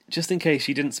done. Just in case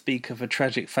you didn't speak of a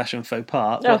tragic fashion faux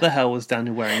pas, what the hell was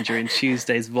Daniel wearing during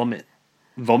Tuesday's voting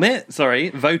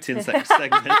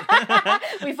segment?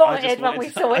 We vomited when we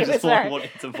saw it. I just wanted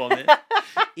to vomit.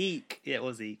 Eek. Yeah, it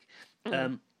was eek.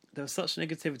 There was such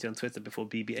negativity on Twitter before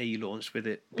BBAU launched, with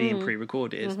it being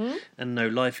pre-recorded and no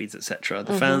live feeds, etc.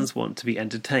 The fans want to be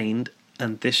entertained,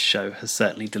 and this show has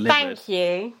certainly delivered. Thank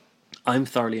you. I'm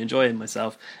thoroughly enjoying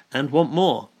myself and want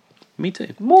more. Me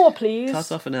too. More, please.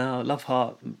 Cut off an hour, love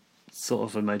heart sort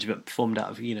of emoji, but formed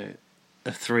out of,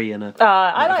 a 3 and a...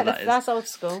 I like that. That's old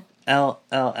school.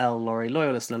 LLL Laurie,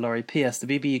 loyal listener Laurie. P.S. The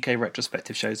BBUK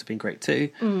retrospective shows have been great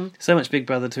too. So much Big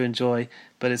Brother to enjoy,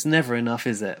 but it's never enough,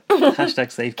 is it?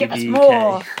 Hashtag save Give BBUK. us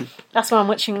more. That's why I'm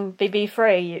watching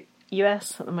BB3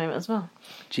 US at the moment as well.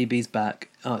 GB's back.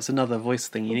 Oh, it's another voice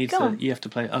thing. You have to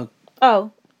play.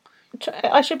 Oh,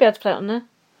 I should be able to play it on there.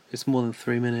 It's more than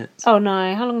 3 minutes. Oh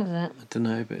no, how long is it? I don't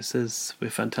know, but it says we're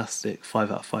fantastic. 5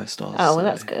 out of 5 stars. Oh, well,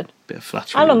 that's good. Bit of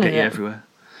flattery. How long will is get you it? everywhere.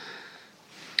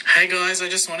 Hey guys, I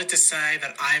just wanted to say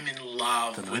that I'm in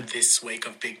love with this week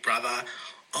of Big Brother.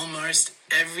 Almost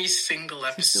every single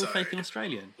episode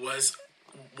Australian? Was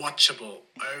watchable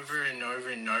over and over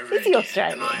and over Is he again,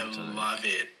 Australian? and I love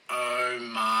it. Oh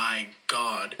my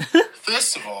god.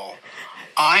 First of all,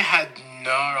 I had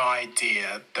no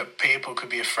idea that people could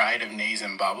be afraid of knees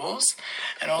and bubbles.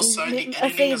 And also, the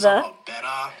editing is a lot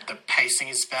better. The pacing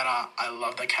is better. I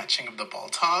love the catching of the ball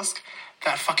task.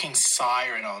 That fucking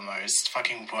siren almost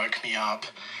fucking woke me up.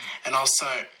 And also,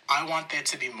 I want there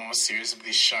to be more series of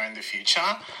this show in the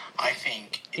future. I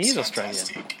think it's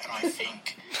fantastic. And I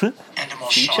think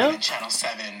Endemol Shine and Channel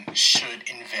 7 should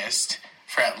invest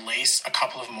for at least a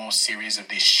couple of more series of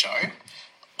this show.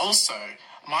 Also,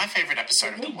 my favourite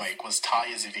episode of the week was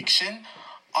Talia's eviction.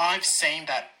 I've seen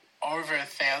that over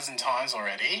 1,000 times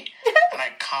already, and I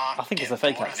can't. I think it's a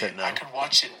fake accent now. I could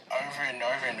watch it over and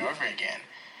over and over again.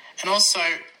 And also,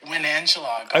 when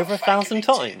Angela got over 1,000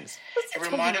 times, it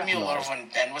reminded me a lot of when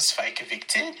Ben was fake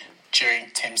evicted during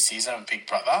Tim's season of Big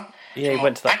Brother. Yeah, he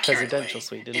went to that presidential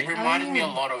suite, didn't he? It reminded me a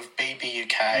lot of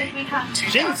BBUK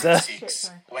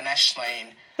 2006 when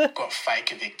Aisling got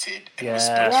fake evicted and was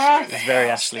put through the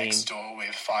house next door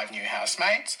with 5 new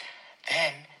housemates.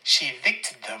 Then she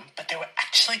evicted them, but they were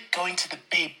actually going to the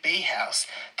BB house.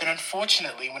 Then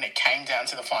unfortunately, when it came down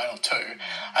to the final 2,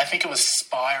 I think it was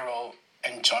Spiral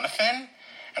and Jonathan,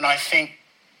 and I think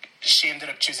she ended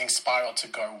up choosing Spiral to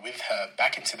go with her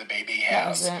back into the BB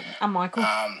house. That was it. And Michael.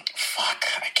 Fuck,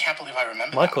 I can't believe I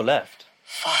remember Michael left.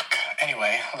 Fuck.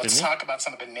 Anyway, let's talk about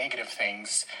some of the negative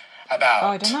things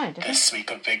about this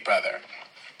week of Big Brother.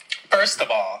 First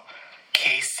of all,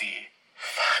 Casey.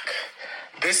 Fuck.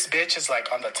 This bitch is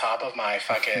like on the top of my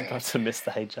fucking... I to miss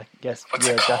the yes. What's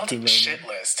it called? Shit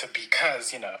list.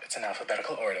 Because, it's in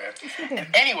alphabetical order. And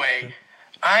anyway,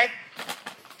 I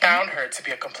found her to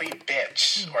be a complete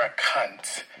bitch or a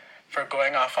cunt for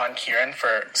going off on Kieran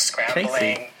for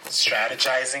scrambling,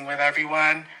 strategizing with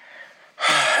everyone.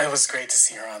 It was great to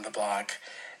see her on the block.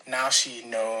 Now she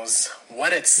knows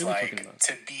what it's like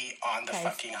to be on the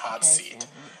fucking hot seat.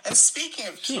 And speaking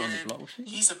of Kieran,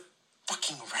 he's a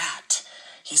fucking rat.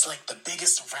 He's like the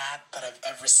biggest rat that I've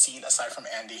ever seen, aside from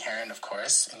Andy Heron, of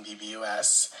course, in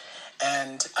BBUS.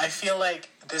 And I feel like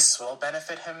this will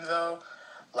benefit him, though.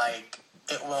 like,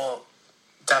 it will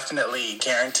definitely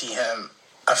guarantee him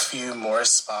a few more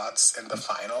spots in the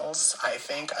finals, I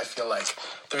think. I feel like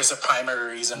there's a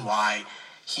primary reason why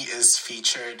he is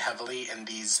featured heavily in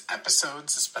these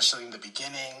episodes, especially in the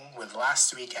beginning with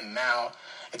last week, and now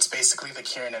it's basically the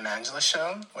Kieran and Angela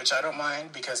show, which I don't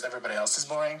mind because everybody else is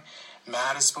boring.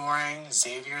 Matt is boring,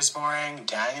 Xavier's boring,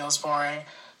 Daniel's boring,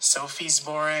 Sophie's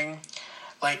boring.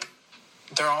 Like,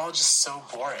 they're all just so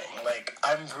boring. Like,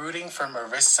 I'm rooting for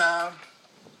Marissa.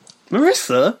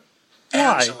 Marissa? Why?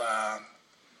 Angela,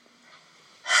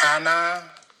 Hannah,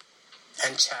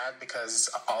 and Chad, because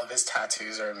all of his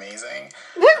tattoos are amazing.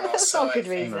 And also, That's a good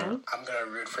reason. I'm going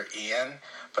to root for Ian.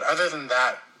 But other than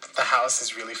that, the house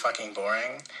is really fucking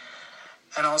boring.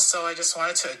 And also, I just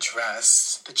wanted to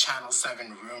address the Channel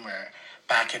 7 rumor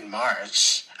back in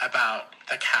March about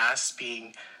the cast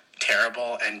being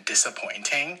terrible and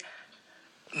disappointing.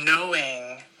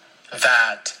 Knowing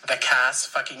that the cast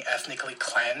fucking ethnically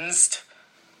cleansed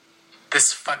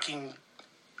this fucking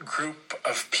group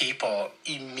of people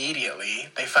immediately.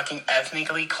 They fucking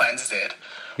ethnically cleansed it.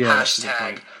 Yeah,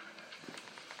 Hashtag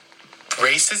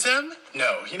racism?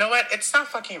 No, you know what? It's not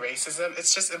fucking racism.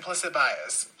 It's just implicit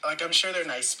bias. Like, I'm sure they're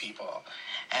nice people.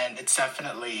 And it's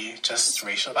definitely just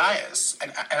racial bias.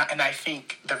 And I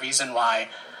think the reason why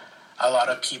a lot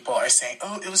of people are saying,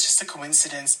 oh, it was just a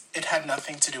coincidence, it had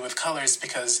nothing to do with colors,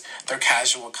 because they're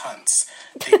casual cunts.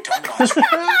 They don't watch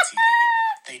reality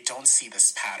TV. They don't see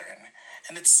this pattern.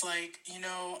 And it's like, you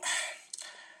know,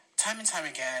 time and time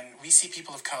again, we see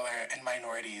people of color and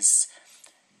minorities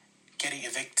getting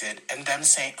evicted and them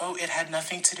saying, oh, it had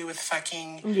nothing to do with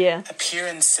fucking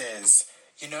appearances.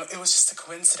 You know, it was just a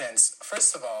coincidence.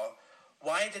 First of all,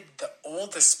 why did the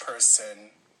oldest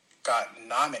person got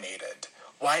nominated?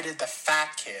 Why did the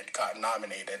fat kid got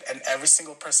nominated? And every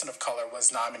single person of color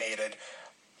was nominated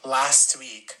last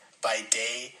week by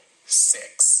day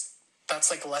 6. That's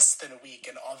like less than a week,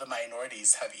 and all the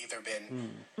minorities have either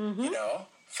been, you know,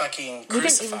 fucking crucified. We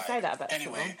didn't even say that about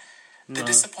Anyway, the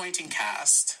disappointing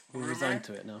cast. We resigned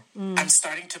to it now. I'm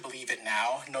starting to believe it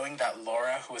now, knowing that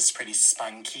Laura, who was pretty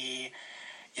spunky,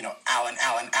 you know,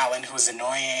 Alan, who was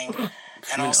annoying,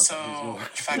 and also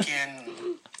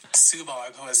fucking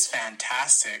Subog, who was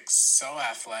fantastic, so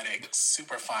athletic,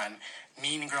 super fun,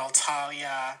 mean girl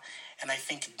Talia, and I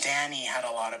think Danny had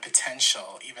a lot of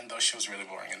potential, even though she was really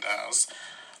boring in the house.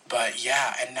 But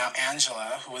yeah, and now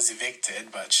Angela, who was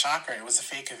evicted, but shocker, it was a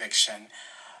fake eviction.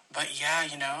 But yeah,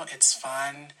 you know, it's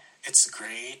fun, it's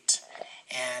great,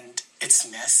 and it's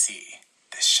messy.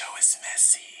 This show is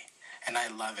messy, and I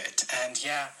love it. And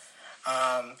yeah,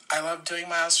 I love doing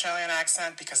my Australian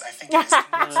accent because I think it is I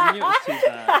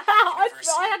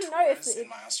hadn't noticed it in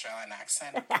my Australian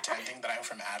accent, pretending that I'm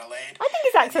from Adelaide. I think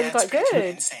his accent's quite good.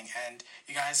 Convincing, and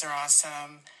you guys are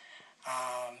awesome.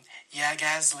 Yeah,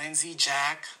 guys, Lindsay,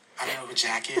 Jack. I don't know who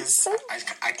Jack is.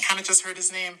 I kind of just heard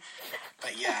his name.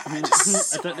 But yeah, I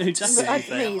just I don't know who Jack is.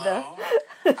 Hello.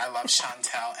 I love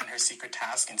Chantel and her secret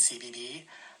task in CBB.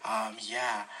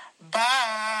 Yeah. Bye.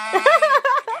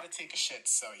 I gotta take a shit,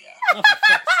 so yeah. Oh, for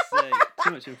fuck's sake.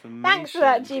 Too much information. Thanks for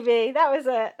that, GB. That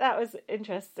was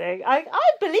interesting. I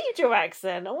believed your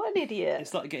accent. What an idiot.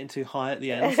 It's like getting too high at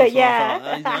the end. So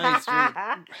yeah. He's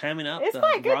hamming up it's the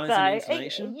quite good, rising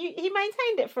intonation. He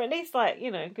maintained it for at least, like,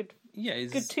 you know, good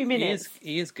 2 minutes.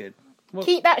 He is good. Well,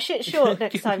 keep that shit short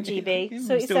next time, GB.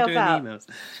 Sort yourself out. Emails.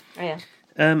 Oh, yeah.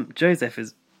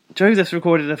 Joseph's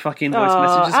recorded a fucking voice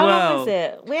message as how well. How long is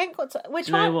it? We ain't got to. Do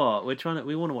you know what?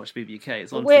 We want to watch BBUK.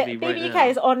 It's on TV right now. BBUK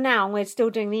is on now, and we're still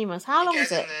doing the emails. How long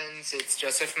is it? It's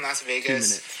Joseph from Las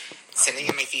Vegas. Sending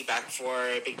in my feedback for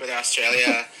Big Brother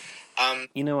Australia.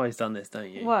 You know why he's done this,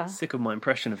 don't you? What? Sick of my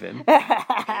impression of him.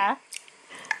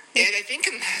 And I think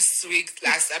in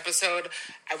last episode,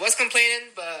 I was complaining,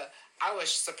 but I was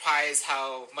surprised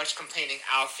how much complaining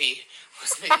Alfie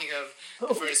was making of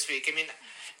the first week. I mean,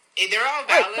 they're all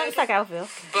valid. Thanks, like Alfie.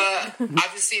 But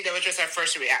obviously, that was just our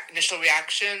first initial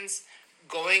reactions.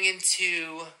 Going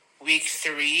into week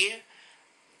 3,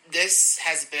 this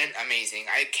has been amazing.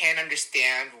 I can't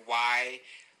understand why,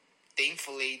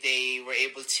 thankfully, they were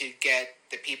able to get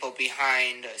the people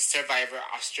behind Survivor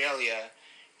Australia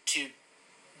to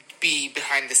be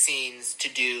behind the scenes to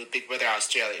do Big Brother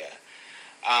Australia.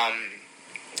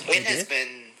 It has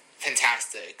been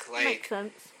fantastic. Like, makes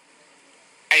sense.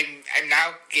 I'm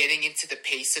now getting into the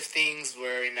pace of things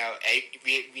where, you know,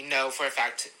 we know for a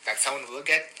fact that someone will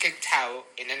get kicked out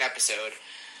in an episode.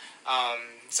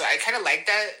 So I kind of like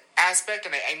that aspect,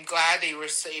 and I'm glad they were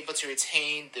able to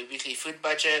retain the weekly food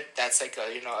budget. That's like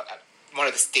one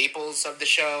of the staples of the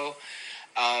show.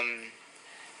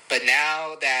 But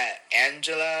now that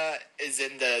Angela is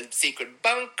in the secret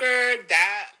bunker,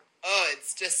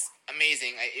 it's just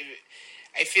amazing.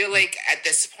 I feel like at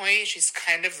this point she's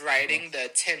kind of riding the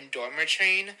Tim Dormer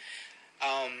train.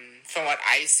 From what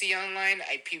I see online,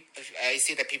 I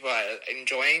see that people are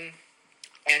enjoying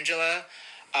Angela.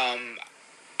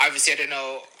 Obviously, I don't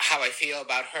know how I feel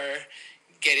about her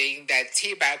getting that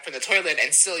tea bag from the toilet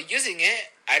and still using it.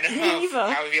 I don't know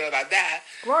how I feel about that.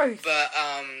 Gross. But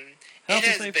it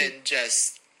has been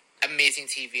just amazing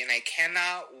TV, and I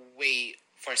cannot wait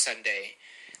for Sunday.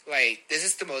 Like, this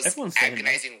is the most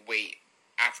agonizing wait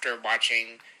after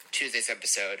watching Tuesday's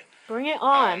episode. Bring it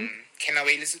on. Cannot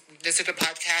wait to listen to the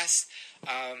podcast.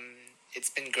 It's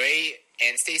been great,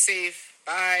 and stay safe.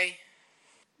 Bye.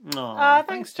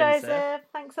 Thanks, Joseph.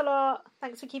 Thanks a lot.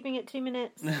 Thanks for keeping it 2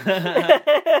 minutes.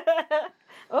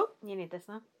 Oh, you need this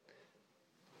now.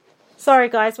 Sorry,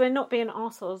 guys, we're not being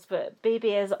arseholes, but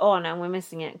BB is on and we're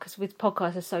missing it because this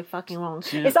podcast is so fucking long.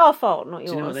 It's our fault, not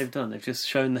yours. Do you know what they've done? They've just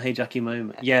shown the Hey Jackie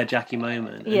moment. Yeah, Jackie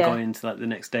moment. And gone into like the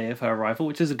next day of her arrival,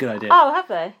 which is a good idea. Oh, have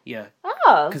they? Yeah.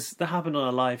 Oh. Because that happened on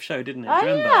a live show, didn't it? Oh, Do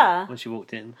you remember? yeah. When she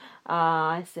walked in.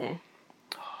 I see.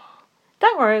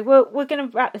 Don't worry, we're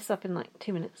going to wrap this up in like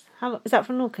 2 minutes. How is that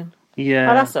from Norcan?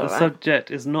 Yeah, oh, that's all the right.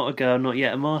 subject is not a girl, not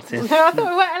yet a Martin. No, I thought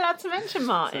we weren't allowed to mention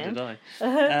Martin. So did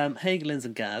I. Hey, Glins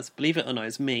and Gaz, believe it or not,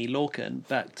 it's me, Lorcan,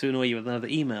 back to annoy you with another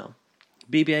email.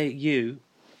 BBAU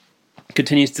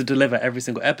continues to deliver every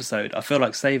single episode. I feel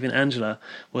like saving Angela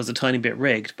was a tiny bit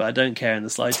rigged, but I don't care in the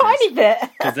slightest. Tiny bit?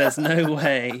 Because there's no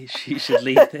way she should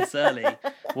leave this early.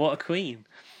 What a queen.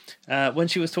 When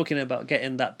she was talking about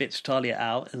getting that bitch Talia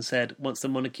out and said, once the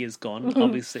monarchy is gone, I'll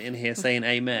be sitting here saying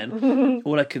amen,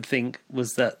 all I could think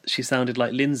was that she sounded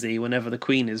like Lindsay whenever the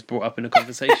Queen is brought up in a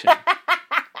conversation.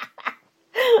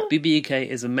 BBUK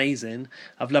is amazing.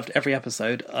 I've loved every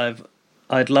episode.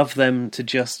 I'd love them to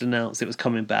just announce it was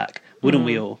coming back. Wouldn't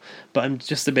we all? But I'm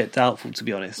just a bit doubtful, to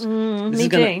be honest. This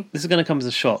is going to come as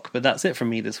a shock, but that's it from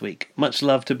me this week. Much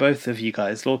love to both of you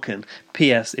guys. Lorcan.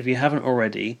 P.S. If you haven't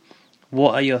already...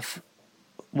 What are your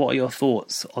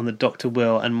thoughts on the Dr.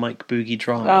 Will and Mike Boogie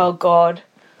drama? Oh, God.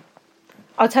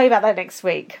 I'll tell you about that next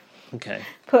week. Okay.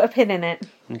 Put a pin in it.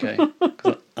 Okay.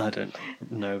 'Cause I don't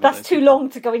know. That's too long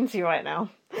to go into right now.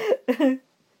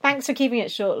 Thanks for keeping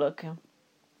it short, look.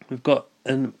 We've got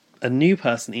a new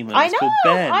person emailing I us know. called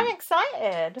Ben. I'm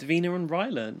excited. Davina and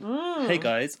Rylan. Hey,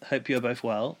 guys. Hope you're both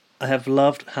well. I have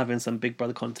loved having some Big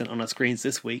Brother content on our screens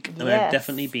this week, and I've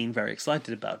definitely been very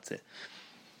excited about it.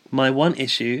 My one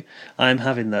issue I'm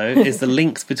having, though, is the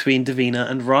links between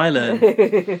Davina and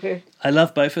Rylan. I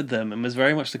love both of them and was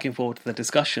very much looking forward to the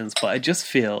discussions, but I just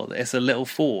feel that it's a little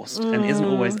forced and isn't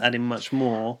always adding much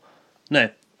more.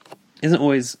 No, isn't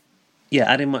always,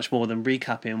 adding much more than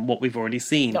recapping what we've already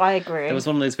seen. I agree. There was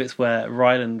one of those bits where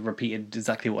Rylan repeated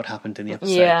exactly what happened in the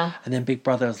episode. Yeah. And then Big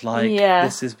Brother was like,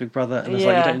 this is Big Brother. And I was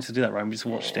like, you don't need to do that, Ryan. We just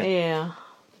watched it. Yeah.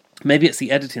 Maybe it's the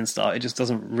editing style. It just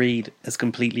doesn't read as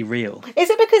completely real.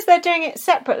 Is it because they're doing it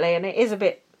separately and it is a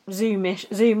bit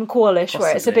Zoom call-ish,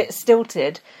 where it's a bit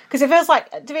stilted? Because it feels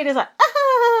like Davina's like,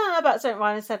 about something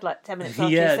Ryan said like 10 minutes after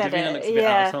he said Davina it. looks a bit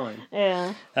out of time.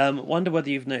 Yeah. Wonder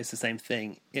whether you've noticed the same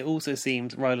thing. It also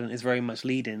seems Rylan is very much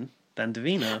leading than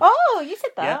Davina. Oh, you said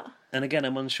that. Yeah. And again,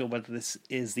 I'm unsure whether this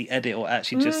is the edit or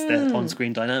actually just their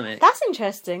on-screen dynamic. That's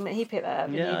interesting that he picked that up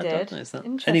and you did. I don't notice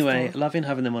that. Anyway, loving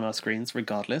having them on our screens,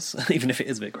 regardless, even if it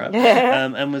is a bit crap.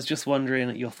 And was just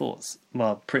wondering your thoughts.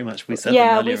 Well, pretty much we said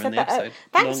them earlier in the episode.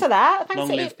 Thanks for that. Long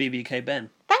live BBK Ben.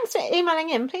 Thanks for emailing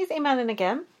in. Please email in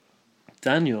again.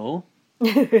 Daniel.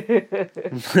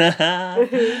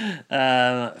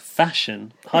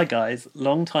 Fashion. Hi guys,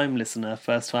 long time listener,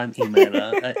 first time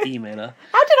emailer.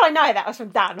 How did I know that was from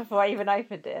Dan before I even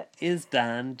opened it? Is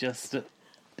Dan just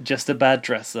a bad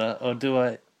dresser, or do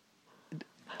I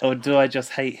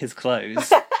just hate his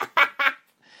clothes?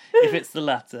 If it's the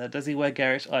latter, does he wear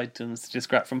garish items to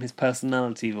distract from his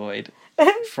personality void?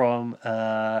 From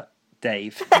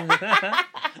Dave.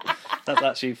 That's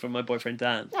actually from my boyfriend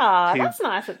Dan. Ah, that's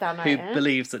nice that Dan wrote it. Who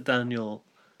believes that Daniel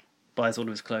buys all of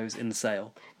his clothes in the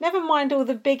sale. Never mind all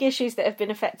the big issues that have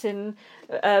been affecting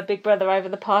Big Brother over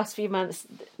the past few months.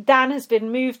 Dan has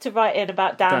been moved to write in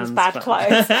about Dan's bad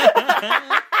clothes.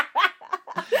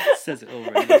 Says it all,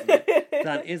 really, doesn't it?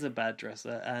 Dan is a bad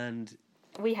dresser, and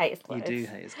we hate his clothes. You do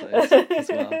hate his clothes as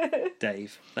well.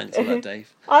 Dave. Thanks for that,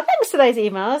 Dave. Oh, thanks for those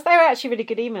emails. They were actually really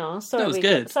good emails. That was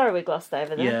good. Sorry we glossed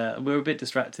over them. Yeah, we were a bit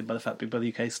distracted by the fact Big Brother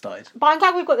UK started. But I'm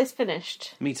glad we've got this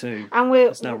finished. Me too. And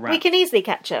we can easily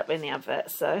catch up in the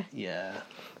adverts, so... Yeah.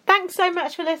 Thanks so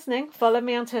much for listening. Follow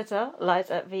me on Twitter, Lights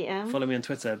at VM. Follow me on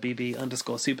Twitter,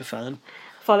 BB_superfan.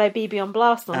 Follow BB on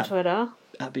Blast on Twitter.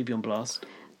 At BB on Blast.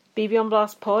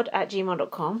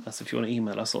 bbonblastpod@gmail.com. That's if you want to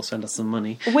email us or send us some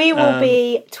money. We will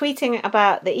be tweeting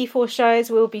about the E4 shows.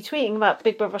 We'll be tweeting about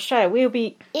Big Brother show. We'll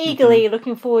be eagerly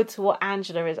looking forward to what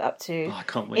Angela is up to I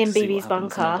can't wait in to see BB's what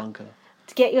happens in the bunker.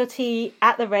 To get your tea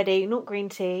at the ready, not green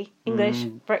tea, English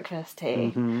breakfast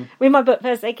tea. Read my book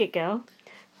first, Naked Girl.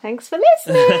 Thanks for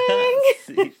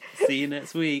listening. see you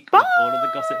next week Bye. with all of the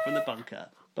gossip from the bunker.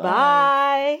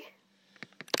 Bye.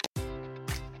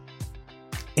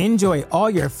 Enjoy all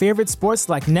your favorite sports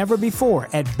like never before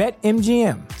at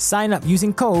BetMGM. Sign up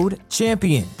using code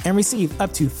CHAMPION and receive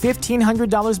up to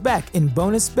 $1,500 back in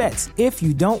bonus bets if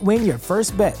you don't win your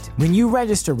first bet. When you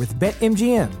register with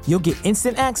BetMGM, you'll get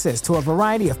instant access to a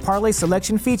variety of parlay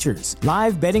selection features,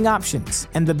 live betting options,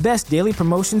 and the best daily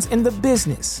promotions in the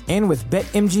business. And with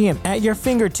BetMGM at your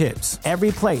fingertips,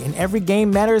 every play and every game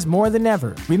matters more than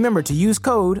ever. Remember to use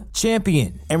code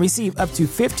CHAMPION and receive up to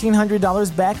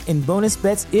 $1,500 back in bonus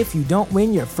bets if you don't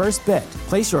win your first bet.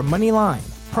 Place your money line,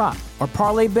 prop, or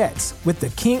parlay bets with the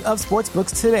king of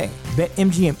sportsbooks today.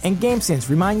 BetMGM and GameSense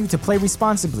remind you to play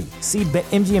responsibly. See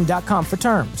BetMGM.com for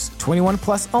terms. 21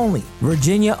 plus only.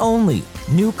 Virginia only.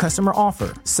 New customer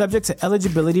offer. Subject to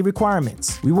eligibility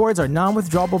requirements. Rewards are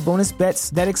non-withdrawable bonus bets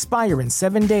that expire in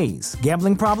 7 days.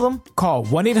 Gambling problem? Call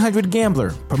 1-800-GAMBLER.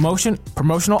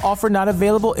 Promotional offer not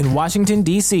available in Washington,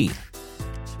 D.C.